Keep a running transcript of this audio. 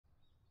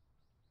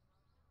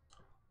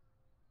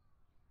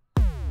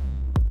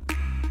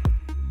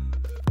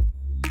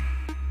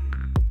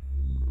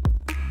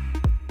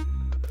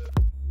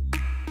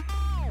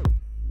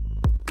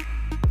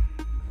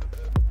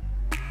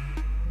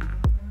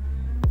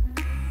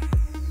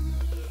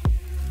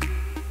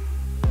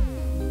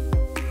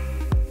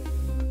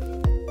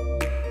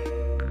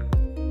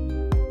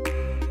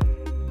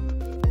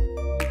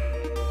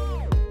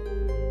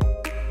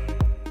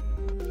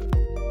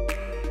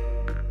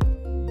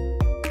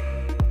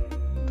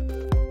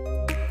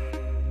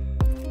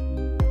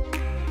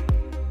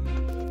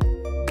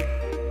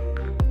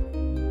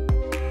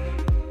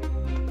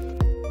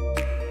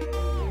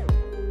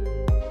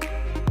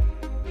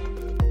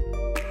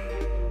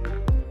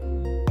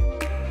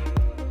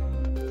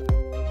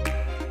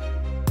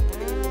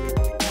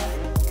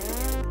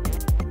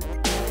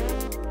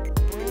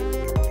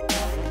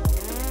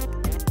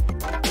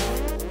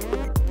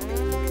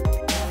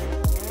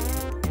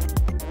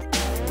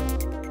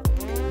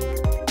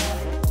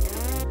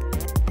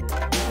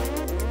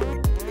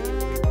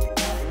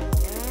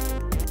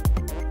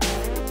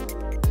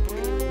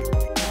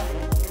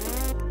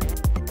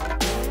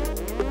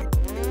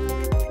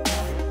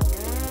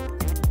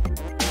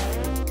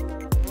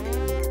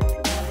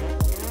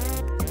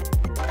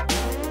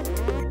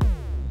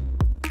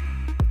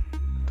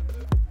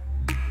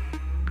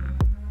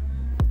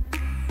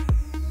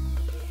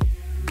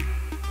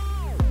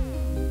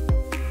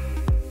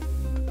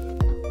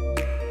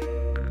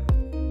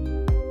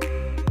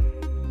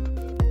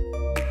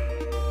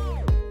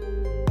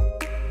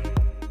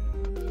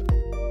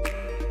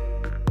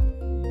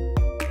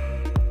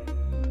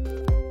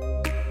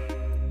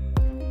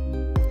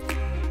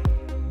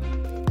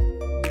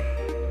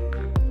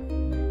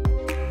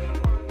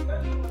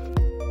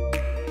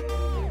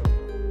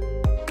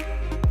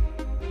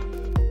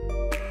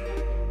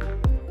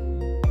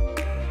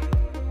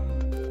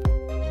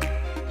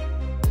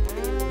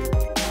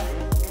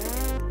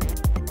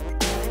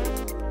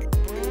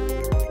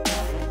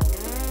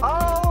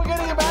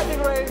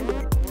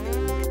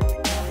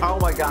Oh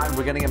my god,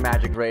 we're getting a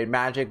Magic raid.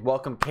 Magic,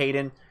 welcome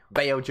Caden,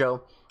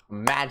 Bayojo,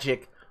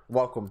 Magic,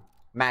 welcome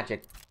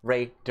Magic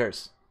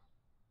Raiders.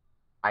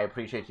 I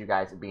appreciate you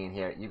guys being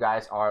here. You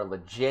guys are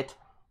legit.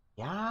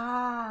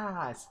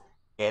 Yes.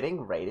 Getting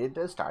ready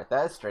to start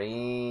the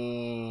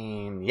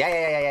stream.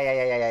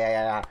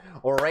 Yeah.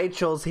 Well,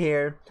 Rachel's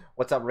here.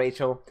 What's up,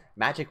 Rachel?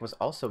 Magic was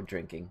also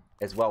drinking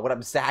as well. What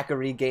up,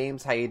 Zachary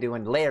Games? How you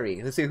doing?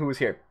 Larry. Let's see who's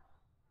here.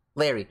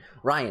 Larry,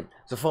 Ryan,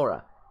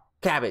 Sephora,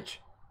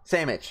 Cabbage,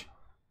 Sandwich,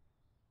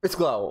 It's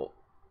Glow,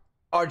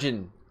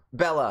 Arjun,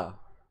 Bella.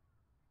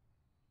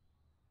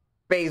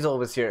 Basil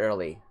was here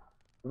early.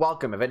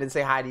 Welcome. If I didn't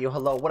say hi to you,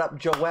 hello. What up,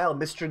 Joel?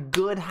 Mr.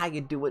 Good, how you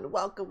doing?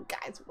 Welcome,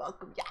 guys.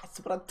 Welcome. Yes.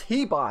 What up,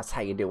 T-Boss?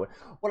 How you doing?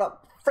 What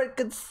up, Fred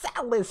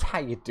Gonzalez? How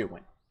you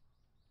doing?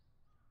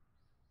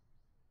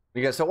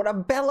 So what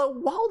up, Bella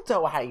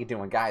Waldo? How you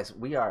doing, guys?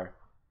 We got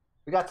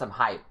some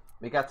hype.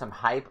 We got some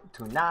hype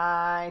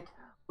tonight.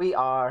 We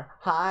are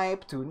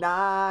hype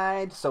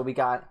tonight. So we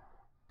got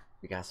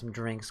some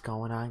drinks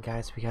going on,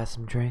 guys. We got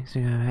some drinks.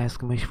 We gotta ask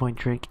them which one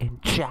drink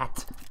in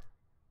chat.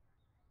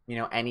 You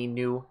know, any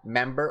new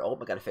member. Oh,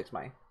 I gotta fix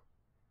my.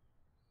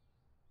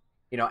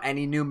 You know,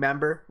 any new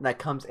member that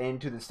comes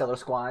into the Stellar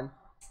Squad,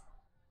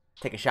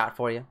 take a shot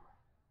for you.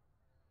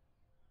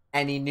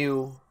 Any any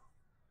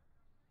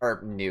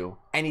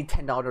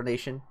 $10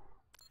 donation,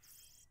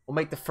 we'll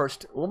make the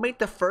first two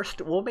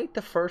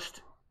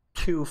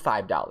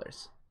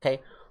 $5. Okay,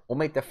 we'll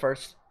make the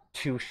first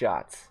two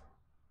shots.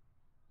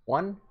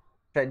 One?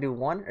 Should I do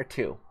one or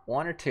two?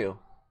 One or two?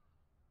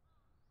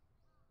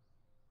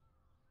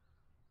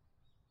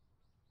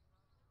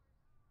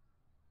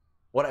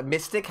 What up,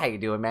 Mystic? How you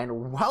doing,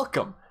 man?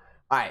 Welcome.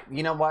 All right,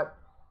 you know what?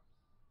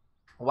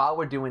 While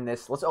we're doing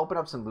this, let's open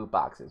up some loot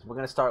boxes. We're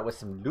gonna start with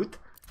some loot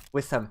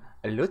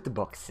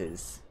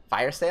boxes.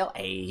 Fire sale?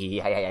 Hey,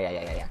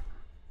 yeah.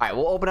 All right,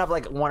 we'll open up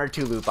like one or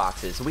two loot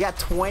boxes. We got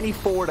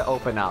 24 to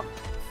open up,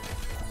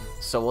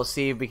 so we'll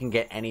see if we can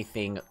get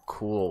anything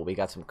cool. We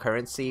got some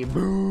currency.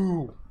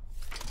 Boo!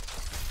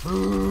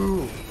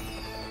 Boo!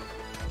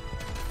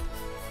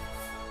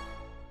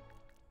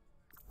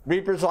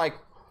 Reaper's like,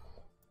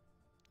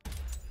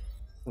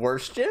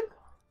 Wurstion?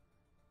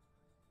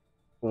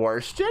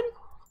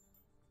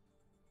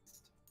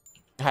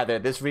 Heather,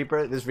 this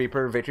Reaper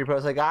victory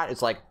pose I got,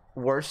 it's like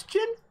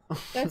Wurstion?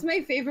 That's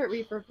my favorite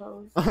Reaper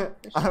pose.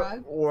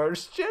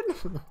 Wurstion?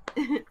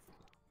 Did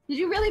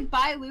you really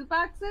buy loot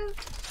boxes?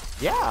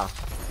 Yeah.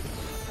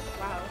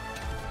 Wow.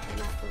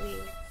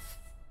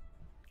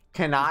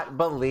 Cannot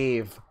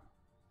believe.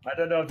 I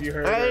don't know if you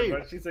heard her,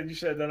 but she said you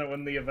should have done it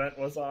when the event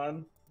was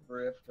on.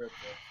 Rip.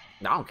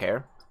 I don't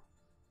care.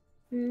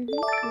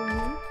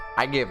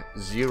 I give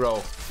zero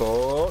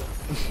fuck.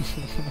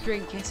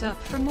 Drink it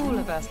up from all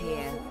of us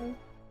here.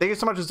 Thank you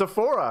so much to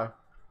Sephora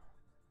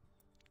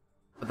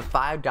for the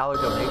 $5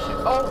 donation.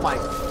 Oh my!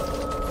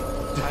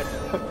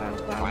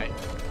 I might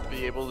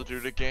be able to do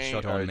the game,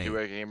 or do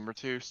a game or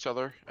two,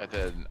 Stellar, and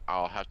then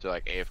I'll have to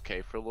like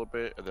AFK for a little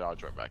bit, and then I'll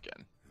join back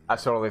in.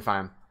 That's totally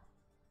fine.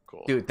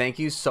 Cool. Dude, thank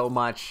you so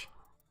much,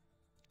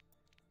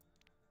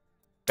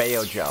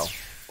 Bayo Joe.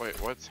 Wait,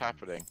 what's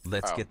happening?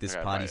 Let's get this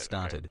party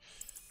started.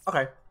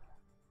 Okay.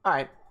 All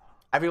right.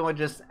 Everyone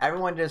just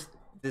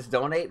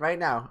donate right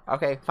now.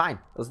 Okay, fine.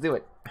 Let's do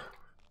it.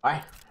 All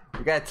right.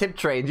 We got a tip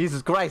trade.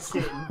 Jesus Christ.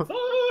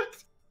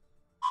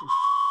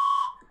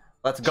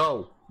 Let's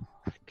go.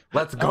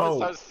 Let's go.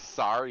 That was so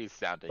sorry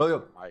sounding,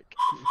 Mike.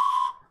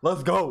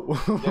 Let's go.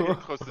 Yeah, get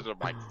closer to the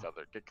mic,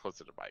 Stellar. Get closer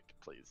to the mic,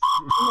 please.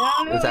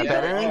 No, is that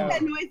better? I don't like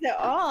that noise at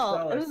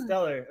all.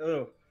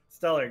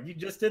 Stellar, you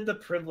just did the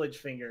privilege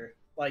finger.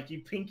 Like,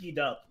 you pinkied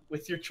up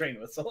with your train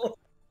whistle.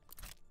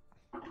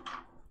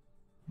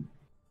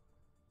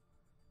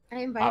 I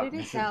invited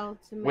Estelle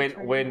to my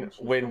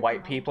when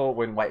white people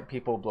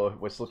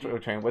blow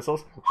train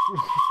whistles.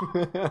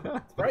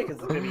 It's probably because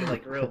it's gonna be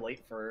like real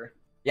late for her.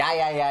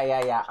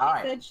 Yeah. All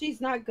right. She said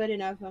she's not good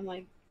enough. I'm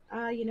like,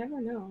 you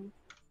never know.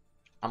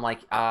 I'm like,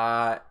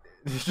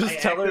 just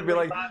tell her to be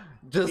like,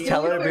 just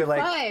tell her to be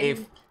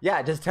like,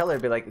 just tell her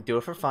to be like, do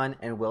it for fun,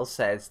 and Will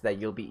says that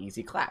you'll be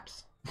easy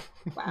claps.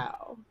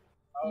 Wow.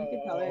 You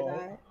can tell her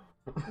that.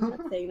 I'm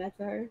not saying that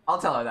to her. I'll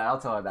tell her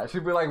that.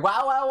 She'll be like,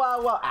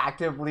 wow,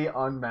 actively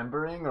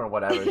unmembering or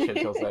whatever shit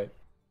she'll say.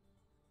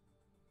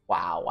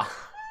 Wow.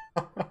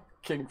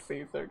 King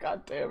Caesar,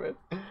 god damn it.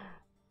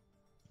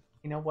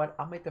 You know what?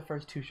 I'll make the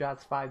first two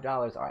shots $5.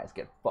 Alright, let's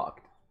get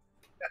fucked.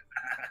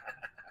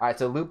 Alright,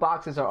 so loot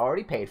boxes are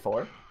already paid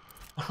for.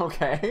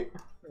 Okay.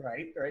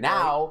 Right.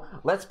 Now,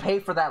 let's pay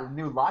for that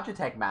new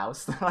Logitech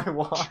mouse that I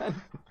want.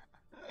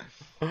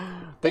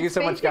 Thank you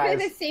so much, guys.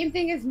 It's the same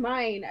thing as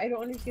mine. I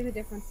don't understand the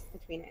difference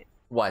between it.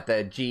 What,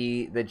 the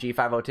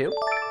G502?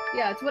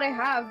 Yeah, it's what I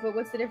have, but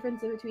what's the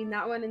difference between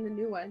that one and the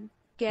new one?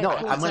 No,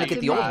 I'm gonna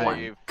get the old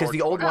one because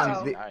the old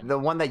one, the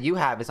one that you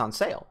have, is on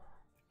sale.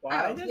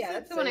 Wow, yeah,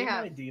 that's the one I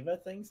have. My Diva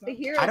things The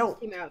Hero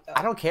came out, though.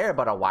 I don't care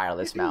about a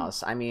wireless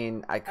mouse. I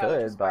mean, I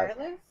could, but.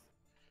 Wireless?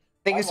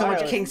 Thank you so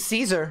much, King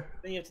Caesar.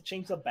 Then you have to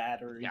change the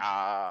battery.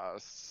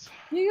 Yes.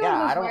 You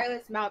got those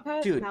wireless mouse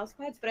pads,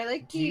 but I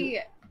like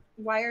the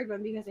wired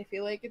one because I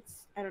feel like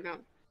it's, I don't know,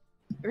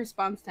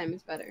 response time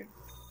is better.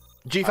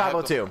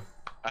 G502.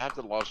 I have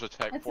the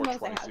Logitech That's the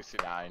most I have.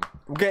 42069.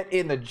 Get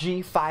in the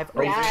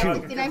G502. Yeah,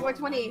 69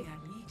 420.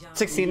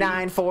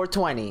 69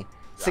 420.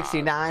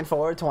 69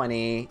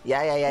 420.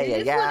 Yeah.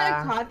 You just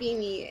want to copy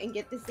me and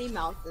get the same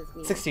mouse as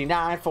me.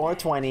 69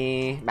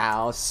 420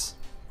 mouse.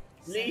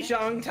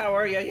 Lijiang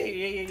Tower,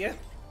 yeah.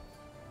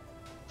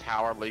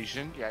 Tower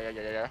Legion,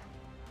 yeah.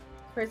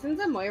 Person's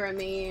a Moira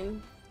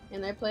main,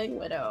 and they're playing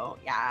Widow.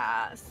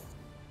 Yes.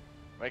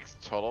 Makes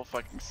total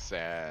fucking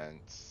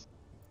sense.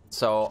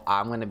 So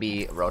I'm gonna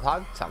be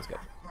Roadhog. Sounds good.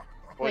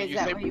 Well, Wait, is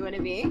that what you want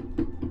to be?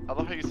 I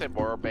love how you say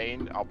Moira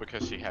Bane, all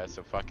because she has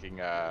a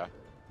fucking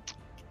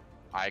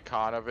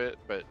icon of it,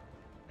 but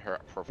her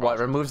profile. What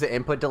removes the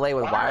input delay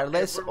with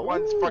wireless?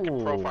 Everyone's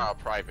fucking Ooh. profile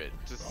private.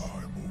 Just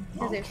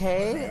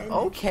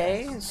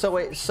Okay.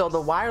 So the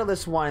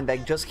wireless one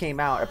that just came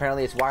out,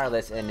 apparently it's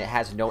wireless and it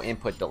has no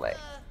input delay.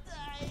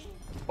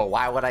 But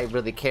why would I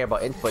really care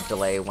about input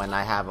delay when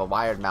I have a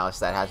wired mouse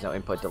that has no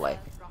input delay?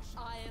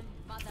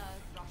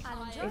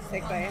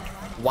 Basically.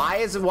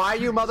 Why are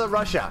you Mother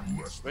Russia?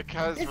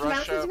 because This mouse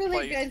Russia is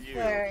really plays good you.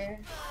 for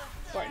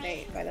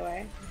Fortnite, by the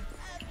way.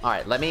 All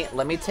right, let me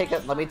take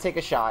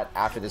a shot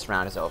after this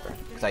round is over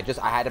because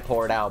I had to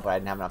pour it out, but I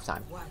didn't have enough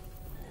time.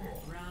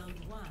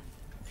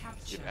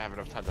 You didn't have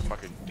enough time to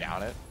fucking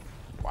down it.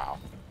 Wow,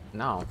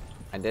 No,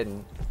 I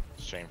didn't.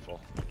 shameful.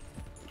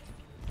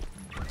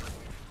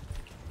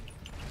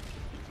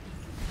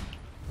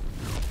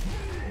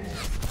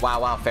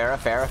 Wow, Farrah,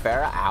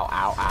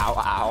 ow,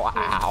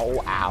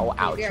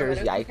 ouchers,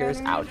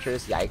 yikers,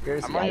 ouchers,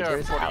 yikers, I'm only at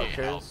yikers, 48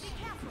 ouchers. health.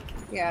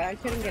 Yeah, I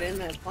couldn't get in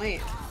that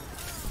point.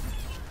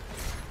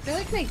 I feel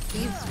like my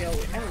keys feel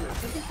weird. I don't know. I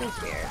think it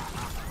feels weird.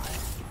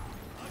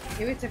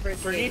 Maybe it's a first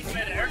Forget game.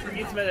 midair.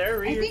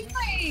 I think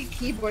my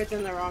keyboard's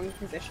in the wrong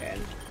position.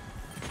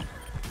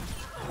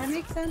 Does that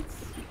make sense?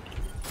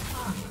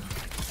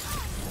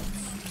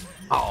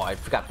 Oh, I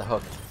forgot the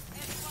hook.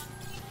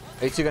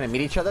 Are you two gonna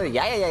meet each other?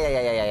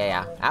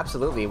 Yeah.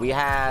 Absolutely. We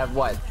have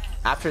what?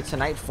 After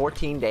tonight,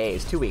 14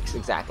 days, 2 weeks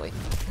exactly.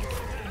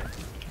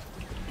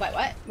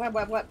 What?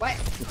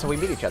 Until we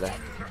meet each other.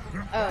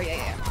 Oh,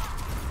 yeah.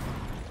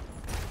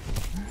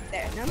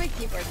 There, now my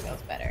keyboard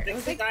feels better. It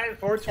was like 69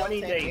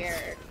 420 tilted days.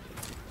 weird.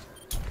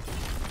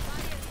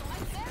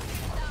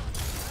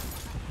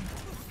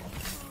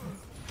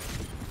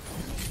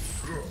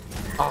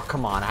 Oh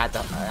come on, I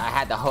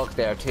had the hook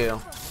there too.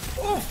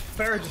 Oh,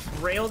 Farrah just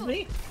railed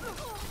me.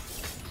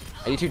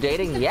 Are you two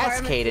dating? Yes,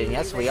 Pharmacy Kaden.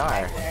 Yes, we is are.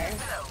 back there.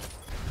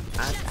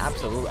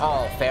 Absolutely.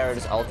 Oh, Farrah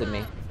just ulted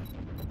me.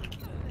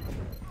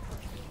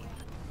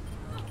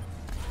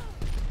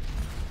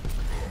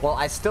 Well,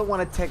 I still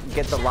want to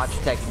get the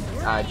Logitech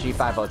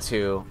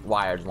G502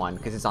 wired one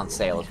because it's on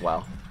sale as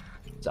well.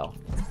 So.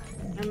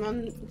 I'm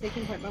on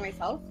taking point by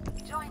myself.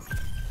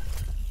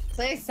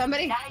 Please,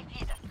 somebody.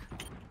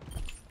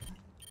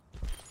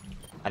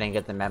 I didn't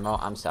get the memo.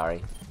 I'm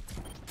sorry.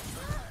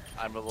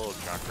 I'm a little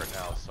drunk right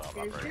now, so I'm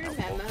not Here's very your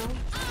helpful. memo.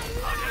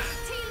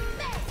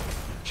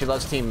 She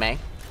loves Team May.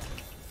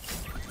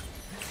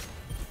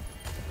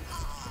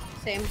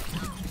 Same.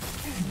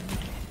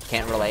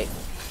 Can't relate.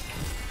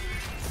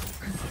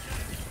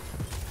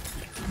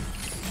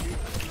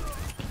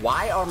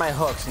 Why are my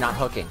hooks not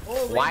hooking?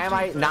 Why am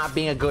I not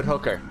being a good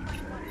hooker?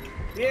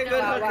 Be a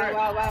good hooker.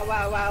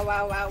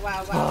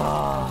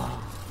 Wow.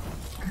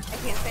 I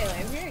can't stay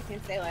live here. I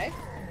can't stay live.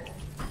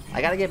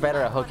 I gotta get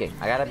better at hooking.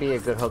 I gotta be a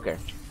good hooker.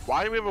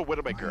 Why do we have a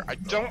Widowmaker? I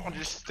don't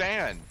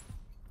understand.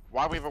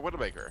 Why we have a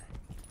Widowmaker?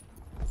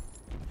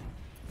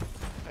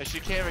 And she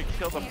can't even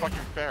kill the fucking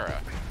Farrah.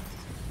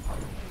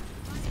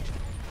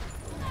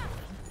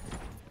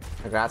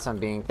 Congrats on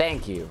being.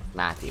 Thank you,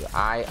 Matthew.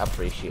 I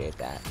appreciate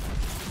that.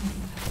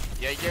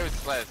 Yeah,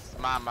 useless,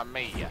 mamma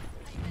mia.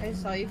 I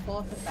saw you pull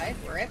off the side.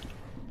 Rip.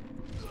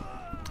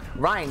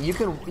 Ryan, you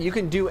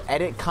can do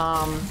edit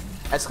com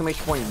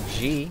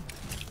 !G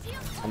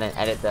and then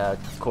edit the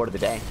quote of the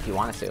day if you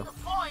wanted to.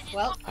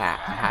 Well,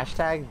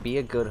 Hashtag be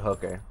a good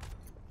hooker.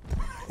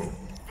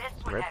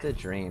 Rip the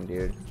dream,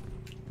 dude.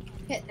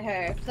 hit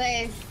her.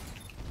 Play.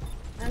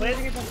 What?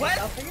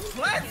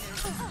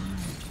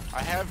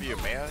 I have you,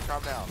 man.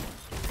 Calm down.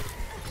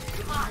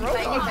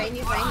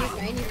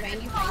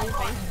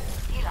 Fine.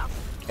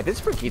 If this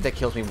Brigitte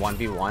kills me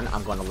 1v1,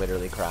 I'm gonna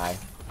literally cry.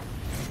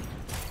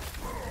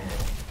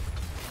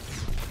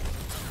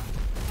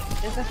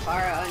 There's a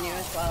Farah on you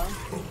as well.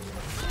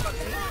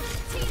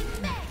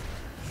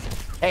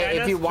 Hey,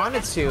 if you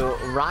wanted to,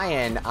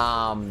 Ryan,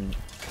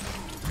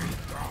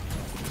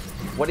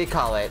 what do you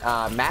call it?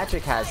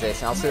 Magic has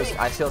this, and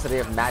I still say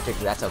if Magic,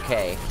 that's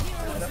okay.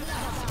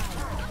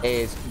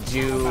 Is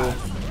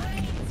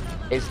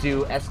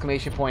do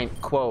exclamation point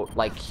quote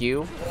like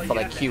Q, but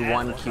like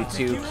Q1,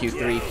 Q2,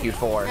 Q3,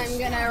 Q4. I'm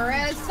gonna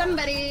res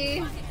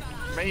somebody.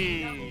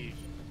 Me.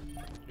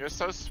 You're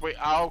so sweet.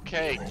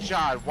 Okay,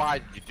 John, why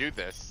did you do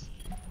this?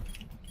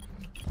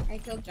 I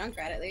killed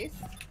Junkrat at least.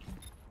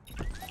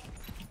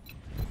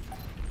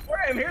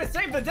 I'm here to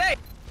save the day.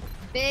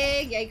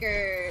 Big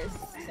yikers.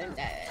 I'm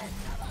dead.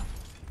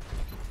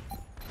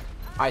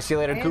 Alright, see you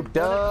later, Coop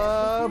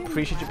Dub.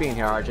 Appreciate you being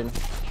here, Arjun.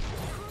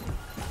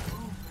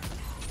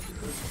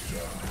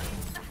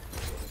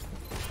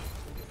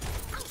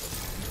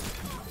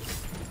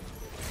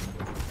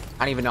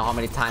 I don't even know how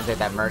many times I had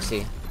that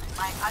Mercy.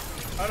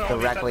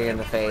 Directly in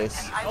the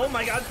face. Oh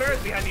my god,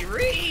 Ferris behind me.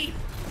 Ree!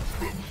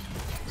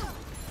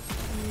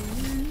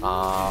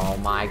 Oh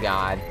my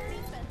god.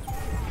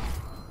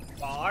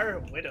 Our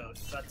Widow,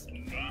 that's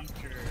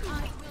major.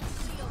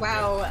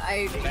 Wow,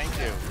 Thank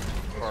you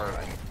for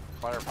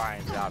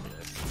clarifying the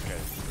obvious,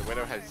 because the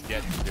Widow has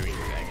yet to do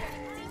anything.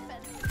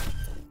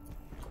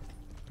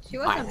 She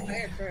was on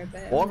fire for a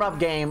bit. Warm up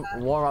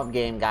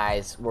game,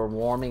 guys. We're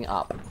warming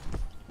up.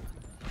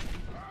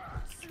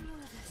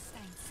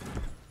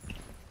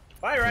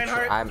 Bye,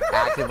 Reinhardt. I'm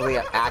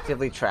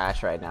actively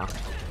trash right now.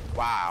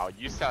 Wow,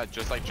 you sound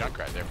just like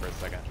Junkrat there for a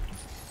second.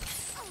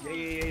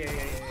 Yeah.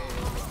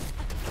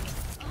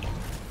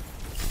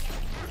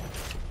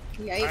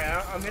 Yikes.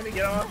 Alright, I'm gonna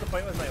get off the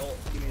point with my ult.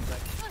 Give me a sec.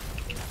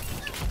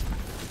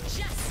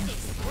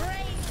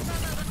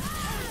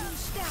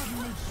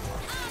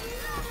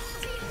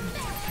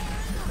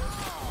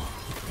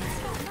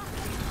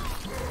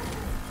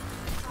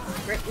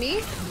 Rip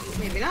me?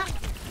 Maybe not.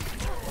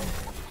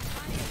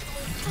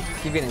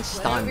 Keep getting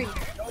stunned.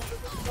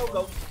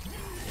 Go.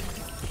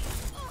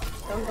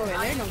 Don't go in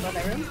there, don't go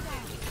that room.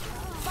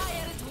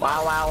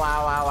 Wow.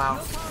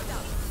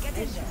 I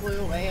just flew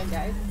away and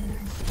died.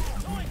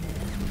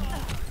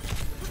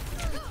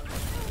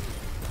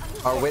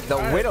 Or with the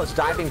Widow's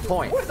diving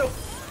point. What the?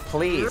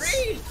 Please.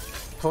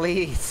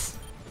 Please.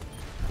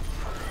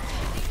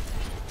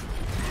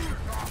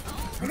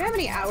 I wonder how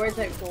many hours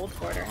that Gold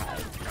Quarter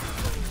has.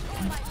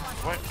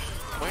 What?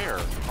 Where?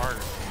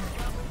 Harder.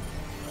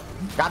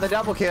 Got the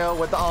double kill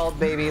with the ult,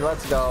 baby.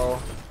 Let's go.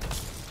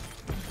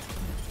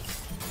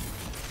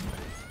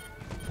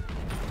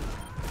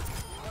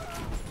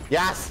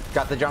 Yes!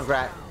 Got the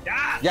Junkrat.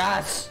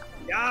 Yes!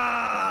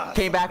 Yeah!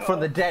 Came back from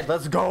the dead.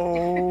 Let's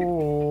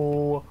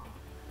go!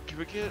 Can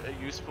we get a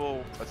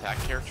useful attack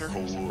character for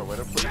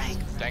Widow, please?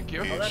 Thank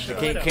you.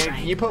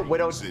 Can you put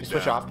Widow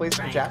switch off, please,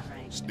 in chat?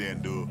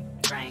 Stand up.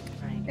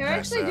 They're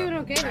actually doing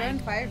okay. They're on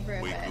fire for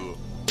a Wake bit. up.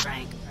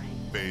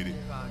 Fade it.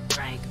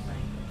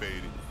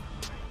 Fade it.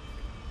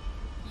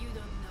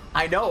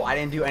 I know I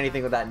didn't do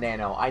anything with that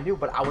nano. I knew,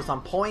 but I was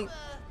on point.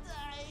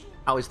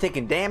 I was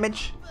taking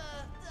damage.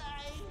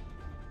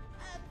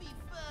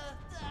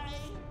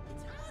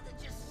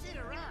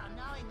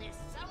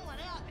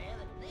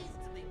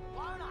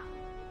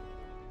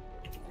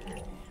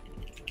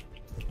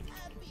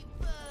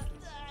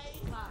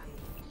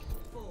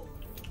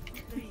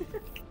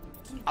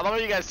 I love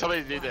when you guys told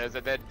me to do this,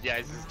 and then you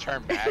guys just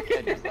turn back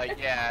and just like,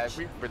 yeah,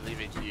 we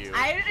believe in you.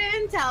 I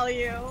didn't tell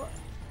you.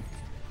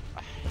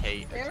 I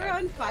hate They were attack.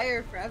 on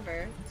fire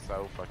forever.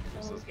 So fucking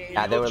useless. Okay.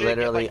 Yeah, they were Jake, get,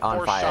 literally like, on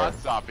 4 fire.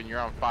 shots off and you're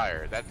on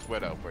fire. That's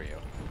Widow for you.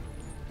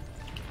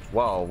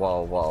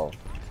 Whoa.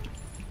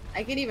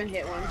 I can even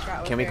hit one shot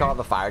with Can we her. call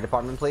the fire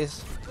department,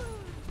 please?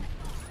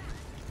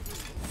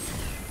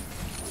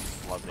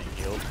 Love the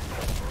heal.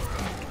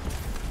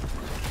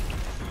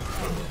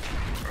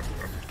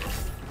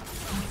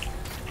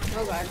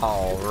 Oh god.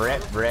 Oh,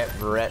 rip.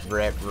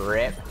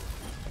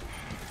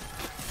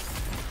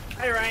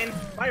 Hi, Ryan.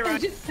 Bye, I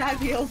Ryan. just had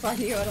heals on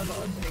you. I don't know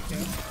what to do.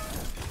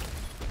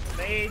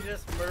 They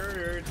just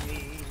murdered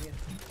me.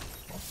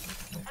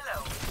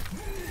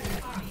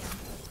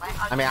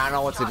 I mean, I don't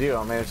know what to do.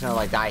 I'm just gonna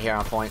like die here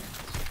on point.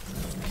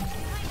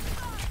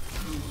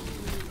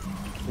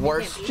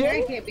 Wurstion?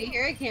 I can't be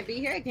here. I can't be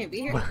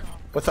here.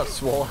 What's up,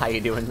 Swole? How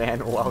you doing,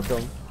 man?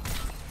 Welcome.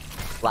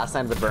 Last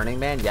time the Burning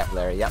Man? Yep,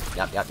 Larry. Yep.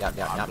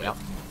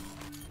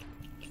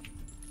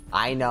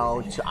 I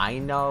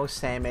know,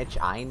 Sandwich.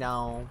 I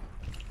know.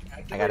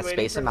 I gotta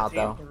space him out,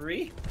 though.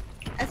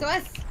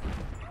 SOS.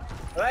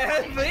 I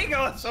had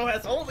Vigo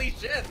SOS. Holy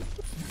shit.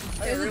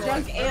 There's a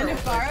junk and a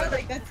Pharaoh.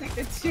 Like that's like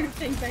the two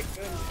things that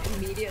could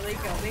immediately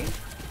kill me.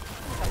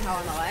 Somehow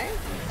on the line.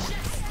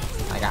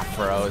 I got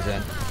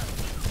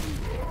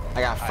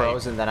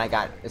frozen. Then I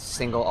got a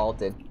single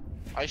ulted.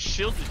 I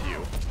shielded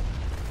you.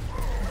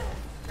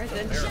 Or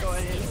then just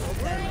going in full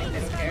send, like, I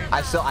don't care.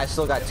 I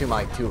still got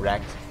two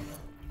wrecked.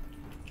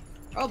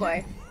 Oh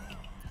boy.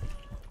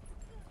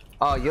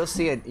 Oh, you'll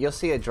see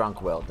a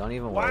drunk Will. Don't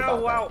even worry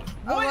about Wow.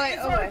 Oh What boy, is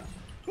oh our- boy.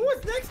 Who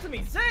was next to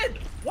me? Zed!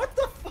 What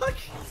the fuck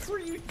were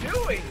you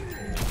doing?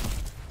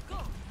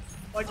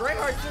 Like,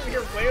 Reinhardt sitting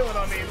here wailing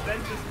on me and then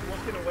just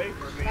looking away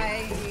from me.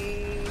 Bye.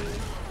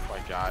 Oh my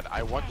god,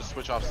 I want to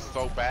switch off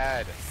so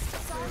bad.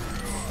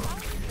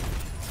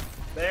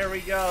 There we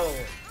go.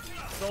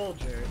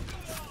 Soldier.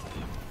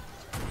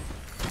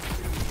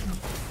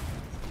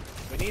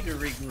 We need to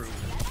regroup.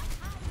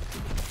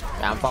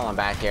 Yeah, I'm falling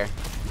back here.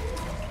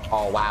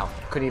 Oh wow,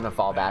 couldn't even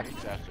fall back. You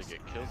actually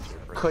get kills here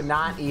first. Could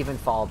not even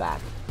fall back.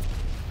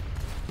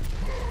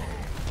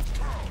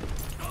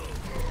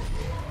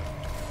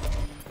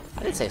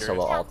 I didn't say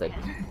solo ulted.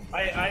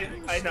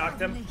 I knocked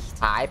him.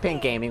 Hi,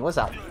 Pink Gaming, what's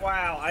up?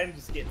 Wow, I'm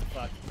just getting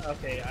fucked.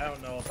 Okay, I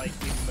don't know if I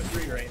can even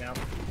agree right now.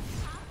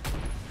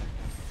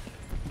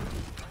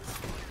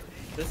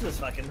 This is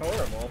fucking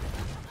horrible.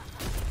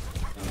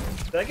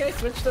 That guy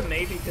switched to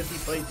May because he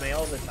plays May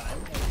all the time.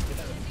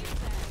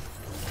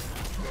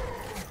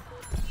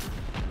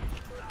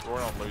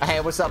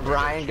 Hey, what's up,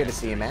 Brian? Good to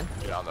see you, man.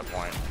 Yeah, on the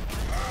point.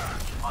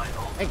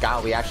 Thank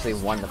God we actually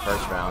won the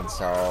first round,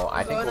 so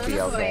I think we'll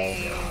be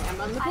okay.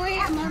 I'm on the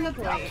point. I'm on the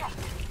point.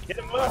 Get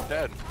him I'm up.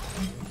 dead.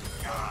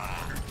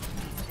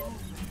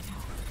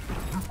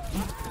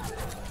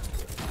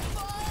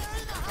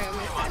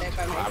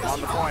 I'm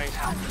on the point.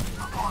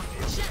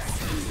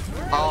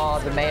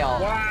 Oh, the male.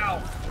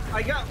 Wow.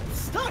 I got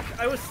stuck.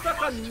 I was stuck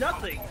on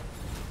nothing.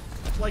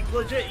 Like,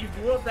 legit, you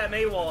blew up that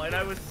May wall, and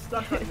I was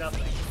stuck on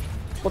nothing.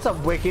 What's up,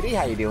 Wickedy?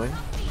 How you doing?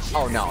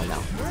 Oh, no.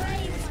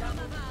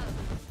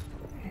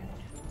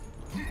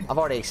 I've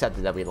already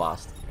accepted that we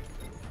lost.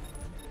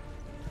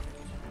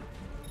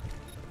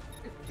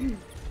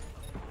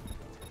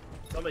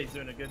 Somebody's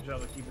doing a good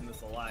job of keeping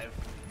this alive.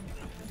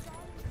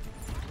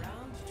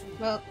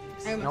 Well,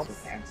 I almost Nope.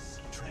 was there.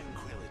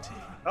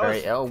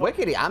 Very ill.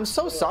 Wickedy, I'm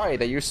so sorry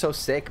that you're so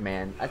sick,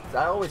 man.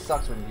 That always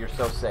sucks when you're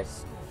so sick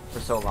for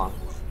so long.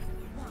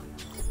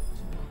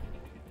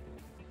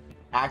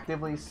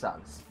 Actively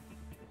sucks.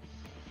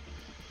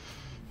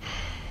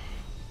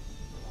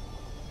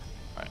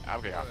 Alright,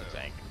 I'm getting off the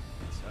tank.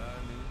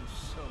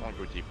 I'll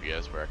go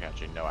DPS where I can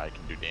actually know I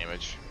can do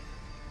damage.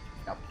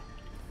 Yep.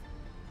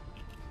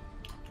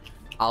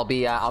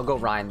 I'll go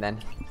Ryan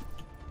then.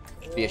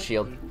 Be a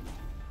shield.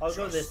 I'll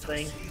go this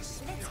thing.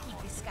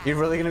 You're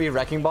really gonna be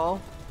Wrecking Ball?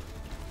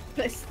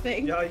 This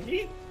thing. Yeah,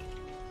 yeet.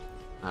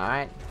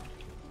 Alright.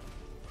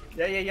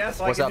 Yeah.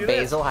 So What's I up, can do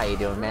Basil? This. How you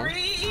doing, man?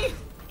 Three.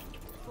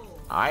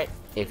 Alright,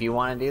 if you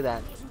want to do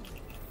that.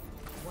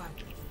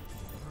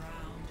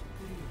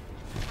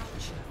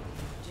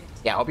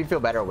 Yeah, I hope you feel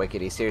better,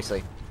 Wickedy.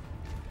 Seriously.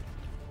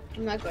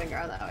 I'm not going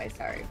around that way.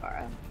 Sorry,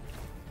 Farah.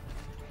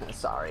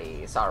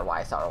 Sorry,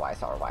 why?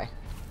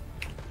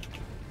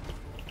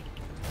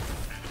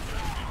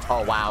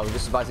 Oh wow, we're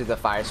just about to do the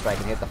fire strike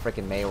and hit the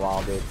freaking May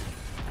wall, dude.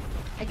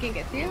 I can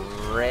get to you.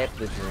 Rip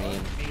the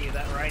dream. Hey,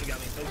 that Ryan got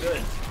me so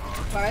good.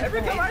 Farah's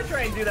Every time behind. I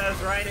try and do that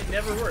as Ryan, it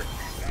never works.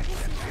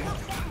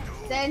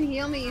 Then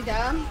heal me, you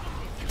dumb.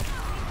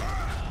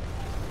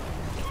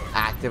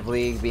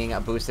 Actively being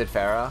a boosted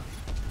Pharah.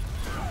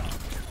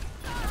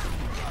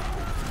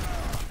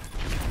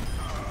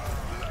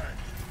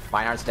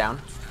 Reinhardt's down.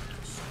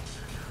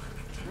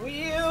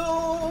 We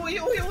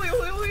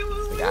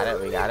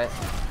got it.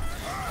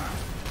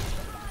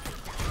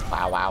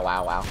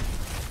 Wow.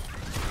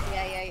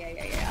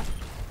 Yeah.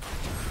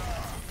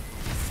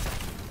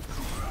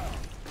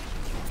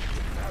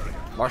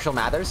 Marshall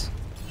Mathers.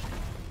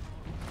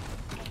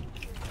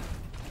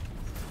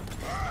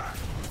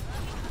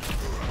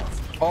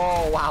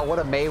 Oh wow, what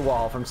a May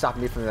wall from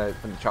stopping me from the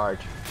charge.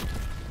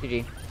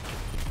 GG.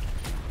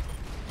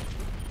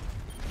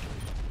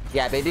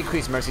 Yeah, they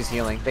decreased Mercy's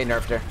healing. They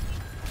nerfed her.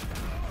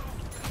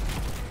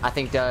 I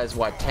think does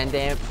what 10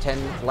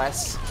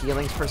 less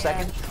healings per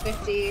second.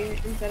 50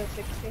 instead of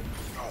 60.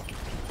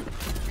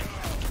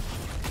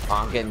 Oh,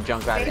 I'm getting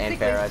junked out of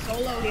Basically Anphara.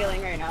 solo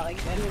healing right now. Like,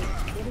 then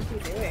what is he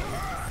doing?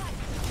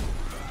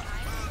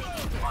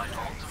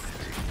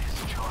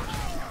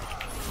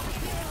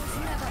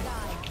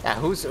 Yeah,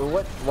 who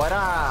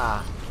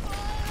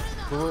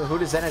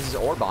does Zen as his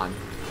orb on?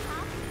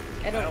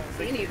 I don't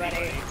see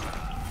anybody.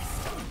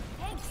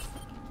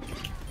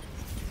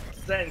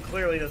 Zen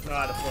clearly doesn't know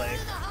how to play.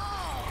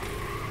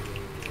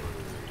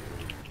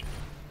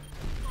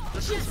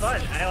 This is fun.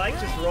 I like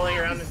just rolling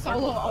around in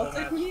Solo circles.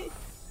 ulted me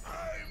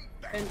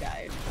and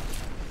died.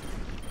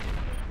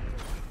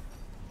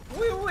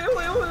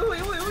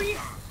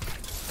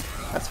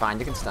 That's fine,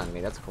 you can stun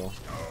me, that's cool.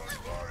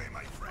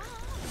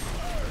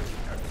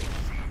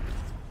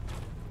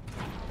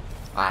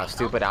 Wow,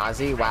 stupid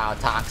Ozzy. Wow,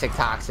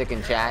 toxic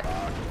in chat.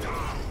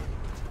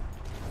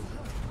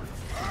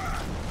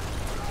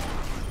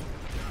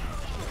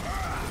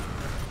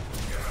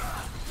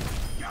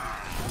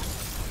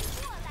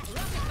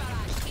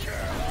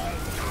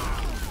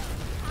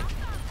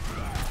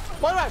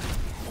 What?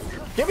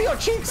 Give me your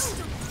cheeks!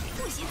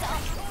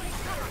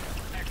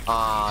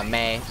 Aw,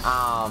 May.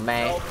 Aw,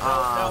 May.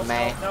 Aw,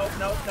 May.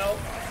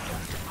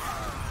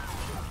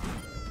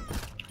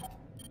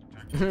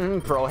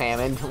 Nope. Pro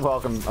Hammond.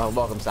 Welcome,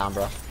 welcome,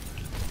 Sombra.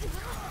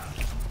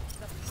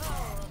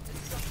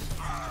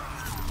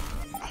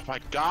 Oh my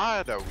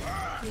god!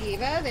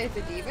 Diva, there's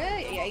a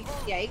diva.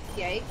 Yikes.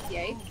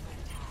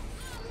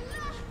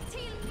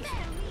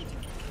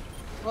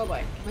 Oh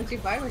boy.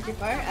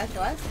 125,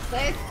 SOS.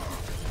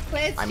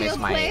 Please. I missed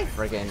my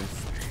friggin'.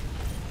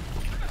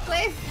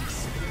 Please.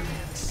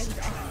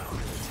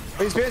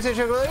 We're experiencing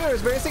it.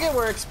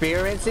 We're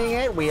experiencing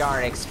it. We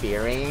are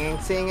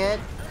experiencing it.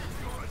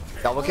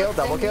 Double kill.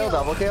 Diva's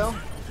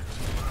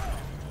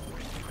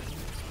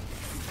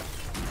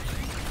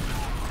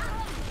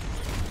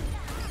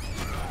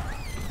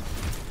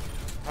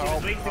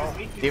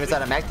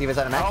out of mech.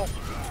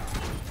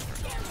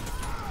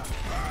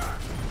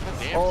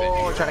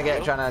 Oh, trying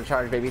to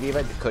charge baby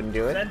Diva. Couldn't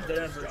do it. Zen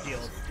never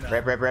heals. No.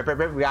 Rip.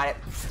 We got it.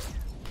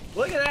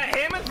 Look at that,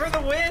 Hammond for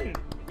the win!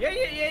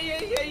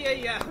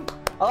 Yeah.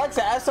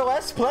 Alexa,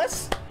 SOS,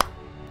 plus.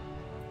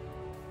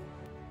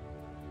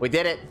 We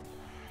did it.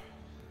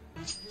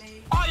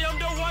 I am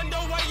the one, the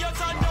way your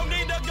son don't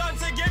need a gun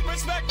to get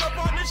respect up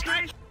on the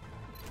street.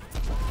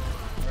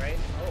 Right?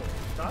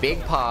 Oh, Big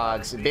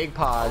pogs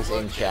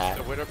in chat.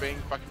 The winner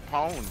being fucking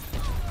pwned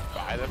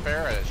by the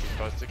Pharah that she's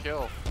supposed to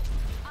kill.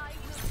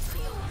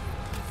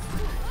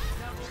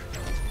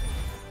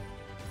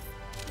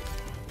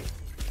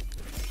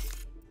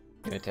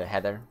 Give it to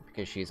Heather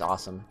because she's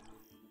awesome.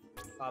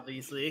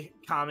 Obviously,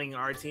 calming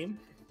our team.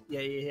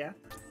 Yeah.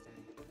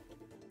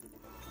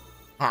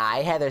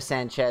 Hi, Heather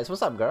Sanchez.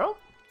 What's up, girl?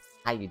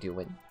 How you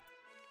doing?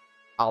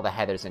 All the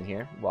Heathers in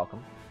here.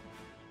 Welcome.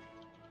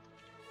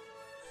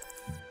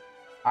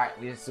 All right,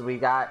 we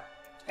got.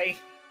 Hey.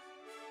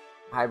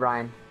 Hi,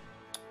 Brian.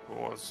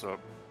 What's up?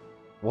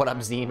 What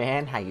up,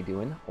 Z-Man? How you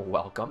doing?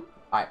 Welcome.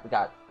 All right, we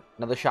got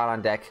another shot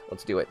on deck.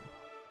 Let's do it.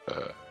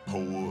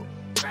 Pull up.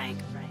 Frank,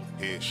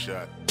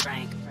 Headshot.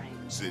 Frank,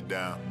 Sit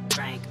down.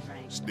 Frank,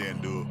 Stand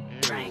up.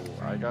 Ew,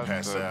 I got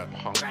Pass the out.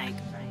 punk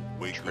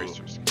Wake up.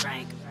 tracers.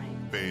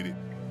 Fade it.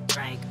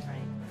 Fade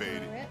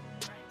it.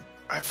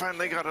 I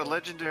finally got a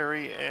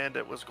legendary and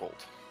it was gold.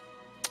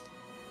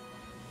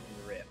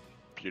 Rip.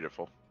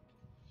 Beautiful.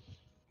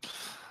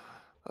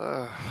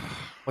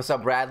 What's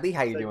up, Bradley?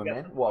 How you So doing, got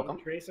man? the Welcome.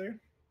 Tracer.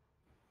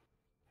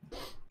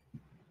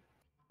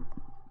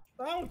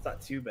 Oh, it's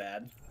not too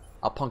bad.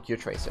 I'll punk your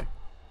tracer.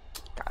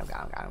 Got him.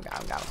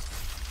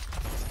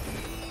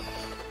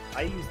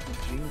 I use the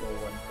jingle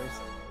one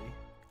personally.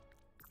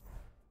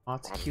 Oh,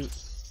 it's cute.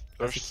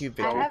 There's That's a cute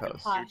so video have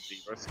post. Posh.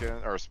 Diva skin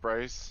or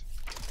sprays.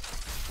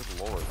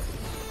 Good lord.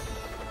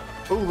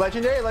 Ooh,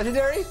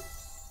 legendary.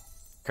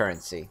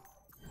 Currency.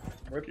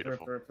 Rip.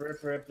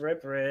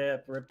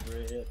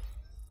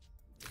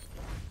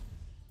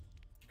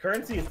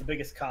 Currency is the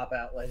biggest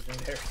cop-out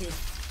legendary.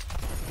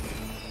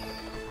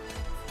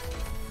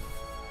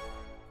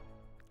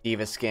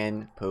 Diva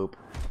skin. Poop.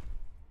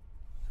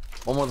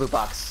 One more loot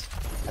box,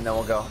 and then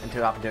we'll go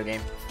into a game.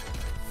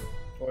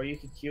 Or you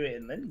could queue it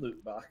and then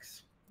loot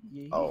box.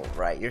 Yeah. Oh,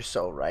 right. You're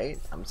so right.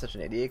 I'm such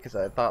an idiot because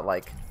I thought,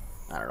 like,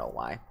 I don't know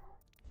why.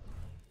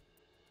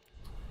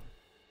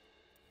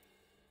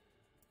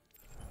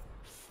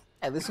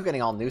 At least I'm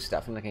getting all new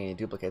stuff. I'm not getting any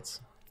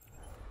duplicates.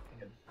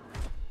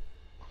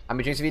 How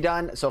many drinks have you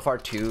done? So far,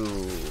 two.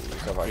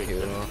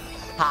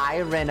 Hi,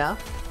 Rena.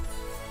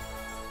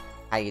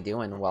 How you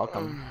doing?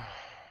 Welcome.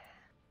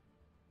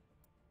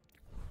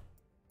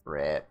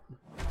 Rip.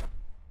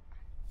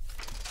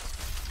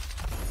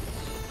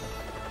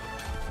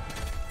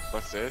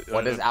 That's it.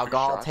 What does Three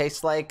alcohol shots?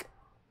 taste like?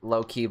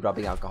 Low-key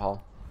rubbing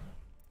alcohol.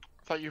 I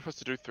thought you were supposed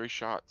to do 3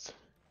 shots.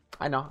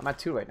 I know. I'm at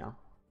 2 right now.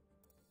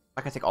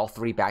 I can take all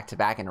 3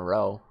 back-to-back in a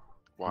row.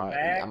 Why?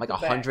 Back I'm like to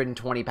back.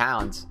 120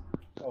 pounds.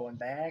 Going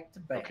back to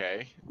back.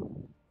 Okay.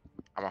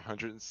 I'm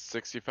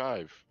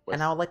 165. With...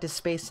 And I would like to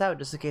space out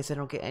just in case I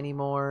don't get any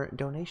more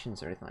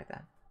donations or anything like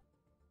that.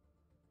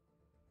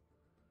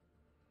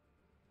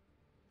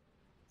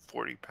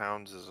 40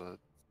 pounds is a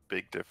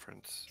big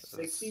difference as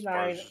far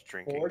 69, as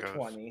drinking goes.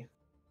 420.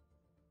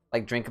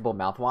 Like drinkable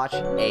mouthwash.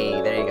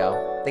 Hey, there you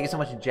go. Thank you so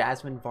much,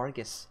 Jasmine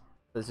Vargas,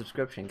 for the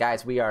subscription.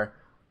 Guys, we are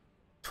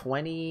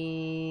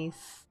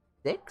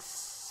 26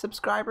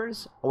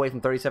 subscribers away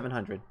from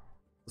 3,700.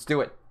 Let's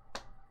do it.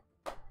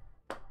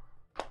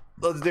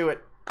 Let's do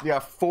it. We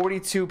got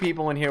 42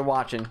 people in here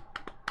watching.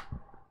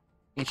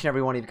 Each and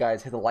every one of you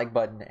guys hit the like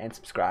button and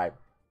subscribe.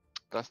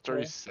 That's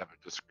 37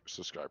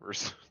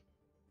 subscribers.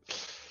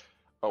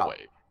 Oh,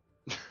 wait.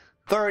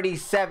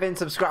 37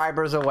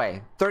 subscribers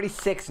away.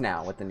 36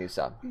 now with the new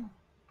sub.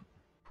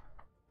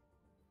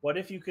 What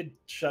if you could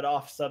shut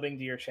off subbing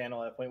to your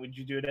channel at a point? Would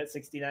you do it at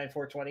 69,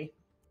 420?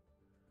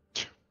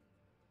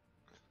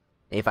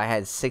 If I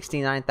had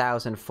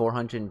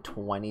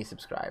 69,420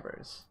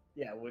 subscribers.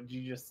 Yeah, would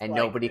you just And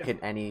like, nobody if- could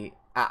any...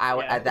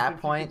 yeah, at that if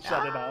you point... could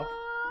shut it off.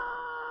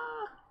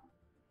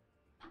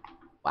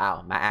 Wow,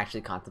 am I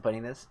actually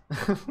contemplating this?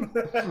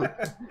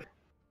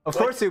 Of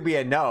course it would be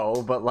a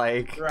no, but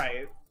like...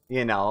 Right.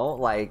 You know,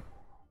 like...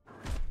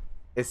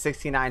 It's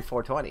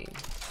 69,420.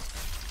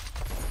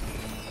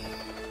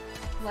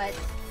 What?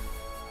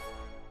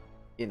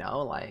 You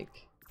know,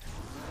 like...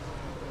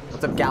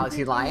 What's up,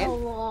 Galaxy A Lion?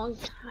 long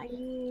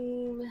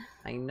time.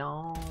 I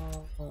know.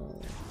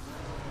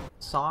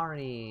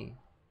 Sorry.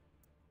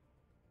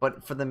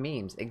 But for the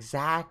memes,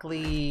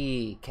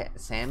 exactly.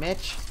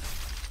 Sandwich.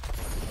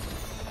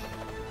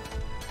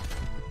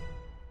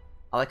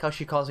 I like how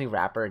she calls me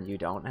rapper and you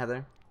don't,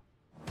 Heather.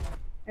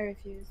 I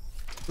refuse.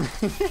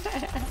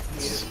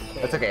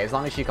 That's okay, as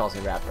long as she calls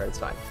me rapper, it's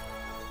fine.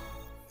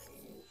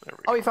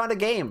 Oh, we found a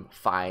game!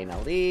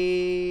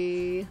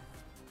 Finally!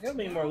 How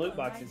many more loot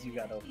boxes you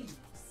got open?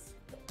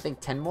 I think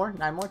 10 more?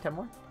 9 more? 10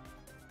 more?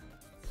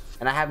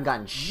 And I haven't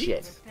gotten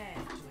shit.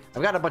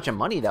 I've got a bunch of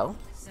money, though.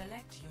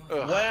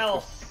 Ugh,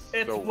 Well,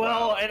 it's so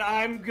well, and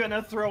I'm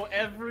gonna throw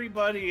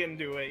everybody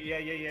into it. Yeah.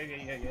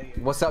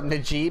 What's up,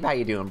 Najib? How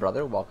you doing,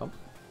 brother? Welcome.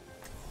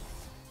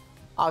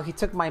 Oh, he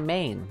took my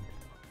main.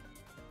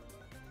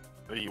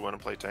 You want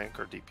to play tank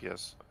or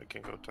DPS? I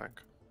can go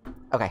tank.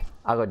 Okay,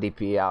 I'll go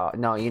DP.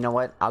 No, you know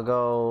what? I'll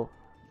go.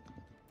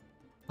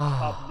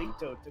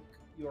 Pablito took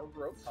your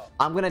Roadhog.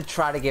 I'm gonna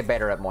try to get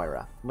better at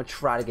Moira. I'm gonna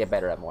try to get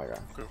better at Moira.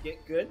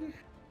 Get good?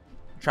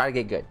 Try to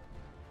get good.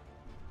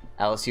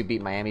 LSU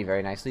beat Miami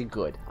very nicely.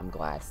 Good. I'm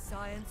glad.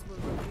 Science will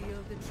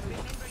reveal the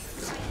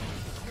truth.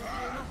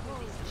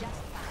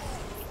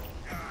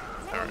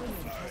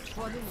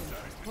 What an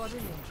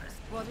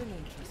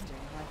interesting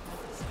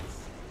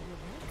hypothesis.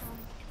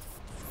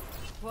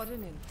 What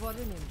an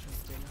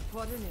interesting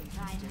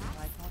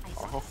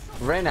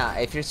hypothesis. Rena,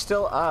 if you're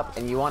still up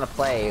and you want to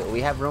play,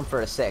 we have room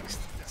for a 6th.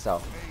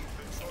 So,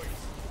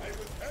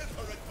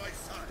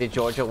 did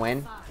Georgia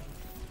win?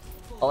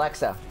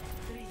 Alexa,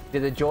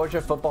 did the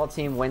Georgia football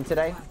team win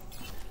today?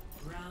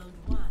 Round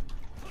 1.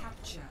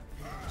 Capture.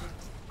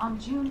 On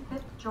June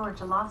 5th,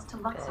 Georgia lost to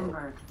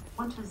Luxembourg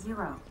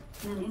 1-0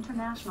 in an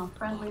international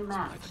friendly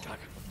match.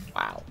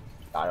 Wow.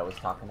 Thought I was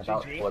talking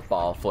about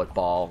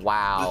football.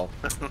 Wow.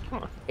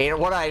 What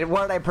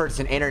did I purchase?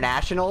 An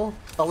international,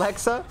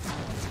 Alexa?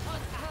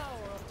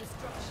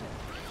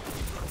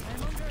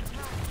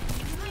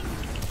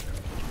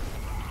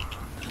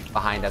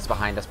 Behind us.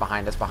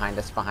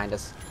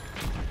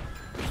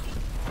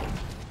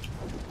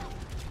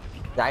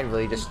 Did I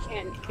really just?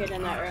 Can't get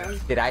in that room.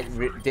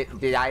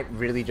 Did I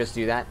really just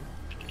do that?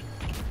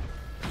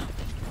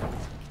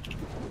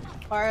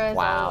 Pharah's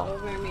Wow. all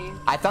over me.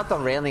 I thought the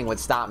railing would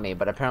stop me,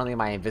 but apparently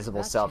my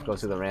invisible self goes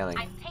through the railing.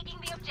 I'm taking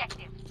the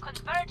objective.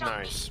 Converge on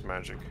Nice,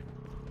 magic.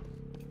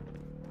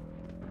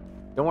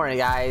 Don't worry,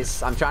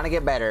 guys. I'm trying to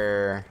get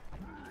better.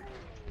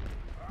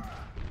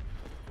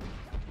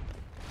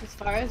 Has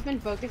Pharah's been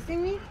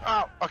focusing me?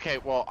 Oh, okay.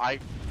 Well, guys,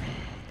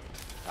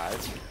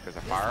 there's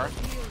a fire.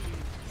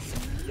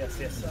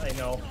 Yes, I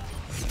know.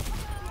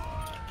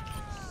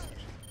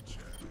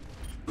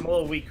 I'm a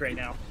little weak right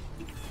now.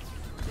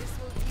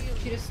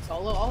 She just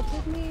solo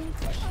ulted me?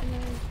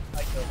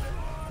 I killed her.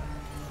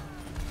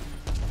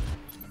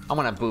 I'm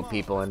gonna boot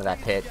people into that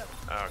pit.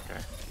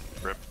 Okay.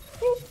 Rip.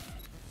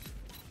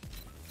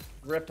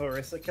 Rip,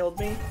 Orisa killed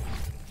me.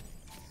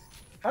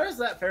 How does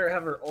that pair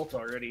have her ult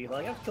already?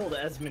 Like, I've killed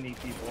as many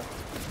people.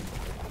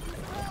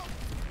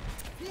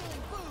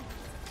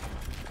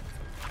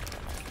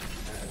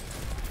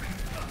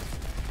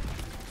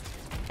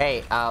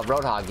 Hey,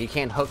 Roadhog, you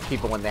can't hook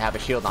people when they have a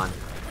shield on.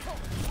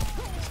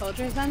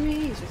 Soldiers on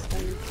me? He's just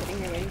been sitting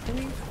here waiting for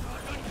me?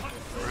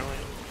 Really?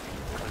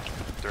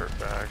 Dirt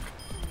bag.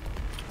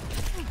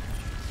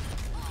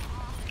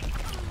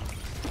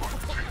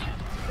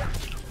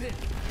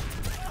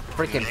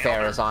 Freaking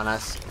Pharah's on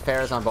us.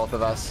 Pharah's on both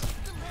of us.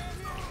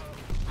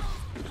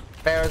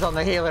 Pharah's on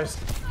the healers.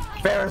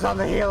 Pharah's on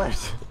the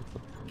healers.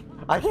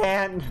 I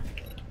can't.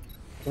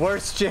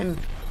 Wurstion.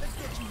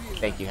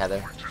 Thank you,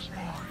 Heather.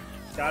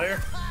 Got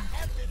her.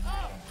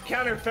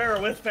 Counter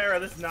Pharah with Pharah.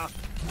 This is not.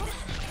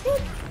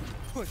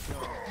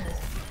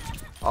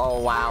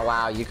 Oh,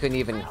 wow. You couldn't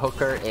even hook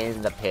her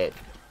in the pit.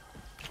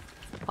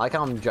 I like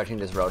how I'm judging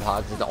this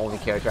Roadhog. This is the only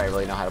character I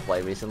really know how to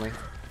play recently.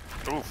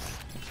 Oof.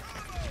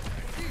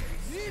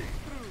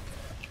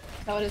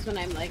 How it is when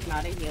I'm like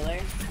not a healer.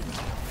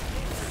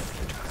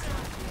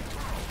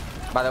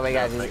 By the way,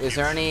 guys, is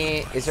there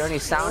any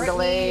sound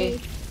delay?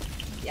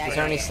 Yeah, Is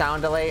there any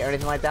sound delay or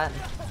anything like that?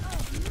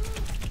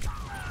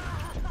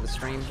 The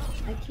stream?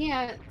 I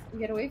can't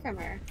get away from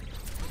her.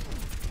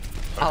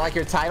 I like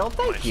your title.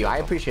 Thank you. I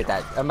appreciate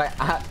that.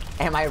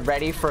 Am I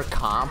ready for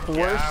comp,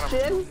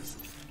 Wurstion?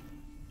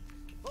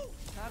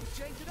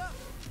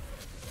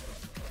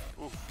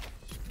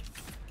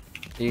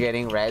 You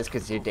getting res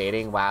because you're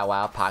dating?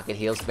 Wow. Pocket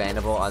heal,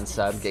 spandable,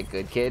 unsub, get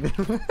good, kid.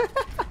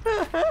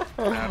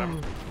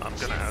 Adam, I'm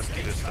gonna ask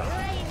you this stuff.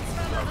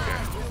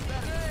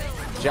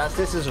 Okay.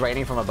 Justice is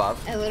raining from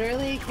above. I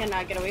literally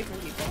cannot get away from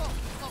people.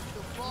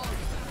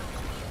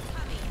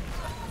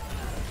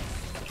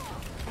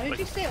 How did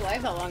you stay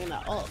alive that long in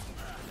that ult?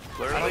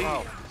 Literally,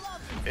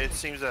 it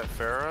seems that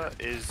Pharah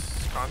is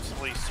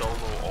constantly solo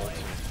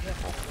ulting.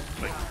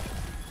 Like,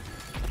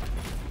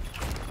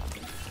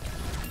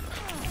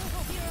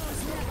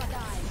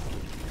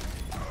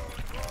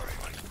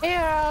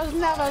 Heroes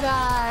never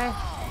die.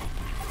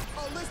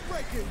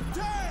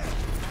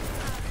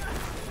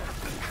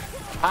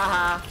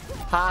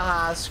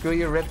 Haha, screw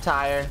your rip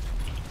tire.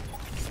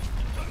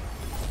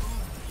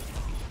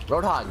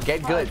 Roadhog,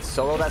 get good.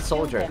 Solo that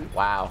soldier.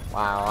 Wow.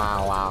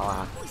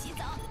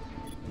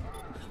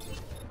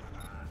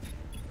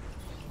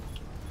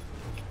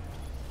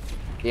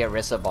 The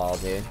Orisa ball,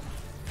 dude.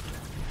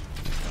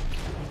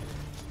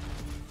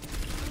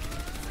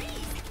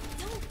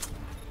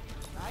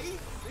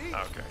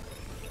 okay.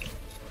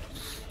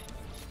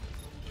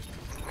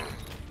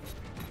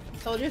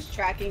 Soldier's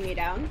tracking me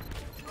down,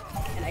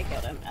 and I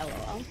killed him.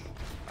 LOL.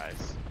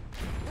 Nice.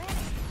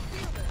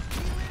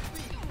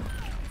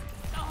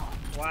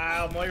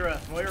 Wow, Moira.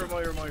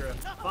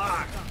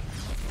 Fuck.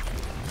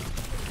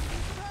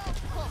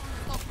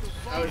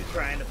 I was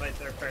trying to fight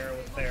their Pharah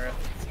with Pharah.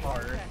 It's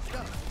hard.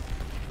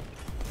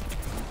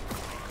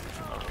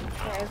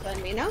 Pharah's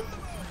on me now.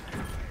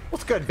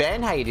 What's good,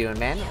 Ben? How you doing,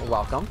 man?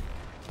 Welcome.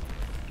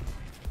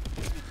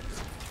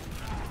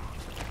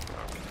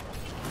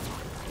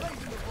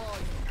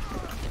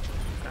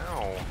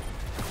 Ow.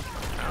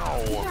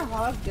 What's Ow. your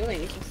hog doing?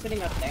 He's just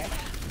sitting up there.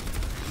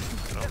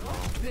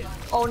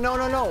 Oh no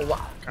no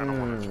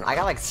no! I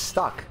got like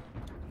stuck.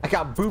 I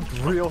got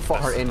booped real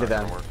far into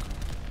them.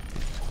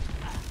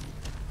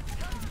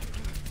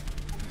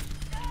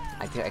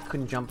 I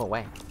couldn't jump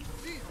away.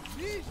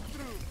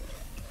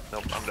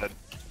 Nope, I'm dead.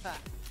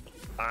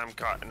 I'm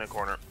caught in a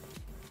corner.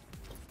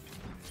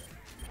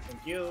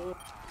 Thank you.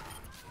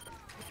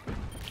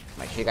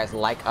 Make sure you guys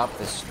like up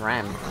the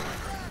stream.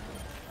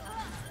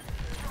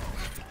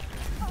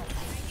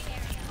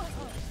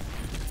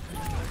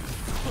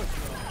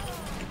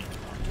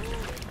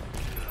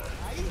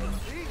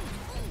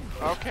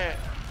 Okay.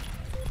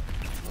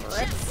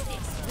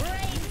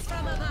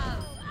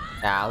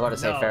 Yeah, I was about to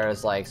say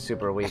Farrah's like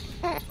super weak.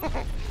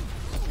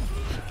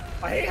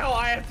 I hate how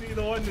I have to be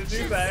the one to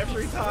do that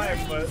every time,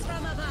 but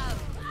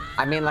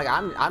I mean, like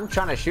I'm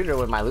trying to shoot her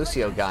with my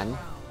Lucio gun.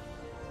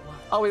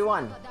 Oh, we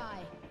won!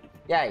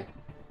 Yay!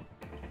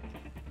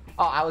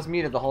 Oh, I was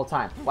muted the whole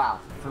time. Wow,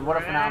 what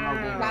a phenomenal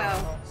game!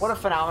 Wow. What a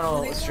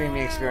phenomenal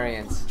streaming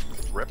experience.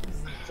 Rip.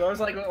 so I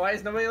was like, why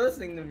is nobody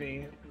listening to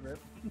me? Rip.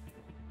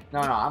 No,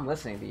 I'm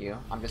listening to you.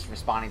 I'm just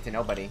responding to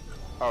nobody.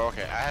 Oh,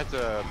 okay. I had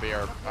to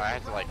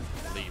like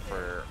leave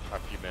for a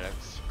few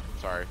minutes.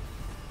 Sorry.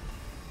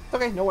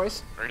 Okay, no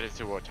worries. I didn't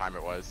see what time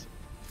it was.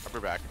 I'll be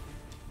back.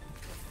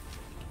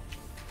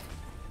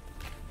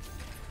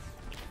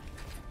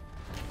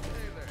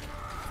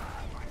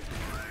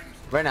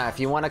 Right now, if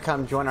you want to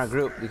come join our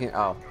group, you can.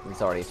 Oh,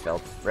 it's already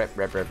filled. Rip.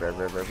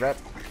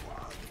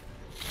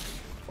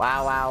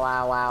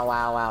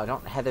 Wow.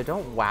 Don't, Heather,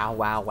 don't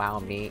wow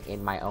me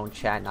in my own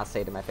chat, not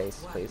say it to my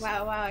face, please.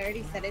 Wow, I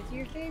already said it to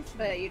your face,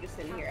 but you just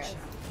didn't hear us.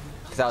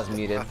 Because I was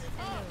muted.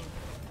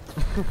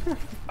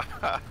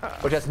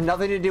 Which has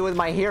nothing to do with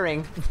my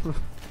hearing.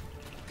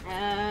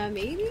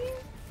 Maybe?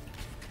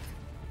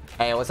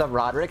 Hey, what's up,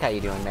 Roderick? How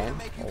you doing, man?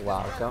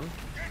 Welcome.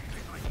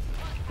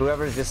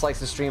 Whoever dislikes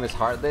the stream is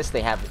heartless.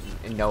 They have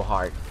no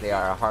heart. They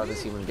are a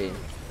heartless human being.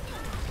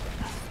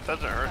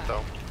 Doesn't hurt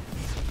though.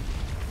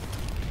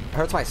 It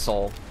hurts my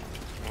soul.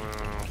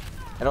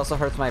 It also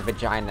hurts my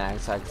vagina.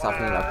 So I can stop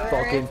being a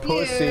fucking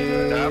pussy.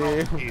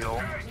 That'll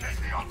heal.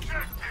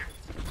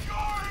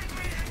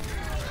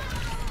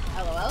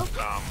 LOL?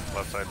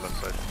 Left side.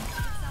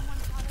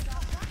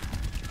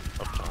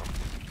 Up top.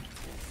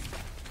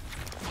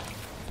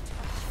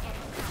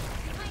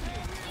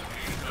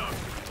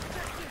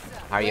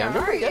 Are you under?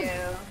 Good.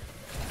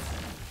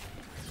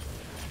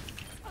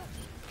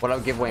 What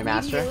up, giveaway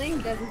master?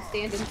 Healing doesn't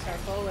stand in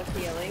circle with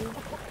healing.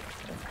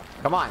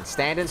 Come on,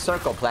 stand in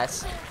circle,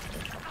 please.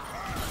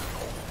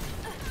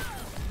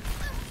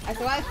 I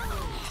survived.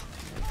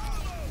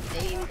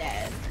 Staying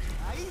dead.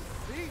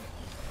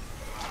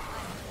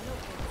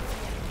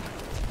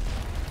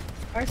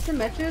 Our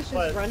Symmetra's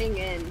just running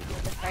in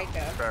with the Psycho.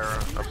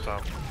 Farrah, up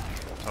top.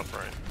 Top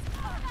right.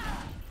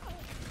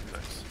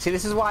 See,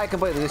 this is why I can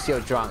play Lucio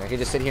drunk. I can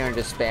just sit here and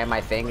just spam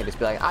my thing and just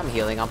be like, I'm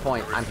healing on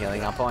point. I'm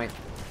healing on point.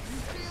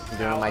 I'm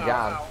doing my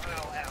job.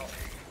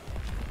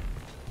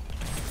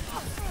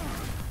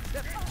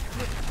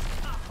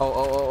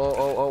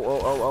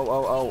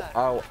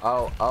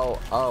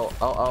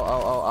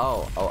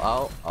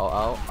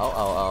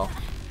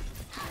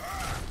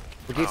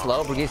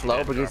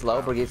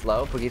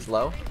 Brigitte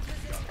low.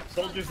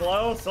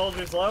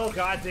 Soldiers low,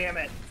 god damn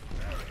it.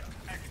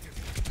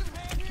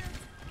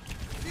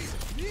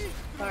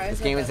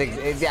 This game is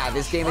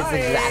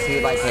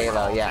exactly like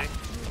Halo, yeah.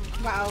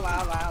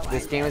 Wow.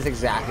 This game is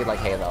exactly like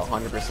Halo,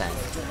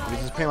 100%.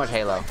 This is pretty much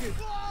Halo.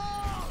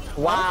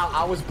 Wow,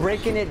 I was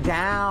breaking it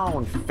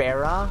down,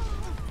 Farrah.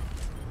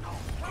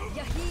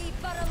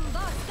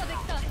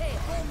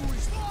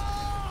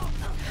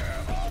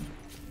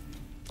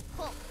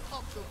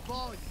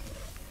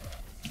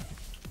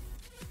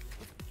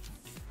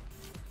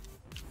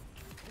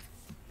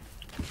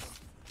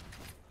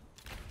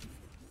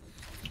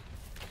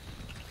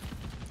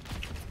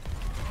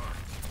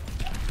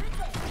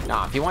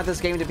 Nah, if you want this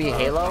game to be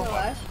Halo,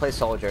 play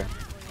Soldier.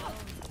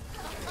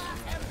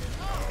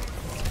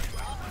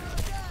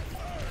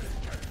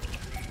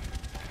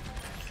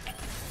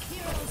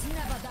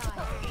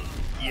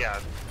 Yeah.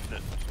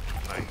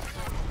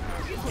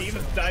 Team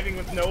is diving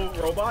with no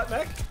robot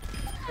mech?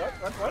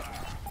 What?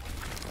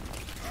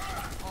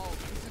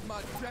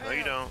 No,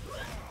 you don't.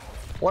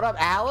 What up,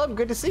 Alum?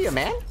 Good to see you,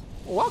 man.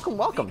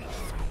 Welcome.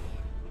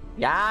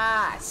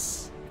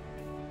 Yes.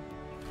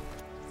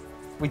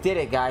 We did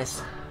it,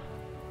 guys.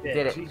 We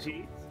did it.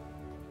 GG.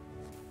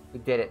 We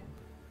did it.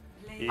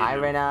 Hi,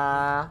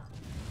 Rena.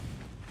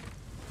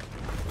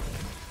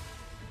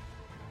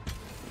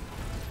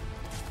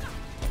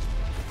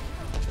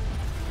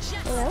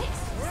 Hello?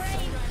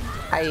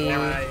 Hi.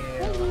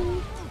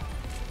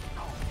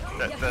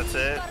 That's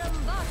it?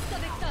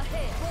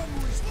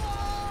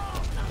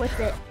 What's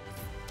it?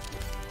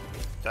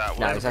 That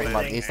No, was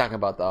he's talking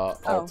about the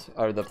alt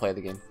or the play of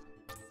the game.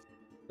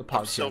 The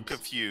pop I'm so games.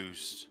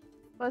 confused.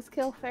 Let's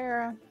kill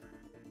Farah.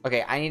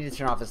 Okay, I need to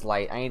turn off this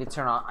light. I need to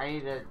turn off. Oh,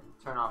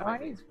 I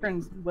need to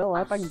turn Will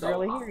up. I can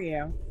barely hear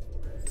you.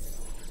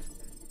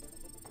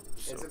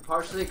 Is it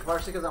partially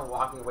because I'm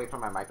walking away from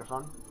my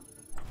microphone?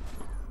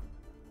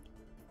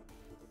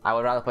 I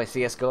would rather play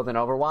CS:GO than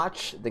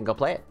Overwatch. Then go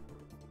play it.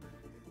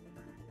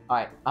 All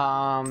right.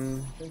 I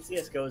think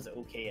CS:GO is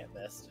okay at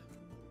best.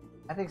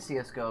 I think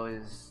CS:GO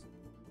is.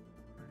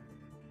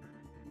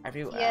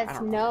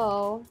 Yes,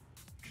 no.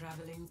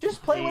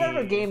 Just play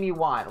whatever game you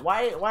want.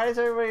 Why does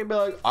everybody be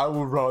like, I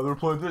would rather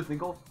play this? Then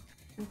go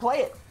and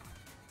play it.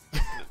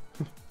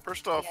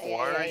 First off,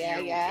 why are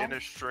you in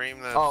a stream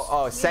that's...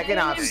 Oh, second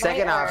off. We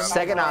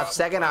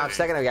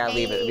gotta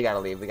leave it. We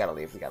gotta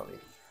leave.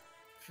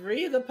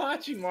 Free the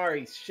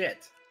Pachimari,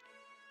 shit.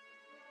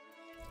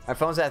 My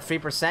phone's at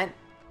 3%.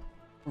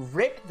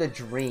 Rip the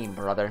dream,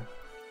 brother.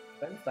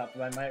 Ben stopped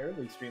by my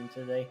early stream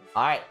today.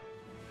 Alright.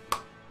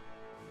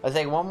 Let's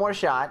take one more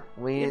shot.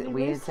 We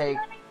need to take...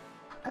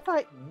 I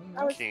thought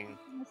I was King.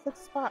 in the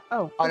sixth spot.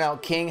 Oh no,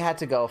 King had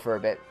to go for a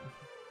bit.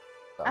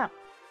 So. Oh.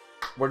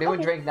 We're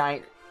doing drink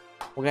night.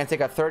 We're gonna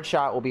take a third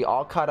shot. We'll be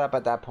all caught up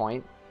at that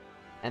point.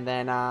 And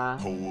then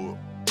Pull up.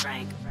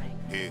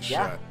 Headshot.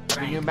 Yeah.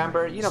 When you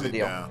remember, you know the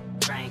deal. Down.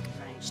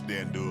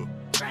 Stand up.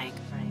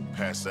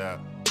 Pass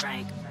out.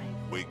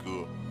 Wake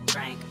up.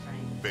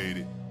 Fade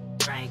it.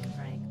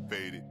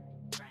 Fade it.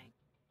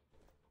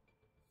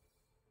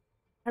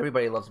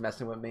 Everybody loves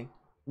messing with me.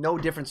 No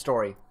different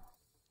story.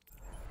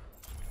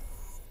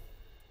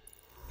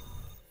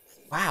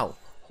 Wow.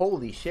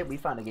 Holy shit, we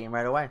found a game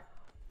right away.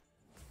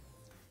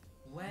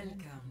 Welcome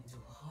to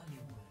Hollywood.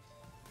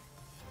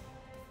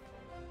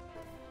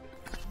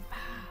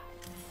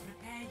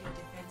 Prepare your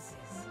defenses.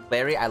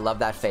 Larry, I love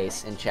that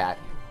face in chat.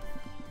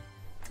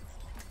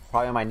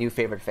 Probably my new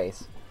favorite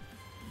face.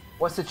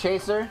 What's the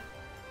chaser?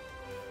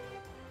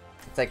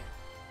 It's like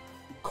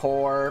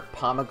core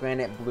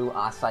pomegranate blue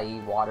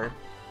acai water.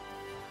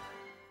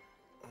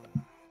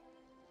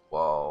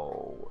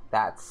 Whoa,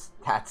 that's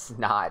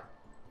not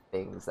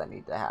things that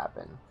need to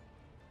happen.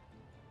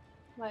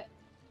 What?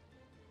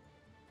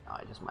 No,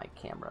 just my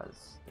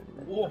camera's in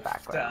the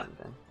background.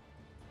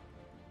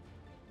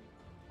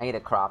 I need to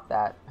crop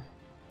that.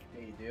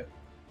 Yeah, you do.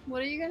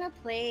 What are you gonna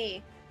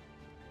play?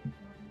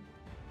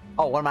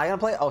 Oh, what am I gonna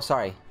play? Oh,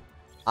 sorry.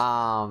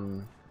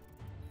 In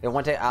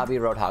one day I'll be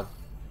Roadhog.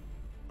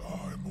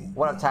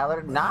 What up,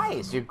 Tyler?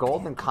 Nice, you're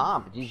golden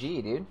comp.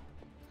 GG, dude.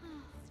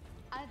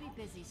 I'll be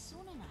busy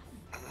soon enough.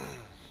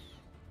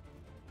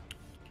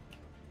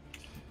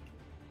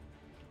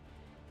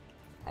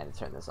 I had to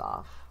turn this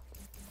off.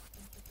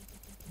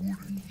 What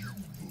are you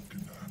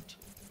looking at?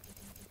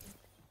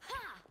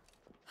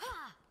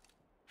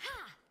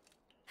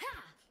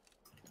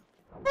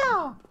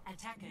 No.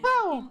 Attackers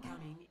No.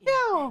 incoming in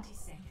No. 30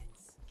 seconds.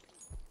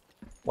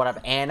 What up,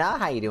 Anna?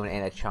 How you doing,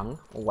 Anna Chung?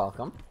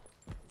 Welcome.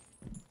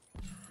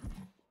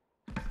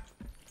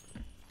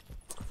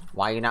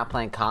 Why are you not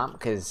playing comp?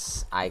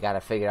 Because I gotta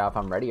figure out if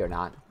I'm ready or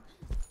not.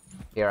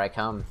 Here I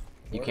come.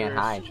 You can't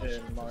hide.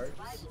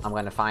 I'm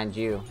gonna find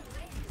you.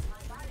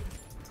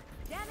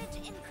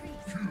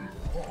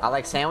 I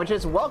like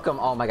sandwiches. Welcome.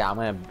 Oh my god,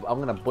 I'm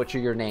gonna butcher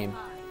your name.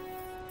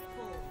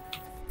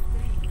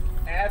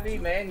 Abby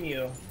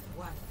Menu.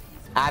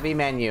 Abby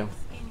Menu.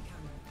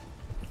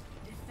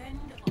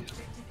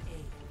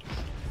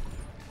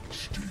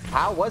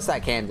 How was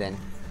that, Camden?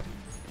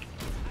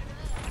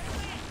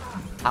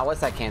 How was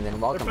that, Camden?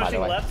 Welcome, by the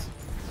way.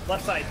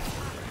 Left side.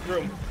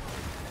 Room.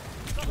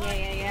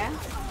 Yeah.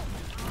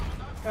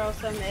 Throw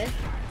some mid.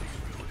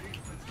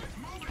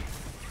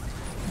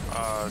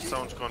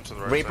 Someone's going to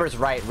the right Reaper's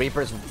side. right.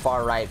 Reaper's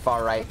far right.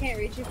 I can't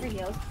reach you for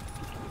heals.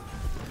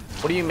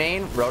 What do you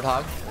main?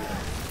 Roadhog.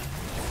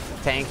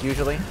 Tank,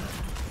 usually.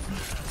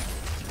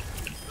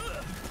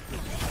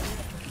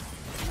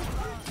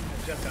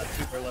 Just got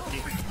super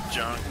lucky.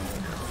 John.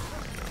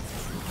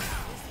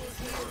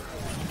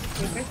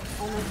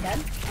 Almost dead.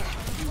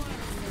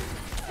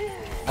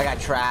 I got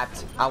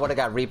trapped. I would have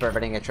got Reaper if I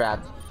didn't get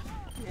trapped.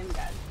 I'm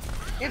dead.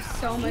 You have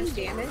so much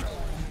damage.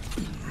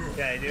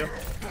 Yeah, I do.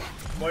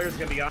 Moira's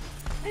gonna be gone.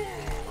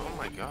 Oh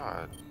my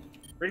god.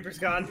 Reaper's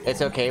gone.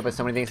 It's okay, but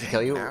somebody thinks to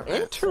kill you.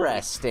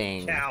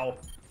 Interesting. Cow.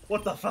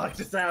 What the fuck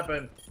just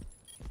happened?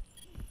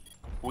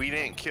 We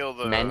didn't kill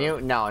the... Menu?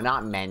 No,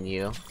 not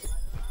menu.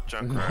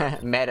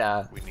 Junkrat.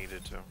 Meta. We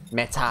needed to.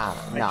 Meta.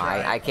 No,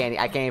 I can't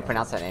even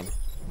pronounce that name.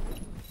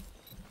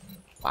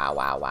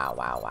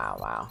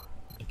 Wow.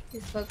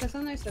 Just focus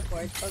on their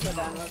supports. They'll go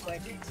down real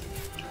quick.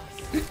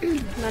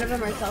 None of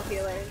them are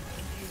self-healers.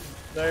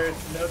 There's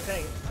no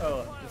tank.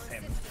 Oh, just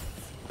him.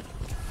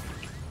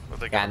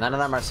 Yeah, none of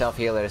them are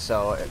self-healers,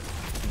 so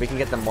if we can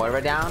get the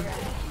Moira down.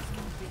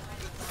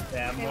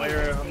 Yeah,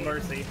 Moira of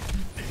Mercy.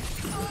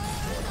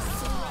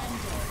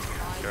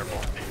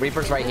 Careful.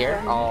 Reaper's right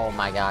here. Oh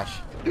my gosh.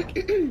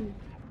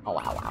 Oh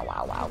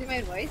wow. Do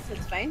my voice,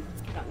 it's fine.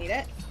 Don't need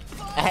it.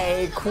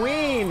 Hey,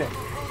 Queen!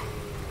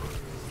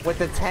 With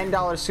the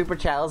 $10 super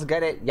chat, let's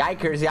get it.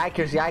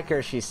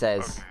 Yikers, she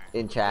says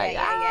in chat.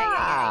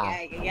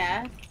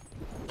 Yeah.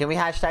 Can we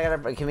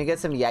hashtag? Can we get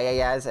some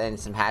yeah and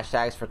some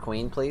hashtags for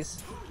Queen,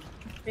 please?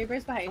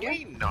 Reaper's behind you.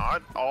 Can we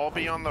not all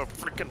be on the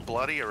freaking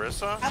bloody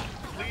Orisa?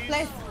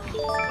 Place.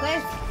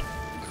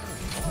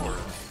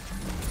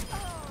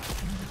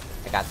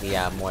 I got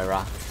the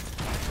Moira.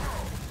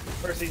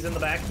 Mercy's in the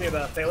back near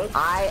the payload.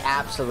 I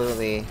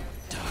absolutely.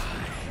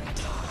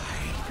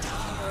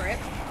 Rip.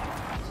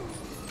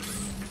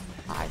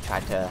 I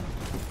tried to.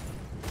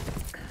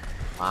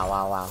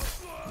 Wow.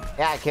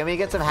 Yeah, can we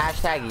get some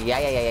hashtag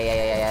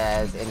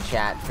yeah in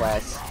chat,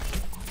 please?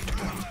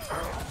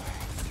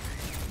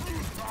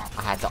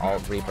 I had to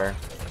alt Reaper.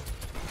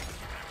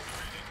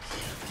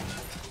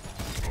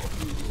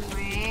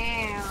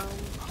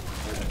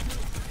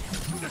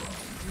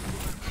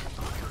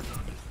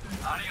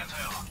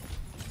 Wow.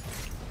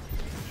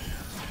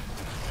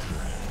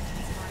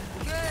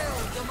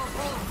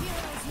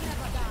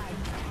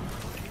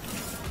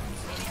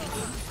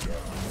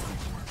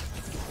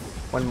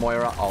 When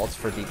Moira ults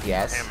for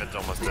DPS. Hammond's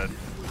almost dead.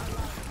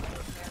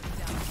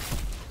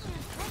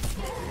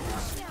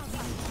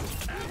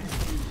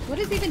 What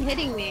is even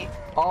hitting me?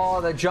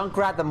 Oh, the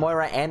Junkrat, the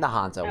Moira, and the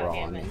Hanzo were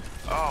all on me.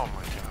 Oh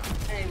my god.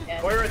 I'm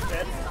dead. Moira's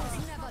dead.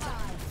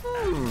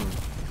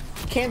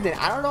 Camden,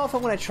 I don't know if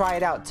I'm gonna try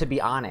it out. To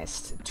be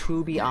honest,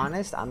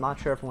 I'm not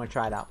sure if I'm gonna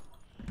try it out.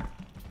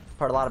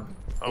 Heard a lot of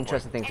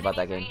interesting things about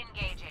that game.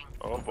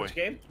 Oh boy. Which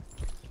game?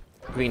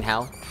 Green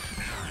Hell.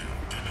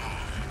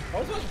 I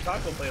was watching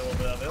Taco play a little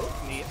bit of it. It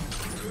looked neat.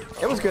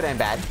 It was good and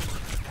bad.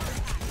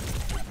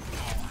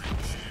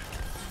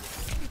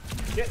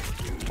 Get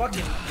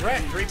fucking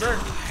wrecked, Reaper.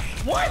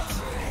 What?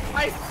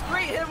 I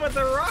straight hit him with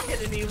a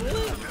rocket and he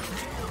lived.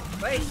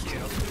 Thank you.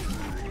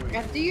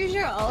 After you use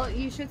your ult,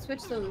 you should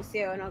switch to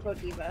Lucio and I'll go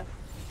Diva.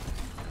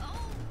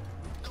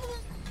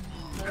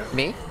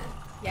 Me?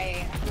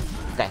 Yeah.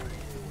 Okay.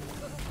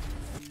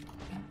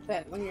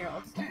 But when your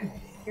ult's done,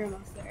 you're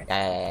almost there.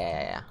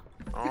 Yeah.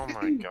 Oh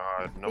my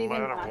god. No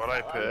matter what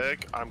I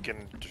pick, I'm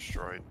getting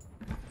destroyed.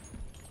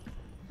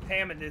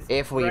 Hammond is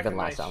If we even wrecking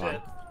my last that long.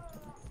 shit.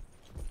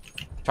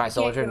 Try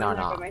Soldier? No.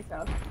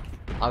 Myself.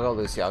 I'll go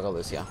Lucio.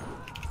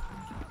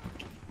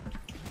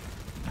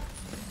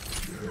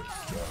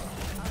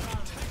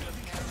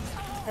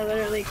 I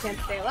literally can't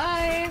stay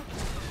alive.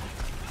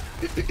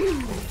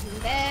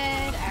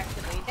 Dead,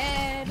 actively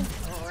dead.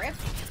 Oh, rip.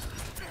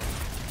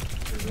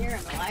 I'm here,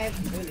 I'm alive,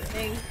 I'm doing the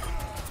thing.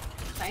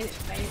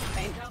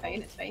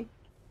 It's fine.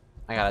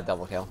 I got a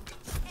double kill.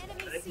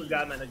 I think we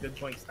got him at a good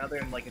point. Now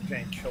they're in like a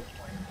giant choke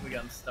point. We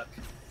got him stuck.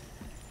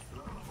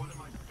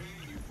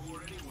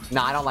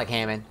 No, I don't like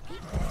Hammond.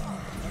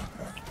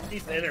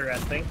 He's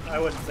interesting. I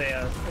wouldn't say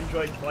I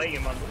enjoyed playing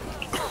him on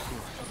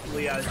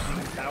Leah's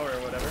tower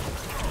or whatever.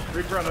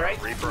 Reaper on the right.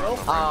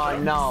 Oh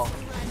no.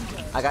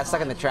 I got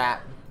stuck in the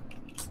trap.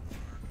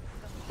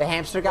 The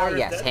hamster guy?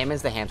 Yes,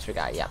 Hammond's the hamster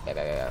guy. Yep.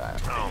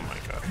 Oh my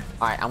god.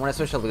 Alright, I'm gonna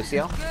switch to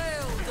Lucio.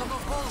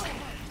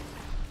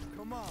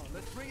 Come on,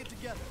 let's bring it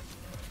together.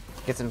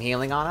 Get some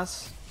healing on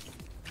us.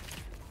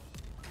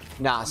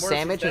 No,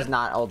 Sandwich is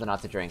not old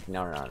enough to drink.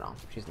 No.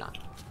 She's not.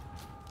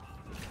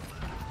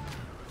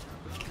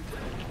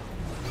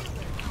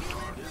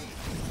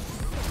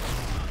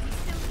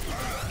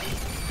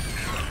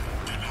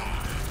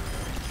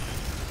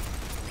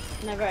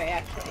 Whenever I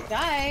actually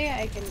die,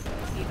 I can go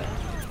Diva.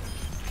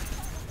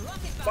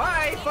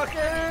 Bye,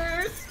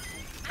 fuckers!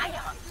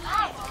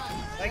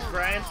 Thanks,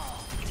 Brian.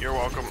 You're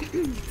welcome.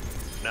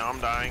 Now I'm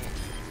dying.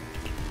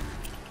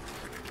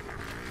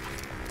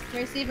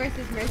 Mercy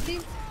versus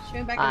Mercy? She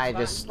went back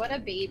and spawned. What a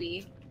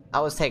baby.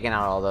 I was taking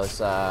out all those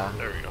there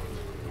we go.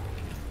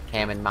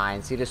 Hammond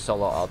mines. He just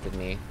solo ulted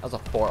me. That was a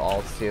 4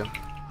 ults too.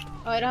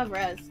 Oh, I don't have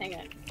res. Hang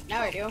on.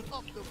 Now I do.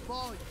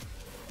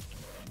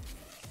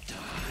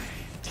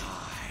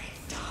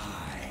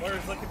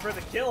 Moira's looking for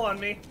the kill on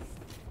me.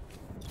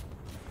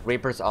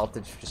 Reaper's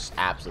ulted just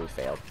absolutely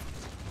failed.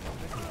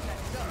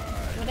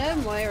 What a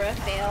Moira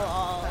fail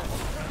all.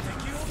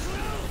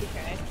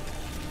 Okay.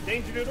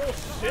 Danger Doodle,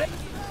 shit.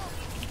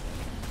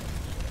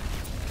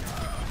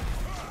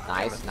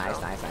 Nice.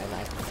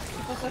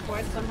 Triple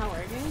support somehow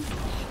working.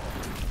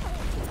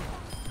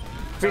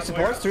 3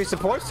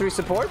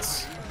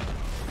 supports.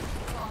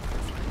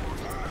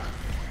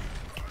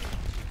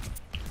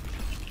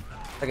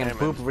 I can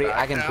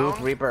boop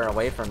Reaper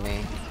away from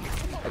me.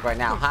 Like right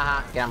now.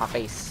 Haha, get on my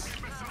face.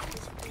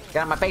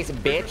 Get on my face,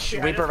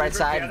 bitch. Reaper right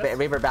side,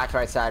 Reaper back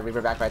right side,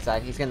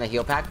 He's getting the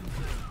heal pack.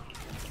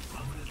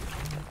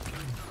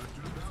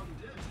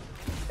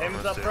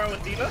 Hammond's up front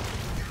with Diva.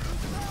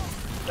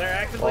 They're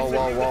actively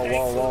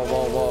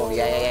Whoa.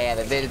 Yeah.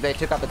 They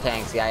took out the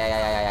tanks.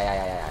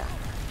 Yeah.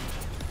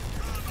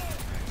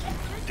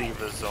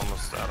 Diva's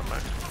almost out of my.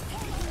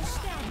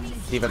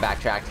 Diva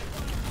backtracked.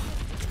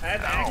 I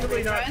have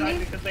actively not died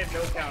because they have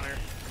no counter.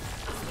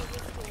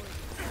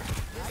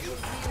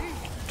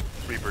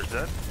 Reaper's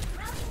dead.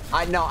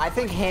 I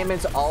think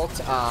Hammond's ult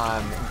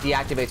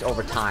deactivates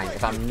over time,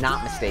 if I'm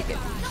not mistaken.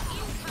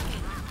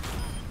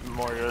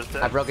 Moira's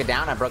dead. I broke it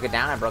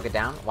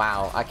down.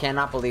 Wow, I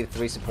cannot believe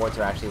 3 supports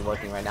are actually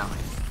working right now.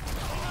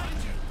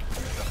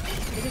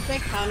 It just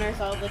like counters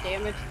all the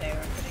damage they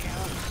were putting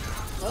out.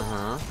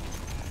 Whoops.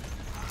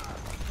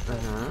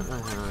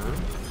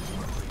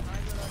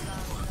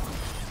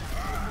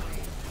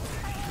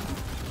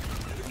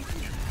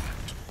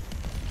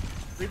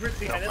 Reaper's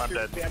behind us.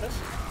 Reaper's behind us.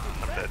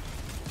 I'm dead.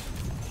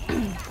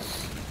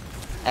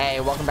 Hey,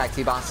 welcome back,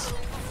 T-Boss.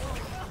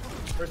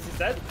 First is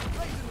dead.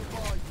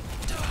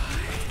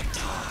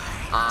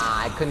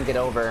 Ah, I couldn't get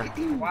over.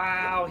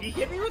 Wow, he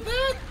hit me with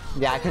that?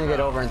 Yeah, I couldn't get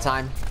over in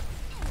time.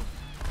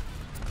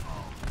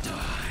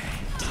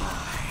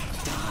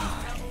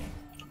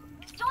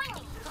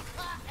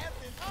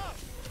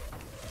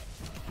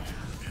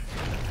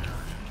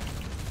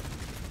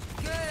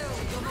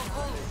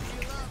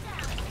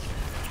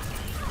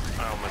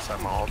 I almost had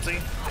my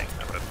ulti. Dang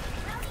it.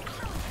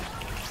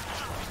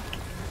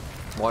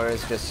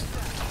 Warriors just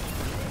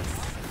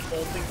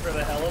Ulting for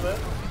the hell of it.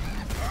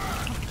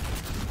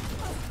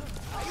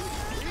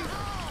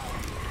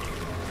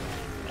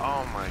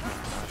 Oh my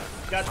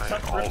god. Got My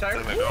tucked for ult's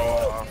tire. gonna go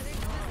off.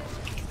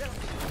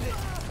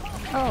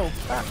 Oh,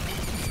 fuck.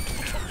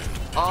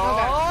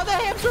 oh, the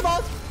hamster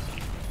balls!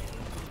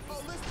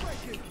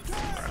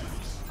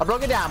 I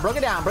broke it down, broke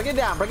it down, broke it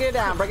down, broke it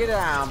down, broke it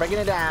down, breaking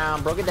it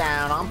down, broke it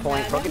down, on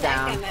point, broke it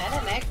down.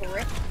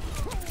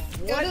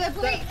 Go to the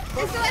plate.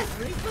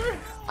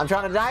 I'm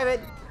trying to dive it.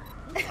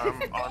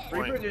 I'm on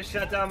Reaper point. just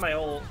shut down my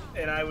ult,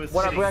 and I was.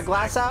 What up, sitting we're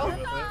glass next to out? it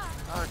with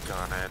it.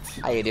 Doggone it.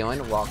 How you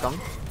doing? Welcome.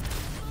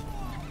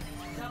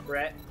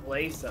 Brett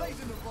Laso.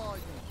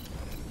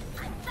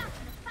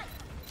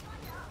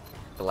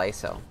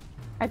 Glaso.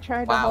 I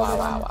tried to Wow, hold wow, it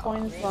on wow, the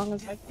point as long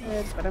as I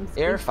could, but I'm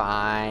You're squeaky.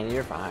 fine,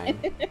 you're fine.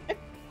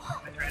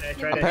 I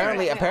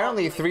tried.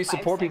 Apparently 3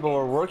 support people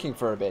were working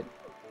for a bit.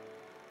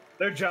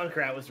 Their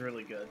Junkrat was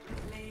really good.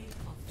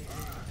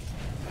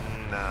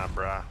 Nah,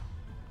 bruh.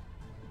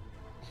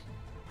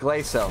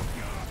 Glaso.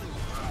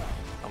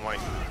 I'm like,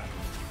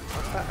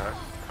 what the heck?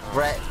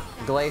 Brett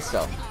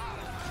Glaso.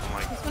 I'm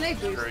like, That's when I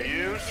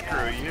boosted.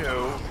 screw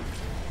you.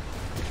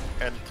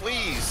 And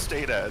please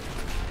stay dead.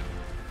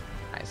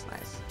 Nice,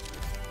 nice.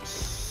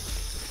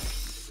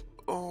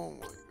 Oh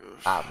my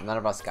gosh. None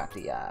of us got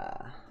the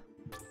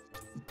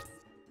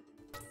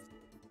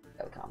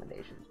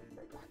accommodations.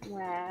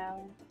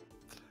 Wow.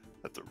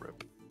 That's a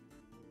rip.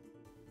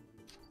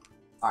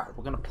 Alright,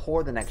 we're gonna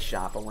pour the next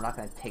shot, but we're not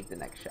gonna take the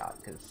next shot,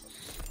 because...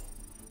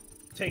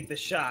 Take the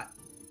shot.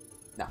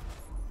 No.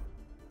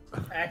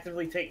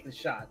 Actively take the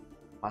shot.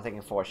 I'm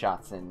taking 4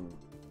 shots in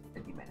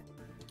 50 minutes.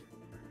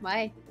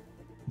 Why?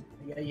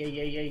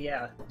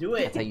 Yeah. Do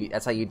it.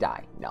 That's how you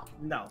die. No.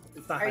 No,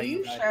 it's not. Are how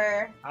you die.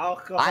 sure?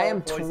 Alcohol I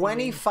am poisoning.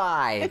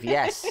 25,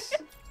 yes.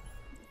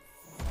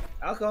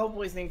 Alcohol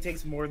poisoning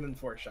takes more than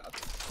 4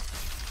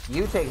 shots.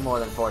 You take more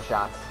than 4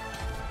 shots.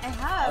 I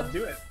have. I'll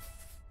do it.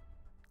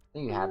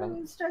 No, you haven't.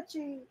 I'm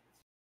stretching.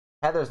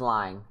 Heather's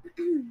lying.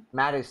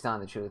 Magic's telling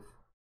the truth.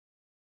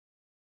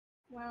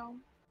 Wow.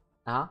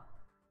 Uh-huh.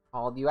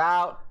 Called you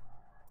out.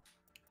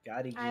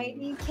 Got it.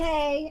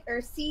 IDK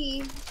or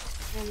C.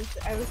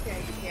 I was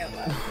saying IDK out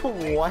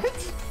loud.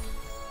 What?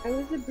 I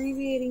was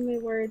abbreviating my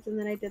words and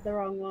then I did the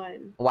wrong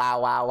one.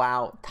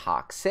 Wow.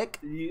 Toxic.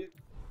 It's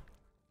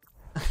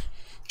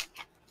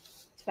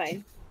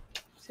fine.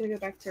 Just gonna go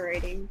back to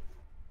writing.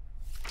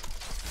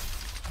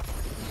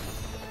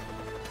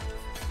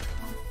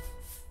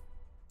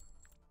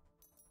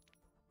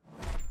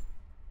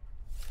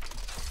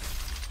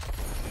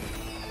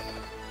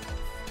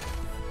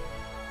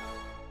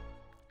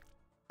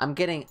 I'm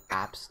getting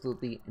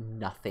absolutely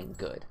nothing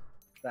good.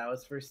 That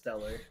was for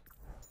Stellar.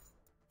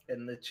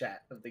 In the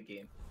chat of the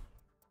game.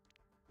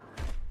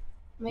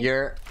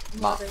 You're...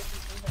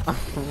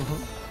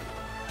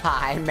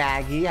 Hi,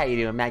 Maggie. How you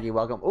doing, Maggie?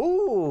 Welcome.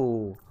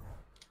 Ooh.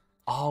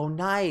 Oh,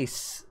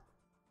 nice.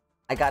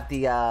 I got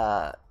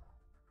the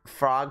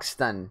frog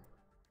stun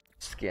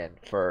skin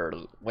for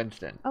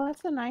Winston. Oh,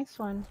 that's a nice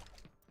one.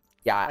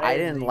 Yeah, I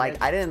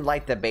didn't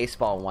like the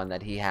baseball one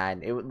that he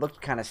had. It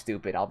looked kind of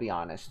stupid, I'll be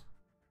honest.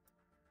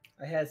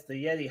 I has the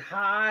Yeti.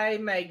 Hi,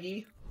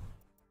 Maggie.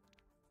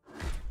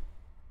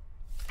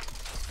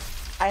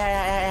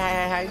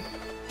 Hi.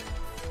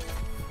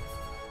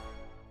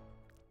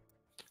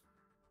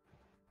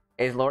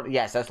 Is Lord?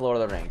 Yes, that's Lord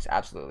of the Rings.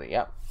 Absolutely.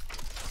 Yep.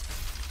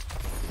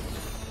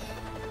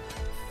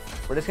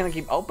 We're just gonna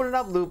keep opening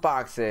up loot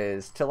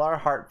boxes till our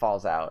heart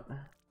falls out.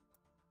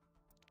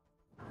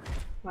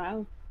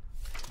 Wow.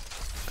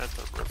 That's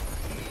a rip.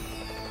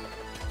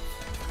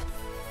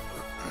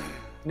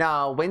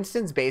 No,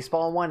 Winston's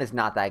baseball one is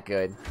not that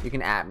good. You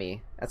can at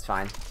me. That's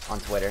fine. On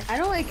Twitter. I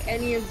don't like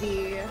any of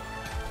the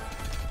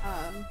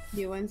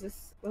new ones.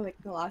 Like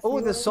the last. Oh, new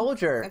the ones,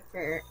 soldier. Except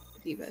for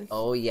Divas.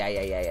 Oh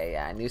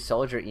yeah. New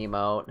soldier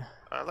emote.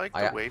 I like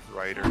the Wave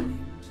Rider.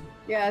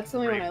 Yeah, that's the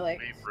only one I like.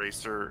 Wave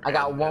Racer. I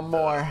got and one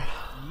more.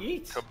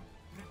 Yeet.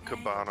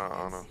 Cabana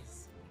Ana.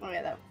 Oh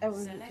yeah, that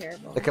wasn't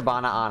terrible. The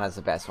Cabana Ana's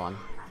the best one.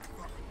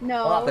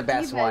 No, Well, not the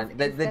best Divas one.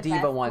 The is the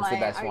Diva best one's the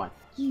best Are one.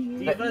 you-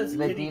 Diva's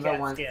the kitty Diva cat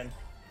one. skin.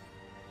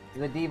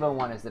 The Diva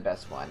one is the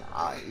best one.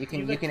 You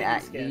can Diva kitty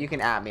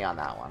skin. at me on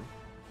that one.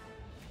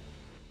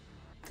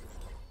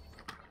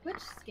 Which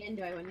skin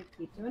do I want to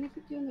keep? Do I want to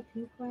keep doing the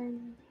pink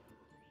one?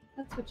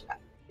 Let's switch it up.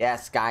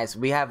 Yes, guys,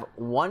 we have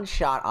one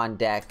shot on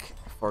deck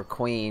for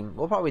Queen.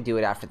 We'll probably do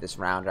it after this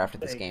round or after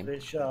this game. Take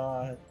the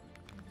shot.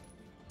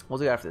 We'll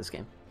do it after this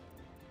game.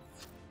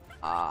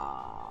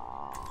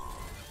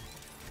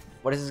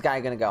 What is this guy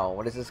gonna go?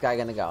 What is this guy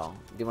gonna go?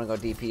 Do you want to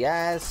go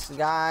DPS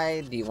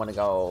guy? Do you want to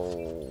go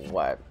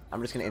what?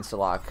 I'm just gonna insta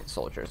lock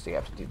soldier, so you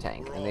have to do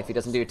tank. And if he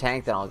doesn't do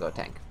tank, then I'll go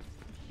tank.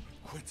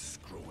 Quit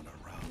screwing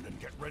around and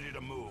get ready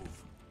to move.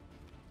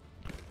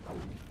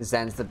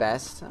 Zen's the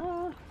best. It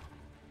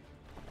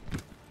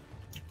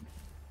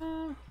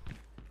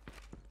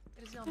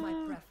is not my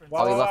preference.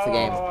 Oh, he left the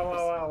game.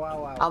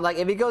 Wow. I'm like,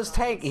 if he goes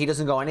tank, he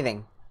doesn't go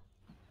anything.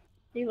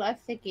 He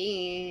left the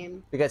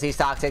game. Because he's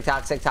toxic.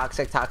 Yeah.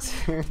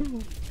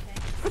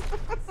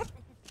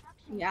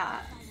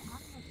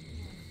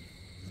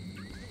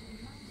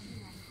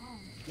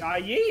 Yeah,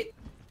 yeet.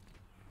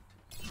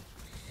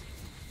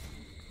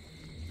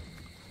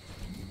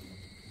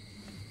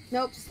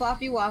 Nope,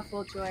 Sloppy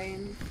Waffle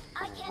joined.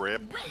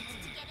 Rip.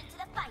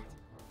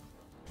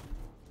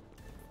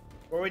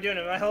 What are we doing?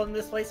 Am I holding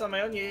this place on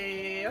my own?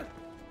 Yeah.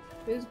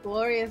 Who's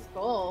Glorious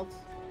Gold?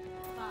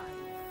 5,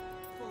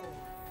 4,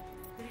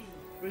 3,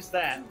 Who's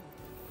that?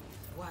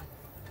 1.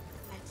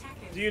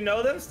 Attackers. Do you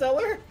know them,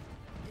 Stellar?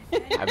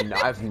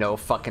 I have no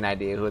fucking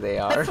idea who they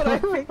are. That's what I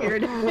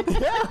figured.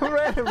 Yeah,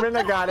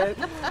 Rinna got it.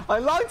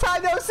 A long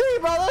time no see,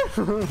 brother.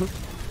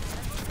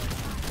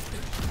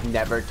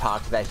 Never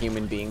talked to that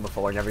human being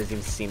before. Never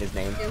even seen his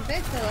name.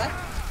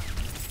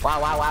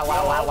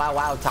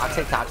 Wow.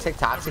 Toxic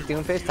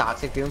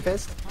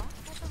Doomfist.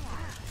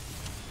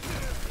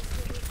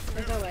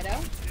 There's a Widow.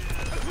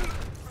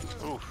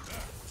 Oof.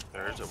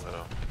 There's a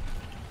Widow.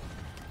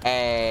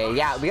 Hey,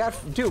 yeah, we got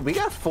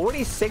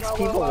 46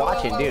 people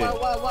watching, dude.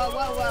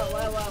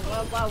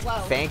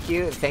 Whoa. Thank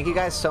you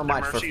guys so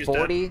much for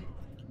 40.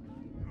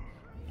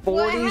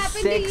 What happened to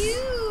 46.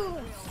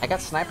 you? I got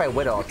sniped by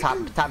Widow. Top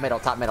middle.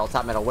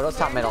 Widow's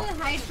top middle.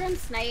 Hide from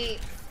snipe.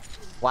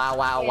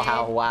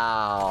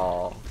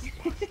 Wow.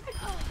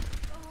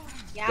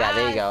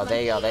 Yeah,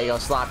 there you go.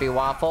 Sloppy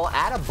Waffle.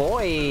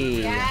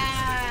 Attaboy. Yeah.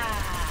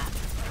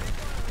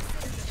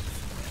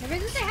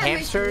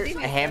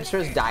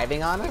 Hamster's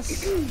diving on us. I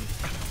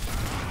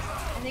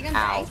think I'm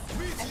Ow.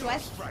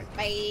 SOS.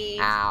 Bye.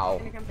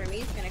 Ow. He's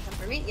gonna come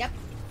for me. Yep.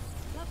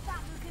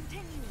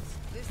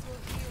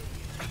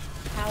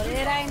 How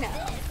did I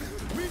know?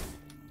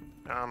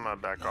 I'm gonna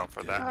back off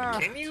of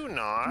that. Can you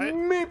not?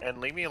 And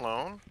leave me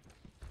alone?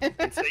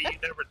 And say you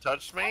never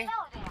touched me?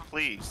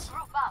 Please.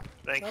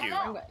 Thank you.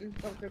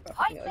 Don't group up.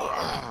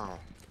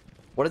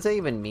 What does that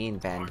even mean,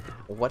 Ben?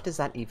 What does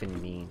that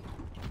even mean?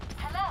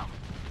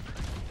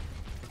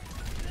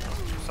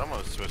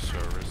 Someone switched to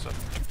Orisa.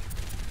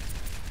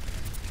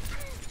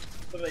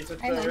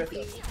 I love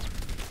you.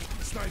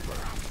 Sniper,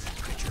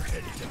 put your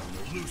head down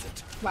or lose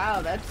it.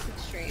 Wow, that's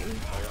extreme.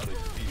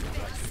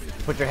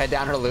 Put your head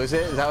down or lose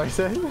it? Is that what he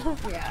said?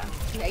 Yeah.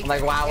 I'm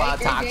like, wow,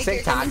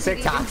 toxic. Wow.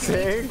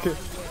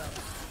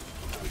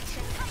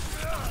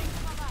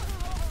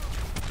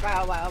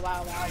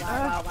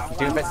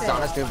 Doomfist is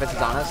on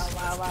us.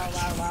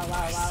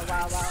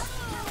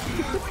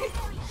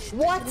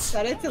 What?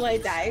 Set it till I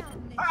die.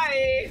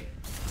 Hi.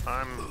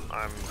 I'm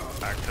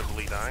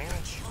actively dying.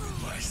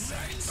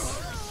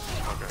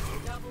 Okay.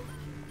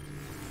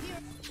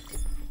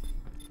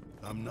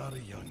 I'm not a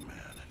young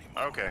man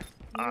anymore. Okay.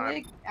 I'm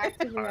like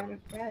actively out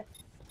of breath.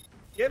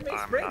 Give me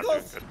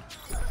sprinkles.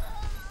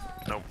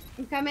 Nope.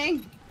 I'm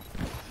coming.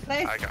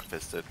 Play. I got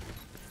fisted.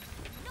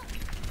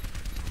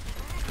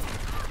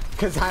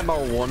 Cause I'm a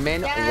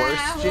woman,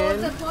 Wurstion.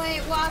 Hold the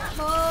point,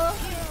 Waffle.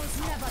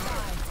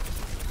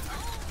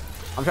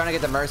 I'm trying to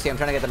get the mercy.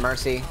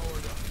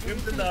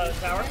 Doom's in the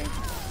tower.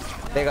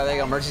 There you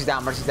go. Mercy's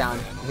down.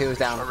 He was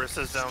down.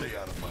 Orisa's down.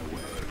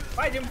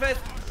 Bye, Doomfist.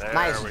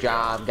 Nice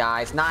job,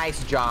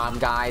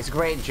 guys.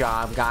 Great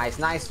job, guys.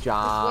 Nice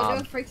job.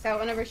 Widow freaks out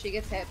whenever she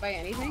gets hit by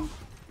anything.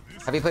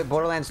 Have you played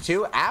Borderlands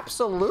 2?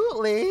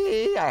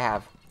 Absolutely, I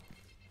have.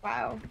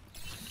 Wow.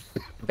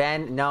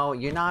 Ben, no,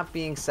 you're not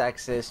being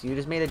sexist. You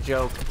just made a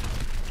joke.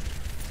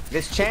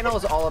 This channel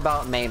is all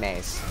about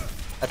maymays.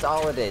 That's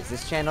all it is.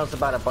 This channel is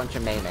about a bunch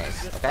of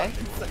maymays, okay?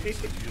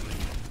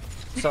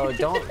 So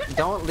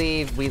don't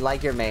leave. We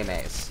like your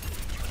maymays.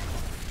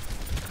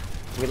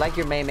 We like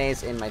your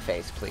maymays in my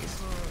face,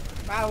 please.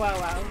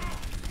 Wow.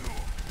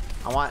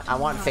 I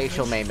want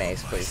facial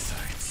maymays, please.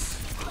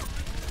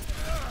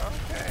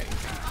 Okay.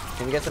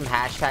 Can we get some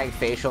hashtag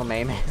facial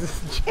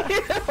maymays?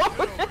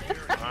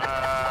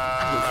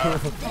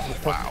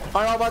 Wow.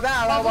 I don't know about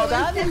that.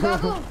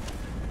 Bubble.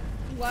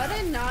 What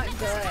a not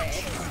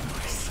good.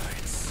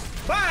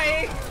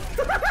 Bye.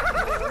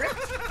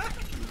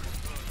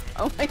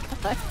 Oh my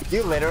god.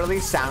 You literally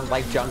sound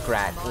like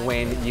Junkrat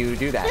when you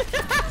do that.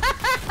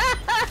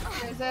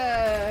 There's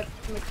a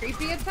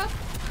McCreepy and stuff.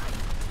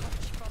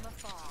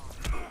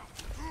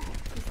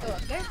 He's still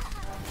up there.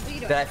 What are you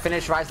doing? Did I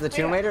finish Rise of the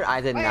Tomb Raider?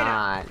 I did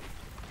not.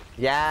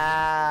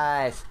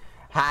 Yes.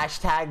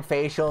 Hashtag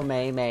facial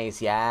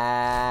maymays.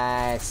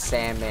 Yes,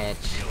 sandwich.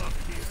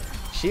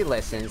 She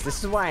listens.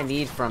 This is what I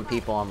need from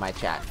people on my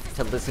chat.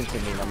 To listen to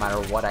me no matter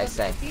what I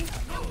say.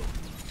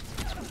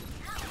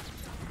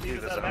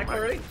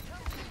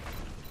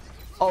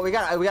 Oh, we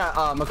got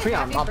McCree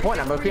on point.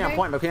 McCree on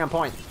point. McCree on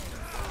point.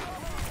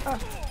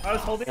 I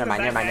was holding never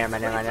mind.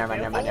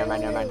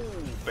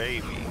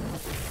 Baby,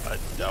 a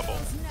double.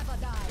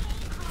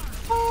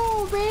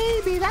 Oh,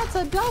 baby, that's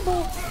a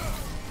double.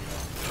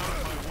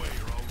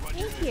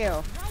 Thank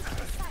you.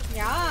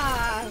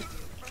 Yeah.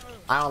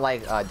 I don't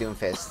like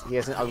Doomfist. He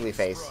has an ugly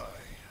face.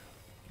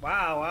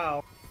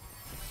 Wow.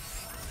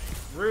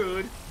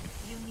 Rude.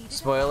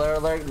 Spoiler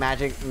alert: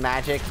 Magic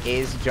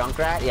is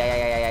Junkrat.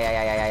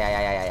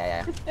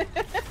 Yeah.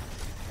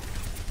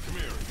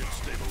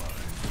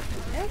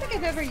 I don't think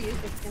I've ever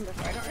used this skin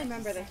before. I don't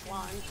remember this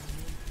one.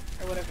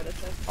 Or whatever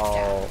this is.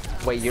 Oh,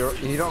 yeah. Wait,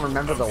 you don't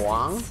remember the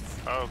Wong?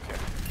 Okay.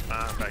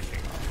 I'm backing.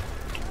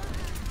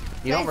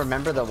 You don't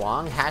remember the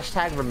Wong?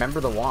 Hashtag remember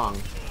the Wong.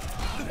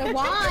 The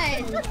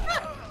one!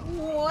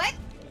 What?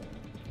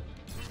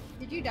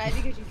 Did you die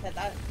because you said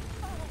that?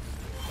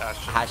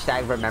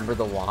 Hashtag remember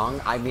the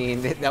Wong. I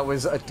mean, that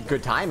was a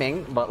good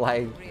timing, but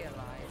like,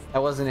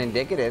 that wasn't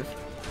indicative.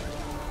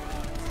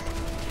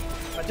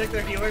 I took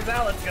their healers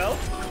out. Let's go.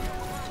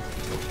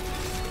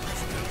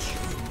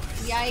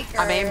 Yikers.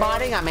 I'm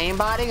aimbotting.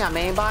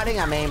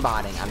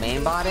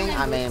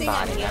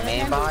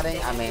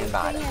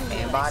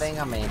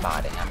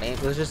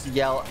 Let's just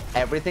yell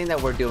everything that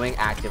we're doing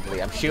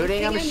actively. I'm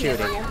shooting.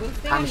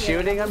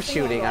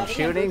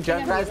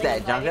 Junkrat's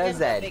dead.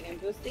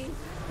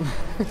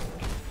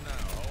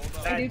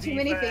 I do too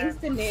many things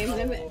to name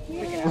them.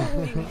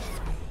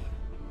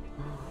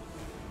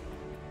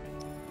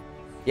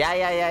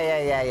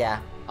 Yeah.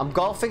 I'm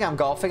golfing.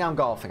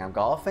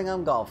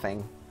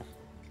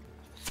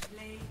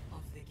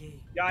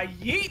 Yeah,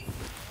 yeet!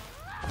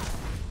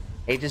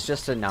 Age is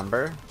just a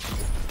number.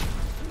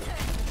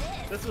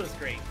 This was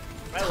great.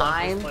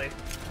 Time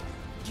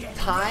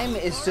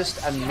is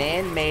just a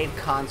man-made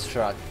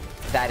construct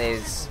that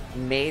is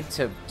made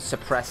to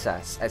suppress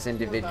us as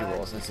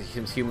individuals as a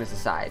human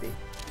society.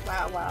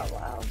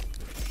 Wow.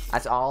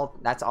 That's all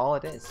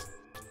it is.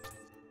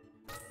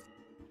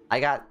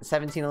 I got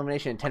 17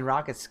 elimination and 10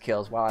 rockets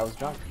kills while I was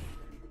drunk.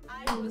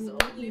 I was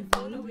only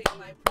following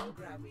my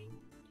programming.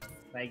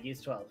 Maggie's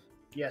 12.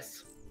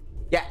 Yes.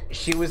 Yeah,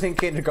 she was in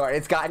kindergarten.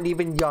 It's gotten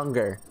even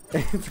younger.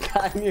 I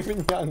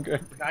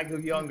go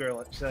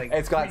younger.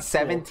 It's got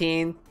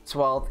 17,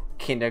 12,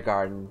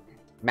 kindergarten.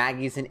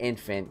 Maggie's an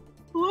infant.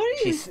 What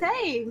are you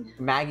saying?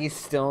 Maggie's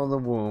still in the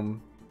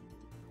womb.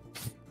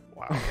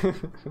 Wow.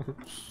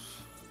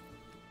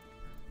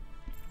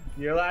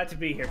 You're allowed to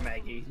be here,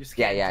 Maggie. Just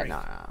No.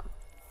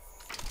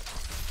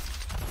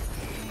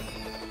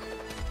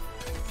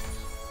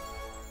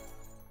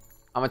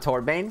 I'm a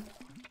Torbane.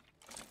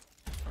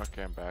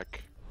 Okay, I'm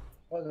back.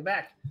 Welcome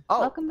back.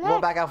 Oh, Welcome back.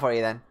 We'll back out for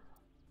you then.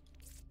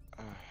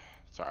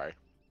 Sorry.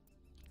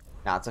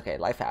 No, it's okay.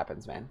 Life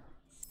happens, man.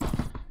 Wow,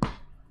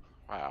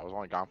 I was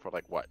only gone for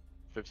like what,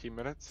 15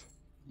 minutes?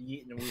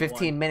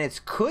 15 minutes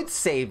could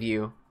save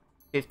you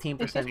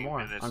 15% more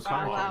on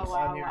crime.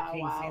 On your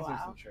King Caesar's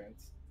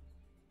insurance.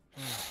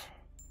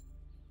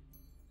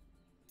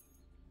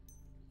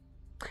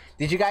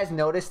 Did you guys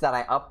notice that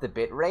I upped the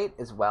bit rate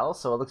as well,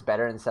 so it looks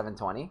better in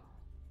 720?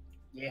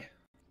 Yeah.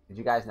 Did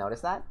you guys notice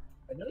that?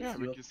 Yeah,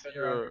 we can see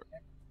your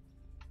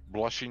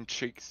blushing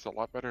cheeks a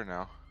lot better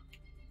now.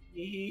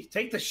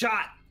 Take the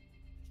shot.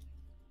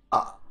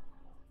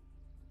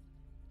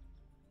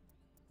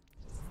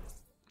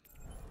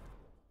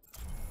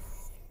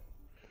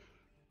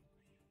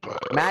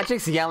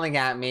 Magic's yelling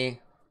at me.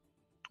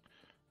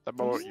 That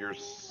moment you're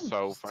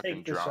so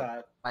fucking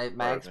drunk.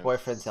 My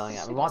ex-boyfriend's yelling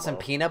at me. Want some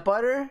peanut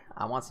butter?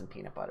 I want some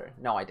peanut butter.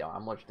 No, I don't.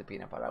 I'm allergic to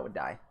peanut butter. I would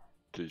die.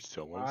 Did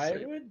someone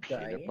say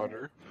peanut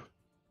butter?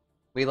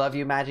 We love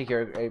you, Magic.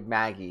 You're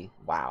Maggie.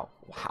 Wow.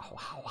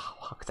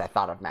 Because I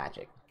thought of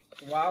Magic.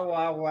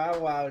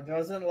 Wow.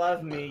 Doesn't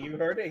love me. You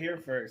heard it here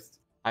first.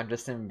 I'm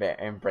just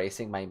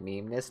embracing my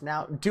meme-ness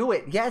now. Do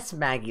it. Yes,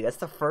 Maggie. That's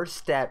the first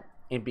step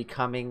in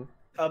becoming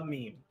a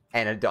meme.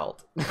 An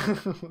adult.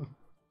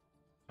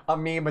 A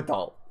meme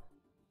adult.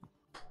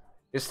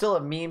 You're still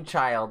a meme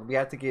child. We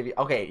have to give you...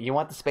 Okay, you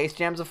want the Space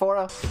Jam,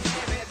 Zephora?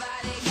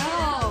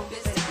 No.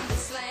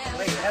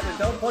 Wait, Heather,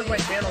 don't plug my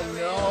channel.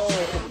 No.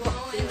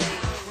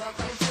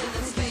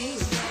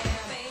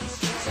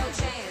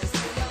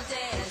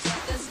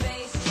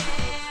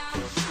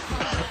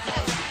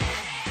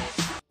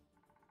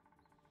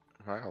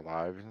 Am I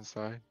alive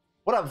inside?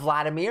 What up,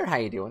 Vladimir? How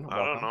you doing? I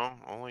don't know.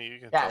 Only you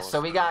can Yeah, tell so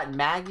us. we got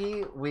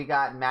Maggie, we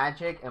got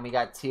Magic, and we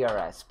got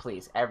TRS.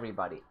 Please,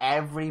 everybody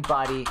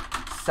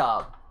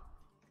sub.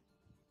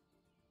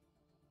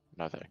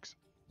 No thanks.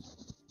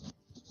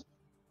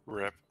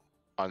 Rip.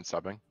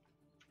 Unsubbing.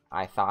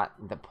 I thought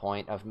the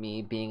point of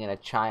me being a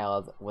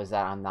child was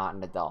that I'm not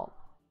an adult.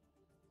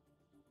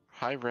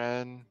 Hi,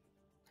 Ren.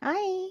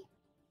 Hi.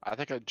 I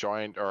think I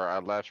joined, or I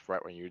left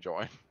right when you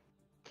joined.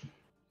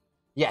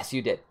 Yes,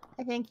 you did.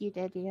 I think you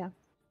did, yeah.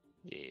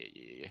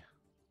 Yeah.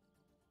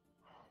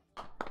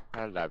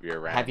 I love your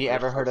rant. Have you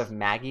ever heard of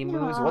Maggie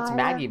Moose? What's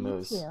Maggie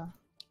Moose?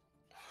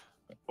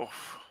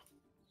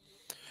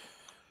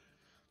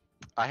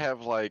 I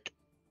have like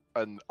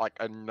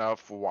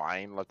enough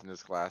wine left in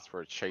this glass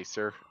for a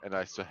chaser, and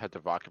I still had the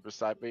vodka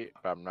beside me,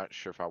 but I'm not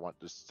sure if I want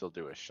to still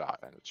do a shot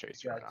and a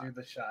chaser or not. Do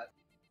the shot.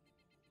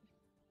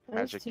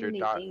 Magic, you're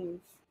not a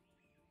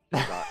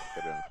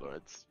good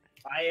influence.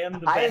 I am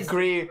the I best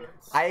agree.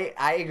 influence.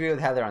 I agree with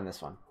Heather on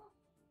this one.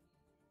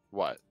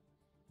 What?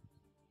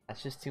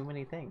 That's just too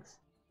many things.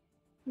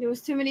 There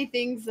was too many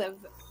things of.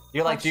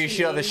 You're like, you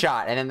should have the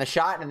shot, and then the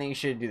shot, and then you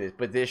should do this.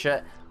 But this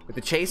shot with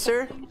the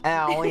chaser,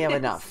 I only have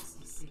enough.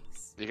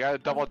 You gotta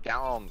double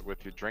down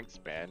with your drinks,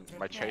 man.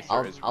 My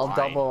chaser is I'll wine,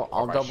 double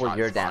my your shot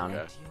is down.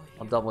 vodka.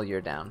 I'll double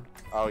your down.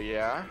 Oh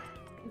yeah.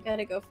 You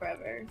gotta go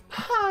forever.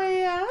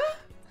 Hiya.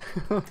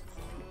 I'm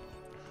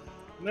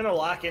gonna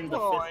lock in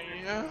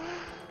the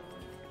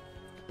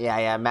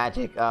Yeah,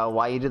 Magic.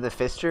 While you do the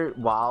fister,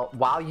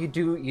 while you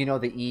do, you know,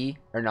 the E,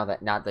 or no,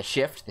 that not the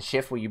shift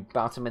where you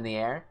bounce them in the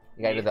air.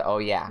 You gotta do the oh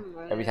yeah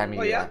every time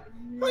you do that.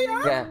 Oh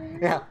yeah.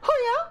 Yeah.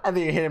 Oh yeah, and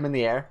then you hit him in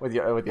the air with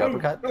your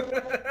uppercut.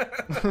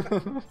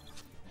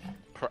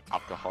 Put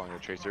alcohol in your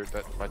chaser.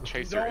 That my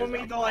chaser Don't is want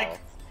me to like.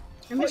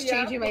 I'm just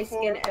changing my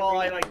skin while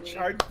I every like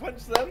charge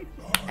punch them.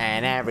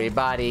 And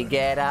everybody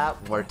get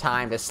up. We're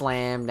time to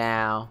slam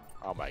now.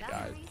 Oh my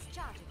god.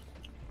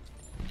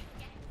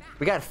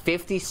 We got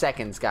 50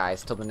 seconds,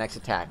 guys, till the next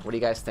attack. What do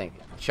you guys think?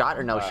 Shot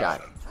or no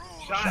shot?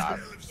 Shot.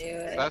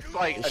 That's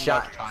like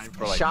enough time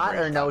for like. Shot 3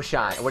 or no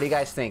shots. shot? What do you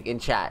guys think in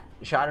chat?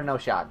 Shot or no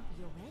shot?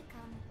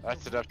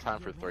 That's enough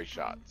time for 3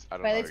 shots. I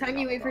don't By know the time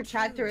you wait for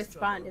chat to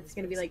respond, it's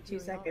gonna be like 2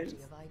 seconds.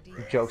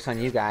 Joke's on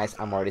you guys.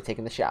 I'm already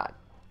taking the shot.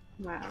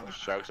 Wow.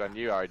 Joke's on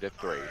you. I already did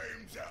 3.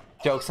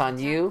 Joke's on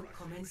you.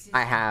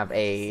 I have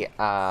a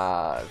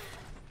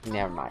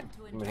never mind.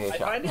 I'm gonna take a I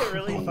shot. find it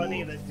really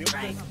funny that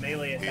Doomfist's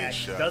melee attack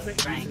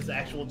doesn't use his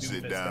actual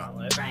Sit Doomfist down.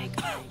 gauntlet.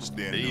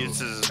 Stand He up.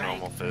 uses his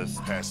normal fist.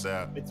 Pass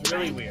out. It's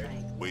really weird.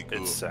 Wake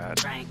It's up.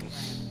 sad.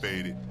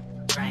 Fade it.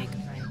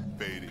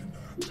 Fade it.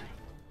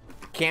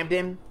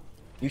 Camden,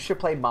 you should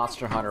play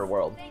Monster Hunter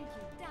World.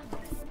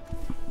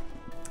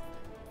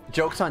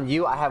 Joke's on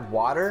you. I have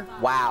water.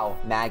 Wow,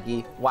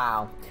 Maggie.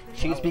 Wow.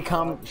 She's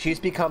become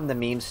the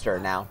memester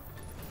now.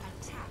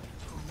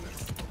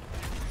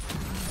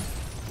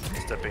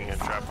 Stepping in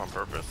trap on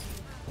purpose.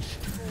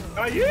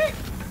 Oh yeah! Is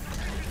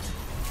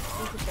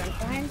the jump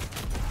behind?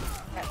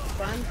 That's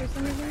fun for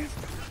some reason.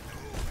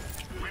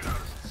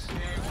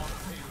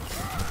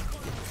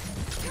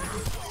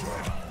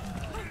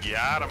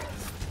 Got him.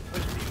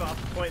 Push Steve off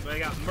the point, but I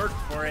got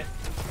murked for it.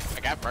 I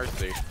got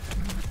mercy.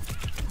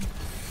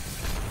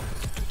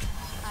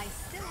 I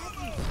still have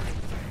you.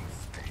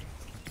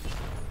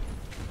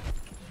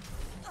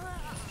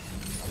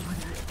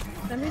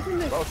 For some reason,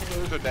 there's Both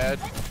moves are dead.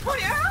 Oh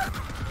yeah!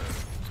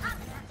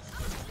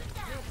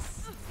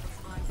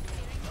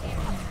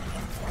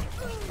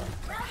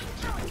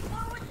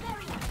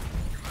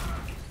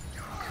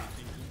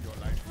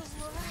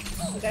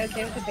 You guys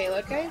okay with the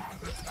payload, guys?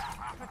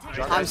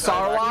 I'm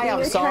sorry.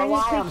 I'm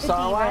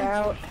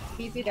sorry.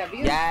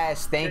 PCW?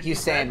 Yes, thank you,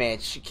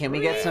 Samich. Can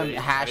we get some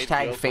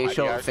hashtag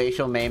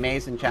facial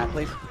memes in chat,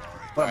 please?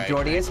 What up,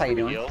 Jordius? How you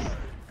doing?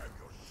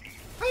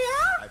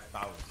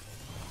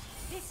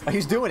 Oh,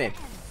 he's doing it.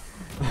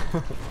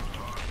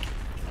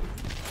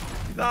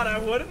 Thought I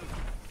wouldn't.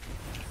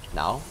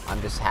 No,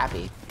 I'm just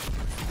happy.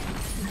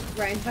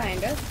 Ryan's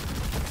behind us.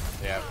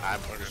 Yeah, I'm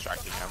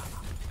distracting him.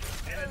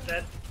 And it's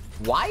dead.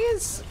 Why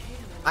is...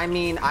 I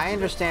mean, I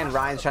understand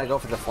Ryan's trying to go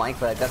for the flank,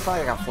 but that's not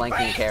like a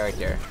flanking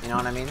character. You know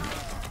what I mean?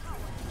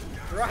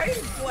 Ryan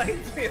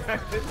flanked me. I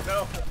didn't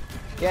know.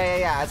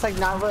 Yeah. It's like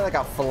not really like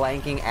a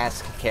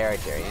flanking-esque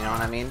character. You know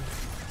what I mean?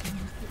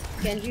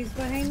 Genji's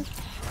behind.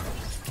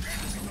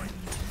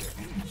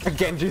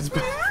 Genji's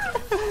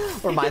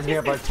reminds me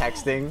of our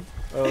texting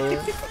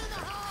earlier.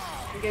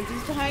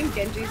 Genji's behind.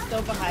 Genji's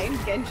still behind.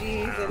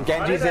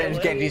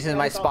 Genji's in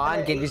my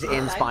spawn. Genji's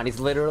in spawn. He's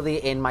literally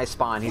in my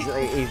spawn. He's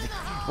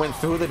went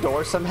through the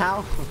door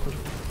somehow.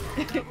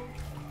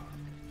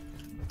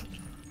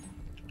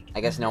 I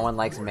guess no one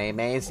likes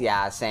Maymays.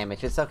 Yeah,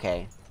 Samich, it's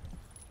okay.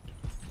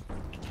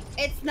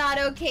 It's not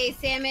okay,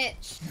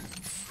 Samich.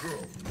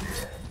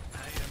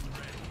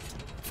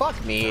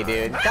 Fuck me,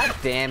 dude. God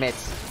damn it.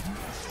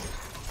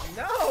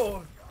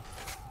 No.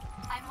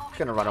 I'm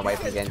gonna run away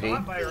from Genji.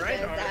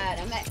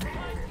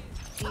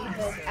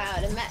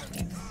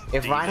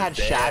 If Ryan had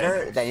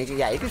Shatter, then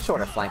you could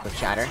sort of flank with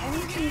Shatter.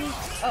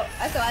 Oh,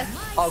 that's us.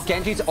 Oh,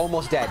 Genji's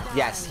almost dead.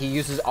 Yes, he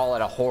uses all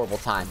at a horrible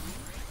time.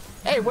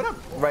 Hey, what up?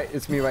 Right,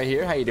 it's me right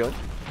here. How you doing?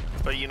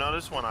 But you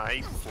notice when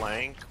I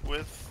flank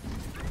with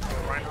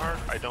Reinhardt,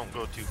 I don't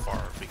go too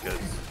far because,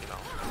 you know,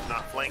 I'm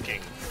not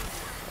flanking.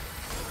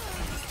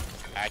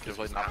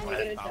 Actively not I'm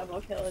gonna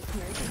double kill this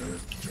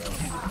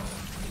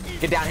mercy.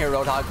 Get down here,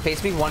 Roadhog.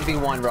 Face me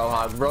 1v1,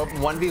 Roadhog.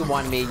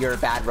 1v1 me, you're a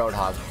bad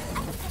Roadhog.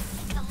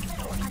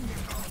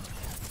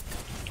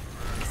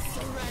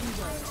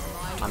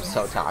 I'm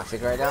so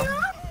toxic right now.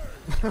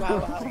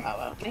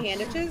 Wow. Any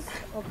hand itches?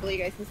 Hopefully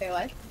you guys can stay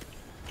alive.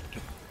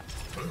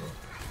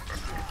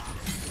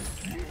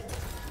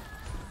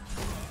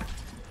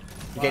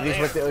 Genji's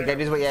with the,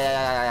 Genji's with,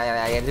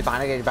 yeah. Genji's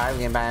behind,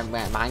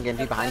 behind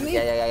Genji, behind,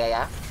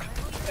 yeah.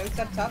 Don't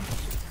step top.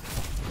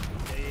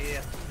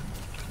 Yeah.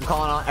 I'm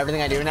calling on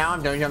everything I do now.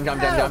 I'm dumb.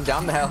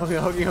 The hell,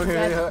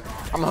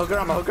 I'm a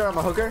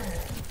hooker.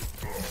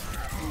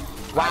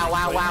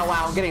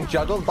 Wow. I'm getting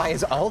juggled by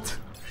his ult.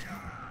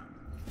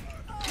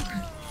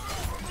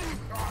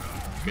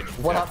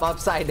 What up,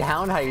 upside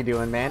down? How you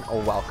doing, man?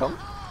 Oh, welcome.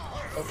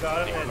 Oh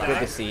god, I'm gonna Good die.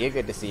 to see you.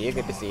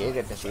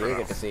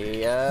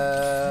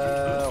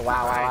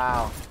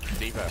 Wow.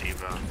 Diva.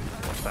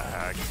 What the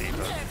heck,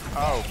 Diva?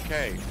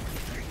 Okay.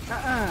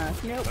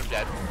 Nope. I'm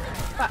dead.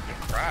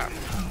 Crap.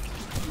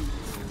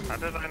 How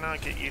did I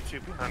not get you two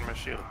behind my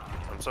shield?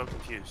 I'm so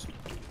confused.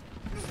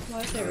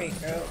 What's the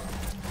recruit?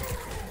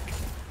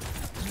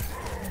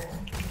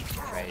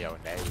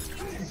 Mayonnaise.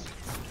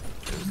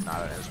 It's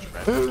not an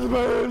instrument.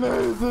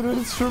 Mayonnaise an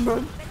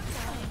instrument.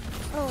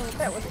 Oh,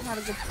 that was not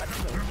a good spot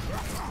to go.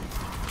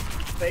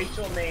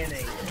 Facial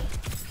mayonnaise.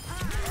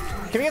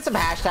 Can we get some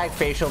hashtag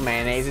facial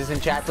mayonnaises in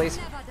chat, please?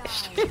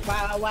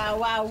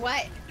 Wow,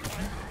 what?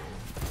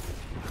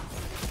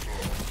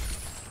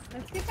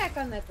 Let's get back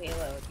on the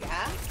payload,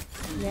 yeah?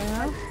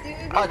 Yeah.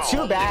 Oh,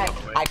 too bad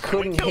I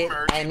couldn't hit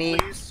any.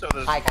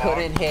 I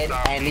couldn't hit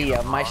any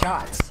of my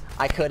shots.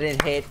 I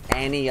couldn't hit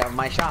any of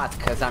my shots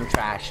because I'm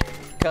trash.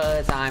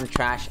 Because I'm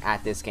trash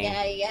at this game.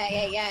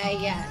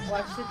 Yeah.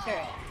 Watch the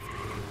turret.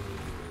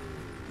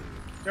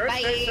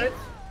 Turret.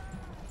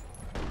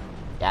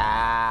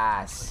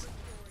 Yes.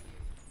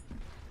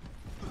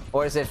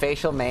 Or is it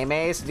facial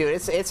mayonnaise? Dude,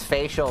 it's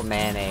facial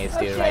mayonnaise,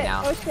 dude, right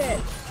now. Oh shit.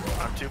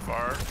 Not too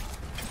far.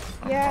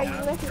 Yeah, you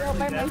left me all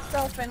by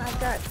myself and I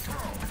got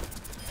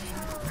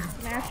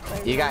smashed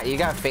by You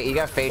got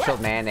facial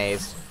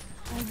mayonnaise.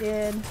 I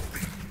did.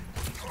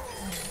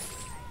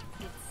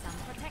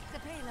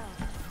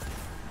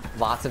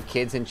 Lots of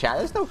kids in chat.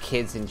 There's no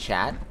kids in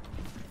chat.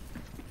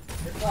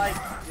 It's like,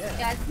 yeah.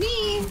 That's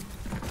me.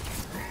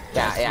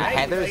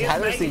 Yeah. Maggie,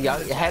 Heather's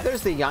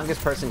the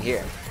youngest person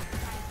here.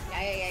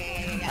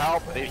 Yeah.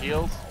 Help! It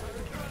heals.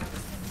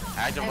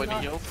 Actively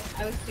heals.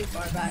 I was too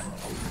far back.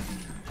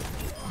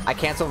 I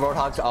canceled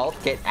Roadhog's ult.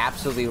 Get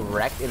absolutely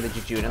wrecked in the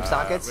Jujunum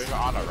sockets. We were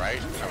on it, right?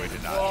 No, we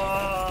did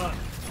not.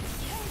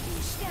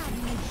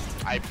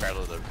 I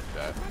barely lived with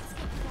that.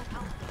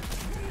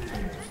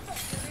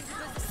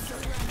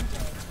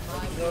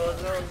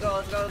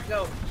 Let's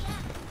go.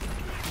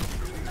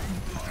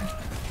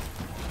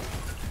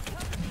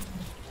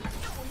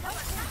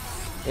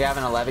 You have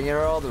an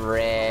 11-year-old?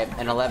 RIP.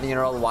 An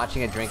 11-year-old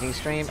watching a drinking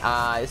stream?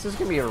 This is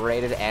gonna be a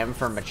rated M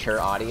for mature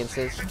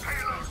audiences.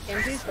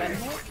 Genji's been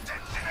hit.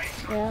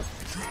 Yep.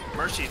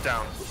 Mercy's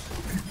down.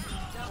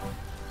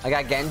 I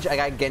got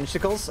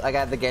Genjicles. I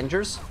got the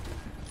Gengers.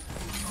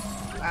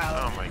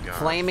 Wow. Oh my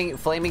god.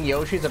 Flaming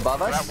Yoshi's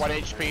above us. Got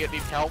 1 HP. It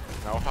needs help.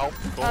 No help.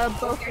 Cool.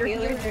 Both your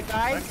healers are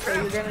died, so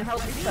you're gonna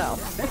help yourself.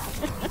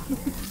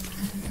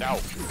 No.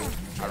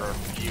 I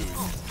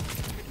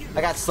refuse.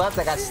 I got slept.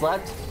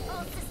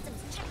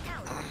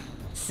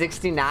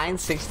 69.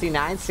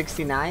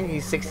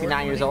 He's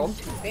 69 years old.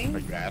 Are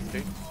you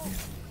asking?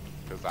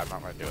 Because I'm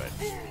not gonna do it.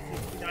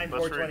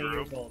 420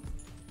 years old.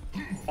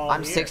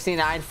 I'm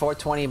 69,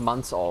 420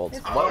 months old.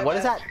 What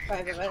is that?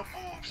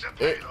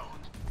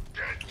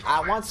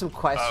 I want some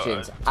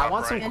questions. I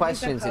want some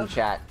questions in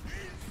chat.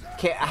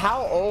 Okay,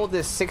 how old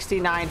is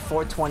 69,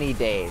 420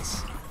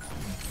 days?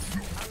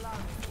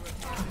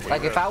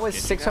 Like if I was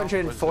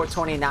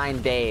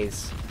 629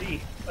 days,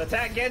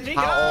 Attack Genji.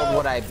 how old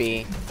would I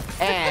be?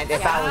 And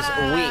if I was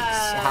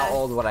weeks, how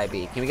old would I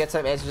be? Can we get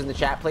some answers in the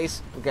chat,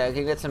 please? Okay,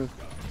 can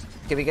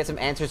we get some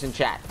answers in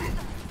chat?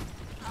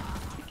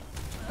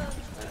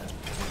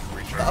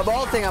 I'm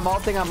ulting on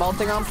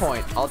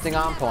point.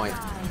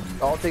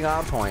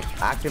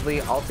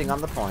 Actively ulting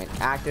on the point.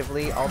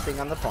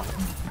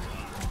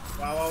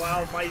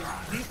 Wow. My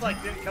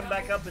deflect didn't come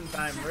back up in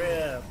time.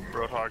 Rip.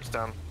 Roadhog's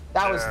down.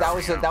 That was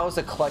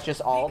the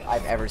clutchest ult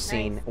I've ever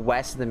seen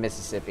west of the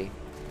Mississippi.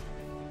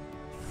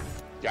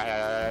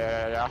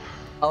 Yeah.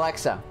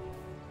 Alexa,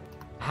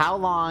 how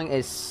long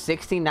is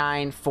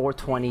 69,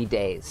 420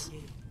 days?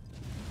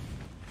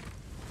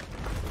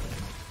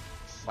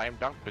 Slam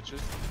dunk,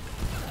 bitches.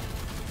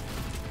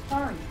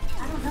 Sorry,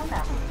 I don't know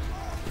that one.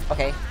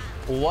 Okay,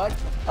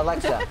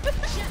 Alexa,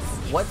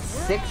 what's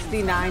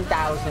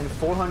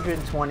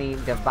 69,420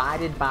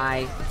 divided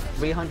by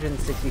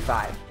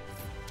 365?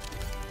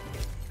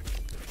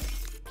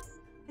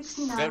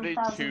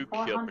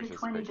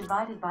 69,420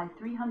 divided by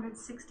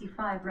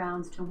 365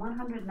 rounds to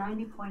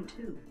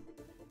 190.2.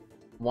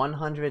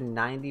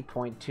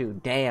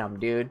 190.2. Damn,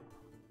 dude.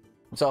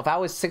 So if I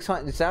was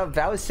 69,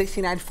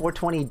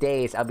 420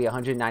 days, I'd be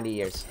 190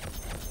 years.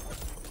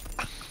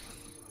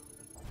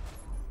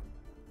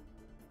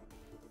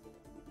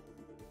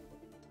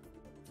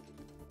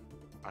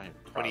 I am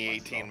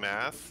 2018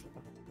 math.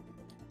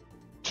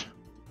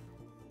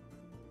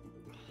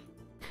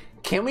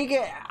 Can we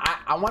get?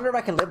 I wonder if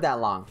I can live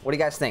that long. What do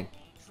you guys think?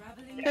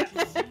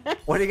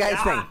 What do you guys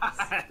think?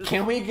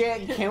 Can we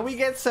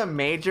get some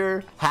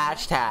major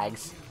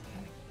hashtags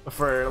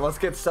for let's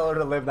get Stellar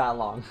to live that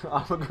long?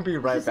 I'm gonna be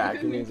right back.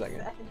 Give me a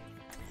second.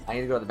 I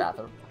need to go to the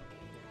bathroom.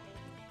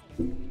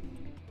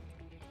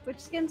 Which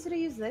skins did I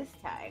use this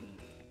time?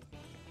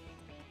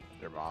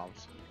 Your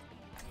mom's.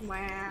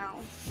 Wow.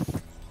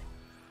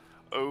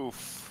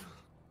 Oof.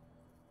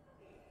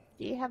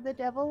 Do you have the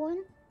devil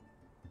one?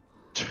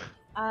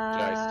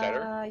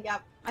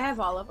 Yep. I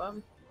have all of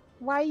them.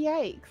 Why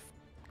yikes?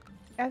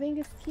 I think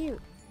it's cute.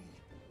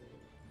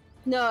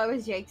 No, I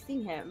was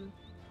yikesing him.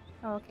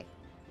 Oh, okay.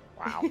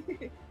 Wow.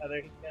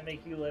 They're gonna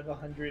make you live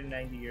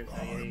 190 years.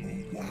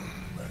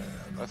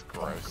 That's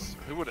gross.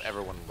 Who would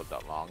ever want to live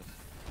that long?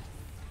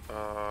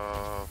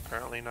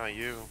 Apparently not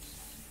you.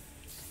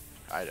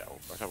 I don't.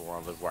 I don't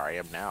want to live where I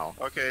am now.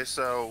 Okay,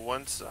 so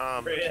once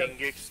King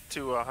gets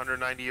to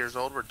 190 years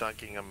old, we're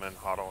dunking him in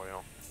hot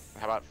oil.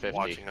 How about 50?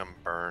 Watching him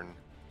burn.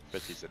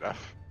 50's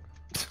enough.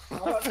 How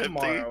about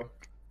tomorrow?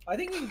 I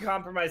think we can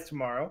compromise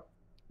tomorrow.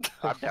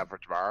 I'm down for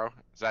tomorrow.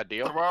 Is that a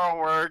deal? Tomorrow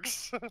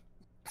works.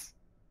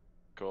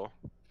 Cool.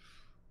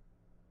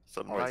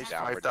 Some Always nice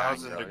down for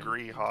 5,000 dying,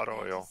 degree hot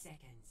oil.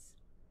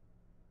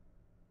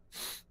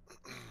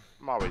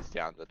 I'm always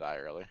down to die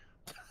early.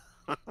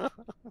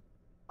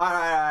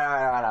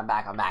 Alright, I'm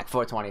back.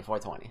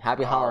 420.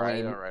 Happy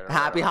Halloween. All right,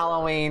 Happy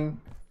Halloween.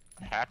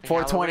 Happy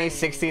 420, Halloween.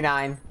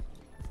 69.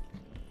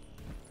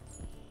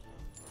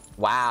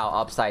 Wow,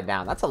 upside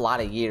down. That's a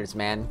lot of years,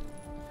 man.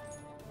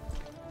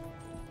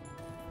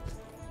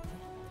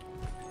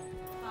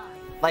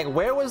 Like,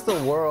 where was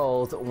the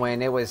world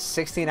when it was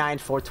 69,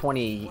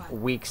 420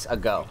 weeks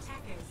ago?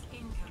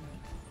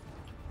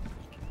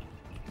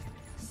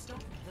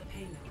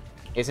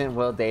 Isn't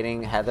Will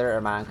dating Heather or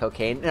am I on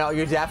cocaine? No,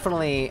 you're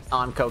definitely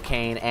on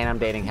cocaine and I'm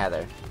dating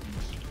Heather.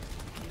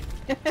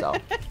 So.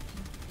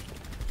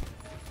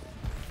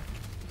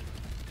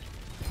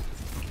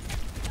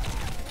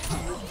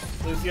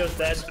 Lucio's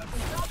dead.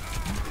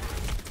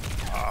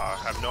 I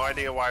have no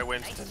idea why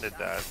Winston did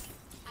that.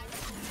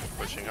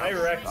 Pushing up. I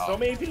wrecked so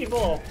many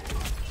people.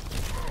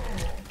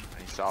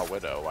 He saw a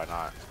widow. Why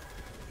not?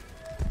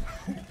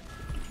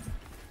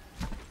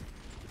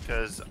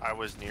 Because I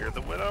was near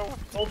the widow.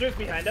 Soldiers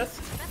behind us.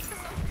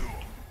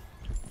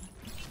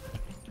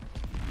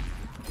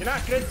 You're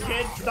not good,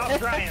 kid. Stop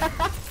trying.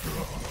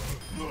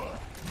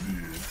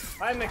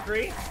 Hi,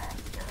 McCree.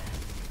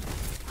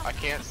 I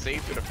can't see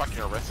through the fucking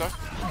Orisa.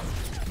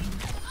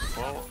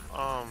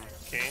 Well,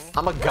 King.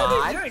 I'm a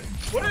god.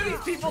 What are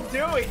these people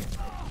doing?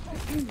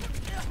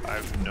 I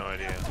have no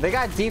idea. They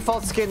got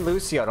default skin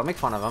Lucio. Don't make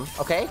fun of them,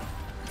 okay?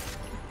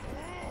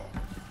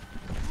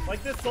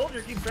 Like, this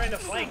soldier keeps trying to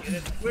flank, and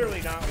it's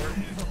clearly not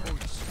working.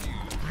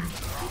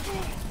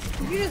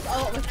 You just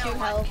ult with 2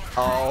 health.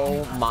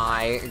 Oh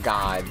my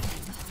god.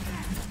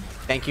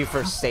 Thank you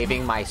for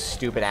saving my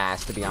stupid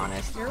ass, to be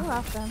honest. You're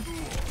welcome.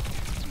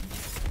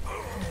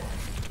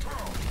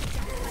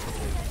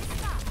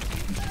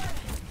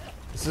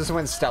 This is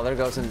when Stellar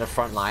goes in the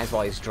front lines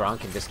while he's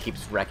drunk and just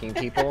keeps wrecking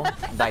people,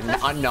 like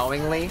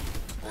unknowingly.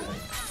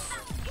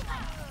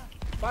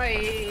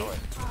 Bye.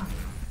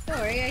 Don't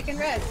worry, I can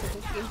rest if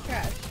this game's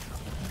trash.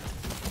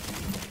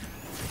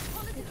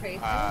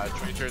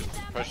 Tracer's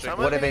pushing.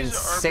 Would have been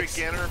Some of 6.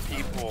 these are beginner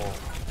people.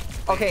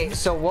 Okay,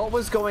 so what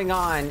was going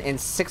on in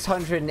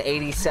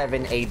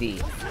 687 AD?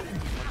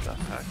 What the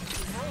heck?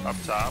 Up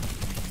top.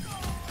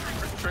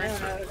 Where's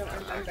Tracer? I don't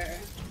remember.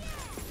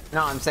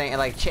 No, I'm saying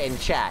like in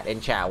chat.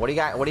 What do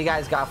you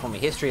guys got for me?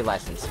 History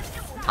lessons.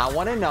 I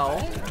want to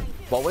know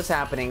what was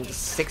happening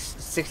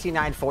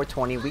 69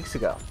 420 weeks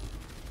ago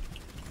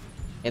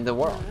in the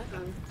world.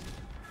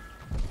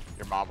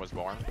 Your mom was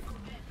born.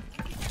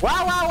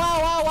 Wow, wow,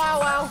 wow, wow, wow,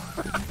 wow.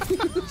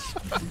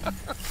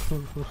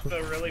 So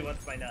really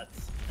wants my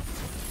nuts.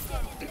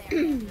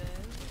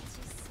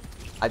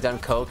 I done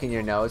coke in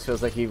your nose.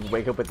 Feels like you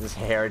wake up with this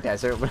hair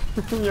desert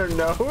in your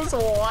nose.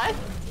 What?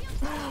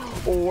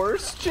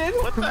 Wurstion?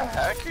 What the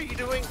heck are you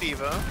doing,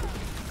 Diva?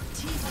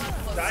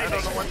 I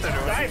don't know what they're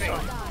doing. Diving.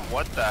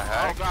 What the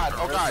heck?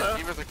 Oh god,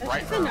 Diva's like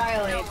right Let's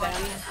annihilate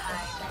them.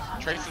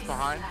 Trace is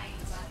behind.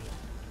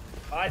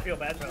 Oh, I feel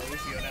bad for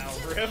Lucio now.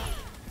 Rip.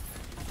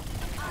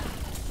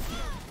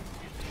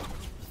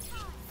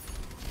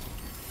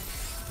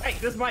 Hey,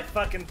 this is my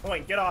fucking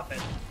point. Get off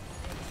it.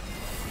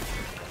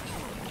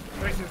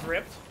 Tracer's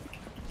ripped.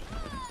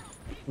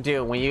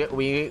 Dude, when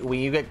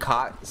you get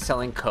caught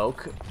selling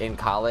coke in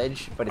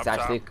college, but it's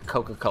actually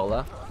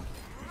Coca-Cola.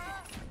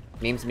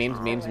 Memes.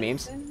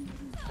 Winston.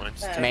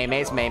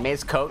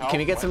 Maymays, coke. Can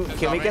we get some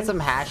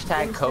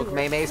hashtag coke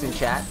maymays in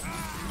chat?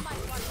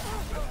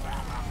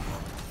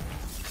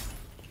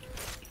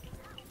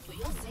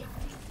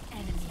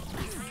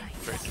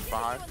 Tracer's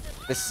behind.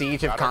 The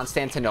siege of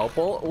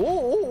Constantinople.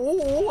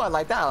 Ooh, I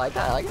like that. I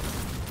like it.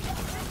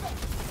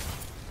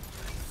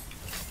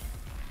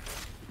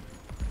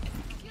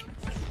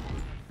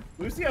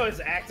 Lucio is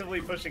actively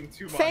pushing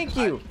too much. Thank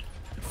you,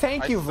 I saw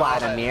that. I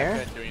Vladimir.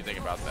 couldn't do anything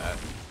about that.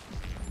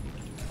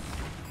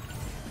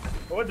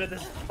 What did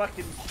this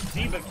fucking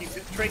diva keeps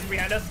trading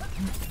behind us?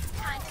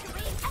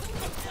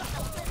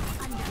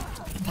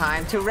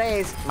 Time to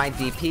raise my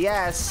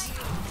DPS.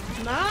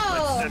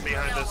 No!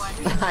 Behind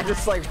us. I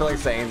just like feel like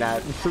saying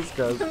that. It just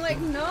goes. I'm like,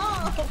 no!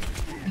 Oh,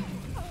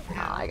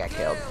 I got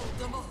killed.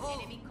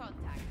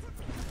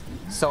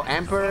 So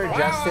Emperor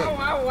Justin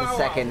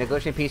II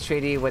negotiate peace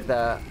treaty with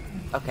the.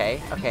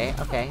 Okay.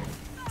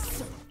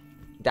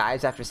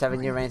 Dies after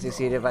 7-year reign,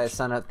 succeeded by the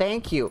son of.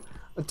 Thank you,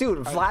 dude.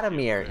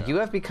 Vladimir, you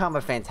have become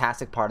a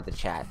fantastic part of the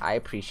chat. I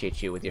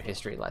appreciate you with your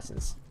history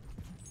lessons.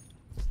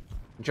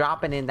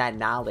 Dropping in that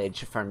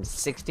knowledge from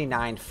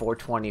 69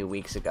 420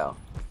 weeks ago.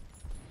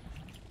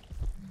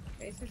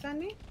 Racers on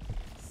me?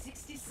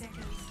 60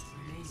 seconds.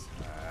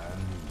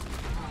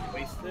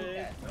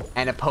 Wasted.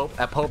 And a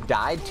pope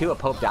died too.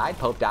 Pope died.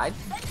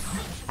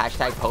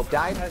 Hashtag Pope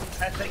died.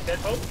 Hashtag dead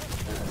Pope.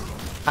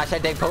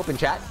 Hashtag dead Pope in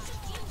chat.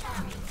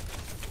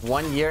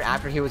 1 year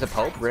after he was a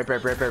pope. Rip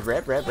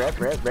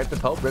the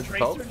pope.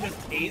 Tracer just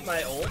ate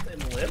my ult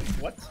and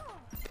lived? What?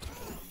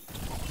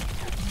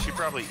 She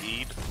probably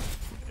ate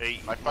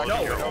My fucking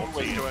own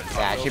was doing.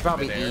 Yeah, she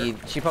probably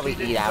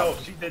eat out.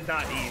 No, she did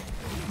not eat.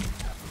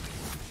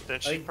 Then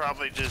she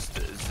probably just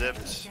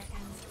zipped.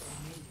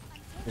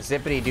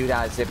 Zippity doo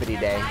dah zippity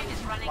day.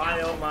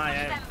 My oh my, I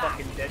am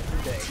fucking dead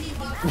today.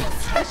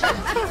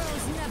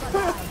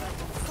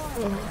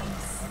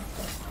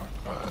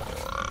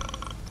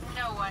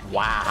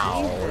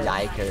 Wow,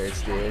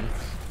 likers, dude.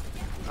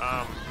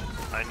 I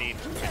need.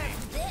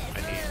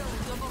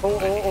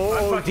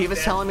 Oh,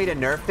 Diva's telling me to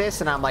nerf this,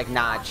 and I'm like,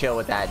 nah, chill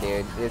with that,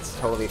 dude. It's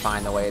totally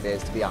fine the way it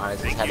is, to be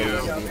honest. It's heavily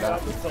as Diva.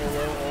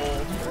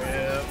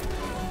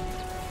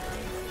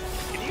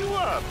 Can you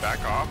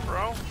back off,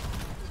 bro?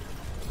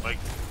 Like,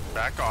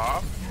 back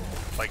off?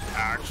 Like,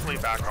 actually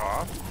back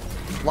off?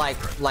 Like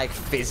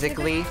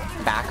physically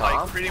back like,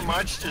 off? pretty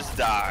much just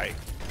die.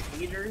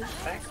 Leaders,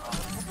 back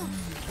off.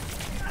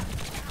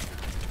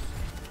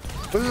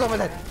 Who's over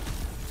there?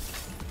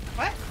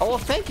 What? Oh, well,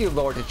 thank you,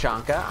 Lord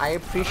Tachanka. I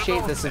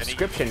appreciate the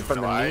subscription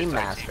from the meme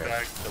master.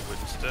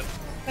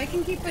 If I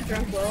can keep a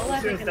drunk Will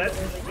alive, I can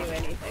literally do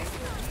anything.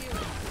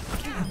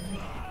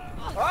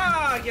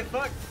 Ah, get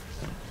fucked!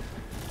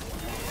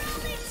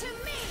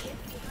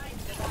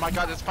 Oh my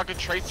god, this fucking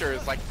Tracer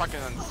is like fucking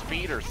on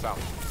speed or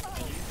something.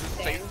 Can you just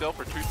stay still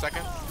for 2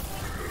 seconds?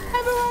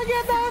 Everyone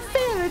get that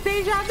feeling,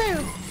 deja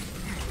vu.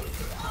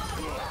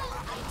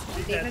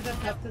 David's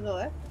up to the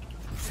left.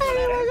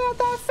 Everyone got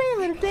that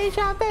feeling,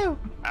 deja vu.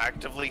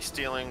 Actively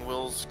stealing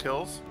Will's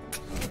kills?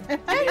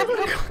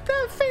 Everyone got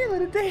that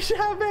feeling,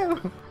 deja vu.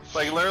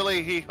 Like,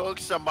 literally, he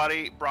hooked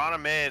somebody, brought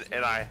him in,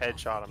 and I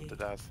headshot him to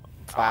death.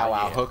 Wow,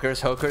 wow, Yeah.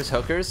 hookers.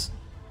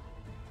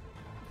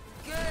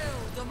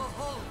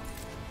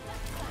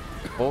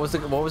 What was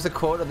the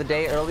quote of the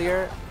day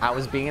earlier? I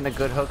was being a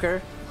good hooker.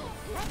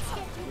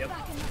 Yep.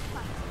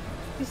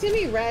 You see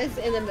me res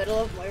in the middle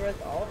of Moira's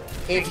ult?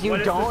 If you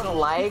don't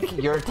like,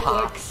 you're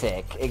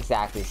toxic.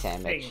 Exactly,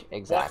 Sandwich. Hey,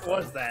 Exactly.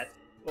 What was that?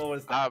 What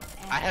was that?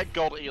 I had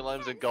gold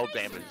elims and gold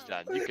damage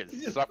done. You can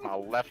suck my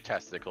left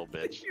testicle,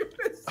 bitch.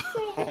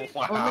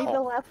 Wow. Only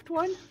the left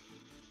one?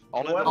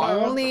 Only the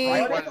Only-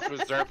 right one is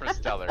reserved for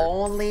Stellar.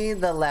 Only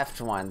the left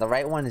one. The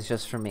right one is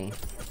just for me.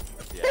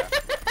 Yeah.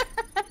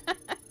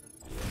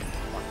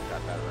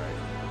 Got that right.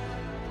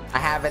 I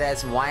have it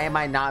as, why am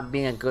I not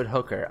being a good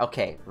hooker?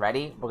 Okay,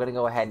 ready? We're gonna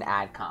go ahead and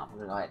add com.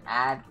 We're gonna go ahead and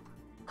add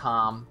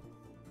com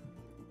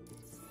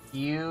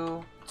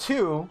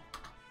you2.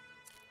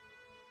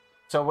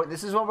 So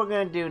this is what we're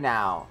gonna do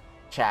now,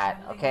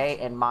 chat, okay?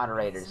 And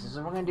moderators. This is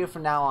what we're gonna do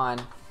from now on.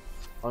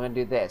 We're gonna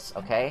do this,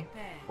 okay?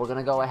 We're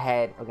gonna go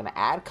ahead, we're gonna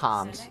add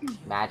comms.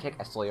 Magic,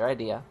 I stole your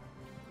idea.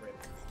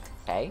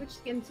 Okay? Which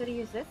skin should I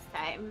use this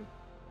time?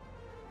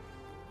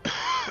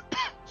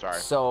 Sorry.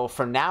 So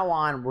from now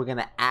on, we're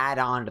gonna add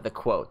on to the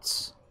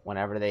quotes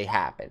whenever they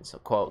happen. So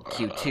quote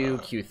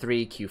Q2,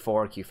 Q3,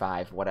 Q4,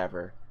 Q5,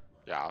 whatever.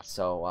 Yeah.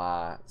 So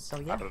I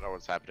yeah. don't know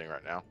what's happening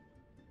right now.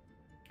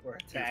 We're Your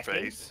attacking.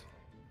 face.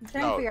 I'm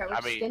trying to No, figure out which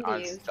I mean skin to on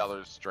use.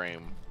 Stellar's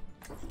stream.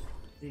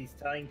 He's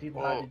telling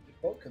people how to do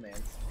quote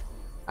commands.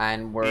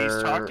 And we're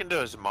He's talking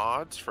to his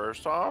mods,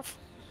 first off.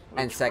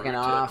 and Which second we're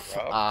off,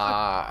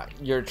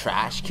 you're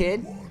trash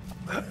kid.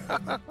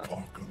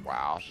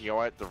 Wow. You know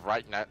what? The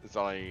right net is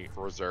only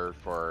reserved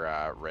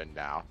for Rin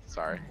now.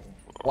 Sorry.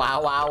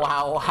 Wow, wow,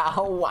 wow,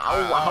 wow,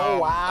 wow, wow,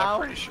 wow. I'm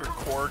pretty sure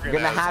Corgan You're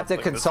gonna has have to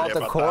something consult say the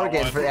about that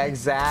Corgan one. for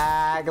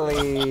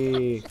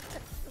exactly.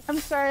 I'm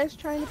sorry, I was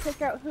trying to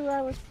pick out who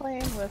I was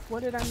playing with.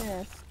 What did I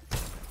miss?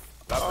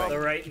 The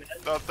right net.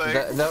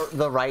 Nothing.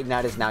 The right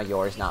nut is now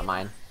yours, not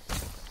mine.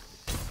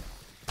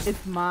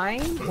 It's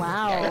mine?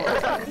 Wow.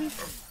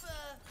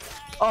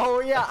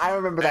 Oh yeah, I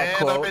remember that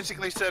and I quote.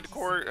 basically said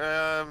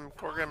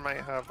Corgan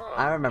might have.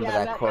 I remember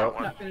Yeah, that quote.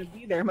 Not gonna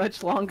be there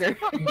much longer.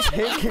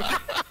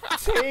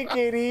 Take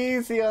it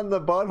easy on the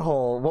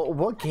butthole.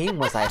 What game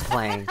was I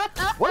playing?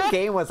 What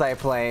game was I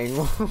playing?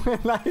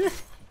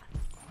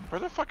 Where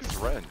the fuck is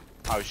Rin?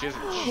 Oh, she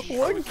isn't.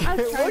 What I was trying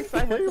to game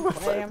find was what to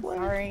I play, I'm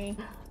playing? sorry.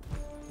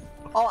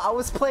 Oh, I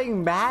was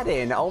playing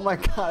Madden. Oh my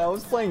god, I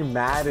was playing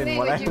Madden Wait,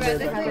 when I would you rather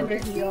did play that.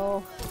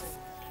 Mercy?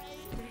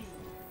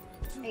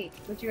 Hey,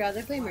 would you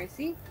rather play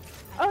Mercy?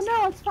 Oh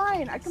no, it's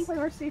fine. I can play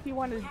Mercy if you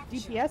wanted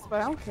DPS,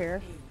 but I don't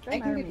care. I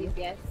Doesn't can matter do to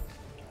me.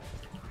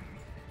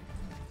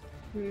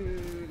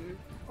 DPS.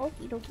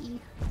 Okie dokie.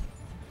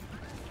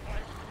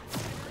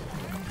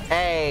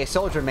 Hey,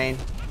 soldier main.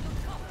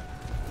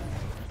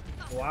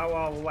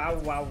 Wow.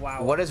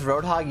 What does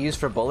Roadhog use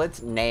for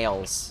bullets?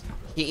 Nails.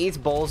 He eats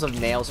bowls of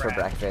nails for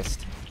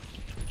breakfast.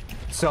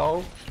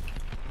 So,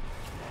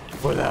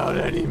 without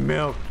any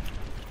milk.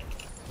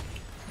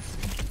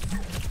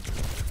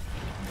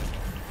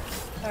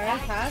 Alright,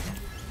 pass.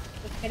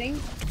 Just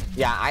kidding.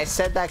 Yeah, I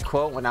said that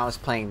quote when I was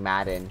playing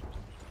Madden.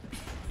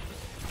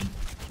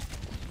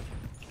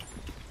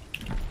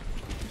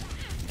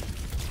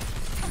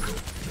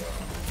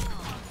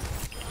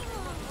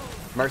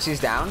 Mercy's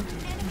down.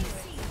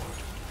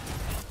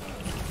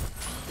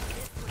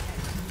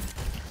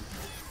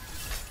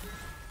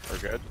 We're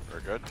good. We're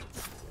good.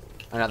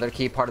 Another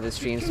key part of the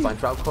stream,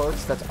 SpongeBob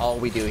quotes. That's all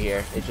we do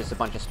here. It's just a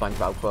bunch of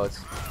SpongeBob quotes.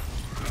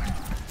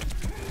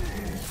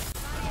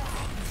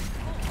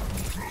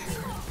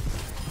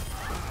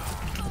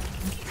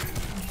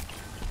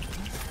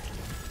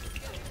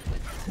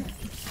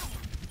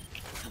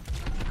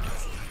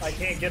 I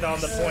can't get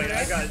on the point.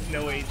 I got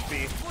no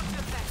HP.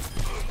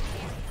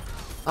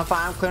 I'm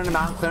fine. I'm clearing them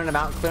out, clearing them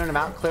out, clearing them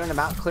out, clearing them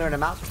out, clearing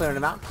them out, clearing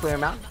them out, clearing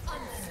them out.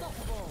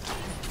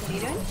 What are you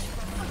doing?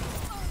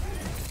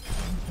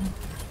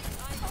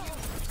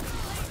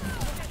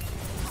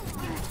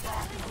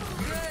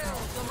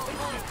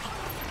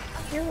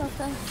 You're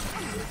welcome.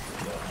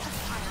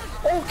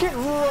 Oh, get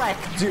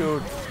wrecked,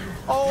 dude.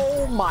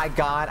 Oh my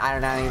god. I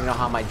don't even know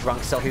how my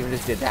drunk self even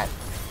just did that.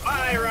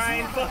 Bye,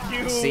 Ryan. Fuck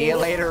you. See you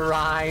later,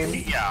 Ryan.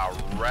 Yeah,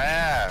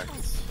 wrecked.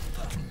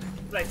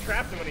 I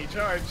trapped him when he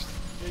charged.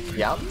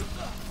 Yep.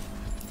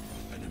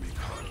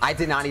 I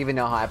did not even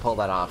know how I pulled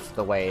that off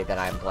the way that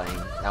I'm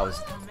playing. That was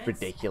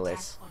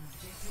ridiculous.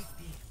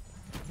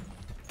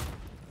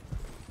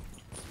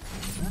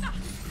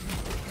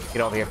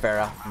 Get over here,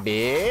 Farrah.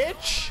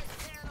 Bitch!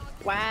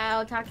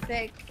 Wow,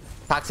 toxic.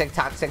 Toxic,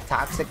 toxic,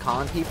 toxic.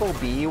 Calling people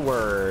B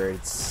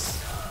words.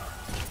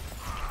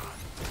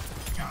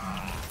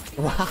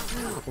 Wow.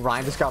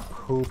 Ryan just got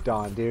pooped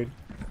on, dude.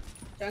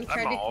 Drunk I'm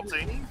tried to ulti.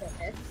 kill me, but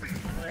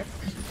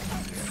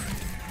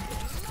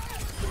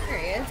there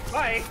he is.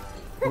 Bye.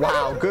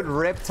 Wow, good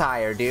rip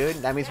tire, dude.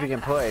 That means we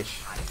can push.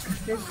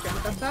 This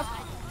jump us up.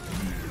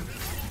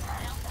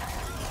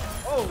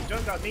 Oh,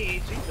 Junk got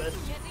me. Jesus.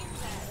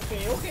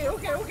 Okay.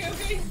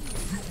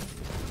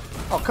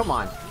 Oh, come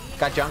on.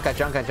 Got junk, got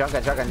junk, got junk,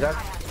 got junk, got junk.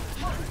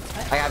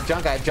 I have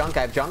junk, I have junk,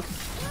 I have junk.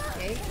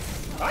 Okay.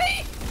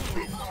 Bye.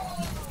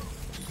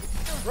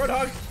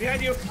 Roadhog,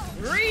 behind you.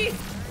 Three.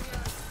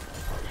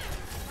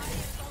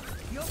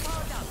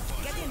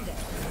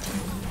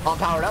 Oh,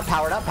 powered up,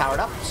 powered up, powered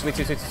up. Sweet,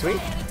 sweet, sweet,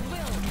 sweet.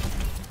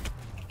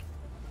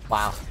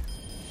 Wow.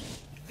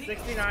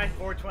 69,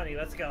 420.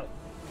 Let's go.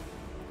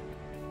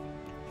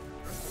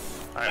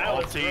 I That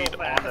was real ultied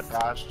on the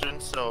fast. bastion,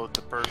 so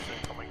the person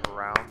coming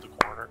around the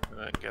corner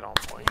can get on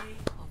point.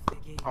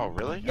 Oh,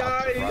 really? Yeah,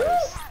 I'm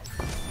surprised.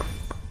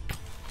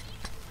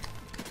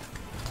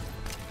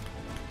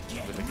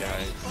 With the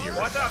guy here.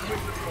 Watch out, quick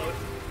this close.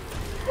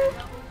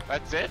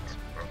 That's it?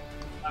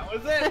 That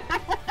was it.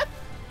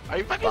 Are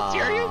you fucking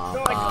serious?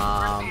 No,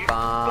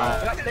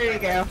 I can There you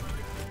go.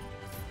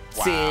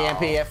 Wow.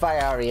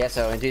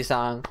 CMPFIRESONG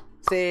song.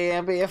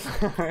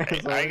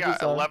 CMPFIRESONG I got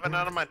song. 11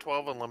 out of my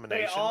 12 They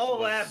eliminations all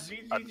was left. G,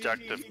 G, G,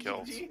 objective G, G,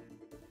 kills. G.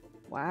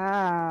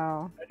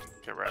 Wow.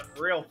 Correct.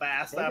 Real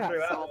fast They after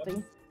got that.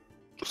 salty.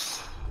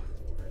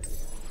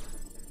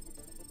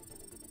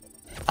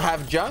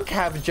 Have junk,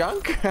 have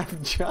junk,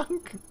 have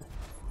junk.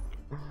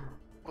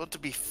 Well, to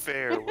be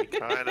fair, we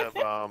kind of,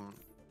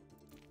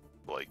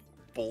 like,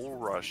 bull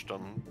rushed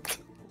them.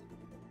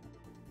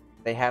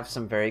 They have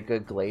some very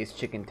good glazed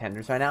chicken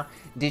tenders right now.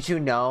 Did you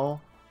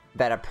know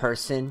that a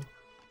person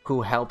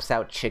who helps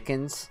out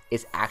chickens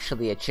is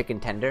actually a chicken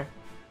tender?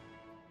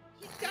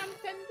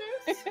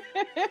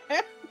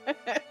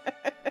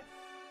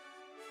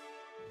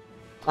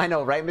 I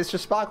know, right, Mr.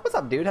 Spock? What's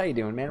up, dude? How you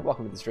doing, man?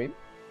 Welcome to the stream.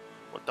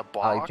 What the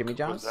I like bok Jimmy was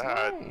John's.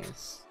 that?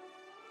 Nice.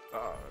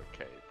 Oh,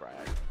 okay,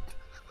 Brad.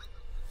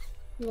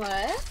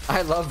 What?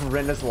 I love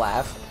Rinna's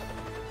laugh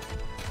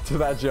to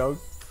that joke.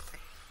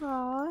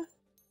 Aww.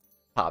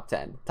 Top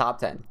 10. Top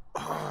 10.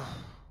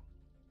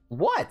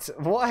 What?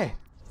 What?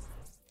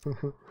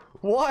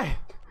 Why?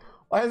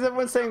 Why is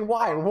everyone saying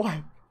why?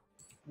 Why?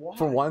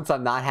 For once,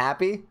 I'm not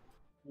happy.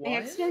 I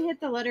accidentally hit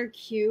the letter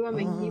Q on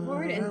my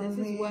keyboard, and this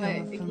is what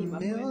it came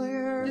up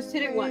with. Just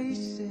hit it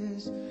once.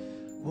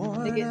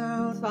 To get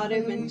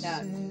Sodom and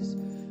that. I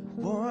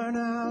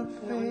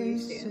don't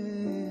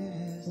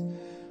understand.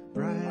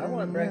 I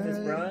want breakfast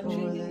brunch.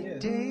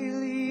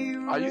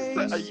 Are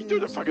you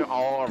doing a fucking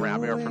all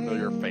around me or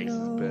familiar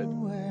faces bit?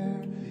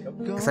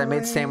 Because I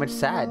made Sandwich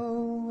sad.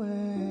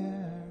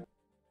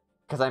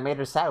 Because I made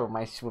her sad with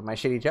my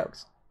shitty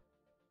jokes.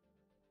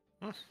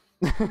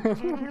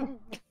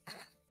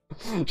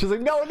 She's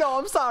like, no,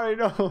 I'm sorry,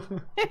 no.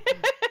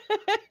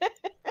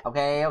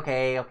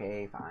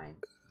 Okay, fine.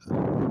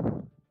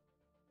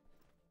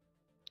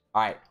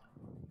 Alright.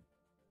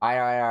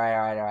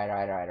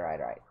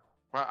 Alright.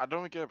 Well, I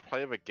don't get to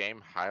play the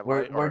game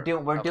highlight. We're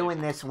doing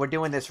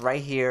this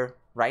right here,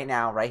 right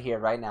now. Right here,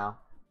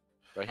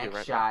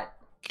 Next shot.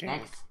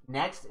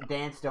 Next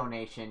dance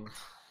donation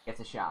gets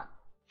a shot.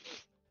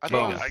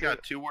 I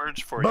got 2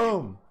 words for you.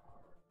 Boom.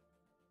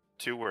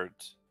 2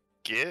 words.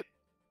 Get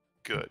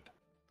good.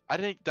 I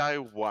didn't die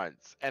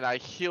once, and I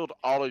healed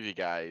all of you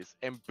guys,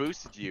 and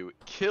boosted you,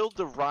 killed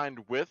the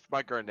Rhine with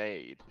my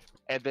grenade,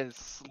 and then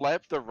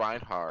slept the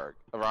Reinhog,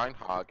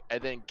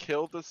 and then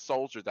killed the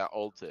soldier that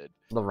ulted.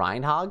 The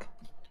Reinhog?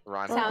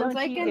 Sounds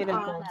like an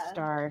gold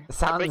star.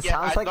 Sounds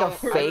like a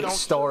fake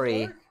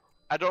story.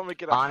 I don't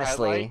make it a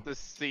highlight to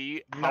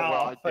see how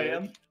well I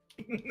did.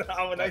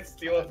 How would I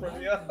steal it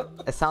from you?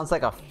 It sounds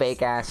like a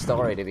fake ass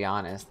story, to be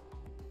honest.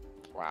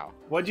 Wow.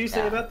 What'd you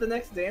say about the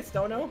next dance,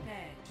 Dono?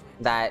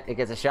 That it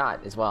gets a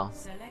shot as well.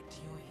 Select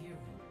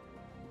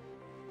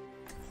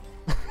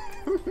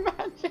your hero.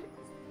 Magic.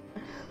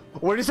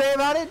 What did you say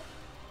about it?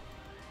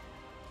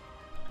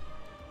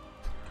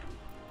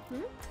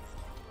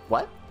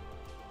 What?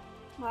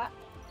 What?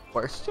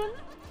 Wurstion?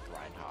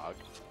 Reinhog.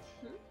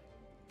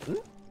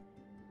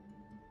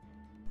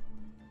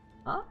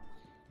 Huh?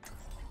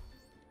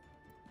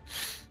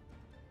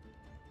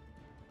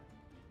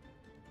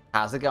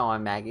 How's it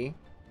going, Maggie?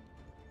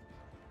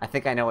 I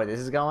think I know where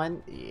this is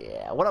going.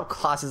 Yeah. What up,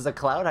 Colossus the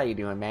Cloud? How you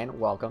doing, man?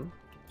 Welcome.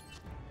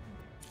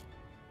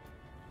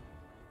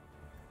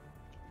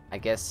 I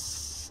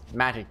guess...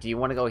 Magic, do you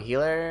want to go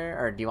healer?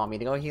 Or do you want me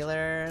to go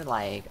healer?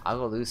 Like, I'll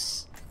go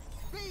loose.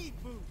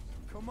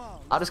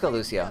 I'll just go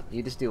Lucio.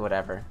 You just do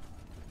whatever.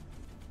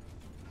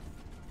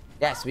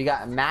 Yes, we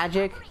got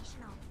Magic.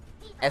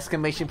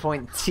 Exclamation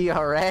point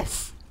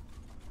TRS.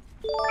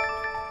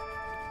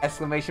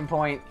 Exclamation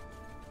point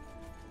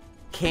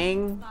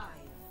King.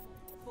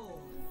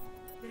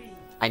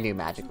 I knew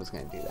Magic was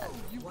gonna do that.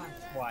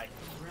 Why?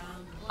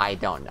 I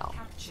don't know.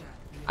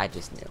 I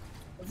just knew.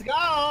 Let's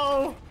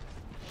go!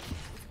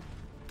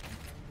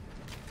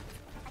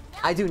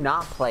 I do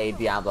not play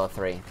Diablo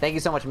 3. Thank you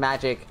so much,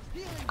 Magic.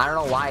 I don't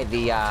know why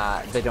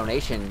the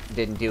donation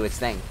didn't do its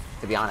thing,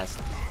 to be honest.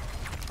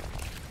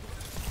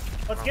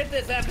 Let's get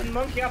this effing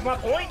monkey off my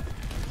point!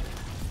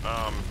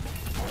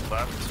 This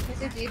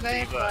Left. is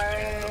Eva for...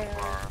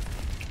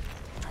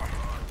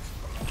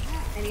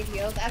 I need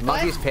heals.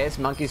 Monkey's pissed,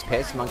 monkey's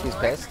pissed, monkey's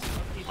pissed.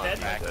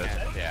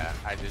 Yeah,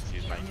 I just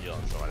used my heal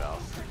on someone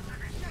else.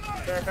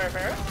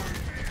 Fair.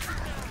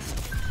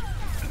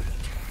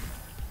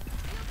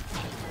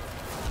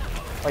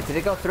 Wait, did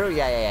it go through?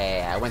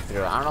 Yeah, I went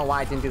through. I don't know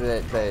why I didn't do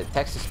the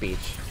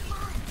text-to-speech.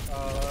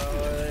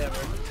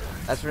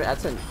 Whatever.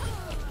 That's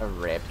a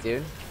rip,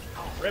 dude.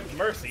 Rip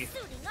Mercy.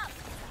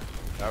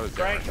 That was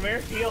Brian, come here.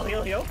 Heal.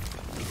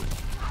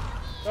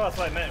 Oh, that's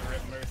what I meant,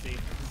 Rip Mercy.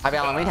 Happy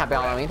Halloween, happy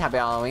Halloween, happy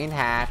Halloween,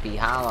 happy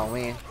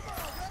Halloween.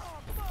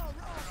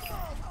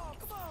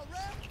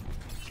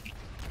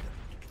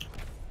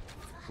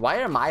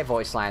 Why are my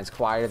voice lines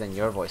quieter than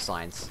your voice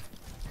lines?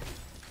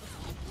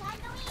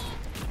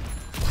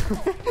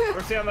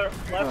 Mercy on the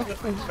left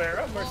with the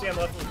Pharaoh. Mercy on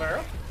the left with the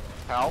Pharaoh.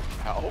 Help.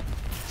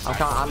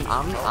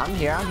 I'm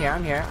here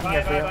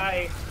for you.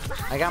 Bye.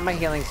 I got my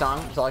healing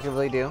song, that's all I can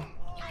really do.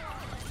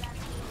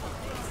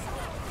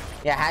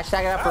 Yeah,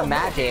 hashtag it up for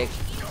Magic.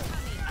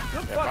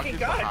 Good fucking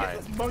god,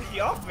 get this monkey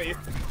off me!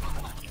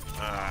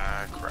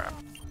 Crap.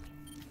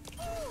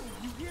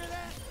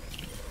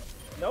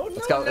 No,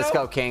 Let's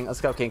go, King.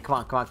 Let's go, King.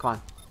 Come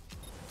on.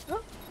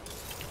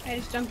 I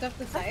just jumped up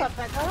the side.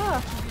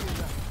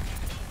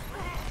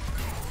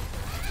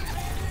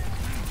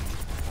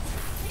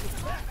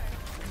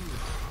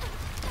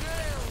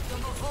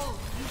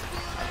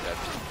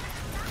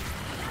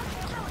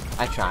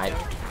 I tried.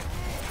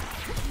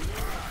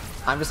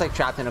 I'm just like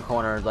trapped in a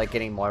corner, like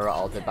getting Moira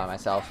ulted by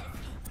myself.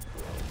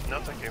 No,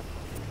 thank you.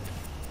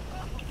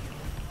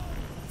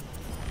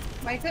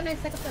 Why couldn't I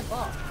stick up the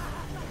ball?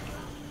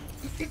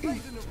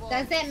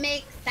 Doesn't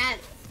make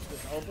sense.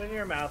 Just open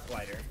your mouth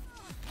wider.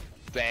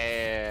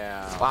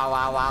 Damn.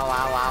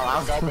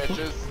 Wow. Go,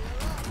 bitches.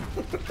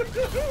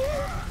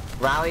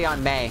 Rally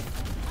on May.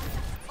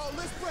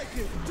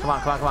 Come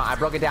on. I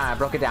broke it down.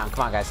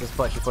 Come on, guys. Let's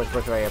push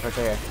right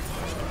here.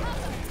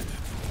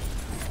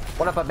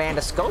 What up,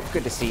 Amanda Scope?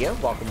 Good to see you.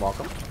 Welcome.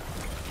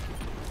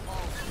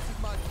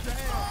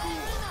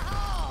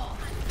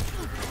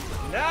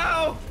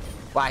 No!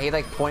 Wow, he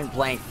like point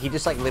blank. He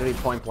just like literally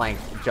point blank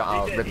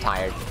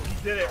retired.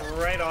 He did it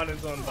right on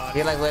his own body.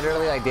 He like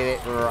literally like did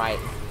it right.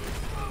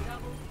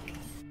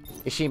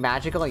 Is she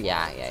magical?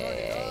 Yeah.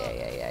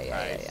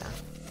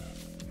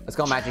 Let's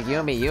go, Magic. You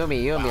and me.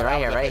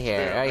 Right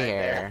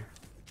here.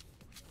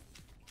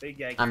 Big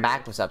guy. I'm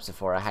back. What's up,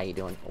 Sephora? How you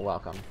doing?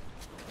 Welcome.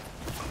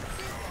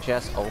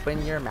 Just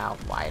open your mouth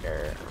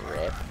wider,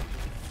 rip.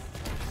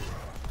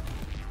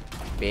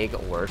 Big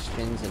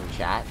Worstins in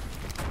chat,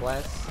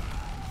 bless.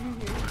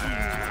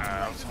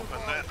 I was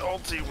hoping that. Oh,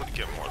 ulti would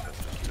get more than that.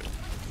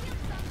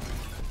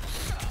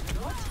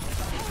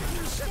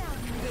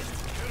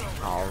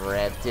 All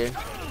right, dude.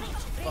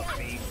 Fuck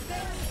me.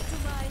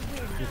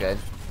 I'm good.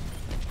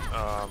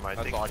 I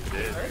think I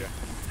did. Yeah.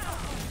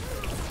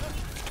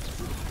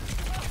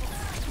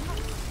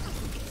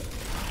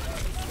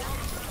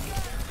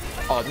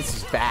 Oh, this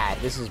is bad.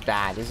 This is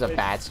bad. This is a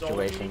bad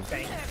situation.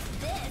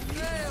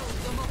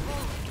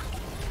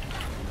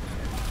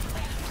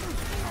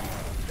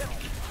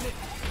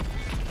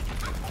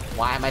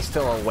 Why am I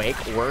still awake?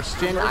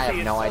 Wurstion? I have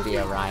no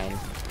idea, Ryan.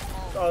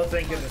 Oh,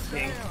 thank goodness,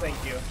 King. Thank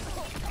you.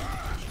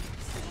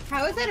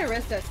 How is that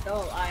Arista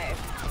still alive?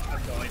 I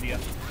have no idea.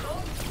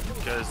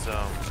 Because,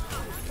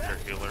 they're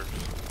healers.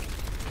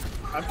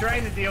 I'm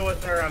trying to deal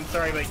with her, I'm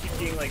sorry, but I keep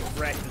getting, like,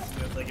 wrecked as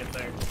soon as I get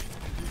there.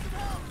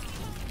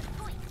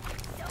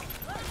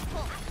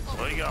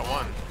 Well, you got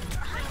one.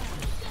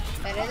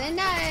 Better than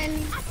none.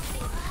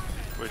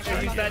 Which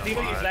Hey, use that,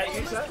 Diva, use that,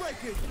 use that.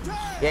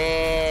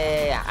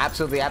 Yeah,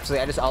 absolutely,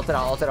 absolutely. I just ulted.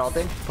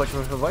 Push.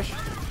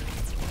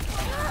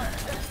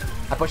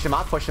 I pushed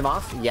him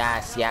off.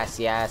 Yes.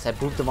 I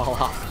booped them all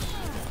off.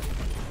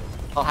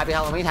 Oh, happy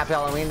Halloween,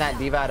 that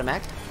Diva out of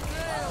mech.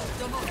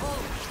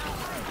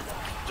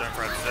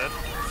 Junkrat's dead.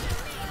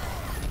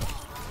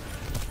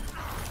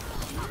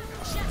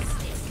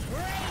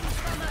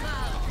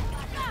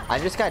 I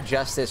just got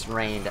justice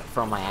rained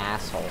from my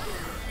asshole.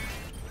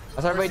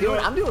 How's everybody doing?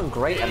 I'm doing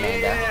great,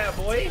 Amanda. Yeah,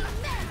 boy.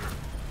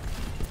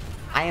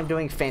 I am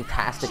doing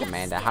fantastic,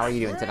 Amanda. How are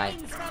you doing tonight?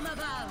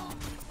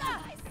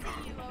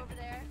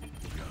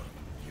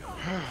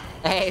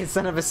 Hey,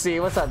 son of a C,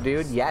 what's up,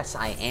 dude? Yes,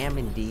 I am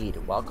indeed.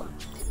 Welcome.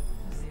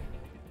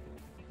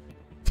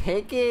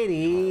 Take it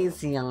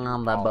easy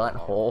on the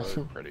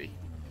butthole. Pretty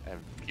and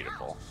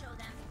beautiful.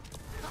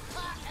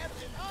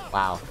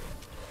 Wow.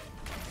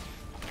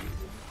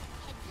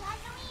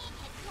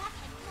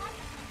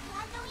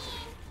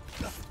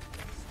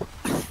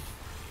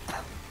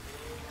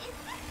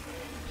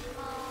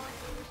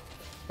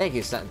 Thank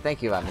you, son.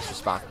 Thank you, Mr.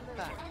 Spock.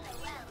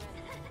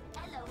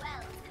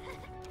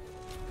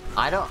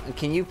 I don't.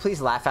 Can you please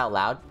laugh out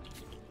loud?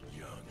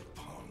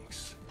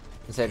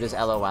 Instead of just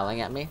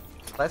LOLing at me,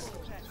 please.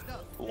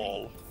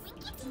 Lol.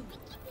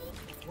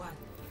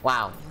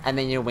 Wow. And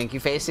then you're winky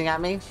facing at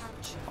me?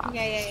 Wow.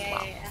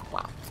 Yeah.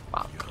 Wow.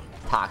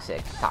 Toxic.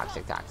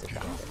 Okay,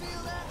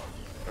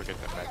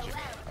 that magic,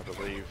 I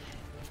believe.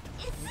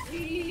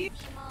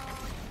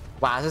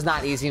 Wow, this is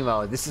not easy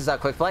mode. This is a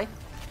quick play.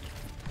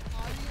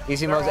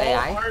 Easy mode's They're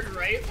all AI. Hard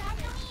right.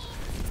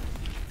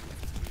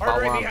 While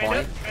Hard we're right on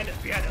behind point. us.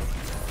 Behind us.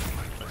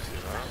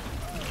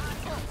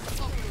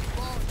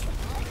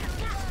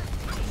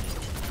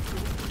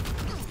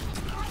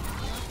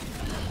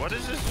 What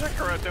is this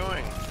Junkrat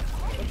doing?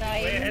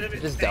 Way ahead of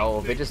It just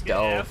dove.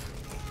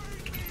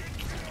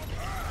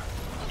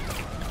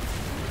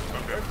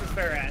 Where's the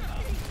spare at?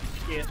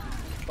 Get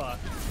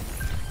fucked.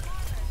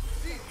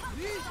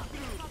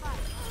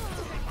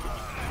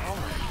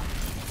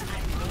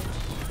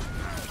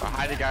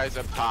 Behind you guys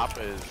up top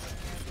is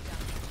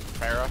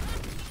Farah.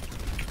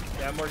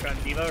 Yeah, I'm working on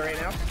Diva right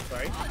now.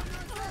 Sorry.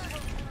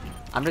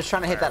 I'm just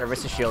trying to hit that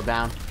Arista shield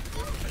down.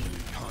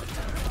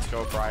 Let's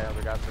go, Brian.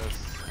 We got this.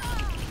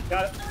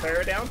 Got it.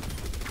 Farah down.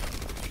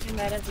 And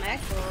that is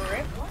max.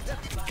 Rip.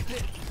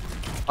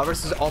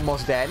 Arista's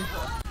almost dead.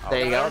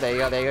 There you go.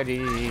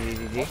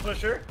 GG.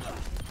 Pusher.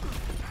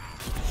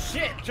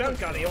 Shit, Junk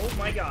got it. Oh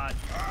my god.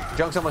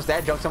 Junk's almost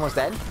dead.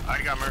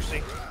 I got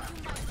Mercy.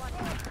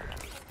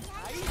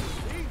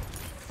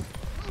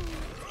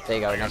 There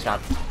you go. Nice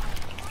job.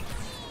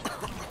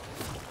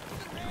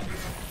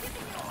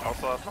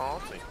 Also have my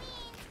ulti.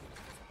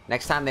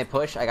 Next time they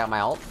push, I got my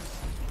ult.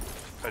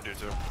 I do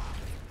too.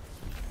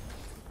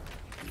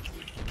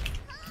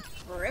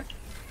 Rip.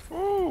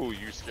 Ooh,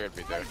 you scared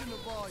me there.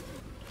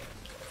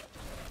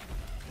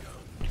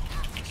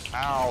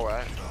 Ow,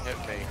 that hit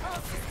me.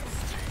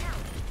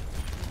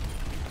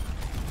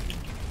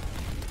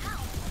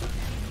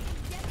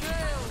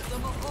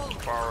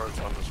 Borrow's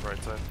on this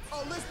right side.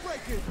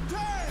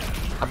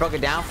 I broke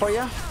it down for you.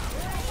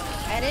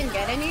 I didn't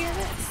get any of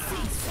it.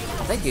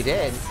 I think you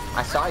did.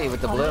 I saw you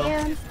with the blue.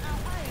 Man.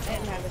 I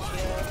didn't have a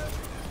shield.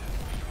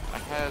 I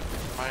had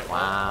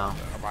my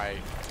my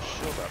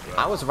shield up.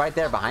 I was right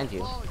there behind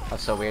you.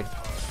 That's so weird.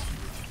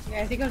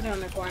 Yeah, I think I was around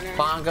the corner.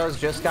 Bongos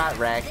just got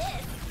wrecked.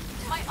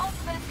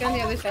 It's on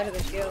the other side of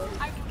the shield.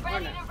 Or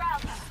no.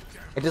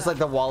 It just like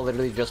the wall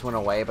literally just went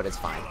away, but it's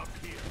fine.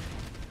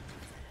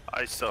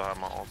 I still have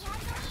my ulti.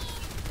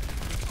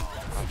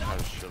 I'm trying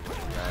to shield you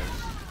guys.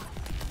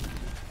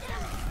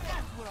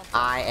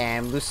 I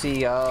am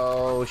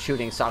Lucio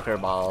shooting soccer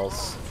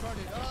balls.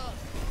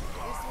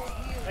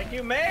 Thank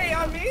you, May,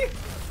 on me.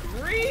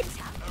 3.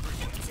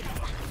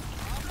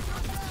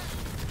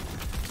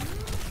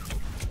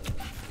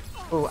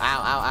 Ooh,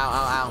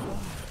 ow.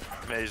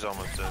 May's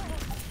almost dead.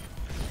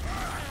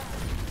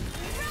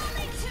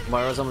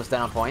 Moira's almost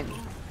dead on point.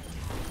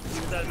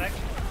 Is that next?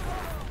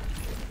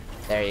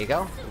 There you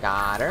go.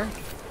 Got her.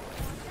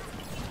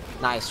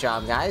 Nice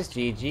job, guys.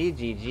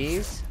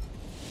 GG's.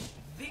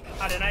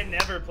 God, and I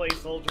never played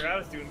soldier. I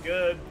was doing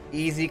good.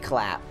 Easy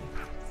clap.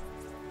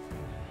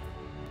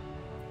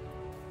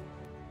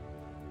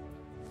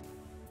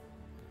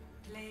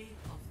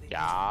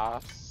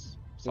 Yes.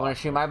 You want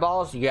to shoot my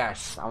balls?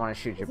 Yes. I want to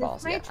shoot your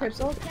balls. My Yeah,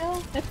 triple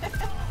kill?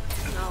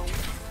 No.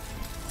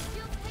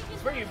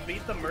 Is where you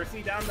beat the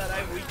Mercy down that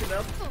I weakened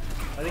up?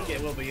 I think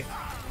it will be.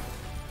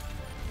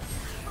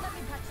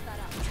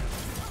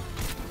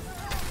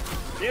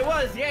 It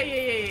was,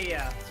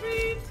 yeah.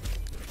 Sweet.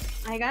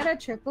 I got a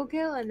triple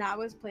kill and that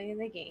was playing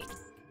the game.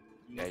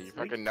 Yeah, you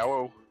fucking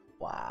know.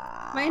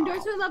 Wow. My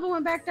endorsement level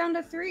went back down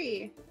to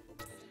 3.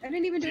 I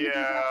didn't even do anything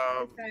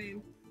this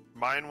time.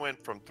 Mine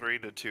went from 3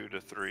 to 2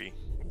 to 3.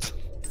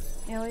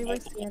 Yeah, we were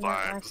seeing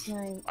that last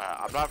night.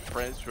 I'm not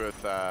friends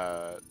with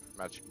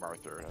Magic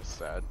Martha, as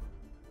said.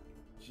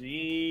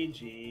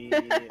 GG.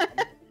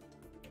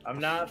 I'm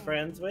not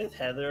friends with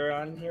Heather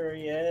on here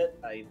yet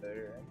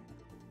either.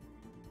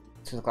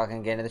 2 o'clock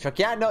and get into the truck.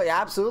 Yeah, no,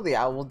 yeah, absolutely.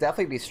 I will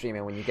definitely be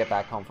streaming when you get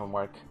back home from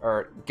work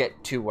or get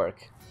to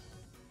work.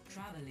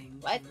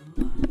 What?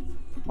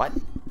 What?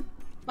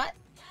 What?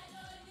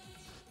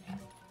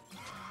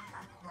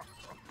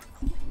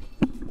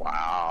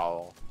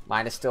 Wow.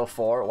 Mine is still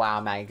 4.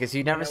 Wow, man, because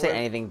you never say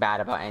anything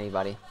bad about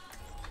anybody.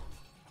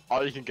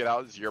 All you can get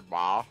out is your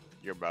mo.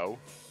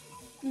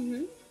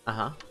 Mhm.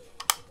 Uh-huh.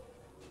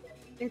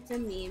 It's a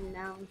meme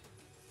now.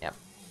 Yep.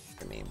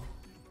 It's a meme.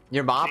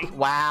 Your mop?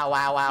 Wow.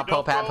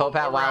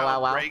 Popat,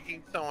 wow.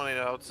 Breaking someone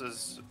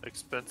else's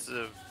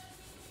expensive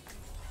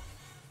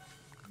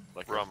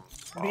rum.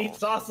 Meat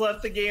Sauce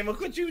left the game.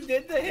 Look what you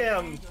did to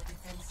him.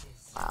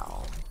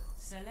 Wow.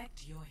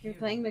 You're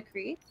playing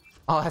McCree?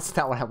 Oh, that's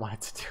not what I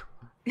wanted to do.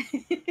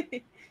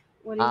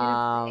 What are you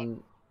gonna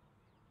play?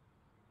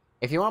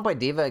 If you want to play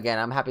Diva again,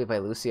 I'm happy to play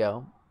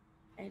Lucio.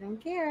 I don't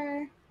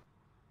care.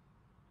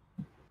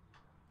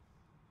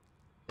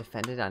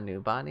 Defended on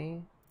new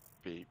body.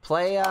 Beep.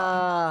 Play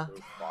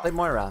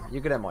Moira.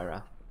 You're good at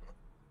Moira.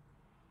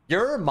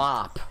 You're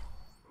mop.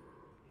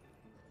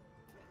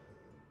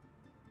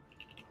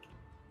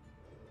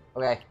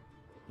 Okay.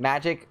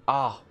 Magic.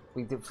 Oh,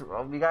 we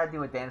gotta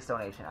do a dance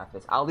donation after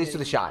this. I'll at least do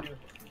the shot.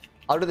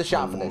 I'll do the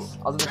shot for this.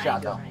 I'll do the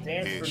shot though.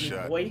 Dance for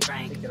me. Wait,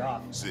 take it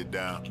off. Sit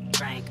down.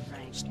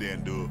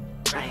 Stand up.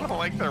 I don't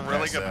like they're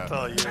really gonna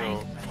tell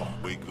you.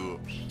 Wake up.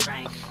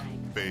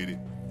 Fade it.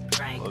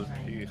 That would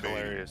be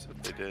hilarious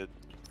if they did.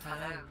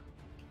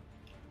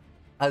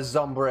 A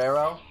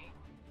sombrero.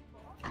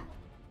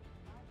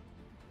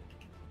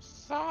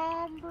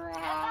 Sombra.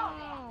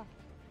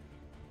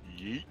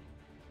 Yeet.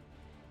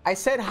 I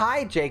said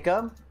hi,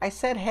 Jacob. I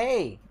said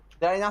hey.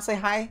 Did I not say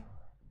hi?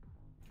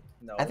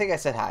 No. I think I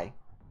said hi.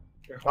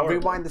 I'll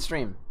rewind the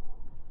stream.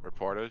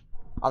 Reported.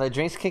 Are the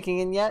drinks kicking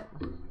in yet?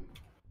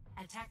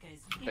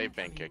 They've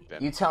been kicked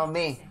in. You tell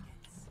me.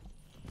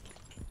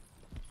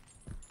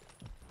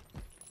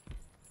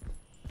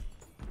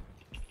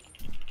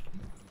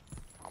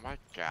 Oh my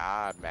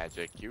god,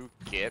 Magic, you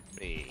get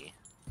me.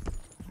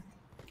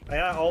 I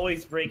gotta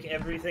always break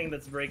everything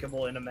that's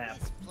breakable in a map.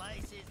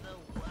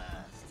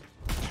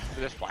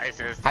 This place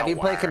is Have you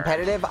played worst.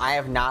 competitive? I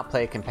have not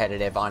played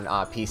competitive on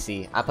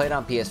PC. I played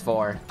on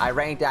PS4. I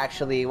ranked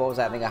actually, what was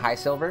that? I think a high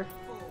silver?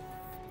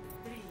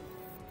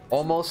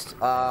 Almost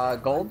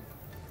gold?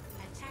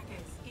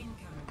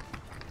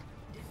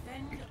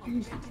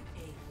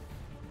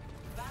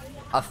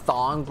 A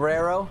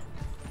thongbrero?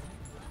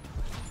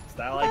 Is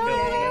that like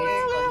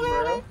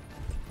the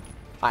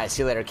Alright,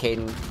 see you later,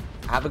 Caden.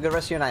 Have a good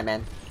rest of your night,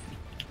 man.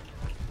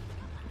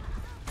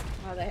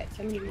 Wow, that hit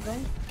so many people.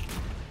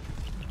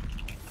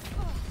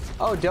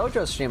 Oh,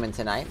 Dojo's streaming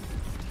tonight.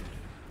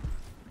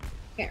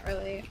 Can't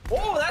really.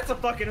 Oh, that's a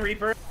fucking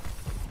Reaper.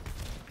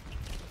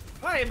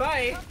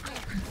 Bye.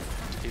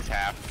 He's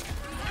half.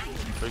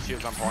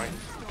 Lucio's on point.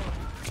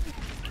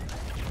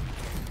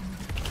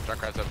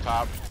 Junkrat's up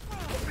top.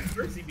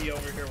 Mercy be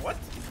over here. What?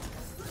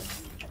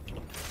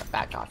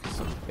 Back off, you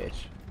son of a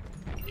bitch.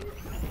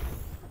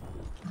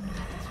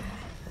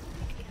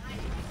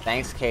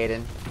 Thanks,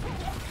 Caden.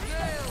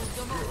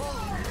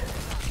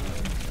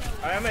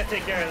 Alright, I'm gonna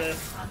take care of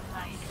this.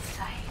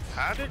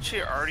 How did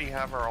she already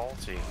have her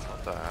ulti?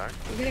 What the heck?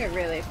 You did it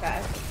really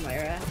fast,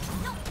 Moira.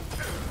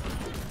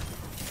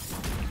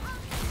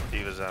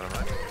 Diva's out of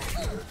my.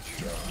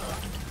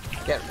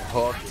 Get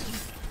hooked.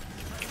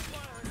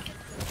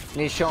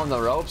 Need to show him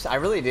the ropes? I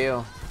really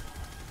do.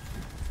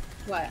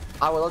 What?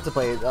 I would love to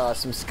play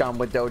some scum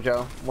with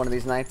Dojo one of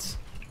these nights.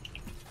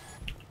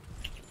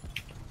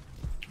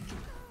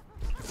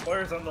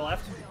 Moira's on the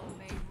left.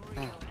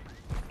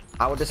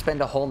 I would just spend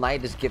a whole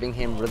night just giving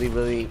him really,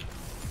 really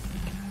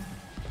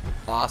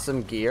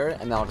awesome gear,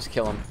 and then I'll just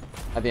kill him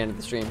at the end of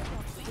the stream.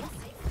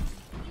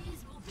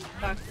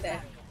 Fuck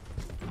that.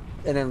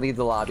 And then leave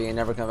the lobby and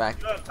never come back.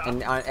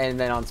 And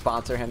then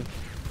unsponsor him.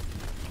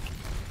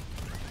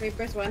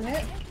 Reaper's one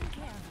hit.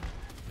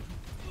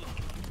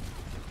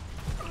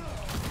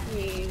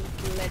 He's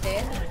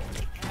dead.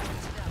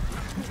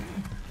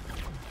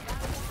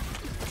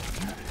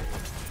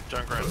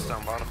 Junkrat's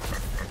down bottom.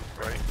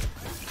 Right.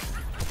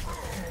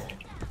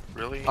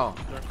 Really? Oh.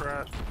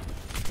 Junkrat?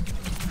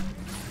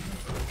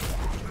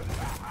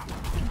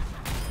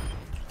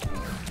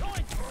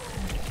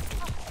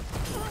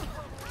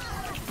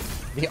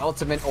 The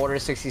ultimate Order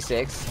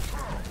 66.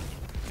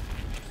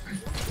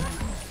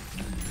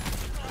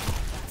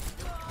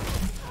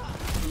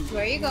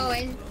 Where are you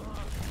going?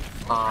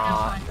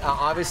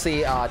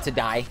 Obviously, to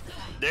die.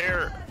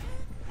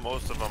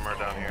 Most of them are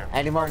down here.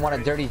 Anyone want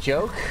a dirty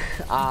joke?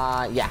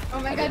 Yeah.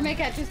 Oh my god, my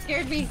cat just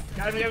scared me.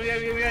 Got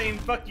him,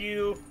 fuck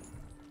you.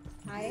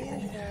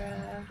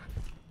 Hi,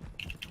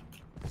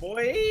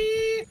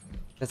 boy.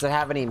 Does it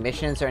have any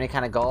missions or any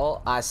kind of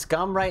goal?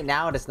 Scum right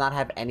now does not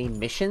have any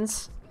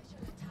missions.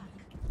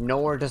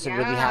 Nor does it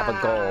really have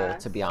a goal,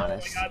 to be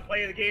honest. Oh my god,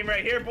 play the game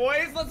right here,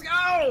 boys. Let's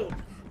go.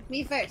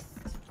 Me first.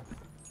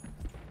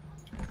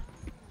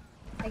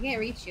 I can't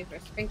reach you for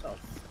sprinkles.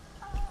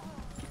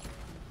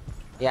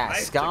 Yeah, I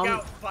Scum. took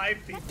out 5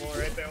 people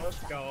right there. Let's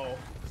go.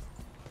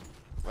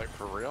 Like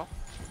for real?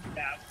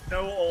 Yeah,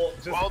 no ult,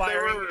 just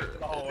firing into the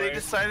They hallway.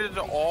 decided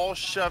to all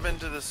shove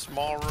into this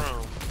small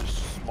room, this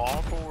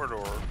small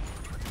corridor,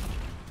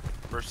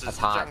 versus That's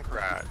the hot.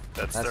 Junkrat.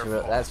 That's their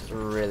fault. That's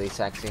really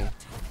sexy.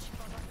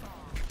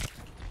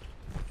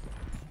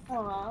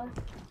 Aww.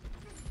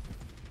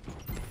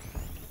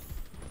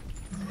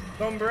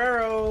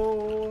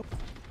 Sombrero.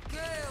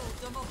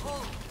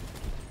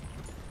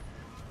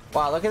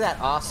 Wow, look at that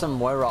awesome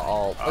Moira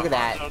ult. Look at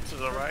that. To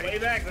the right. Way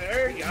back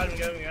there. Got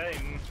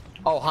him.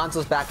 Oh,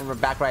 Hanzo's back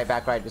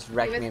right, just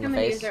wrecked me in the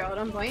face. Use their ult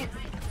on point.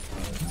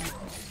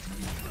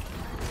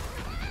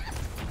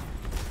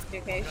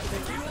 Okay,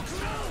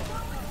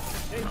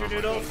 Danger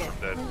Noodle.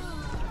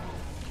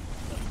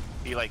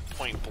 He like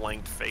point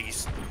blank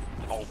face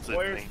ulted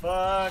Warrior's me.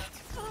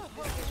 fucked.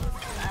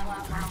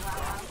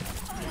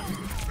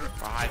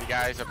 Behind you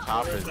guys, up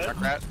top is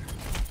Junkrat.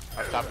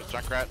 Up top is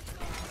Junkrat.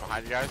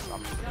 Behind you guys,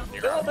 I'm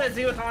near. Still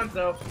busy with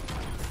Hanzo.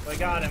 I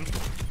got him.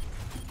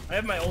 I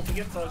have my ult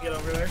again, so I'll get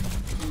over there.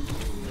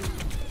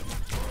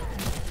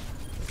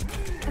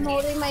 I'm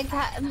holding my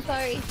cat, I'm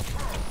sorry.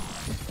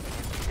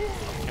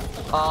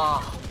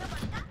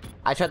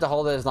 I tried to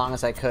hold it as long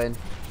as I could.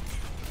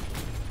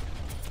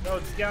 No,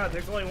 just get out.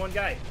 There's only one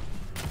guy.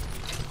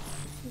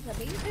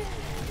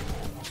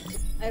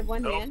 I have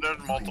one hand.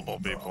 There's multiple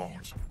people.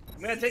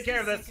 I'm gonna take care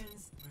of this.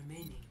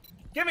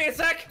 Give me a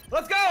sec.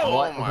 Let's go.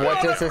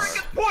 What does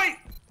this? Point.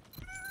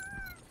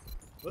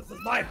 This is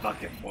my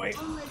fucking point.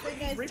 Oh my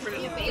goodness. Reaper Be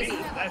a doesn't baby.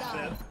 believe that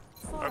shit.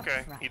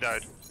 Okay, he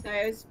died.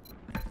 Sorry,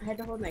 I had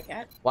to hold my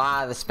cat.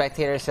 Wow, the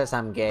spectator says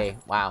I'm gay.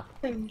 Wow.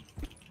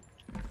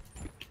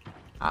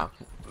 Wow.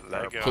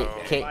 Let go.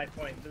 My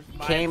point. This is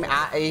my Came point.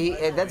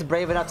 out. That's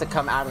brave enough to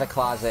come out of the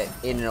closet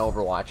in an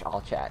Overwatch.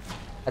 All chat.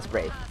 That's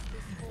brave.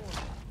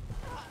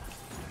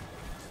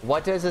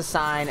 What does a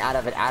sign out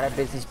of an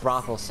out-of-business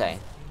brothel say?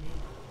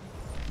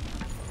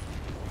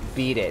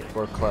 Beat it.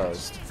 We're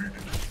closed.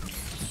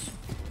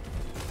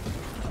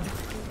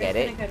 Get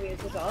it? Get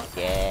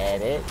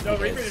it? No,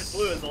 Reaper Because- just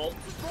blew his ult.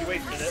 He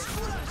wasted it.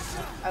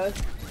 I was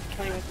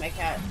playing with my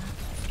cat.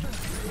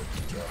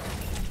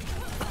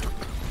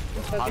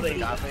 Hanzo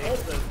got me.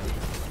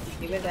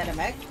 He was at a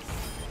mech.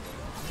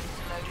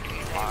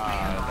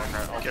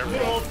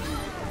 Careful.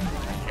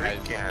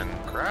 Again.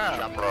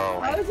 Crap, bro.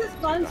 How is this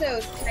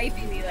Bonzo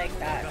sniping me like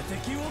that?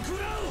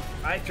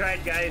 I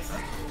tried, guys.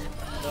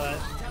 But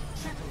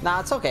Nah,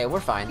 it's okay. We're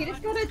He fine.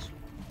 just got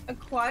a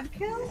quad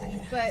kill,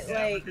 but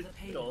like his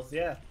needles,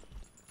 yeah.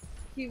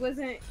 he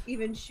wasn't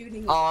even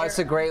shooting. Oh, his it's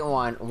a arrow. great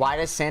one. Why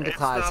does Santa It's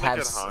Claus not a have?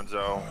 good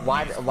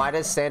Hanzo. Why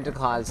does Santa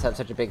Claus have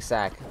such a big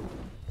sack?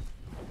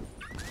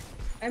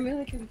 I'm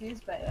really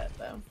confused by that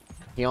though.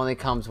 He only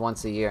comes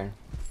once a year.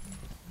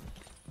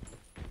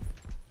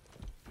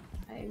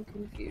 I am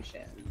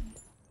confusion.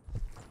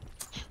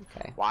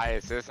 Okay. Why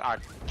is this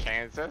on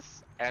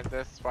Kansas and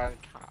this one,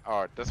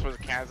 or this was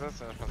Kansas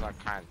and this was on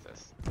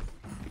Kansas?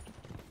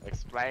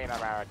 Explain,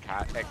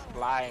 America.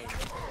 Explain.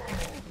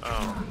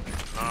 Oh,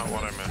 not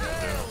what I meant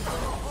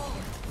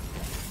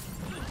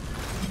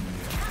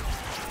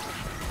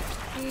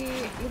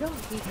to You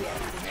don't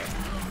DPS do.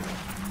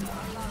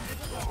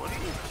 What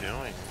are you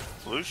doing?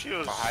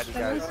 Lucio's Behind you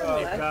guys.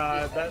 Oh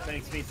god, that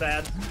makes me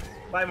sad.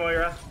 Bye,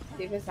 Moira.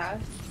 Diva's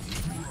house.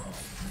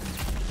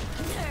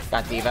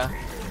 Got Diva.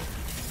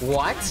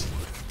 What?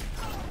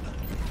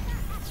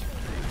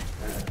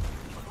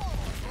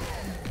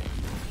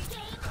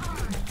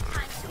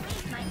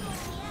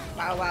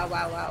 Wow, wow,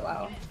 wow, wow,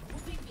 wow.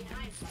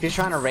 She's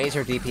trying to raise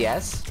her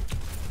DPS.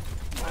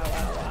 Wow,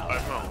 wow, wow.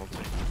 I'm not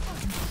ulting.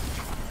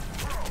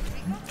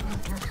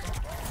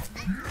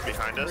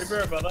 Behind us.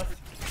 Reaper above us.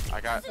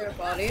 I got Her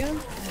body.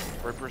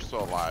 Reaper's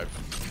still alive.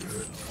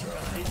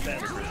 He's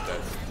dead. Reaper's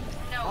dead.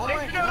 Oh my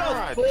Danger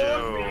god,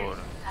 Noodle, dude.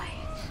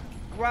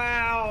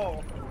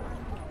 Wow.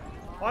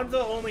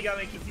 Hanzo only got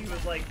me because he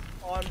was like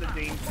on the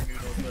danger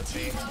noodles with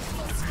me.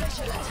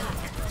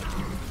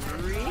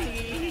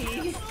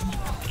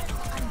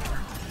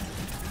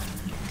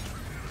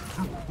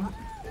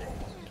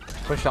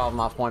 Push all of them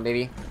off one,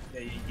 baby.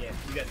 Yeah,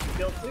 you got 2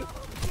 kills too.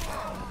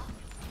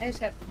 I just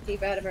have to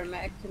keep out of her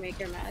mech to make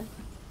her mad.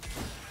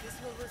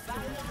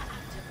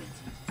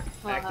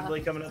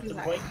 Actively coming up to the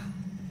point.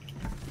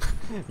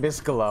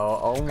 Miss Glow.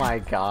 Oh my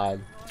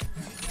god.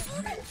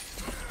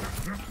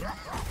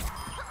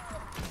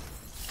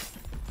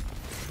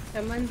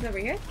 Someone's over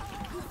here.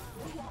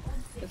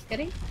 Just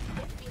kidding.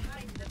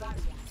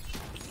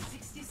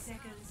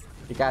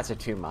 You guys are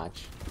too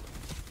much.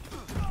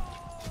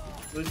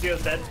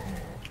 Lucio's dead.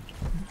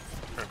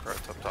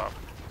 Correct up top.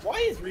 Why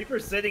is Reaper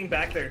sitting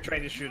back there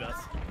trying to shoot us?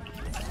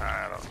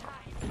 I don't know.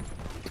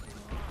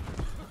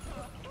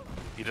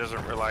 He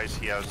doesn't realize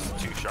he has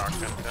 2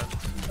 shotgun guns.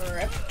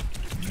 Correct.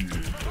 2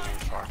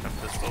 shotgun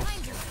pistols.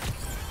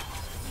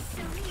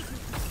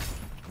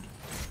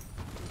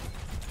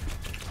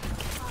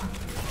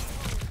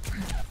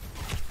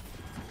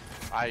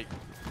 I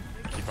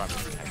keep on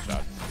missing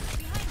headshots.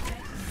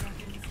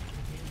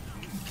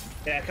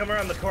 Yeah, come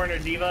around the corner,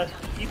 Diva.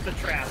 Keep the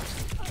trap.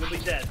 You'll be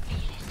dead.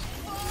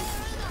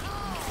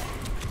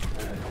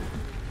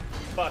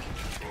 Fuck.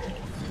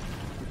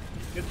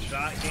 Good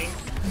shot, King.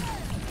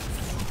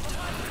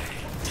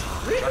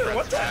 Reaper,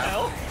 what the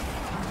hell?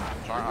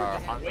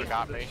 Hunter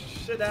got me.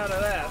 Shit out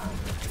of that.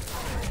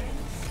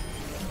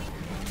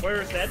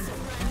 Where is that?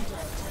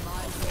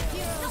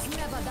 Heroes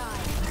never die.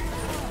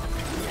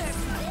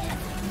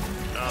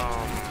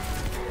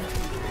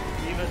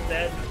 Diva's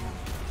dead.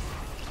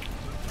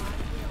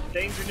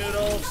 Danger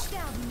noodles.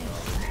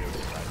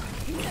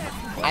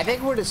 I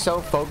think we're just so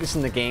focused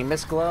in the game,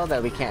 Miss Glow,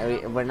 that we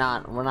can't. We're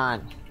not.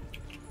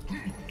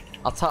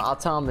 I'll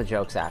tell him the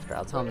jokes after.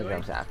 I'll tell him the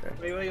jokes after.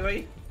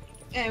 Wait.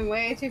 And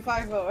way too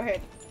far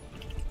forward.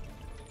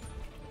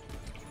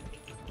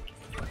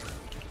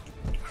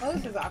 Oh,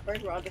 this is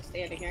awkward. We're all just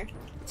standing here.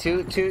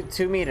 2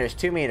 meters.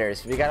 2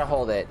 meters. We gotta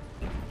hold it.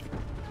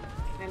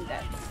 I'm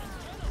dead.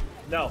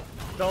 No.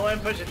 Don't let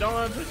him push it. Don't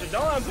let him push it.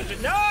 Don't let him push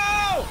it.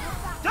 No!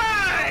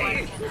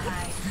 Die!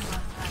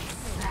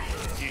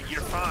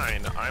 You're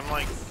fine. I'm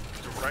like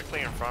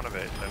directly in front of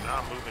it. They're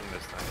not moving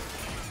this time.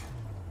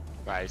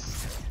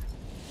 Nice.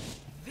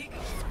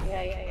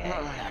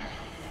 Yeah.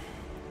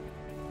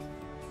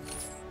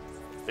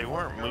 They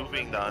weren't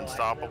moving the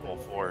unstoppable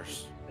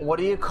force. What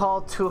do you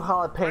call 2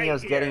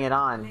 jalapenos getting it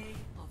on?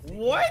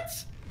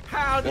 What?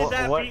 How did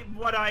that beat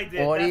what I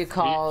did? What do you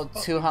call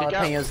 2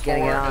 jalapenos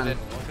getting it on?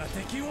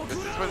 This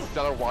is when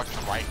Stellar walks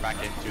right back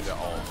into the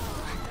ult.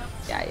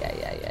 Yeah.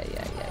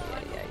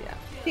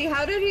 See,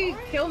 how did he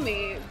kill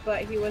me,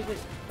 but he wasn't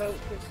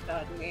focused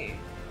on me?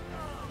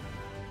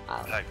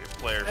 That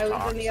player's I was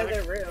toxic. in the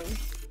other room.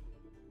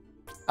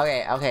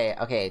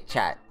 Okay,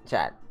 chat.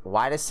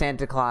 Why does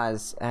Santa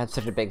Claus have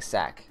such a big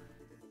sack?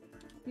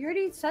 You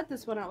already said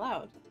this one out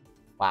loud.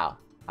 Wow,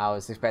 I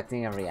was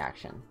expecting a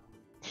reaction.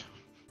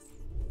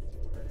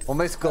 Well,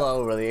 Miss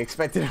Glow really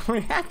expected a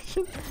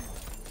reaction.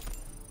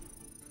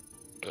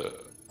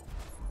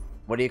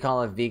 What do you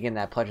call a vegan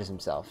that pledges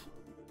himself?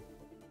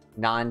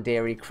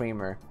 Non-dairy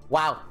creamer.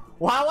 Wow.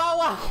 Wow.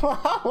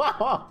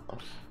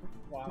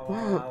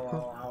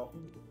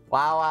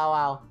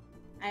 Wow.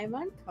 I'm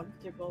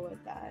uncomfortable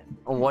with that.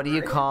 What do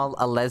you call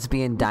a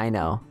lesbian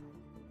dino?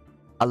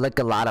 A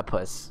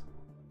lickalotopus.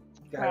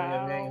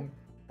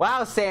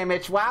 Wow,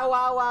 Sandwich.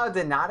 Wow.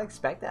 Did not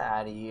expect that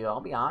out of you.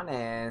 I'll be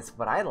honest,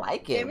 but I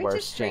like it,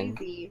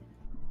 Wurstion.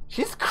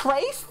 She's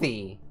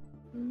crazy.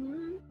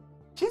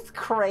 She's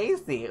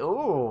crazy.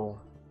 Ooh.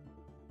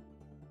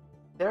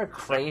 They're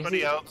crazy.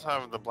 Everybody else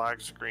have the black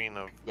screen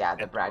of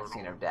the black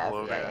screen of death.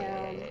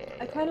 Yeah.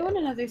 I kind of want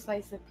another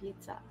slice of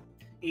pizza.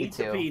 Eat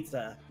the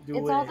pizza.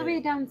 It's all the way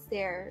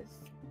downstairs.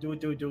 Do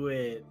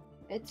it.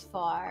 It's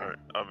far. Alright,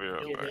 I'll be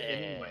right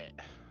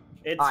back.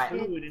 It's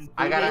food and food.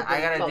 I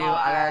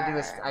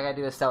gotta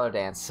do a stellar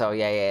dance. So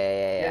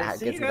yeah.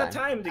 See, you got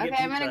time to get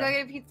pizza. I'm gonna go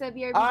get a pizza.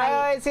 Be right All back.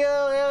 right, see you.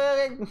 All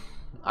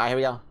right, here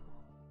we go.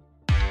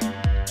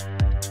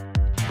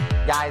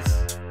 Guys,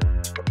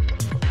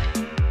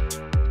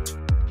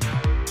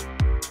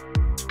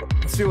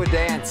 let's do a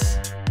dance.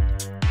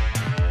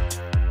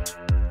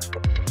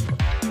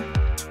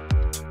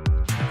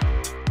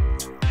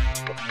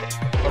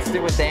 Let's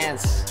do a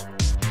dance.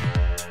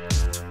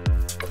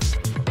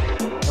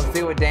 Let's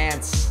do a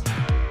dance.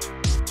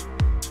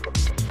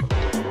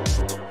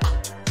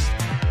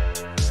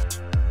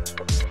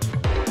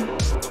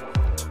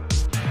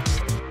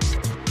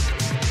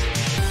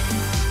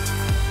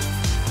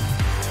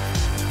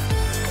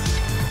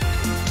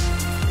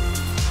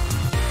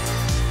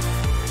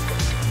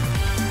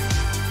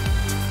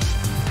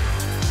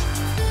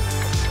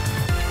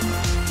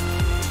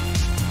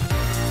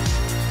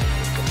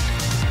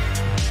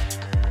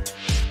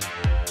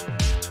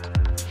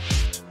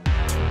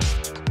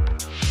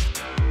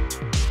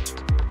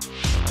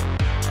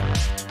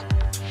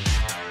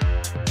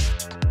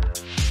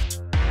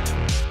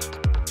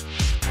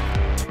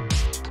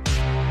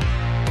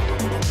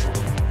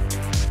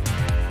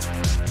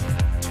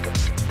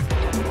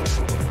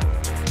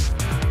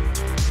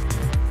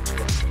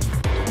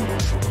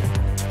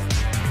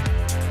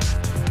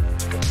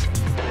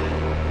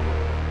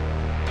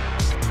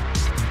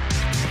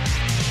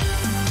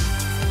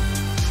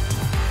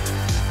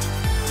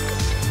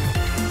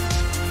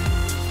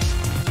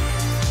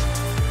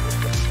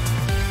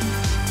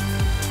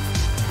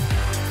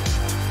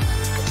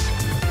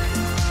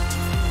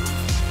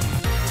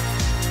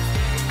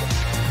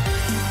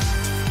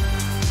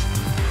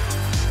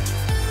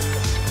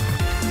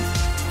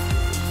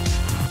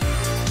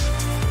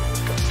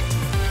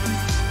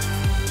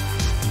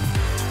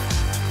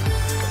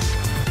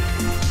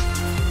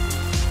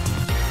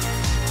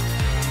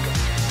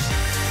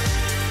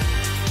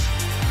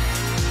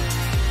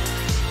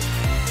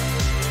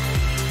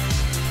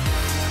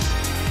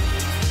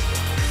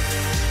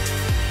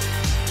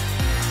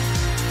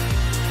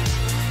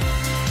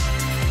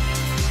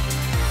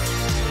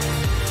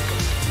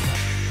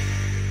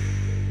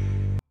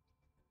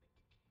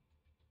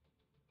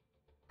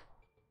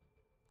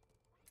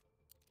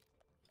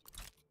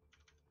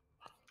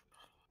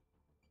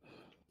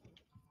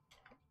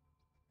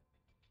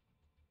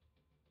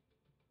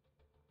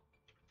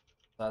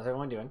 How's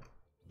everyone doing?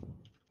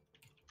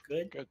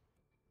 Good. Good.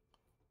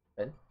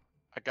 Good.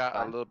 I got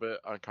a little bit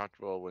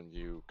uncomfortable when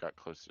you got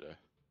closer.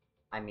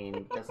 I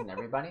mean, doesn't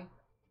everybody?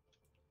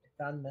 I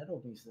found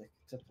metal music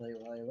to play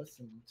while I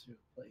listen to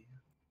play.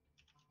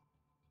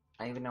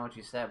 I don't even know what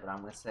you said, but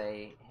I'm gonna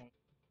say,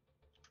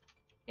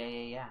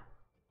 hey. Yeah.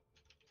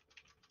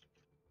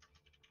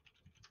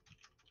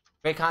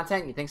 Great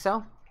content? You think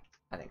so?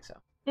 I think so.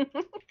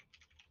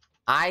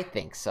 I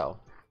think so.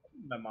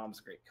 My mom's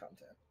great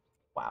content.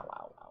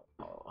 Wow.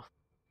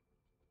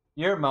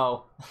 You're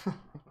Mo.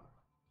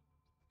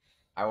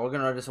 Alright, we're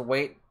gonna just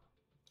wait.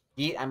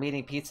 I'm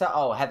eating pizza.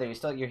 Oh, Heather,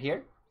 you're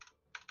here?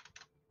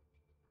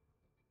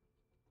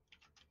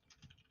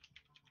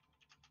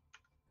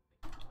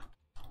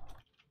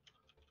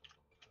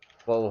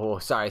 Whoa,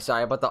 sorry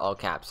about the all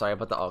caps.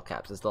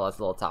 It's a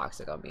little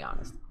toxic, I'll be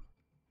honest.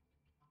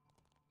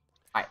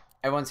 Alright,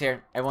 everyone's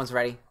here. Everyone's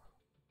ready.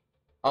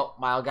 Oh,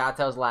 my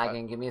Elgato's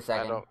lagging. Give me a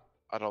second.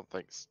 I don't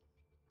think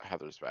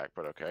Heather's back,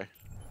 but okay.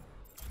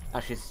 Oh,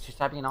 she's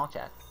typing in all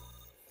chat.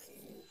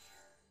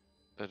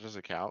 That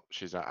doesn't count.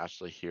 She's not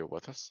actually here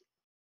with us.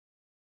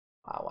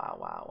 Wow.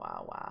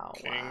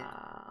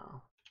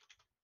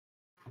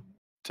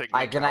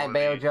 Alright, good night,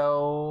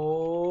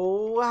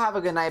 Beojo. Have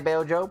a good night,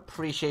 Beojo.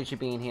 Appreciate you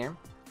being here.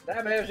 Good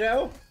night,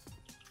 Beojo.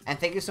 And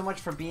thank you so much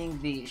for being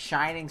the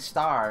shining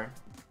star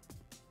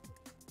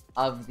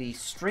of the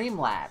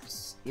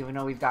Streamlabs. Even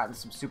though we've gotten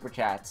some super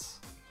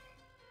chats,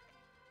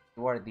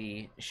 you are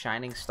the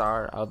shining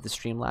star of the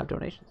Streamlab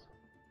donations.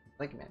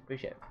 Thank you, man.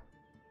 Appreciate it.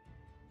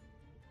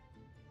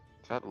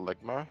 Is that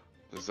Ligma?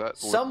 Is that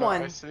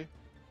someone? Ligma I see?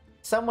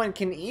 Someone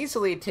can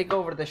easily take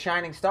over the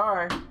shining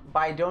star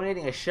by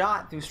donating a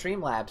shot through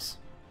Streamlabs.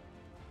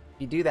 If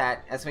you do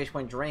that, !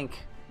 Drink.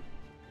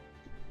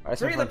 Or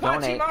Free the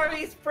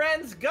Pachimari's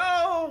friends,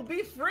 go!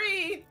 Be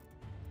free!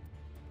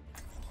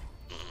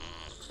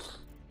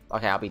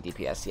 Okay, I'll be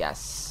DPS,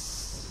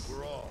 yes.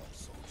 We're all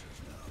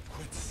soldiers now.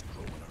 Quit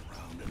screwing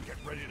around and get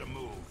ready to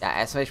move.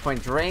 Yeah, !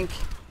 Drink.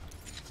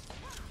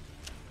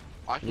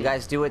 You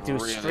guys do it through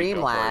really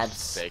Streamlabs.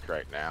 Steak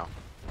right now.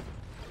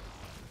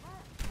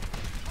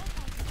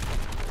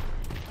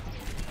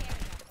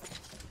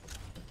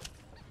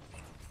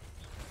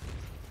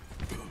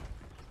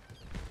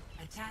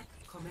 Attack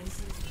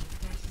commences in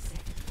 30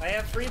 seconds. I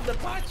have freed the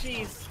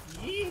Pachis!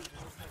 Yee!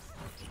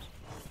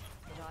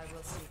 But I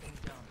will see them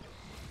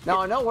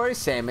done. No worries,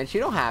 Sandwich.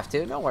 You don't have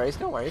to. No worries.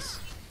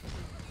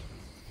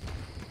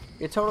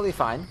 You're totally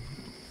fine.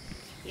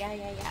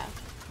 Yeah.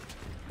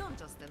 Don't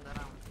just stand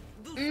around.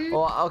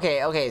 Well,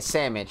 okay,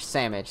 Sandwich.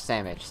 Let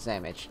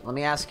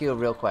me ask you a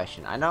real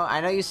question. I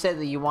know you said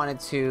that you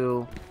wanted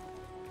to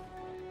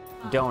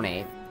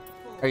donate,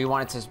 or you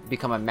wanted to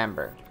become a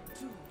member.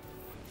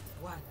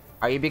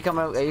 Are you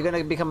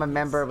gonna become a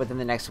member within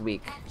the next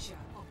week?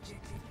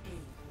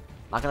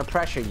 I'm not gonna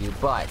pressure you,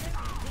 but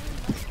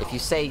if you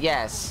say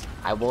yes,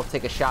 I will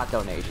take a shot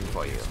donation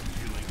for you.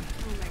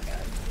 Oh my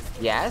god.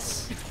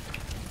 Yes?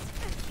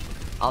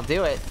 I'll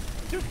do it.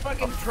 Dude,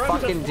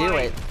 fucking do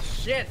it.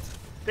 Shit!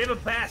 They have a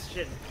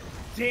bastion!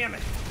 Damn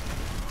it!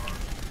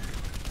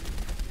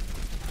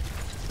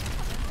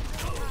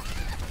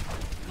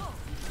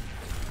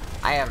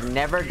 I have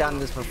never done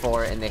this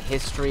before in the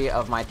history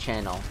of my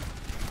channel.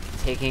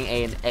 Taking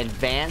an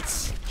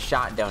advance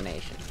shot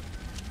donation.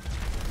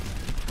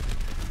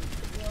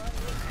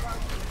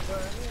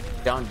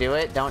 Don't do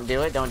it.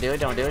 Actively don't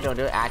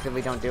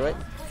do it.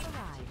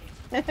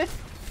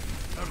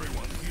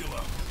 Everyone heal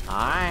up.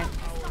 Alright.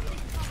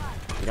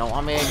 You don't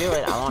want me to do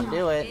it, I won't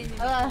do it.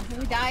 I'm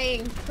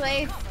dying.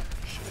 Please.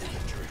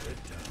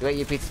 You ate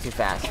your pizza too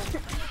fast.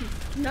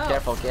 No.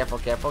 Careful. I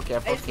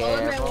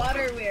swallowed my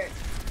water weird.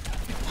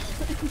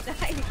 I'm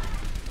dying.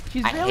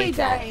 She's I really hate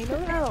that. dying.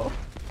 No.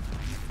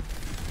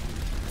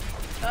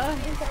 I'm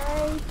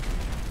dying.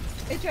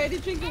 I tried to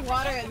drink the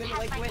water and then it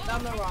like went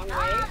down the wrong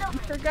way. You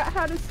forgot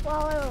how to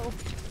swallow.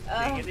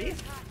 Diggity.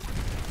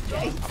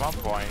 I'm on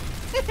point.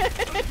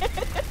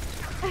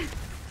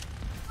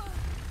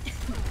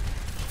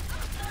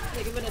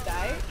 Like I'm gonna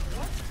die?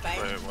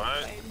 Fine. Wait,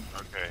 what?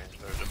 Okay,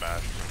 there's a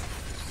bastion.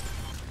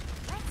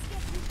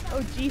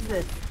 Oh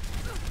Jesus.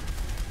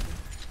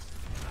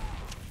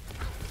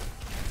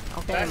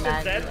 Okay,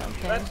 Bastion's dead.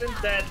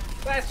 okay.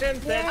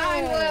 Bastion's dead.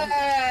 Onward!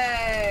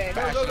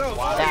 Go.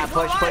 Yeah,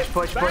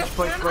 push.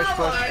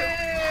 Onward!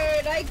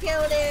 I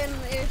killed him.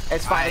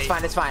 It's fine.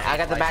 I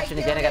got the bastion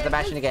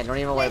again. Don't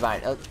even worry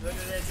about it.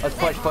 Let's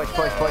push.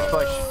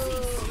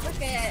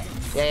 Okay.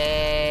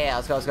 Yeah.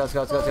 Let's go.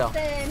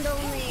 Stand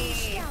only.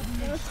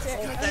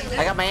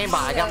 I got my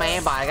aimbot.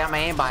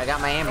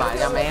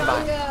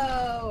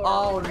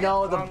 Oh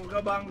no, the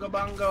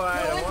Bongo. I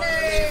don't want to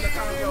leave the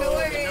Congo.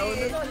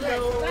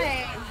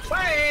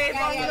 Wait,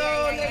 Bongo.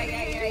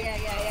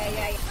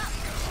 Yeah.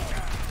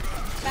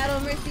 Battle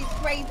Mercy's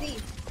crazy.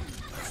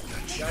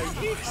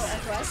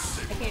 That's what?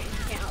 You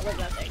can't outlive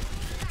that thing.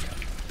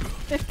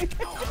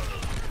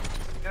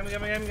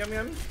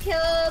 Yum.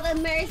 Kill the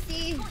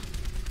Mercy.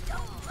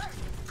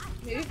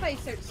 Maybe if I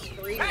start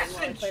screaming while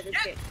I play this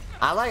game.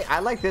 I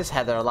like this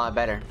Heather a lot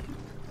better.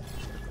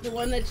 The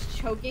one that's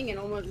choking and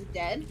almost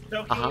dead?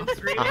 Choking and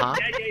screaming?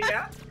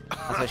 Yeah.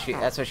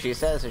 That's what she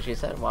said. That's what she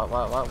said. What?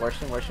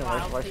 Wurstion.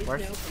 Wow, please no,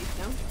 please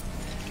no.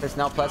 There's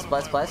no plus.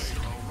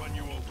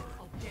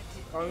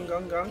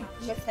 Gong.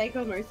 Let's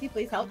Psycho Mercy,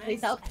 please help,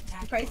 please help.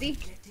 I'm crazy.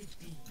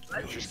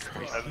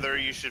 Heather,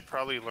 you should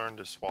probably learn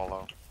to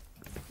swallow.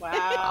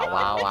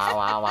 Wow.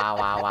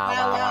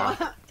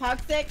 Wow.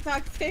 Toxic. Blue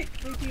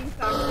team's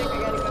toxic. I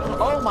gotta go.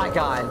 Oh my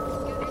god.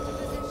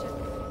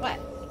 What?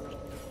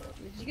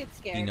 Did you get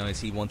scared? He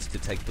knows he wants to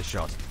take the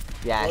shot.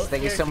 Yes,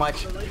 thank you so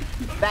much.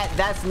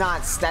 That's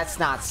not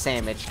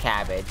sandwich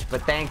cabbage,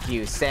 but thank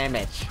you,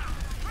 sandwich.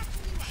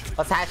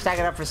 Let's hashtag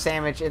it up for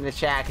sandwich in the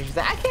chat because she's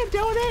like, I can't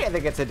donate. I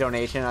think it's a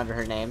donation under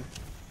her name.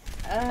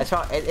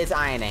 It's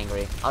Iron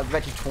Angry. I'll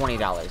bet you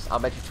 $20. I'll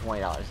bet you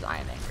 $20 is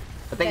Iron Angry.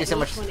 But thank you so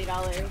much.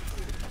 $20.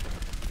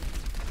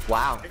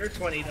 Wow. You're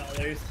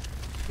 $20.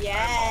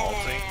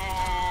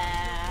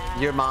 Yeah.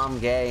 Your mom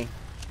gay.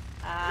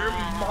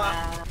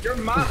 Your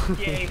mom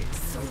gay.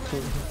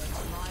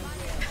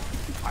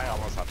 I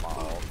almost had my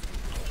ult.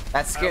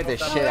 That scared the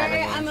shit out of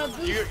me. I'm a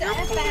You're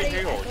fully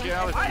healed. Get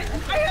out of here.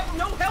 I have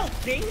no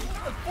health, King.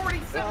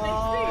 47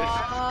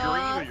 HP.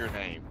 Green in your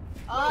name.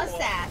 Oh,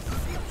 sass.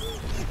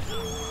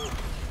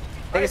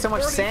 Thank you so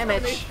much,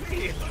 sandwich.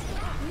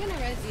 I'm gonna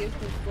res you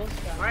because we'll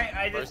strong.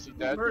 I just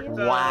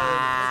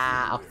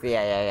Wow.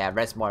 Yeah.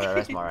 Rest more.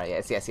 Yes.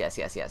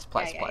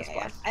 Plus.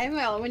 I'm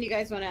well when you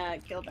guys wanna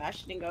kill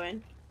Bastion and go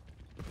in.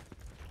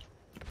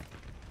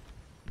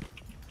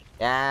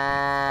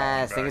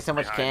 Yes. Thank you so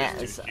much, Cam.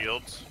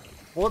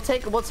 We'll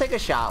take a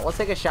shot. We'll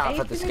take a shot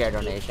for the scare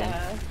donation.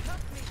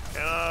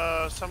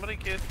 Somebody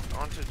get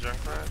onto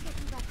Junkrat?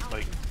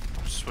 Like,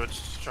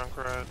 switch to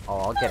Junkrat? Oh,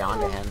 I'll get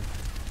onto him.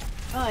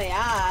 Oh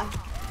yeah.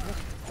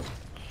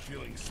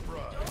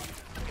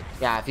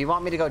 Yeah, if you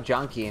want me to go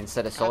junkie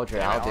instead of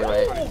soldier, I'll do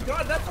it. Oh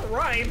god, that's a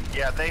rhyme.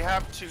 Yeah, they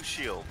have 2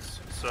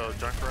 shields, so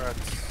Junkrat's.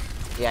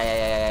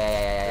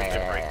 Yeah.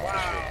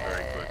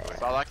 Very quickly.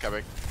 Saw that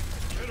coming.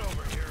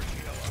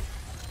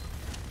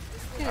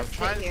 I'm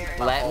trying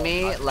to. Let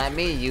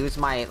me use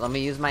my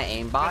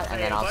aimbot and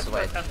then I'll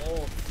switch.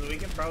 So we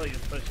can probably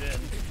just push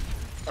in.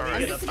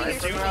 Alright, I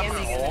do have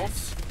an ult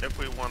if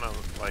we want to,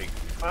 like.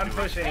 I'm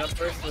pushing up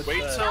first.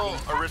 Wait till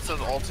Arista's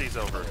ulti's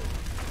over.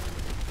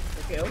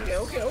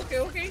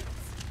 Okay.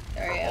 Sorry,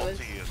 Her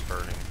ulti is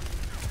burning.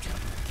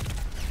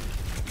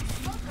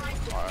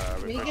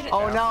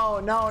 Oh no,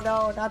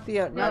 not the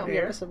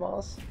Arista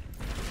balls.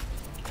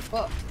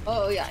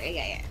 Oh yeah.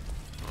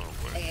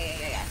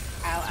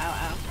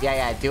 Ow.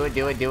 Yeah, do it,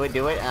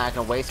 and I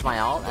can waste my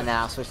ult, and then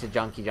I'll switch to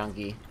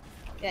junkie.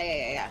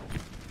 Yeah.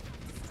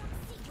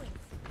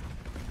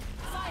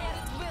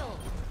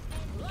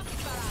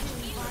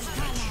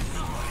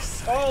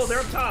 Oh, they're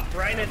up top,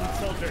 Ryan and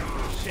Soldier.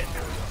 Shit.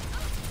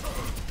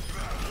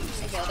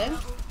 I killed him.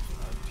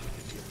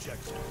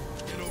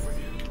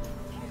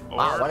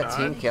 Wow, what a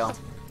team kill.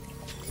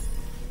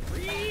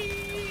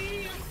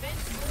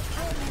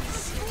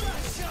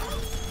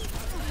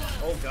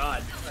 Oh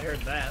god, I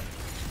heard that.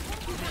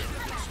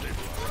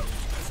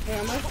 We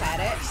almost had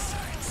it.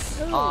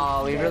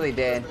 Oh, we really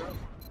did.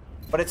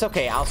 But it's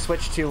okay. I'll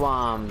switch to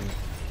Mr.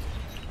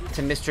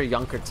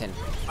 Yunkerton.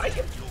 I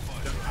can.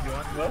 You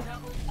want to go?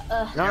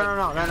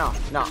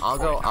 No.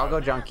 I'll go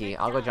junkie.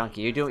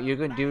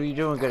 You're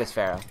doing good as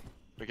Pharaoh.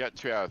 We got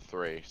 2 out of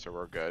 3, so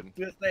we're good. I was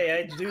gonna say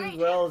I do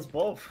well as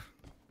both.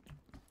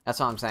 That's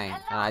what I'm saying,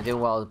 and I do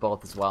well as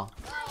both as well.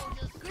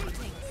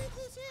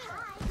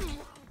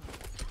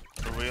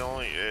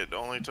 It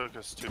only took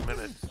us 2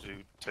 minutes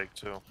to take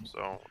 2,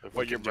 so if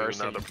Well, we you're can do